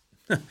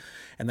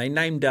 And they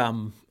named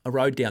a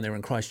road down there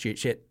in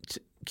Christchurch at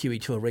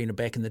QE2 Arena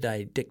back in the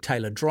day, Dick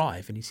Taylor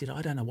Drive. And he said,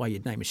 I don't know why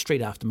you'd name a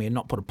street after me and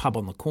not put a pub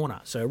on the corner.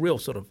 So a real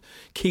sort of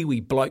Kiwi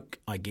bloke,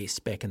 I guess,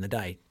 back in the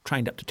day.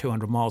 Trained up to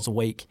 200 miles a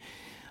week.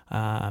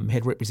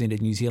 Had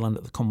represented New Zealand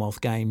at the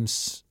Commonwealth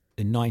Games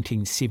in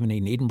 1970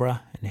 in Edinburgh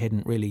and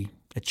hadn't really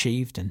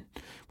achieved, and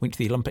went to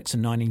the Olympics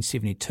in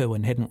 1972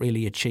 and hadn't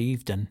really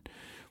achieved, and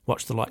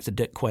watched the likes of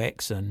Dick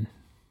Quacks and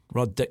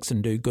Rod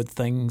Dixon do good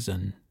things,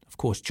 and of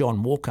course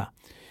John Walker,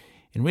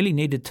 and really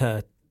needed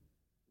to,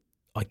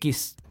 I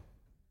guess,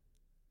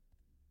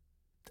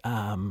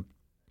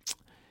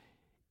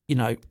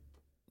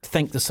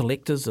 thank the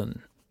selectors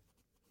and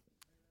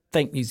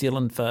thank New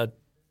Zealand for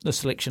the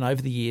selection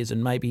over the years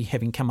and maybe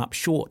having come up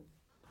short.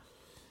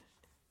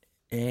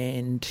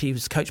 And he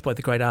was coached by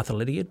the great Arthur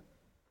Lydiard.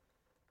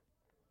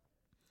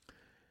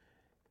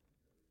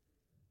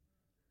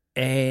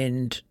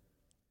 And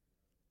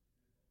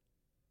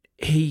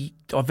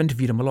I've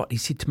interviewed him a lot. He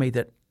said to me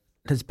that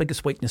his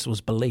biggest weakness was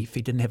belief.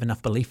 He didn't have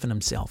enough belief in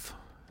himself.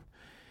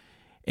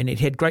 And he'd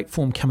had great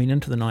form coming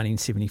into the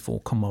 1974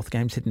 Commonwealth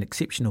Games, had an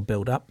exceptional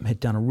build-up, had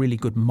done a really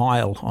good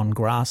mile on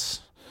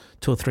grass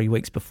 2 or 3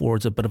 weeks before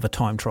as a bit of a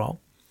time trial.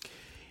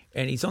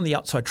 And he's on the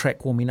outside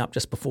track warming up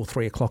just before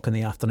 3 o'clock in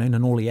the afternoon,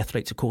 and all the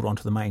athletes are called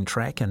onto the main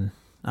track, and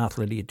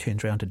Arthur Lydiard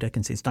turns around to Dick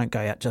and says, don't go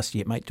out just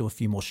yet, mate, do a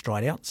few more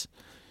stride outs.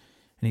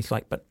 And he's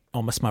like, but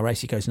I'll miss my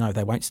race. He goes, no,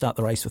 they won't start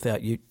the race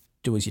without you.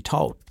 Do as you're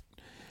told.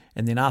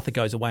 And then Arthur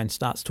goes away and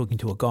starts talking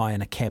to a guy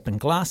in a cap and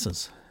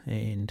glasses.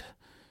 And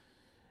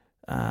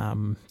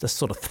this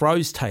sort of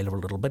throws Taylor a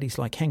little bit. He's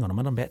like, hang on a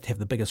minute, I'm about to have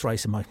the biggest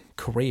race in my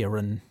career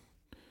and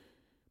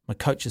my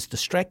coach is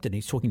distracted.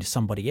 He's talking to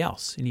somebody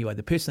else. Anyway,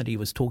 the person that he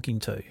was talking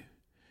to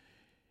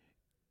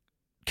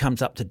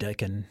comes up to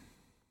Dick, and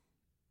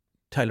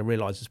Taylor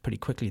realises pretty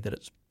quickly that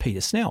it's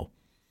Peter Snell.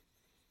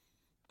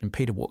 And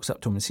Peter walks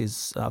up to him and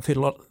says, I've heard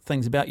a lot of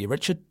things about you,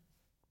 Richard.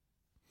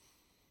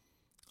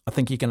 I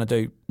think you're going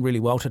to do really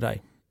well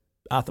today.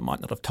 Arthur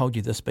might not have told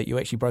you this, but you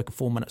actually broke a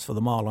 4 minutes for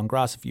the mile on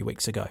grass a few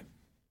weeks ago.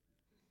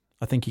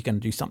 I think you're going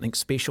to do something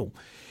special.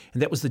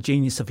 And that was the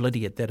genius of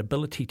Lydiard, that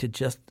ability to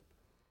just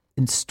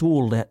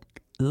install that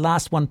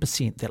last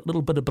 1%, that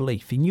little bit of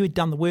belief. He knew he'd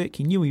done the work,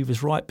 he knew he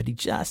was right, but he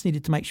just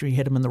needed to make sure he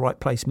had him in the right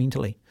place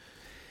mentally.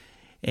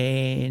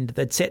 And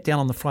they'd sat down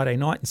on the Friday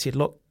night and said,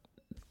 look,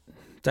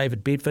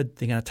 David Bedford,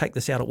 they're going to take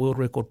this out at world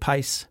record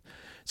pace.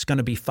 It's going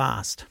to be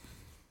fast.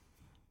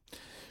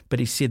 But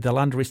he said they'll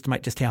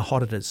underestimate just how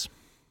hot it is.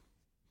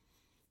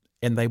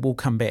 And they will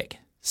come back.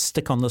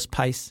 Stick on this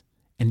pace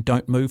and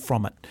don't move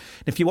from it.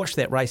 And if you watch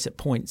that race at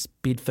points,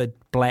 Bedford,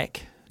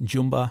 Black,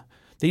 Jumba,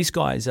 these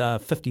guys are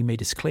 50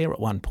 metres clear at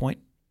one point.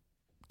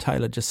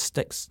 Taylor just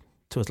sticks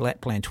to his lap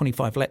plan,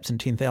 25 laps in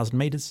 10,000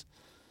 metres.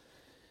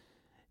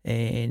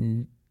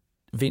 And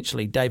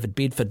eventually David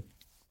Bedford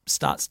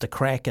starts to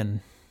crack and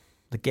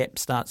the gap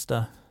starts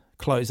to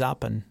close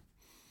up, and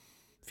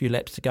a few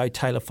laps to go,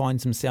 Taylor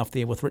finds himself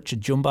there with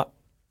Richard Jumba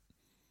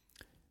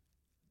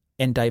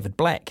and David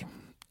Black.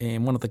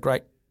 And one of the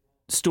great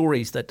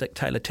stories that Dick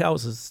Taylor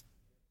tells is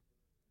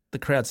the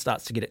crowd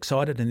starts to get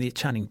excited and they're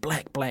chanting,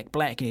 Black, Black,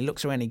 Black. And he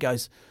looks around and he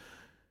goes,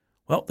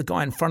 well, the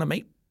guy in front of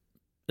me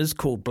is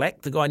called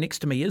Black. The guy next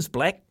to me is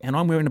black, and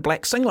I'm wearing a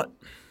black singlet.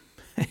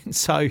 And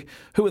so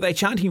who are they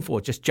chanting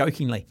for? Just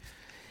jokingly.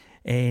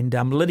 And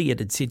Lydia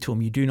had said to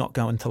him, you do not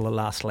go until the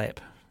last lap.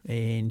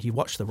 And you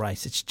watch the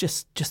race. It's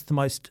just the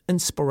most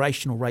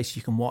inspirational race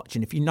you can watch.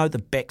 And if you know the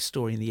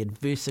backstory and the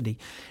adversity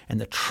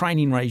and the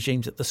training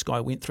regimes that this guy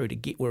went through to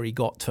get where he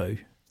got to,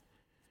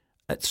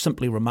 it's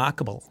simply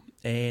remarkable.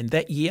 And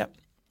that year,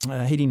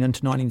 heading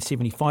into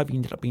 1975, he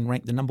ended up being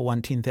ranked the number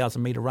one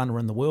 10,000 metre runner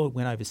in the world,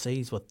 went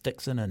overseas with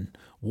Dixon and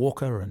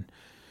Walker and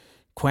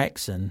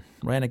Quacks and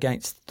ran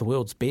against the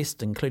world's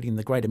best, including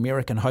the great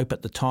American hope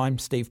at the time,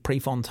 Steve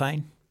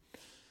Prefontaine.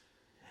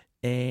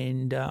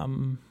 And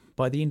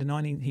by the end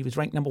of he was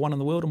ranked number one in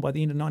the world, and by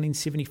the end of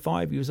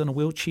 1975, he was in a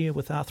wheelchair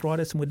with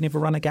arthritis and would never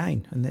run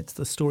again. And that's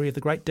the story of the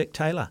great Dick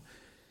Taylor.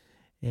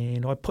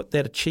 And I put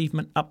that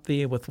achievement up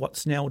there with what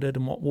Snell did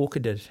and what Walker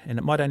did. And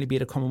it might only be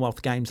at a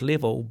Commonwealth Games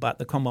level, but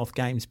the Commonwealth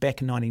Games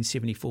back in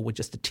 1974 were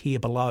just a tier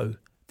below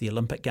the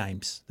Olympic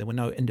Games. There were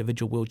no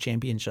individual world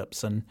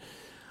championships. And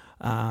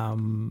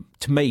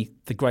to me,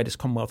 the greatest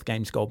Commonwealth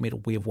Games gold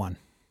medal we have won,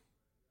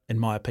 in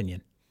my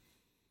opinion.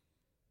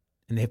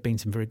 And there have been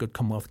some very good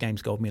Commonwealth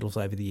Games gold medals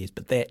over the years,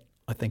 but that,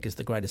 I think, is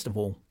the greatest of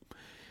all.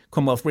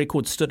 Commonwealth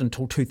record stood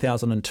until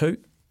 2002,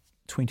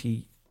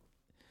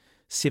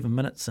 27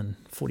 minutes and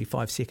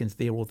 45 seconds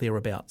there or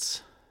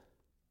thereabouts.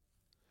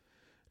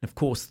 And of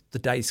course, the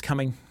day's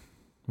coming.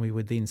 We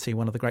would then see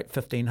one of the great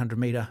 1,500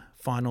 metre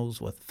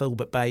finals with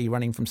Filbert Bay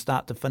running from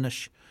start to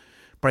finish,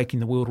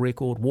 breaking the world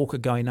record, Walker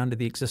going under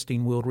the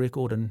existing world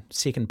record in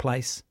second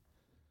place,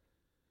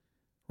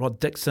 Rod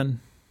Dixon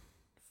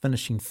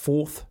finishing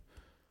fourth.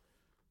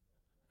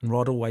 And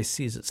Rod always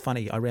says, it's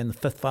funny, I ran the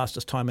fifth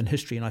fastest time in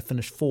history and I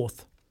finished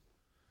fourth.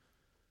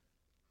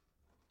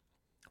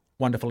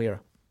 Wonderful era.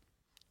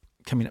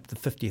 Coming up to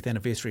the 50th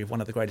anniversary of one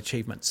of the great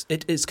achievements.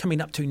 It is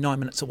coming up to 9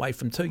 minutes away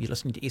from 2. You're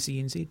listening to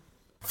SENZ.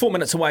 4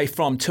 minutes away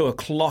from 2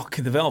 o'clock,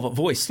 the Velvet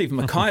Voice, Stephen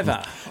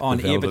McIver, on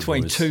air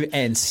between 2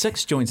 and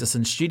 6, joins us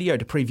in studio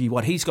to preview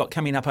what he's got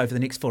coming up over the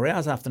next 4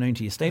 hours. Afternoon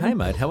to you, Stephen. Hey,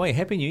 mate. How are you?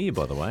 Happy New Year,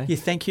 by the way. Yeah,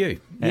 thank you.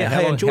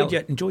 Yeah,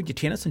 enjoyed your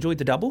tennis, enjoyed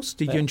the doubles.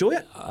 Did you enjoy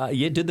it?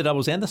 Yeah, did the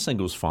doubles and the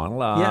singles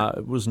final.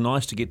 It was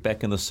nice to get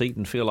back in the seat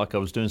and feel like I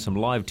was doing some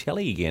live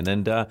telly again.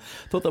 And I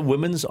thought the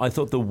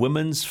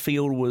women's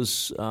field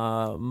was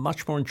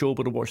much more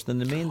enjoyable to watch than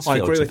the men's field,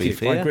 I agree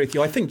with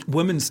you. I think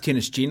women's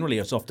tennis generally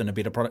is often a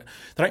better product.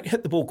 They don't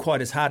hit the ball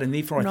quite as hard, and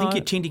therefore I think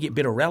you tend to get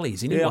better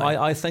rallies anyway.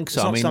 Yeah, I think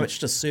so. It's not so much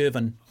to serve.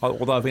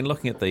 Although I've been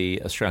looking at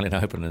the Australian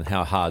Open and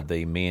how hard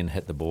the men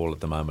hit the ball at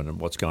the moment and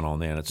what's going on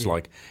there, and it's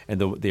like,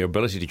 and their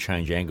ability to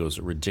change angles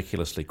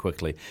ridiculously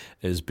quickly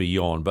is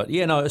beyond. But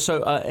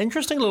so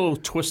interesting little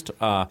twist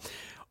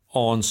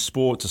on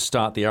sport to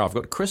start the hour. I've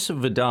got Chris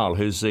Vidal,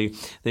 who's the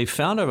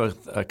founder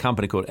of a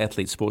company called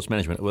Athlete Sports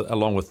Management,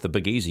 along with the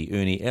Big Easy,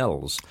 Ernie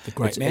Els. The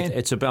great man.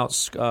 It's about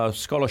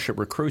scholarship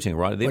recruiting,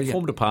 right? They've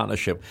formed a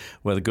partnership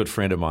with a good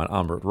friend of mine,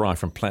 Amrit Rai,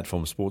 from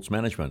Platform Sports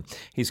Management.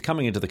 He's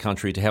coming into the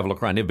country to have a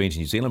look around. Never been to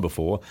New Zealand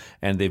before,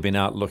 and they've been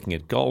out looking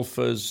at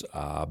golfers,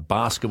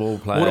 basketball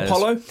players.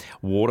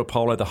 Water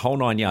polo, the whole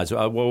 9 yards.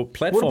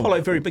 Platform. Water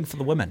polo, very big for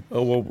the women.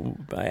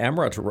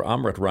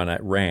 Amrit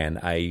ran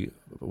a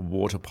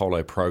water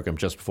polo program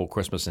just before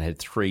Christmas and had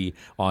 3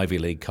 Ivy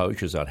League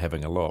coaches out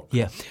having a look.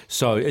 Yeah.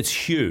 So it's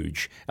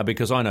huge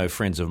because I know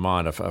friends of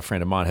mine, a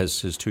friend of mine,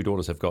 his 2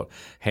 daughters have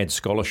had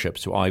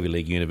scholarships to Ivy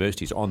League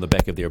universities on the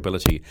back of their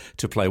ability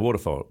to play water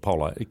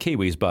polo.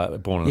 Kiwis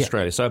born in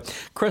Australia. So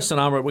Chris and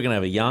Amrit, we're going to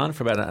have a yarn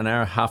for about an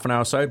hour, half an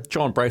hour or so.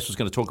 John Brace was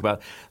going to talk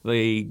about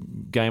the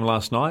game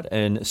last night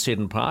in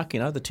Seddon Park, the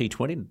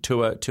T20,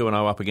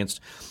 2-0 up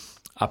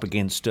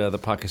against the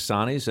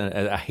Pakistanis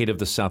ahead of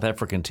the South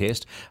African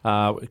test.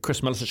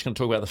 Chris Milicic is going to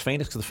talk about the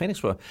Phoenix, because the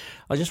Phoenix were...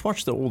 I just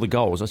watched all the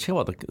goals. I tell you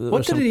what...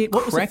 What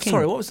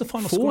was the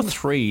final score?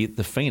 4-3,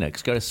 the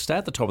Phoenix. Go to stay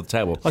at the top of the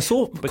table. I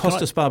saw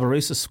Costas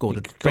Barbarouses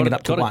scored to bring it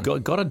up to 1.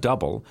 Got a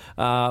double.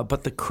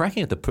 But the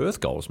cracking at the Perth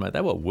goals, mate,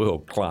 they were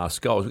world-class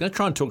goals. We're going to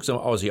try and talk some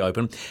Aussie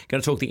Open.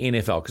 Going to talk the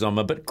NFL, because I'm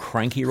a bit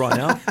cranky right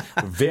now.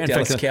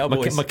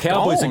 Cowboys. My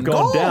Cowboys have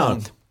gone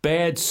down.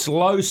 Bad,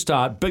 slow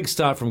start, big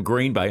start from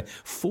Green Bay,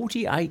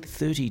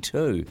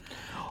 48-32.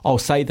 I'll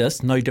say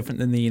this, no different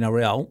than the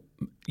NRL,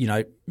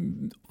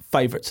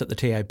 favourites at the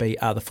TAB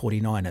are the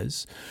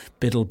 49ers,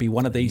 but it'll be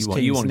one of these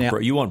teams now.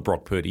 You want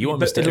Brock Purdy. You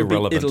want Mr.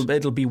 Irrelevant.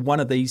 It'll be one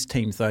of these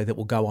teams, though, that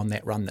will go on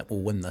that run that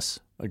will win this.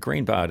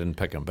 Green Bay didn't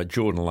pick him, but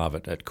Jordan Love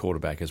at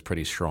quarterback is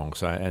pretty strong.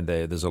 So, and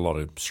there's a lot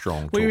of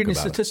strong talk about it. We're reading a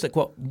statistic,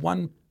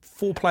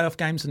 4 playoff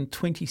games in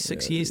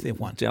 26 years they've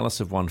won. Dallas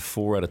have won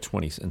 4 out of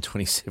 20 in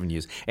 27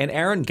 years. And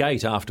Aaron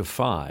Gate, after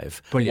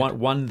 5,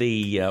 won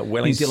the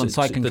Wellington... New Zealand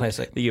Cycling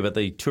Classic. But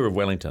the Tour of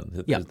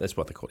Wellington. That's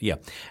what they call it. Yeah.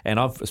 And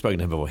I've spoken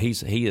to him before.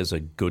 He is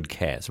a good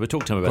cat. So we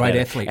talked to him about Great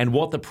that. Athlete. And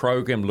what the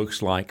program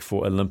looks like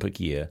for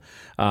Olympic year.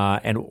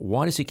 And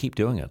why does he keep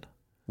doing it?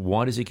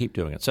 Why does he keep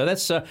doing it? So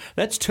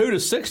that's 2 to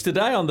 6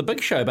 today on The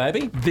Big Show,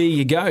 baby. There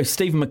you go.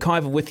 Stephen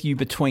McIver with you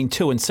between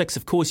 2 and 6.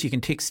 Of course, you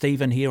can text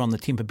Stephen here on the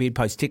Temper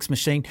Bedpost text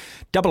machine,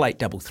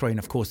 8833. And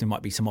of course, there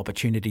might be some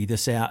opportunity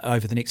this hour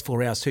over the next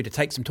 4 hours too to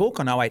take some talk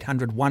on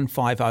 0800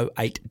 150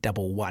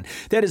 811.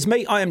 That is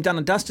me. I am done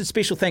and dusted.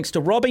 Special thanks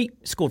to Robbie.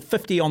 Scored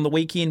 50 on the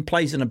weekend,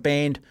 plays in a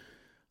band.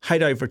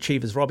 Hate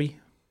overachievers, Robbie.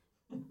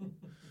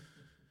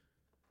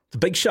 The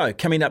Big Show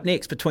coming up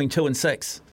next between 2 and 6.